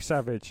Man Randy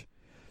Savage?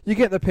 You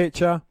get the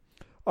picture.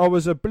 I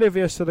was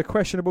oblivious to the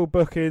questionable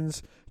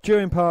bookings due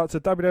in part to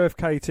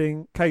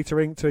WWF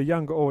catering to a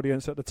younger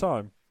audience at the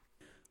time.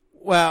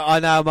 Well, I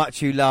know how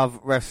much you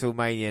love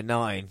WrestleMania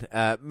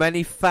 9.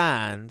 Many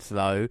fans,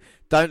 though,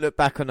 don't look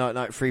back on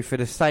 1993 for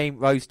the same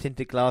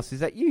rose-tinted glasses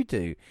that you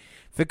do.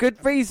 For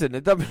good reason,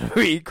 the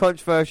WWE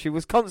controversy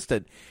was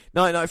constant.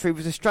 1993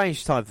 was a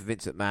strange time for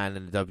Vince McMahon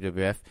and the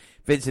WWF.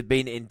 Vince had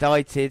been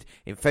indicted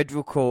in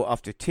federal court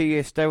after a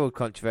 2-year steroid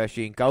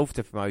controversy engulfed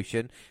the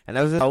promotion, and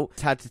as a result,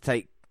 had to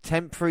take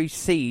temporary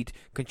cede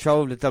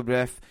control of the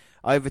WWF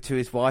over to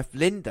his wife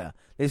Linda.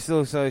 This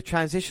was also a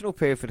transitional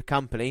period for the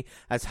company,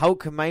 as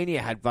Hulkamania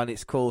had run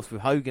its course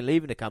with Hogan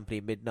leaving the company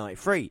in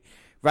mid-93.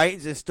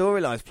 Ratings and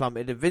storylines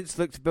plummeted, and Vince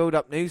looked to build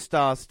up new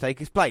stars to take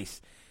his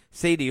place.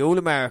 See the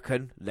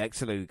All-American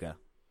Lex Luger.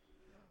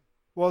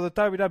 While the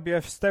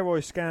WWF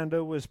steroid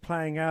scandal was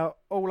playing out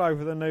all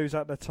over the news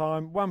at the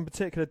time, one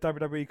particular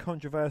WWE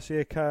controversy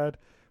occurred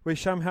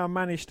which somehow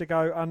managed to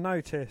go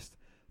unnoticed,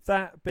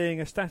 that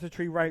being a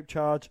statutory rape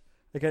charge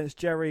against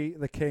Jerry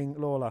the King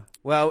Lawler.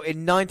 Well,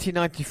 in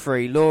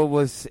 1993, Lawler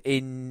was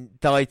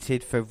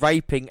indicted for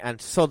raping and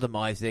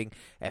sodomizing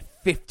a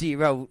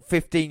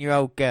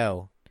 15-year-old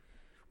girl.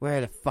 Where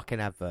are the fucking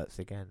adverts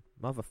again?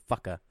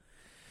 Motherfucker.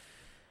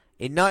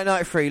 In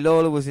 1993,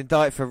 Lawler was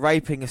indicted for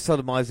raping and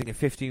sodomizing a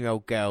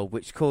 15-year-old girl,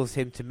 which caused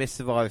him to miss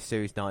Survivor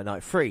Series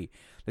 1993.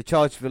 The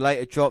charges were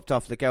later dropped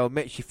after the girl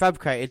admitted she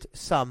fabricated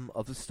some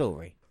of the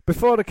story.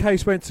 Before the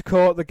case went to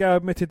court, the girl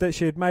admitted that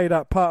she had made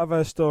up part of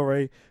her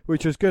story,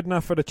 which was good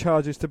enough for the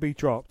charges to be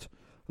dropped.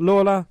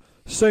 Lawler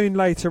soon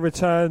later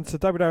returned to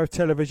WWF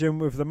television,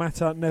 with the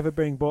matter never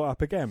being brought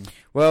up again.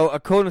 Well,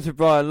 according to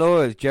Brian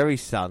Lawler,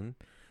 Jerry's son,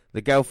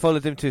 the girl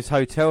followed him to his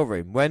hotel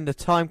room. When the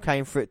time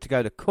came for it to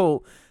go to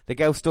court, The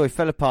girl's story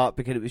fell apart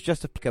because it was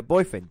just her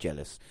boyfriend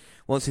jealous.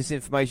 Once this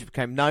information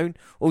became known,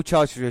 all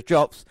charges were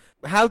dropped.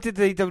 How did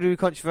the WWE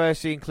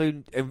controversy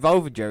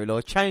involving Jerry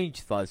Lawler change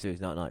Survivor Series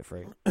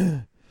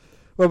 1993?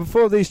 Well,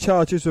 before these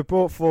charges were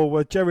brought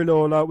forward, Jerry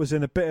Lawler was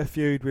in a bitter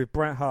feud with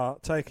Bret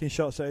Hart, taking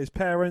shots at his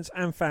parents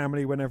and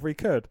family whenever he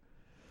could.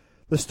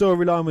 The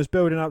storyline was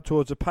building up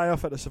towards a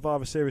payoff at the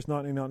Survivor Series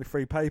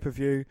 1993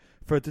 pay-per-view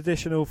for a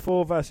traditional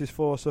 4 vs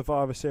 4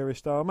 Survivor Series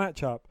style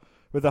matchup,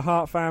 with the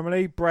Hart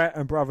family, Bret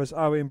and brothers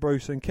Owen,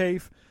 Bruce and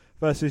Keith,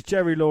 versus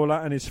Jerry Lawler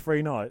and his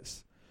 3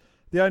 knights.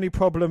 The only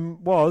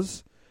problem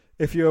was,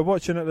 if you were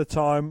watching at the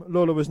time,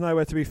 Lawler was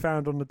nowhere to be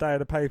found on the day of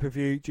the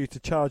pay-per-view due to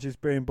charges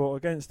being brought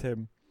against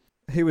him.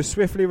 He was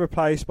swiftly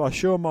replaced by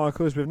Shawn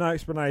Michaels with no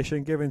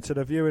explanation given to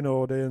the viewing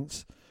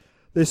audience.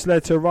 This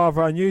led to a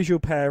rather unusual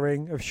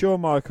pairing of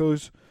Shawn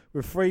Michaels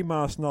with 3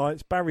 masked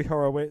knights, Barry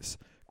Horowitz,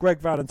 Greg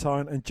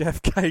Valentine and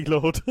Jeff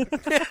Gaylord.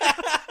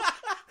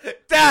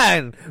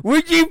 Dan,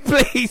 would you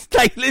please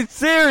take this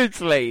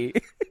seriously?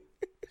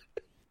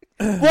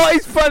 What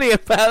is funny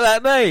about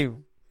that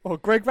name? Or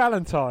Greg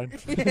Valentine.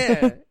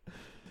 Yeah.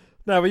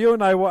 Now, we all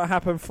know what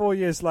happened 4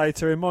 years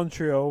later in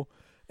Montreal.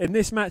 In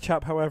this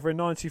matchup, however, in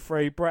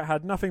 93, Bret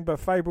had nothing but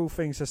favourable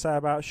things to say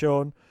about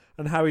Shawn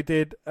and how he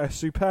did a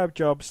superb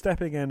job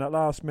stepping in at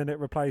last-minute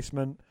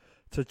replacement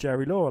to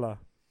Jerry Lawler.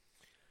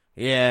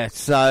 Yeah,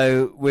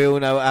 so we all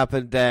know what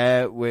happened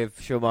there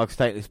with Shawn Michaels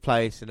taking his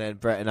place and then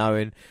Bret and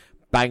Owen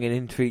banging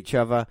into each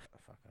other.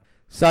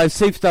 So,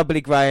 Superstar Billy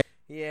Graham.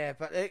 Yeah,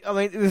 but I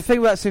mean, the thing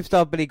about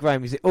Superstar Billy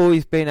Graham is he's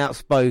always been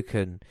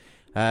outspoken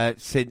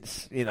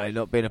since,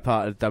 not being a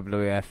part of the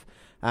WWF.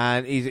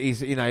 And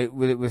he's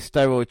with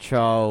steroid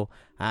trial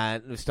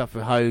and the stuff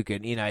with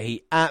Hogan,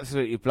 he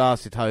absolutely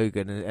blasted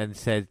Hogan and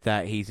said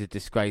that he's a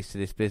disgrace to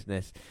this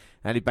business.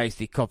 And he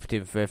basically copied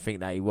him for everything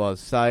that he was.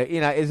 So,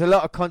 there's a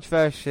lot of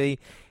controversy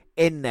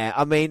in there.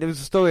 I mean, there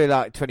was a story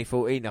like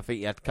 2014, I think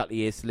he had a couple of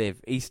years to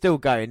live. He's still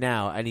going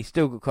now, and he's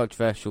still got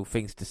controversial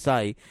things to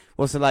say.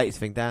 What's the latest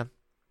thing, Dan?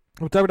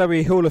 Well,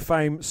 WWE Hall of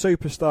Fame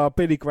superstar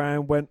Billy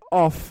Graham went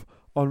off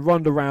on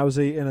Ronda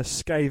Rousey in a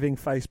scathing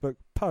Facebook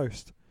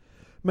post.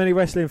 Many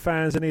wrestling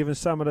fans and even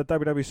some of the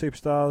WWE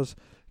superstars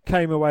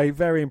came away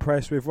very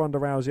impressed with Ronda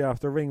Rousey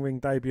after a ring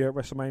debut at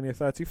WrestleMania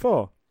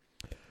 34.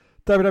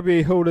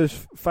 WWE Hall of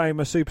Fame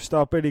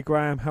superstar Billy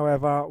Graham,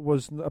 however,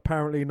 was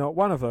apparently not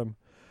one of them.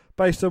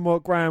 Based on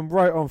what Graham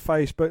wrote on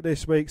Facebook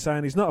this week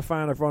saying he's not a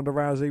fan of Ronda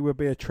Rousey would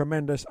be a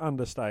tremendous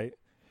understate.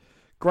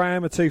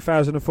 Graham, a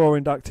 2004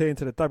 inductee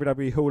into the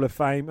WWE Hall of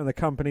Fame and the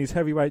company's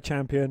heavyweight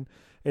champion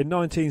in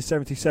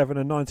 1977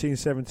 and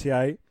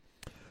 1978,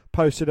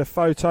 posted a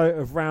photo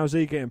of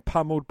Rousey getting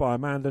pummeled by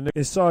Amanda Nunes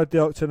inside the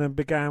octagon and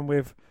began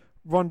with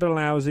Ronda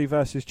Rousey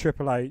versus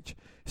Triple H.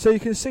 So you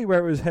can see where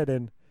it was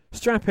heading.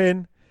 Strap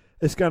in,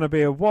 it's going to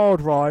be a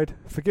wild ride.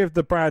 Forgive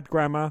the bad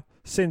grammar,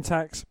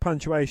 syntax,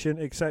 punctuation,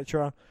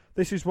 etc.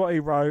 This is what he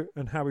wrote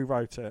and how he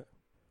wrote it.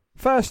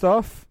 First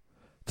off,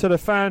 to the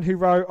fan who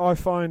wrote, I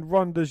find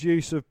Ronda's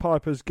use of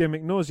Piper's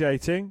gimmick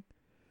nauseating.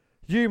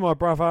 You, my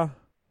brother,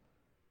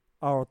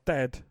 are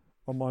dead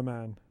on my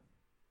man.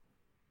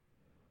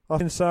 I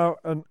insult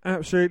and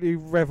absolutely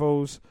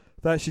revels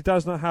that she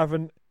does not have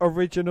an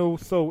original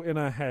thought in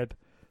her head.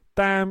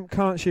 Damn,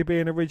 can't she be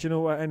an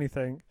original at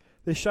anything?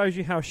 This shows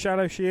you how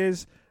shallow she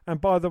is. And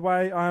by the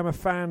way, I am a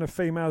fan of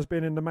females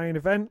being in the main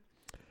event.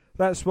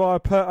 That's why I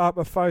put up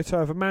a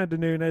photo of Amanda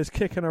Nunes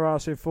kicking her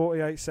ass in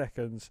 48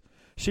 seconds.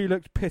 She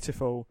looked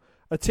pitiful.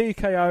 A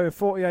TKO in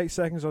 48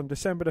 seconds on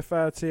December the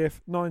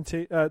 30th,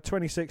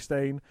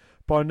 2016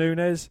 by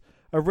Nunes,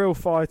 a real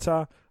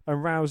fighter,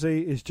 and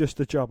Rousey is just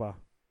a jobber.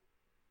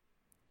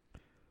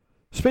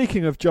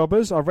 Speaking of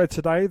jobbers, I read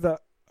today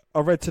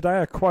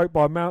a quote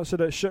by Meltzer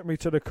that shook me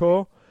to the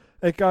core.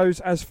 It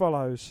goes as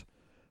follows.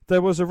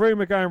 There was a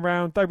rumour going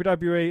round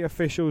WWE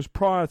officials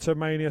prior to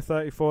Mania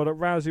 34 that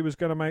Rousey was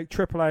going to make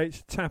Triple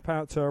H tap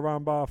out to a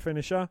armbar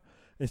finisher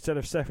instead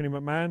of Stephanie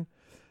McMahon,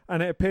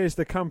 and it appears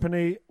the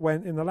company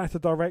went in the latter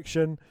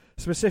direction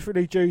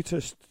specifically due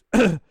to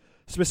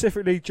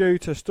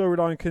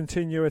storyline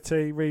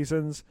continuity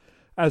reasons,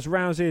 as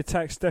Rousey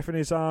attacked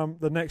Stephanie's arm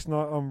the next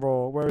night on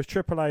Raw, whereas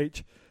Triple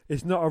H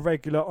is not a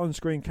regular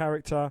on-screen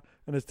character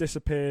and has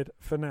disappeared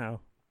for now.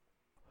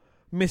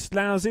 Miss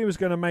Lousy was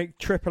going to make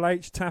Triple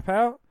H tap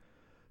out.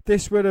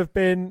 This would have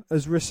been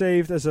as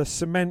received as a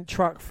cement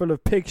truck full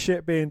of pig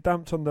shit being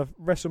dumped on the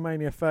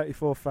WrestleMania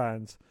 34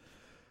 fans.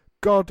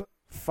 God,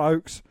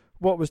 folks,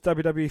 what was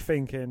WWE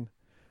thinking?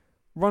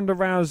 Ronda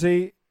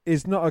Rousey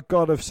is not a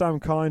god of some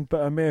kind,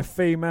 but a mere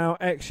female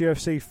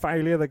ex-UFC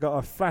failure that got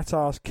a flat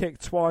ass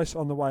kicked twice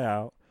on the way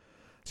out.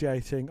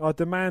 I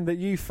demand that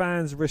you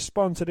fans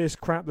respond to this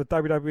crap that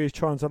WWE is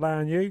trying to lay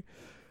on you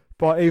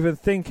by even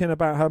thinking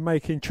about her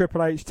making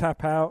Triple H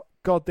tap out.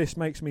 God, this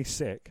makes me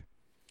sick.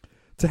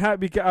 To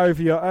help you get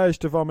over your urge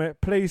to vomit,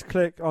 please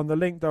click on the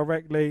link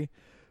directly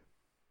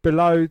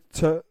below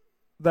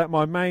that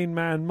my main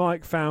man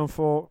Mike found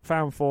for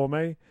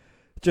me.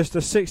 Just a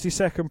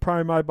 60-second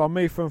promo by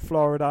me from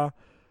Florida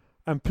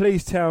And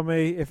please tell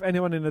me if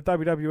anyone in the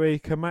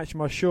WWE can match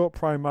my short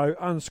promo,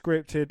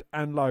 unscripted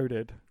and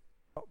loaded.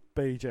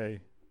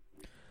 BG.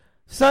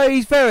 So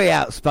he's very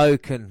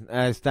outspoken,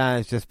 as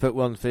Dan's just put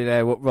one through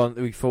there, what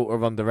we thought of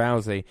Ronda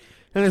Rousey.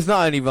 And it's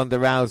not only Ronda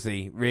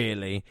Rousey,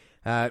 really.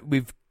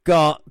 We've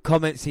got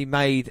comments he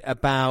made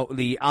about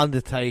The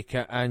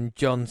Undertaker and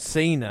John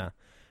Cena,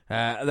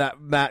 that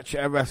match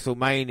at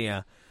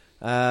WrestleMania.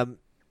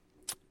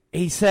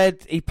 He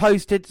said, he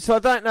posted, so I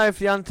don't know if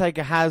The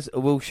Undertaker has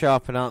or will show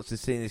up and answer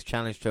Cena's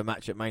challenge to a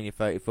match at Mania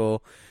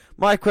 34.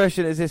 My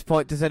question at this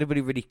point, does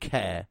anybody really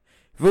care?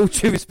 With all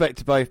due respect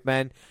to both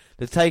men,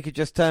 The Taker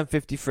just turned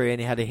 53 and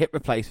he had a hip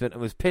replacement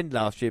and was pinned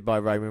last year by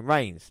Roman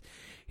Reigns.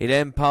 He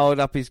then piled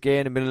up his gear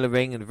in the middle of the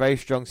ring and a very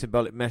strong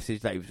symbolic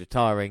message that he was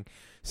retiring.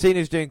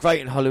 Cena's doing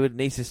great in Hollywood and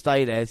needs to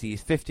stay there as he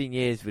is 15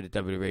 years with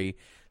the WWE.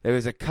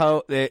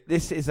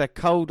 This is a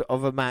cold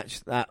of a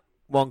match that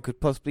one could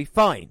possibly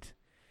find.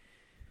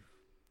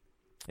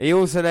 He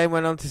also then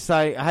went on to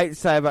say, I hate to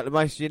say about the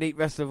most unique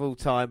wrestler of all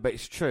time, but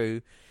it's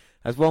true.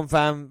 As one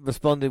fan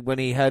responded when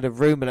he heard a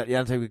rumour that The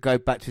Undertaker would go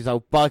back to his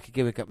old biker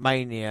gimmick at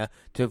Mania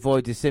to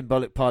avoid the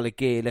symbolic pile of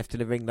gear left in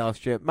the ring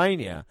last year at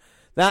Mania.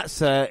 That,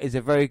 sir, is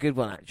a very good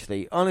one,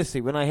 actually.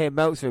 Honestly, when I hear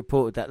Meltzer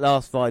reported that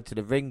last fight to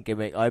the ring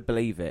gimmick, I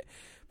believe it.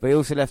 But he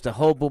also left a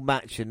horrible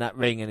match in that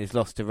ring and is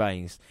lost to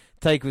Reigns.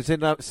 Taker was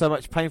in so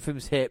much pain from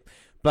his hip,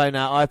 blown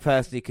out, I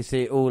personally could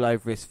see it all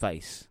over his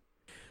face.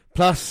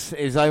 Plus,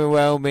 it was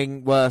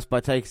overwhelming worse by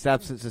Taker's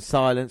absence of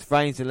silence.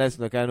 Reigns and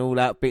Lesnar going all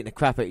out, beating the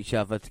crap at each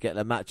other to get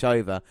the match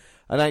over.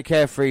 I don't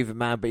care for either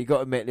man, but you got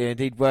to admit they're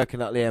indeed working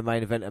like their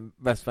main event at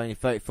WrestleMania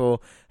 34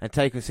 and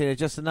Taker and Cena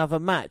just another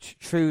match.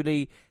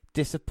 Truly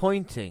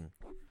disappointing.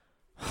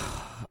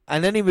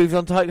 And then he moved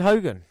on to Hulk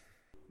Hogan.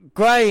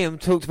 Graham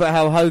talked about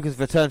how Hogan's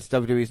return to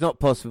WWE is not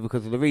possible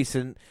because of the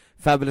recent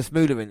Fabulous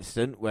Moolah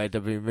incident, where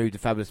WWE removed the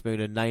Fabulous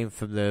Moolah name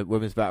from the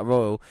Women's Battle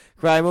Royal.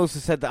 Graham also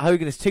said that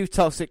Hogan is too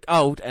toxic,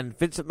 old, and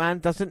Vince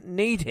McMahon doesn't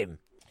need him.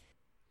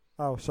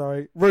 Oh,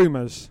 sorry.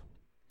 Rumours.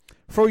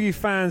 For all you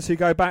fans who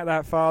go back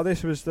that far,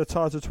 this was the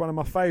title to one of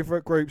my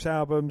favourite groups'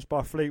 albums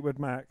by Fleetwood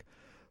Mac.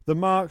 The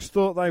Marks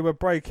thought they were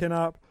breaking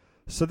up,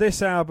 so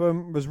this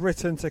album was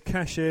written to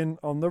cash in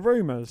on the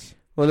rumours.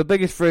 Well, the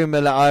biggest rumour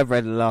that I've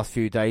read in the last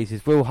few days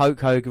is will Hulk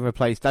Hogan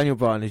replace Daniel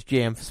Bryan as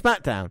GM for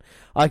SmackDown?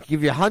 I can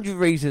give you 100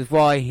 reasons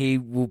why he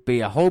will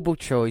be a horrible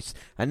choice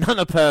and none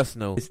are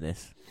personal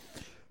business.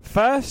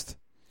 First,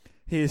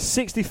 he is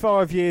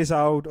 65 years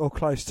old or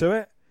close to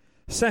it.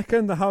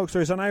 Second, the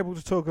Hulkster is unable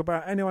to talk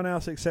about anyone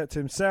else except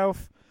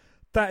himself.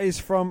 That is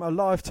from a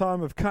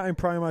lifetime of cutting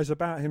promos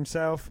about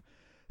himself.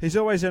 He's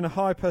always in a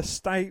hyper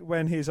state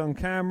when he's on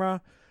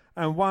camera,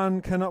 and one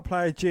cannot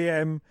play a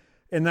GM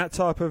in that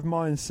type of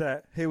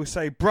mindset. He will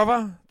say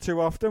brother too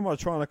often while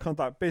trying to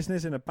conduct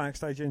business in a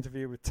backstage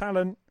interview with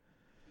talent.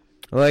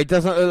 Well, he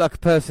doesn't look like a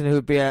person who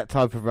would be that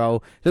type of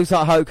role. Looks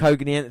like Hulk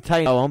Hogan the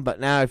Entertainer on, but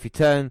now if you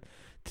turn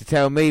to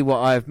tell me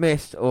what I've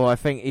missed, or I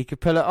think he could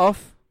pull it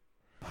off.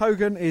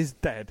 Hogan is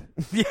dead.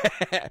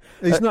 Yeah.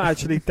 He's not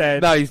actually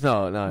dead. No, he's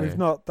not, no. We've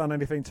not done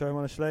anything to him,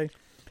 honestly.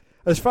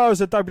 As far as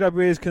the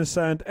WWE is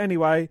concerned,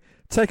 anyway,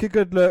 take a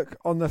good look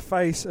on the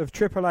face of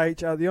Triple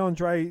H at the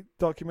Andre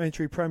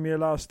documentary premiere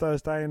last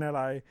Thursday in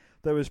LA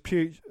that was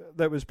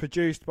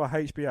produced by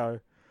HBO.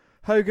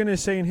 Hogan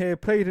is seen here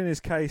pleading his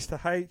case to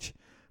H,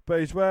 but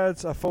his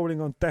words are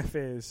falling on deaf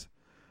ears.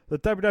 The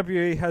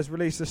WWE has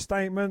released a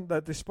statement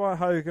that despite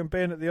Hogan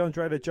being at the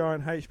Andre the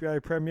Giant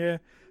HBO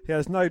premiere, he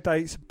has no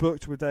dates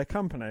booked with their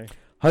company.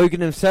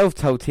 Hogan himself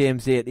told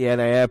TMZ at the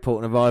LA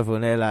airport on arrival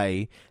in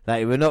LA that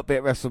he would not be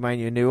at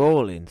WrestleMania in New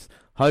Orleans.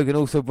 Hogan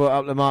also brought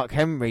up the Mark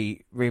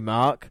Henry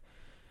remark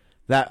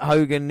that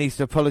Hogan needs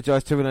to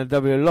apologise to everyone in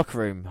the WWE locker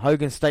room.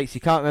 Hogan states he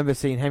can't remember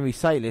seeing Henry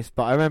say this,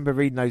 but I remember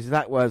reading those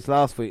exact words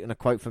last week in a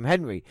quote from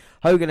Henry.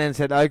 Hogan then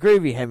said, I agree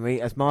with you,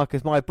 Henry, as Mark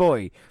is my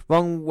boy.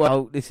 Wrong,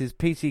 well, this is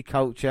PC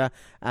culture,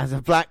 as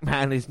a black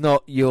man is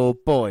not your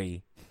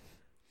boy.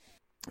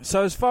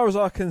 So as far as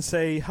I can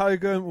see,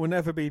 Hogan will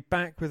never be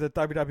back with the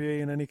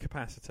WWE in any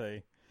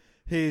capacity.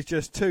 He is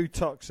just too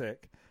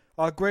toxic.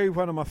 I agree with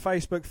one of my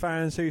Facebook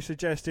fans who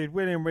suggested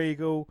William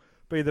Regal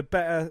be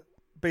the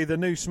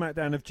new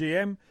SmackDown of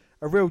GM,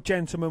 a real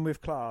gentleman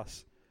with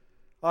class.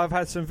 I've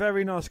had some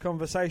very nice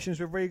conversations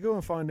with Regal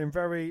and find him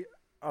very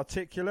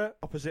articulate,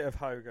 opposite of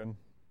Hogan.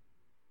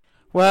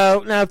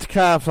 Well, now to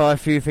clarify a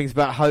few things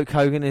about Hulk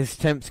Hogan and his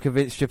attempt to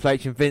convince Triple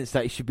H and Vince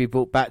that he should be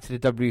brought back to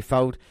the WWE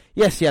fold.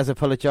 Yes, he has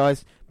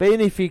apologised, but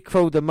even if he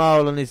crawled a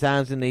mile on his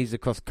hands and knees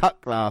across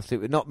cut glass, it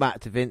would not matter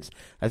to Vince,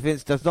 as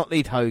Vince does not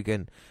need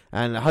Hogan.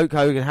 And Hulk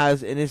Hogan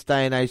has, in this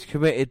day and age,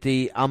 committed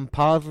the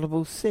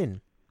unpardonable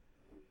sin.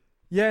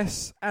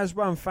 Yes, as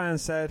one fan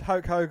said,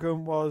 Hulk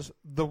Hogan was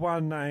the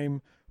one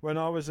name when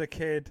I was a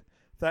kid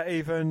that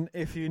even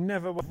if you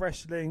never watched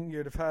wrestling,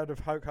 you'd have heard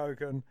of Hulk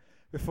Hogan.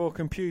 before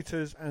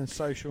computers and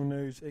social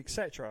news,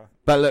 etc.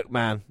 But look,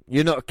 man,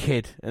 you're not a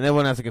kid, and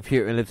everyone has a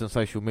computer and lives on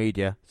social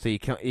media, so you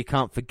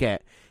can't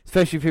forget.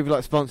 Especially people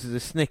like sponsors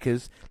of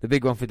Snickers, the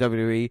big one for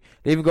WWE.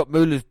 They even got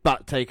Moolah's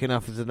butt taken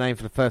off as the name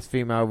for the first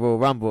female Royal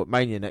Rumble at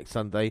Mania next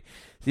Sunday.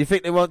 So you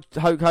think they want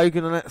Hulk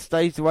Hogan on that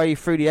stage the way he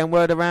threw the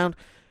N-word around?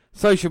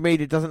 Social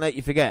media doesn't let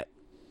you forget.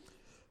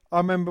 I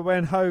remember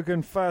when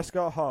Hogan first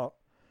got hot.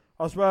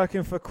 I was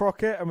working for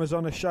Crockett and was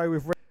on a show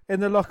with Rick. In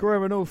the locker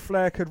room, and all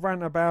Flair could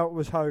rant about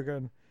was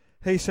Hogan.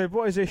 He said,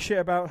 "What is this shit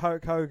about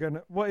Hulk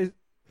Hogan?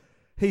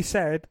 He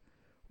said,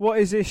 "What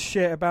is this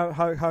shit about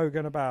Hulk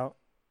Hogan about?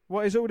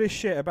 What is all this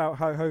shit about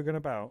Hulk Hogan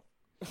about?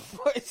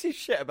 What is this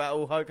shit about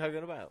all Hulk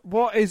Hogan about?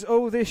 What is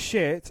all this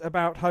shit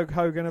about Hulk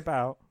Hogan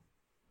about?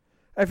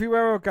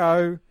 Everywhere I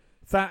go,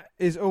 that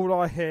is all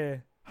I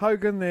hear.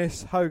 Hogan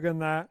this, Hogan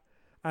that,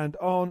 and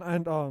on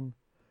and on.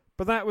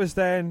 But that was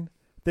then,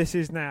 this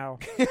is now."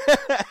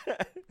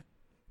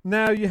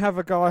 Now you have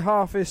a guy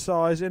half his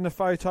size in the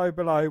photo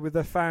below with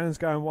the fans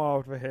going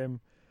wild for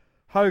him.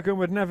 Hogan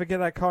would never get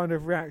that kind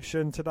of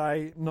reaction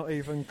today, not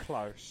even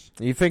close.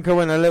 You think I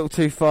went a little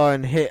too far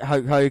and hit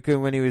Hulk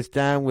Hogan when he was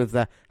down with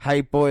the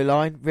 "Hey Boy"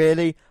 line?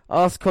 Really?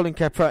 Ask Colin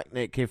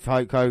Kaepernick if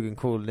Hulk Hogan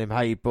called him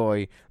 "Hey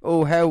Boy."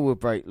 All hell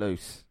would break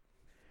loose.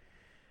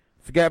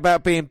 Forget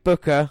about being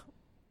Booker,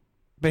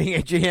 being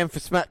a GM for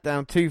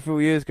SmackDown 2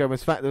 full years ago when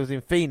SmackDown was in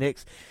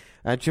Phoenix,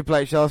 and Triple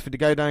H asked me to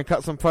go down and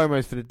cut some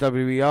promos for the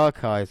WWE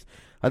archives.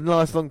 I had a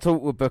nice long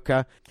talk with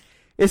Booker.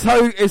 It's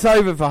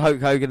over for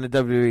Hulk Hogan and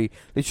WWE.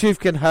 The truth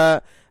can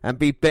hurt and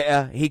be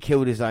bitter. He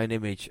killed his own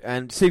image.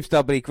 And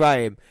Superstar Billy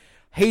Graham,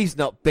 he's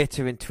not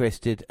bitter and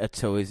twisted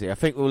at all, is he? I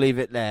think we'll leave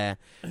it there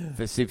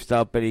for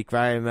Superstar Billy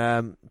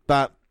Graham.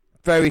 But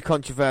very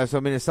controversial. I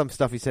mean, there's some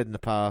stuff he said in the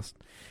past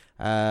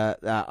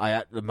that I,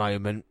 at the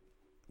moment,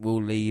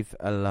 will leave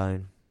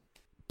alone.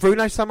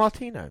 Bruno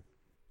Sammartino.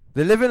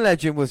 The living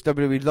legend was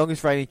WWE's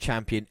longest reigning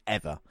champion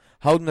ever,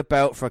 holding the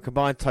belt for a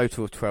combined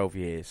total of 12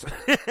 years.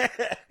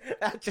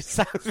 That just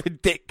sounds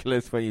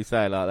ridiculous when you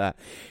say it like that.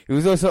 He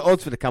was also at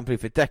odds with the company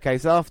for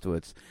decades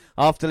afterwards.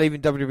 After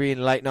leaving WWE in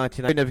the late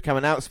 1980s, he became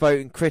an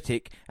outspoken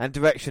critic and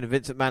direction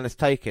Vince McMahon has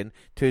taken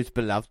to his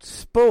beloved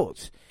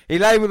sport. He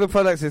labelled the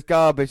products as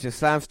garbage and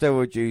slammed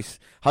steroid juice,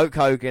 Hulk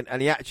Hogan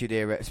and the Attitude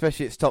Era,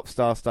 especially its top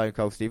star Stone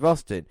Cold Steve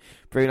Austin.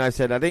 Bruno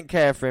said, "I didn't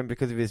care for him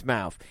because of his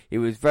mouth. He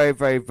was a very,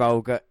 very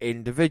vulgar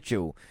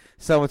individual."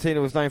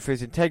 Sammartino was known for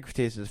his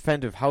integrity as a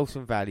defender of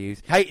wholesome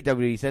values. He hated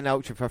WWE's then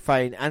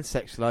ultra-profane and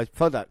sexualised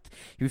product.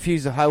 He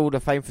refused the Hall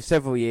of Fame for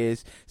several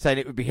years, saying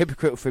it would be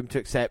hypocritical for him to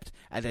accept,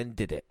 and then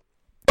did it.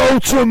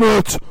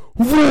 Ultimate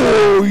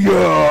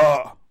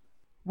Warrior!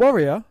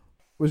 Warrior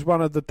was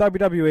one of the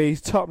WWE's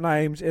top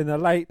names in the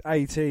late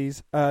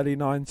 80s, early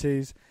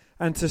 90s,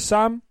 and to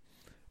some,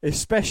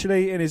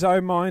 especially in his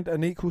own mind,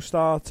 an equal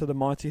star to the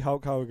mighty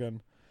Hulk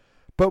Hogan.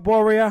 But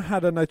Warrior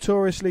had a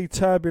notoriously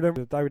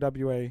turbulent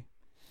WWE.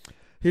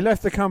 He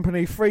left the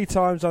company 3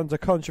 times under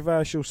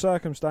controversial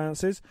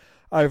circumstances,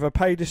 over a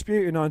pay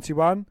dispute in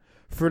 91,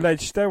 for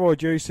alleged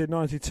steroid use in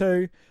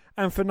 92,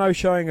 and for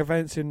no-showing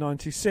events in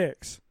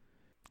 96.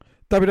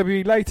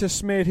 WWE later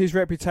smeared his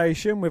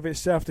reputation with its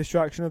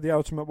self-destruction of the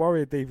Ultimate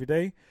Warrior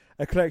DVD,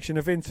 a collection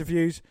of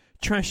interviews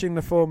trashing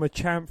the former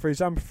champ for his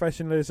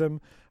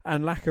unprofessionalism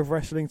and lack of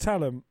wrestling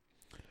talent.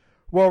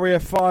 Warrior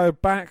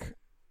fired back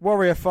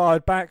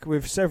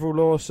with several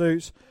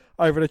lawsuits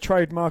over the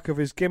trademark of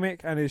his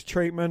gimmick and his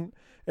treatment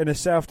in a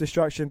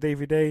self-destruction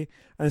DVD,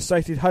 and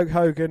stated Hulk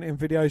Hogan in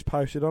videos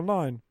posted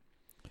online.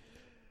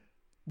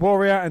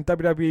 Warrior and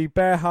WWE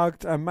bear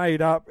hugged and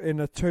made up in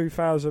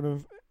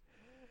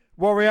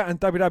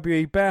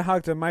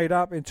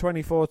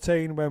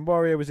 2014 when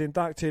Warrior was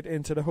inducted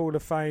into the Hall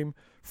of Fame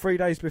 3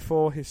 days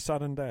before his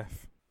sudden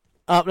death.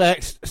 Up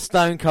next,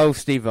 Stone Cold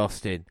Steve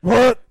Austin.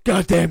 What?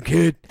 Goddamn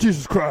kid.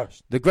 Jesus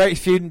Christ. The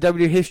greatest feud in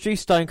WWE history,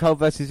 Stone Cold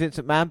vs Vince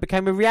McMahon,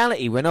 became a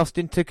reality when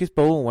Austin took his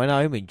ball and went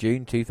home in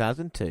June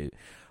 2002.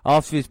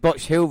 After his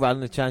botched heel run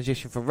and the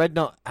transition from Red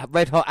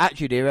Hot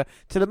Attitude Era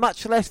to the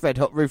much less Red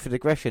Hot Ruthless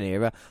Aggression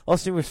Era,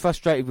 Austin was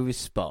frustrated with his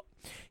spot.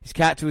 His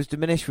character was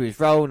diminished with his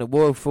role in the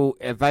Woeful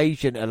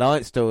Evasion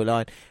Alliance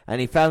storyline, and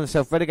he found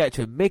himself relegated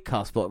to a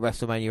mid-card spot at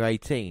WrestleMania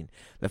 18.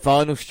 The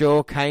final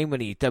straw came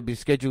when WWE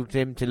scheduled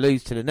him to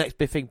lose to the next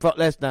biffing Brock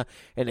Lesnar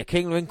in the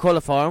King Ring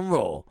qualifier on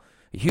Raw.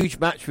 A huge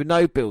match with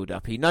no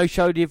build-up. He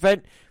no-showed the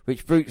event,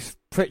 which Bruce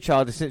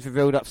Pritchard has since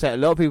revealed upset a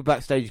lot of people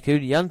backstage,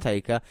 including The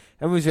Undertaker,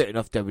 and was written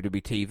off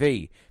WWE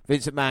TV.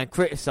 Vince McMahon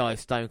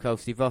criticised Stone Cold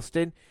Steve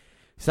Austin,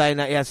 saying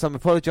that he had some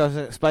apologising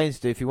and explaining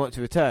to do if he wanted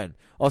to return.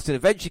 Austin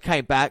eventually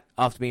came back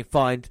after being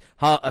fined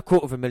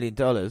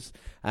 $250,000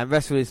 and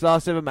wrestled his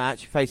last ever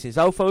match, facing his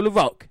old foe The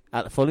Rock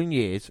at the following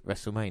year's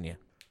WrestleMania.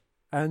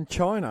 And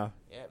Chyna.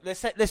 Yeah,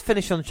 let's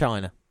finish on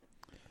Chyna.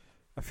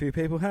 A few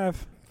people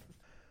have.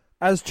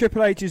 As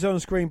Triple H's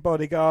on-screen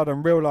bodyguard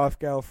and real-life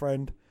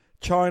girlfriend,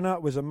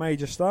 Chyna was a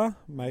major star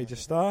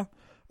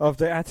of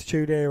the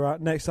Attitude Era,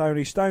 next to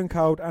only Stone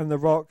Cold and The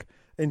Rock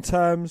in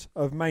terms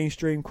of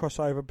mainstream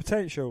crossover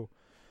potential.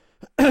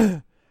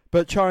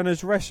 But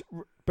Chyna's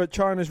But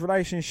Chyna's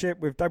relationship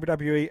with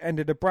WWE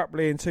ended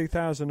abruptly in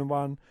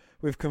 2001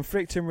 with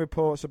conflicting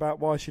reports about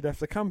why she left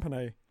the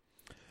company.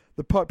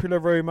 The popular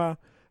rumour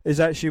is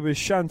that she was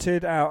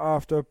shunted out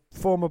after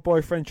former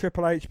boyfriend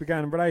Triple H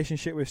began a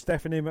relationship with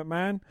Stephanie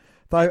McMahon,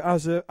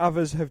 though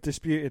others have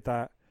disputed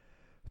that.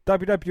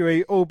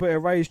 WWE all but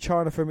erased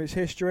Chyna from its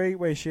history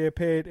when she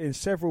appeared in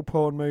several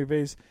porn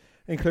movies,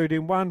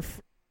 including one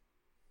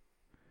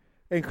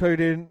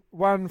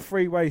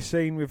three-way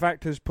scene with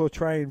actors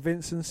portraying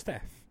Vince and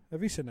Steph.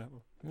 Have you seen that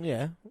one?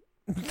 Yeah.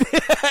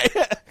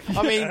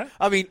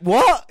 I mean,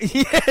 what?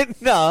 Yeah,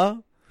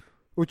 no.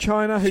 Well,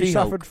 Chyna, who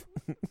She-Hulk. suffered...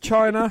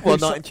 Chyna, Well,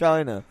 not in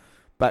China.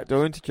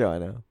 Backdoor into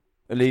China.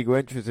 Illegal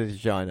entrance into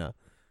China.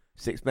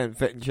 6 men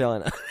fit in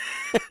China.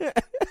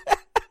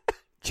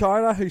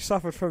 Chyna, who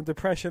suffered from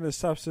depression and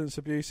substance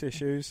abuse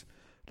issues,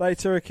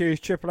 later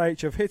accused Triple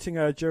H of hitting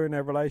her during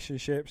their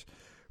relationships,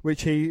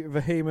 which he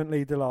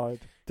vehemently denied.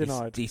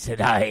 He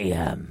said, I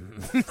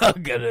am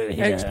not gonna hit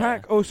her.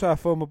 X-Pac, also a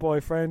former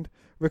boyfriend,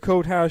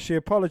 recalled how she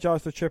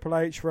apologised to Triple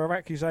H for her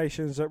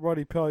accusations at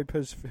Roddy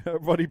Piper's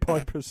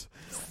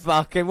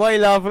Fucking, why are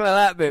you laughing at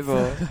that bit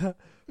for?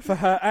 for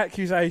her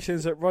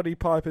accusations at Roddy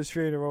Piper's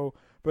funeral,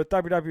 but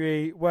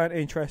WWE weren't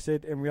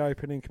interested in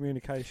reopening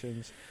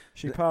communications.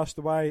 She passed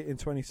away in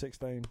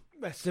 2016.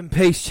 Rest in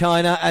peace,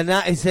 Chyna, and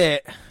that is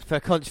it for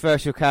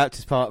Controversial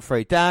Characters Part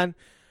 3. Dan,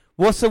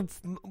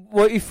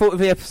 what you thought of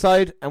the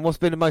episode, and what's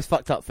been the most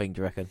fucked up thing,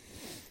 do you reckon?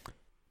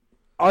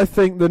 I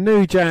think the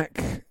New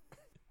Jack,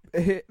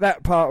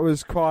 that part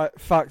was quite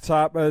fucked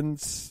up, and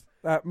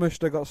that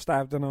Mushta got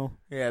stabbed and all.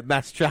 Yeah,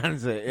 mass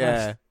transit,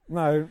 yeah.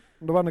 No,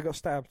 the one that got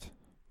stabbed.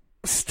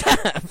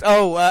 Stabbed?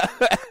 Oh,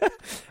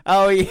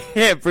 oh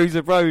yeah,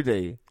 Bruiser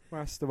Brody.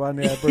 That's the one,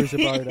 yeah, Bruiser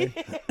Brody.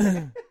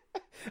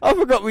 I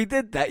forgot we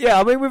did that. Yeah,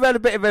 I mean, we've had a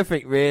bit of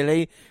everything,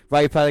 really.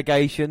 Rape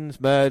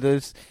allegations,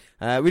 murders.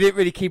 We didn't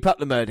really keep up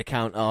the murder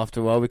count after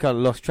a while. We kind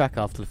of lost track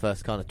after the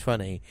first kind of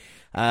 20.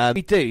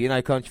 We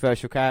do,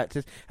 controversial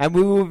characters. And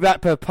we will be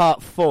back for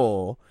part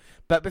 4.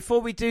 But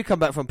before we do come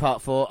back from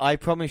part 4, I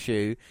promise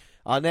you,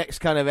 our next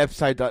kind of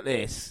episode like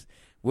this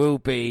will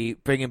be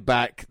bringing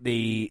back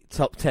the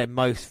top 10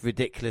 most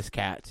ridiculous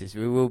characters.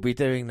 We will be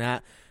doing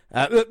that.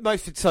 The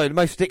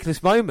most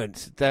ridiculous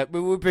moments. That we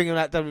will be bringing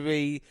that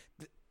WWE.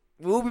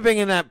 We'll be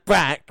bringing that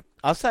back.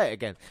 I'll say it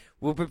again.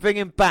 We'll be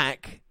bringing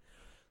back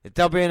the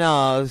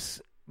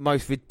WNR's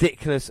most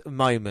ridiculous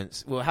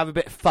moments. We'll have a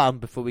bit of fun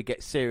before we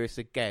get serious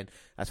again.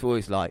 That's what we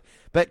always like.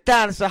 But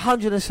Dan, it's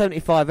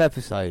 175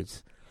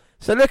 episodes.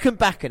 So looking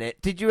back at it,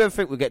 did you ever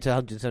think we'd get to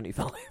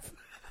 175?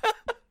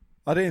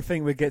 I didn't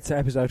think we'd get to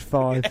episode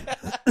 5.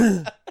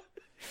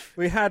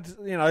 We had,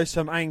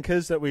 some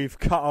anchors that we've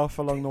cut off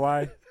along the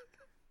way.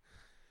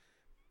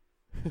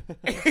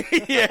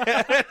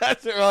 Yeah,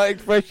 that's the right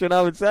expression,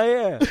 I would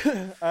say,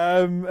 yeah.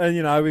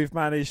 And, we've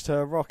managed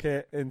to rock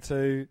it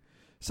into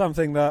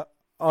something that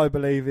I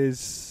believe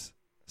is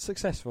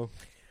successful.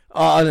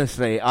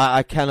 Honestly,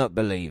 I cannot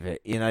believe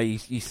it.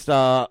 You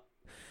start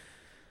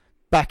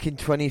back in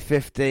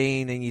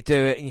 2015 and you do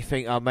it and you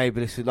think, oh, maybe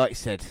this is, like you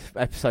said,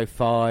 episode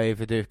 5,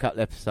 we do a couple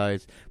of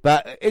episodes.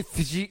 But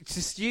it's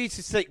you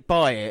to stick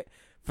by it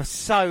for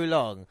so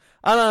long.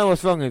 I don't know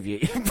what's wrong with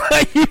you,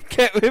 but you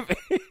get with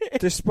it.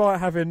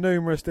 Despite having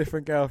numerous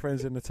different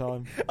girlfriends in the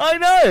time. I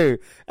know!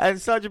 And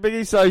such a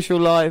busy social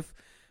life,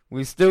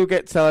 we still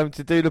get time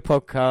to do the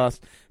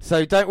podcast.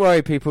 So don't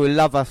worry, people who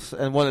love us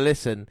and want to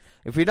listen.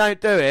 If we don't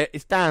do it,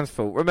 it's Dan's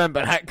fault.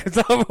 Remember that, because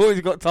I've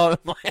always got time on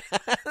my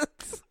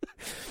hands.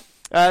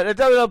 The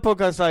WNR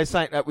podcast is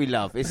something that we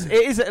love. It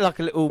is like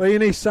a little... Well, you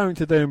need something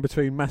to do in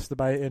between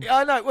masturbating.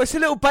 I know. Well, it's a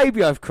little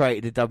baby I've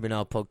created, the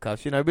WNR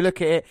podcast. We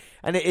look at it,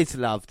 and it is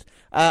loved.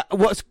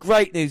 What's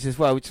great news as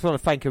well, we just want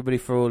to thank everybody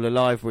for all the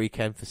live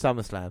weekend for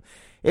SummerSlam.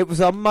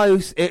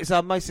 It's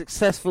our most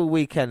successful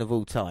weekend of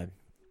all time.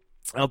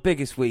 Our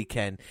biggest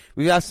weekend.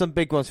 We had some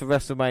big ones for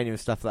WrestleMania and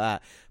stuff like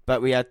that,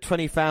 but we had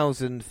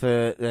 20,000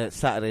 for the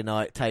Saturday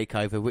night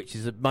takeover, which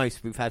is the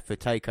most we've had for a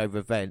takeover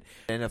event,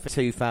 and for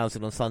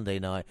 2,000 on Sunday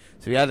night.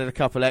 So we added a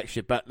couple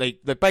extra, but they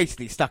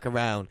basically stuck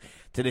around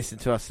to listen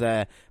to us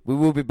there. We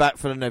will be back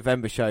for the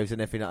November shows and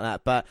everything like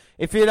that. But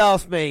if you'd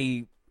asked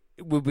me,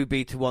 would we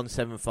be to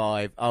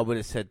 175? I would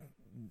have said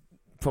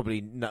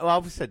probably no. Well, I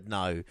would have said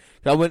no.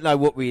 I wouldn't know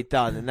what we had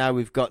done, and now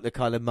we've got the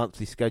kind of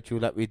monthly schedule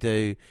that we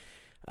do.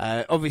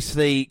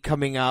 Obviously,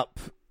 coming up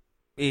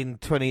in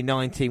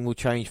 2019 will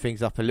change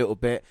things up a little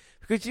bit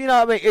because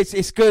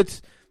it's good.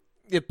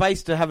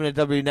 Based on having a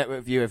W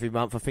Network view every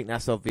month, I think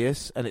that's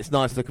obvious, and it's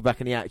nice looking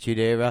back in the Attitude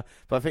Era.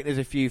 But I think there's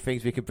a few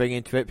things we can bring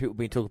into it. People have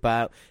been talking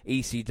about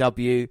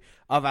ECW.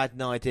 I've had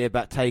an idea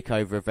about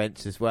takeover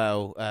events as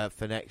well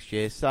for next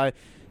year. So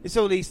it's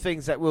all these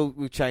things that will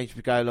change as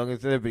we go along,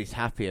 as everybody's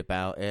happy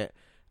about it.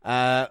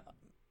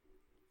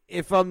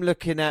 If I'm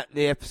looking at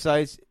the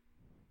episodes.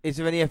 Is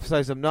there any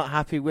episodes I'm not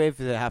happy with?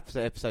 Is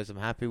there episodes I'm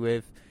happy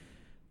with?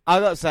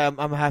 I've got to say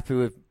I'm happy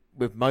with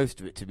most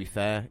of it, to be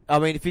fair. I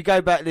mean, if you go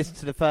back and listen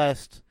to the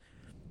first,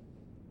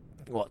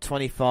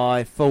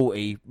 25,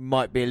 40,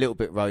 might be a little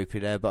bit ropey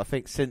there, but I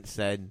think since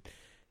then,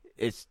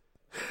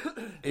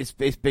 it's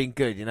been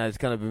good. You know, there's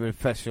kind of a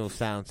professional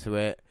sound to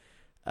it.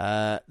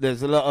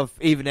 There's a lot of,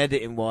 even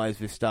editing wise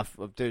with stuff,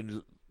 I'm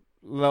doing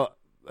not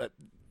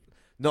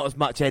as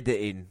much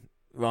editing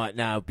right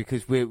now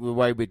because the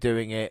way we're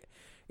doing it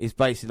is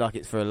basically like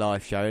it's for a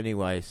live show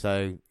anyway.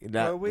 So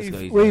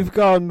we've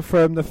gone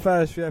from the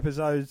first few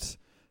episodes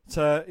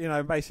to, you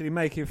know, basically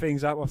making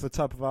things up off the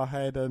top of our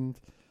head and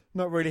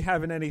not really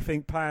having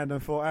anything planned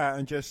and thought out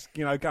and just,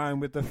 you know,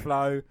 going with the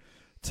flow,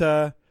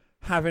 to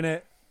having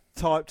it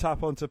typed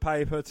up onto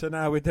paper, to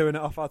now we're doing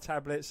it off our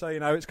tablets. So,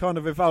 you know, it's kind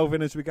of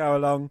evolving as we go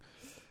along.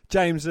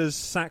 James has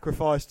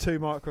sacrificed 2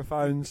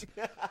 microphones.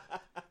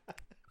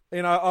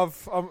 You know,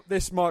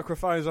 this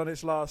microphone's on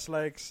its last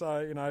legs,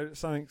 so, you know,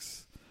 I'm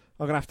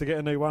going to have to get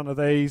a new one of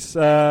these.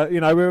 You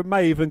know, we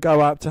may even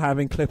go up to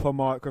having clip-on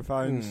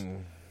microphones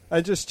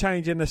and just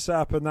changing the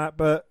setup and that.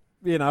 But,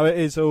 you know, it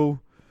is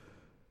all...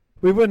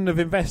 We wouldn't have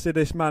invested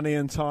this money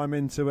and time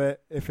into it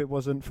if it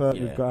wasn't for what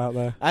we've got out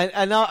there.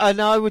 And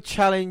I would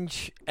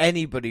challenge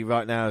anybody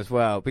right now as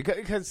well,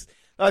 because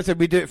like I said,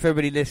 we do it for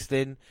everybody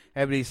listening.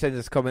 Everybody sends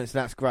us comments,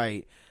 and that's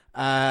great.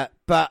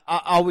 But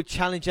I would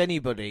challenge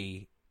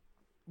anybody,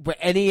 with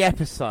any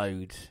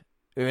episode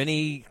or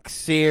any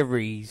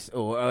series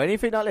or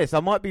anything like this. I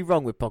might be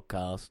wrong with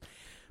podcasts,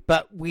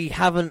 but we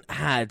haven't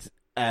had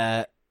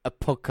a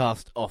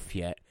podcast off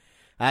yet.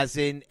 As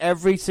in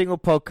every single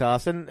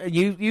podcast, and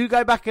you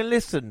go back and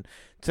listen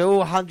to all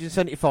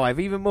 175,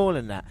 even more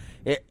than that.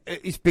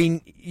 It's been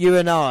you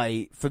and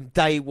I from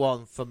day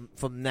one, from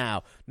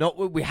now.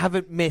 We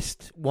haven't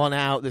missed one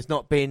out. There's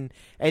not been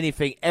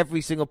anything.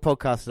 Every single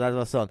podcast that has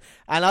us on,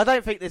 and I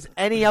don't think there's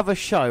any other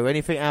show,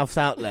 anything else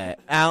out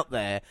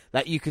there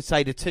that you could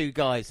say the 2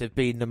 guys have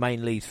been the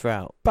main leads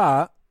throughout.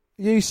 But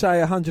you say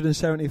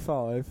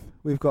 175.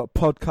 We've got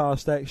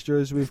podcast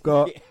extras. We've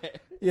got. Yeah.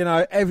 You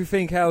know,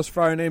 everything else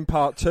thrown in,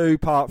 part 2,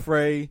 part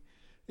 3,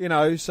 you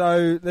know,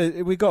 so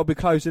we've got to be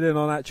closing in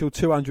on actual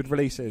 200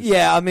 releases.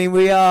 Yeah, I mean,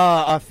 we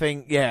are, I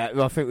think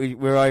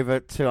we're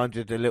over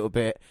 200 a little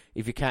bit,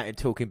 if you're counting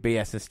talking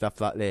BS and stuff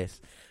like this.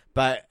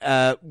 But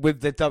with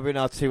the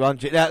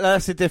WNR200,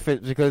 that's the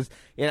difference, because,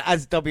 you know,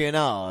 as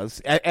WNRs,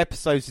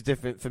 episodes are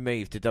different for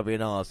me to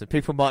WNRs, and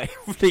people might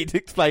need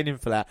explaining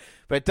for that.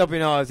 But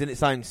WNRs in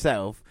its own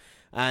self.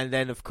 And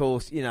then, of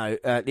course, you know,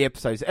 the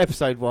episodes.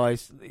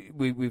 Episode-wise,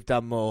 we've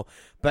done more.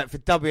 But for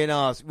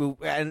WNRs,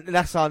 and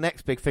that's our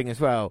next big thing as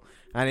well.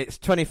 And it's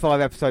 25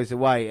 episodes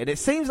away. And it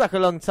seems like a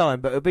long time,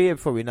 but it'll be here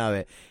before we know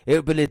it.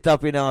 It'll be the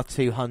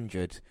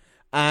WNR200.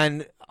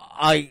 And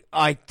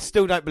I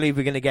still don't believe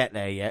we're going to get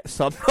there yet.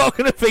 So I'm not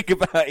going to think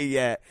about it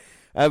yet.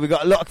 We've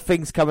got a lot of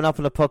things coming up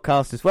on the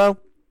podcast as well.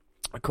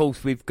 Of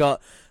course, we've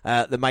got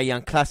the Mae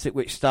Young Classic,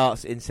 which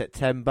starts in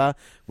September,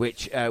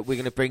 which we're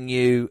going to bring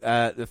you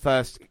the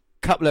first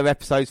couple of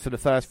episodes for the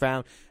first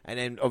round, and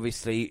then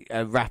obviously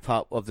a wrap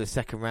up of the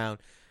second round,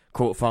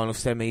 quarterfinal,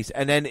 semis,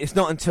 and then it's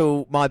not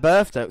until my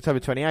birthday, October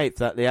 28th,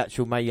 that the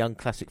actual Mae Young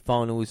Classic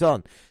final is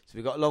on. So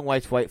we've got a long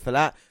way to wait for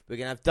that. We're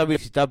going to have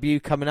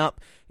WCW coming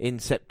up in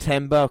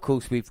September. Of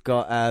course, we've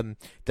got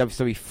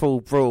WWE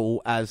Full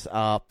Brawl as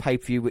our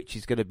pay-per-view, which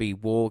is going to be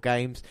War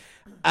Games.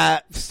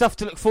 Stuff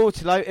to look forward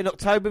to, though. In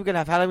October, we're going to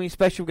have Halloween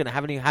special. We're going to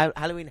have a new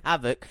Halloween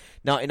Havoc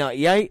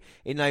 1998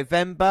 in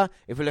November.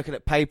 If we're looking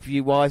at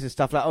pay-per-view wise and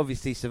stuff like,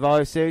 obviously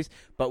Survivor Series,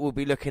 but we'll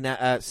be looking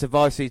at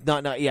Survivor Series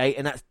 1998,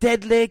 and that's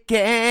Deadly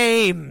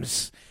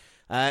Games.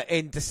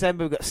 In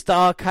December, we've got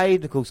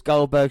Starrcade, of course,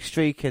 Goldberg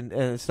Streak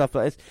and stuff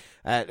like this.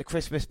 The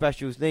Christmas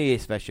specials, New Year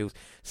specials.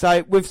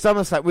 So with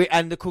SummerSlam,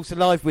 and of course the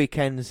live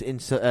weekends in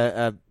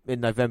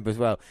November as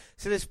well.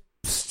 So there's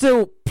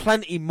still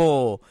plenty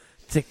more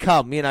to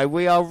come. You know,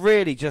 we are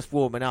really just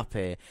warming up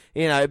here.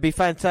 You know, it'd be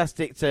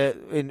fantastic to,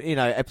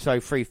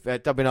 episode 3,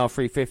 WNR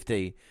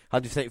 350,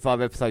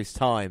 175 episodes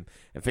time,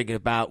 and thinking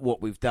about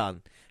what we've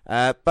done.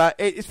 But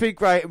it's been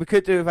great. We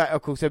could do without,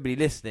 of course, everybody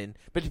listening.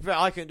 But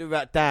I couldn't do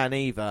without Dan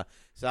either.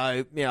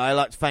 So, you know, I'd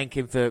like to thank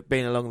him for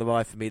being along the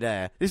ride for me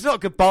there. It's not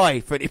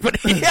goodbye for anybody.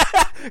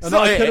 And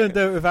I couldn't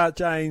do it without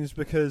James,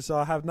 because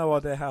I have no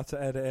idea how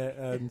to edit it,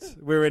 and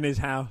we're in his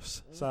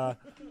house. So,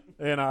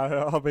 you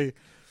know, I'll be...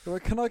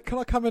 Can I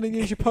come in and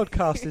use your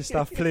podcast and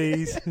stuff,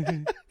 please?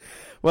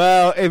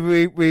 Well, if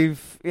we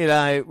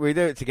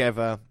do it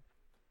together.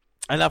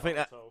 And I think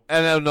that...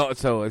 And not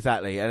at all,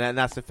 exactly. And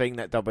that's the thing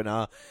that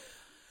WNR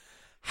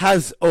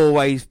has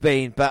always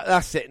been. But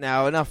that's it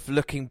now. Enough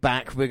looking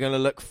back. We're going to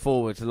look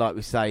forward, like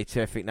we say, to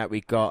everything that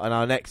we got. And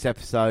our next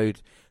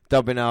episode,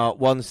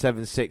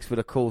 WNR176, will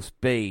of course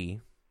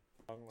be...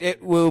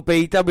 It will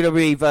be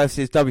WWE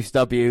versus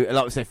WCW, and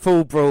like we said,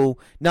 Full Brawl,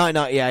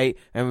 1998,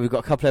 and we've got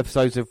a couple of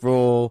episodes of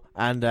Raw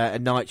and a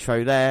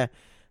Nitro there.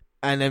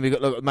 And then we've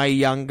got Mae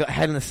Young, got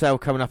Hell in a Cell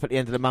coming up at the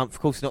end of the month. Of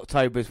course, in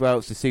October as well,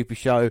 it's the Super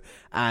Show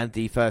and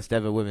the first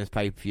ever women's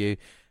pay-per-view.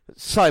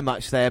 So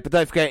much there. But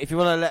don't forget, if you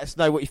want to let us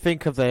know what you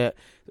think of the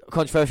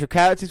controversial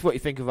characters, what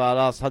you think of our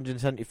last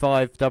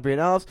 175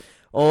 WNRs,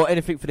 or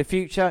anything for the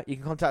future, you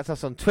can contact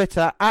us on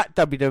Twitter at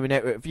WWE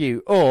Network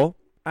Review, or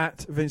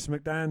At Vince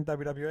McDan,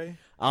 WWE.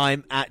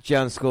 I'm at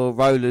J_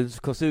 Rollins,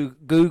 because who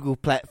Google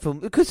platform?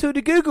 Because who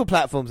the Google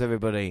platforms,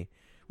 everybody?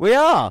 We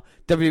are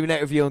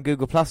WNet Review on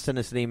Google Plus. Send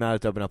us an email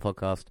at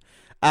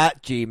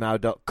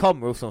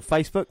WNRpodcast@gmail.com. We're also on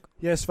Facebook.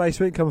 Yes,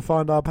 Facebook. Come and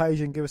find our page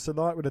and give us a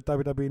like with the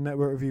WWE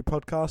Network Review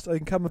podcast. Or you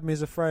can come with me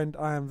as a friend.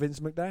 I am Vince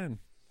McDan.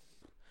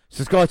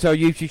 Subscribe to our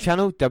YouTube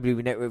channel,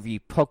 WNet Review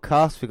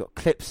Podcast. We've got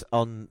clips up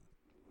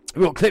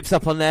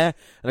on there,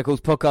 and of course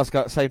podcasts go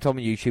at the same time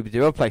on YouTube. We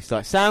do other places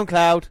like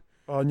SoundCloud.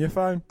 On your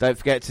phone. Don't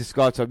forget to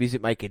subscribe to our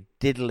Music Maker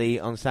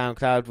Diddly on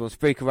SoundCloud. We're on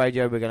Spreaker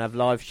Radio. We're going to have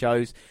live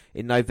shows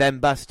in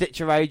November.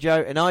 Stitcher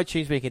Radio and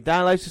iTunes. We can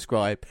download,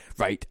 subscribe,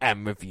 rate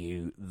and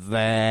review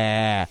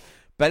there.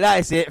 But that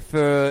is it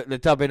for the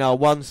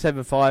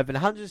WNR175 and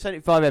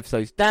 175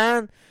 episodes.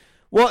 Dan,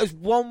 what is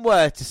one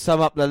word to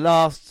sum up the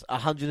last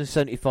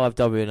 175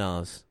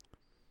 WNRs?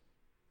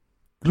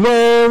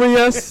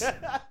 Glorious!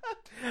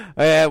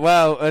 Yeah,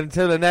 well,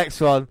 until the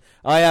next one,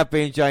 I have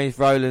been James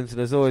Rowlands,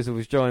 and as always, I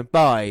was joined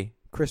by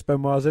Chris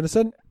Benoit's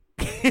innocent.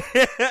 Leave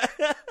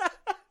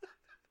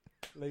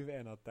it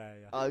in, I dare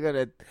you.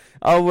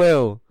 I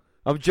will.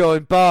 I'm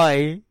joined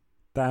by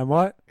Damn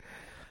right.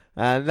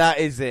 And that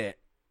is it.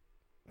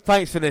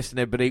 Thanks for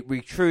listening, everybody.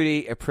 We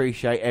truly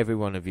appreciate every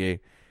one of you.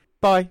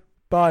 Bye.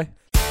 Bye.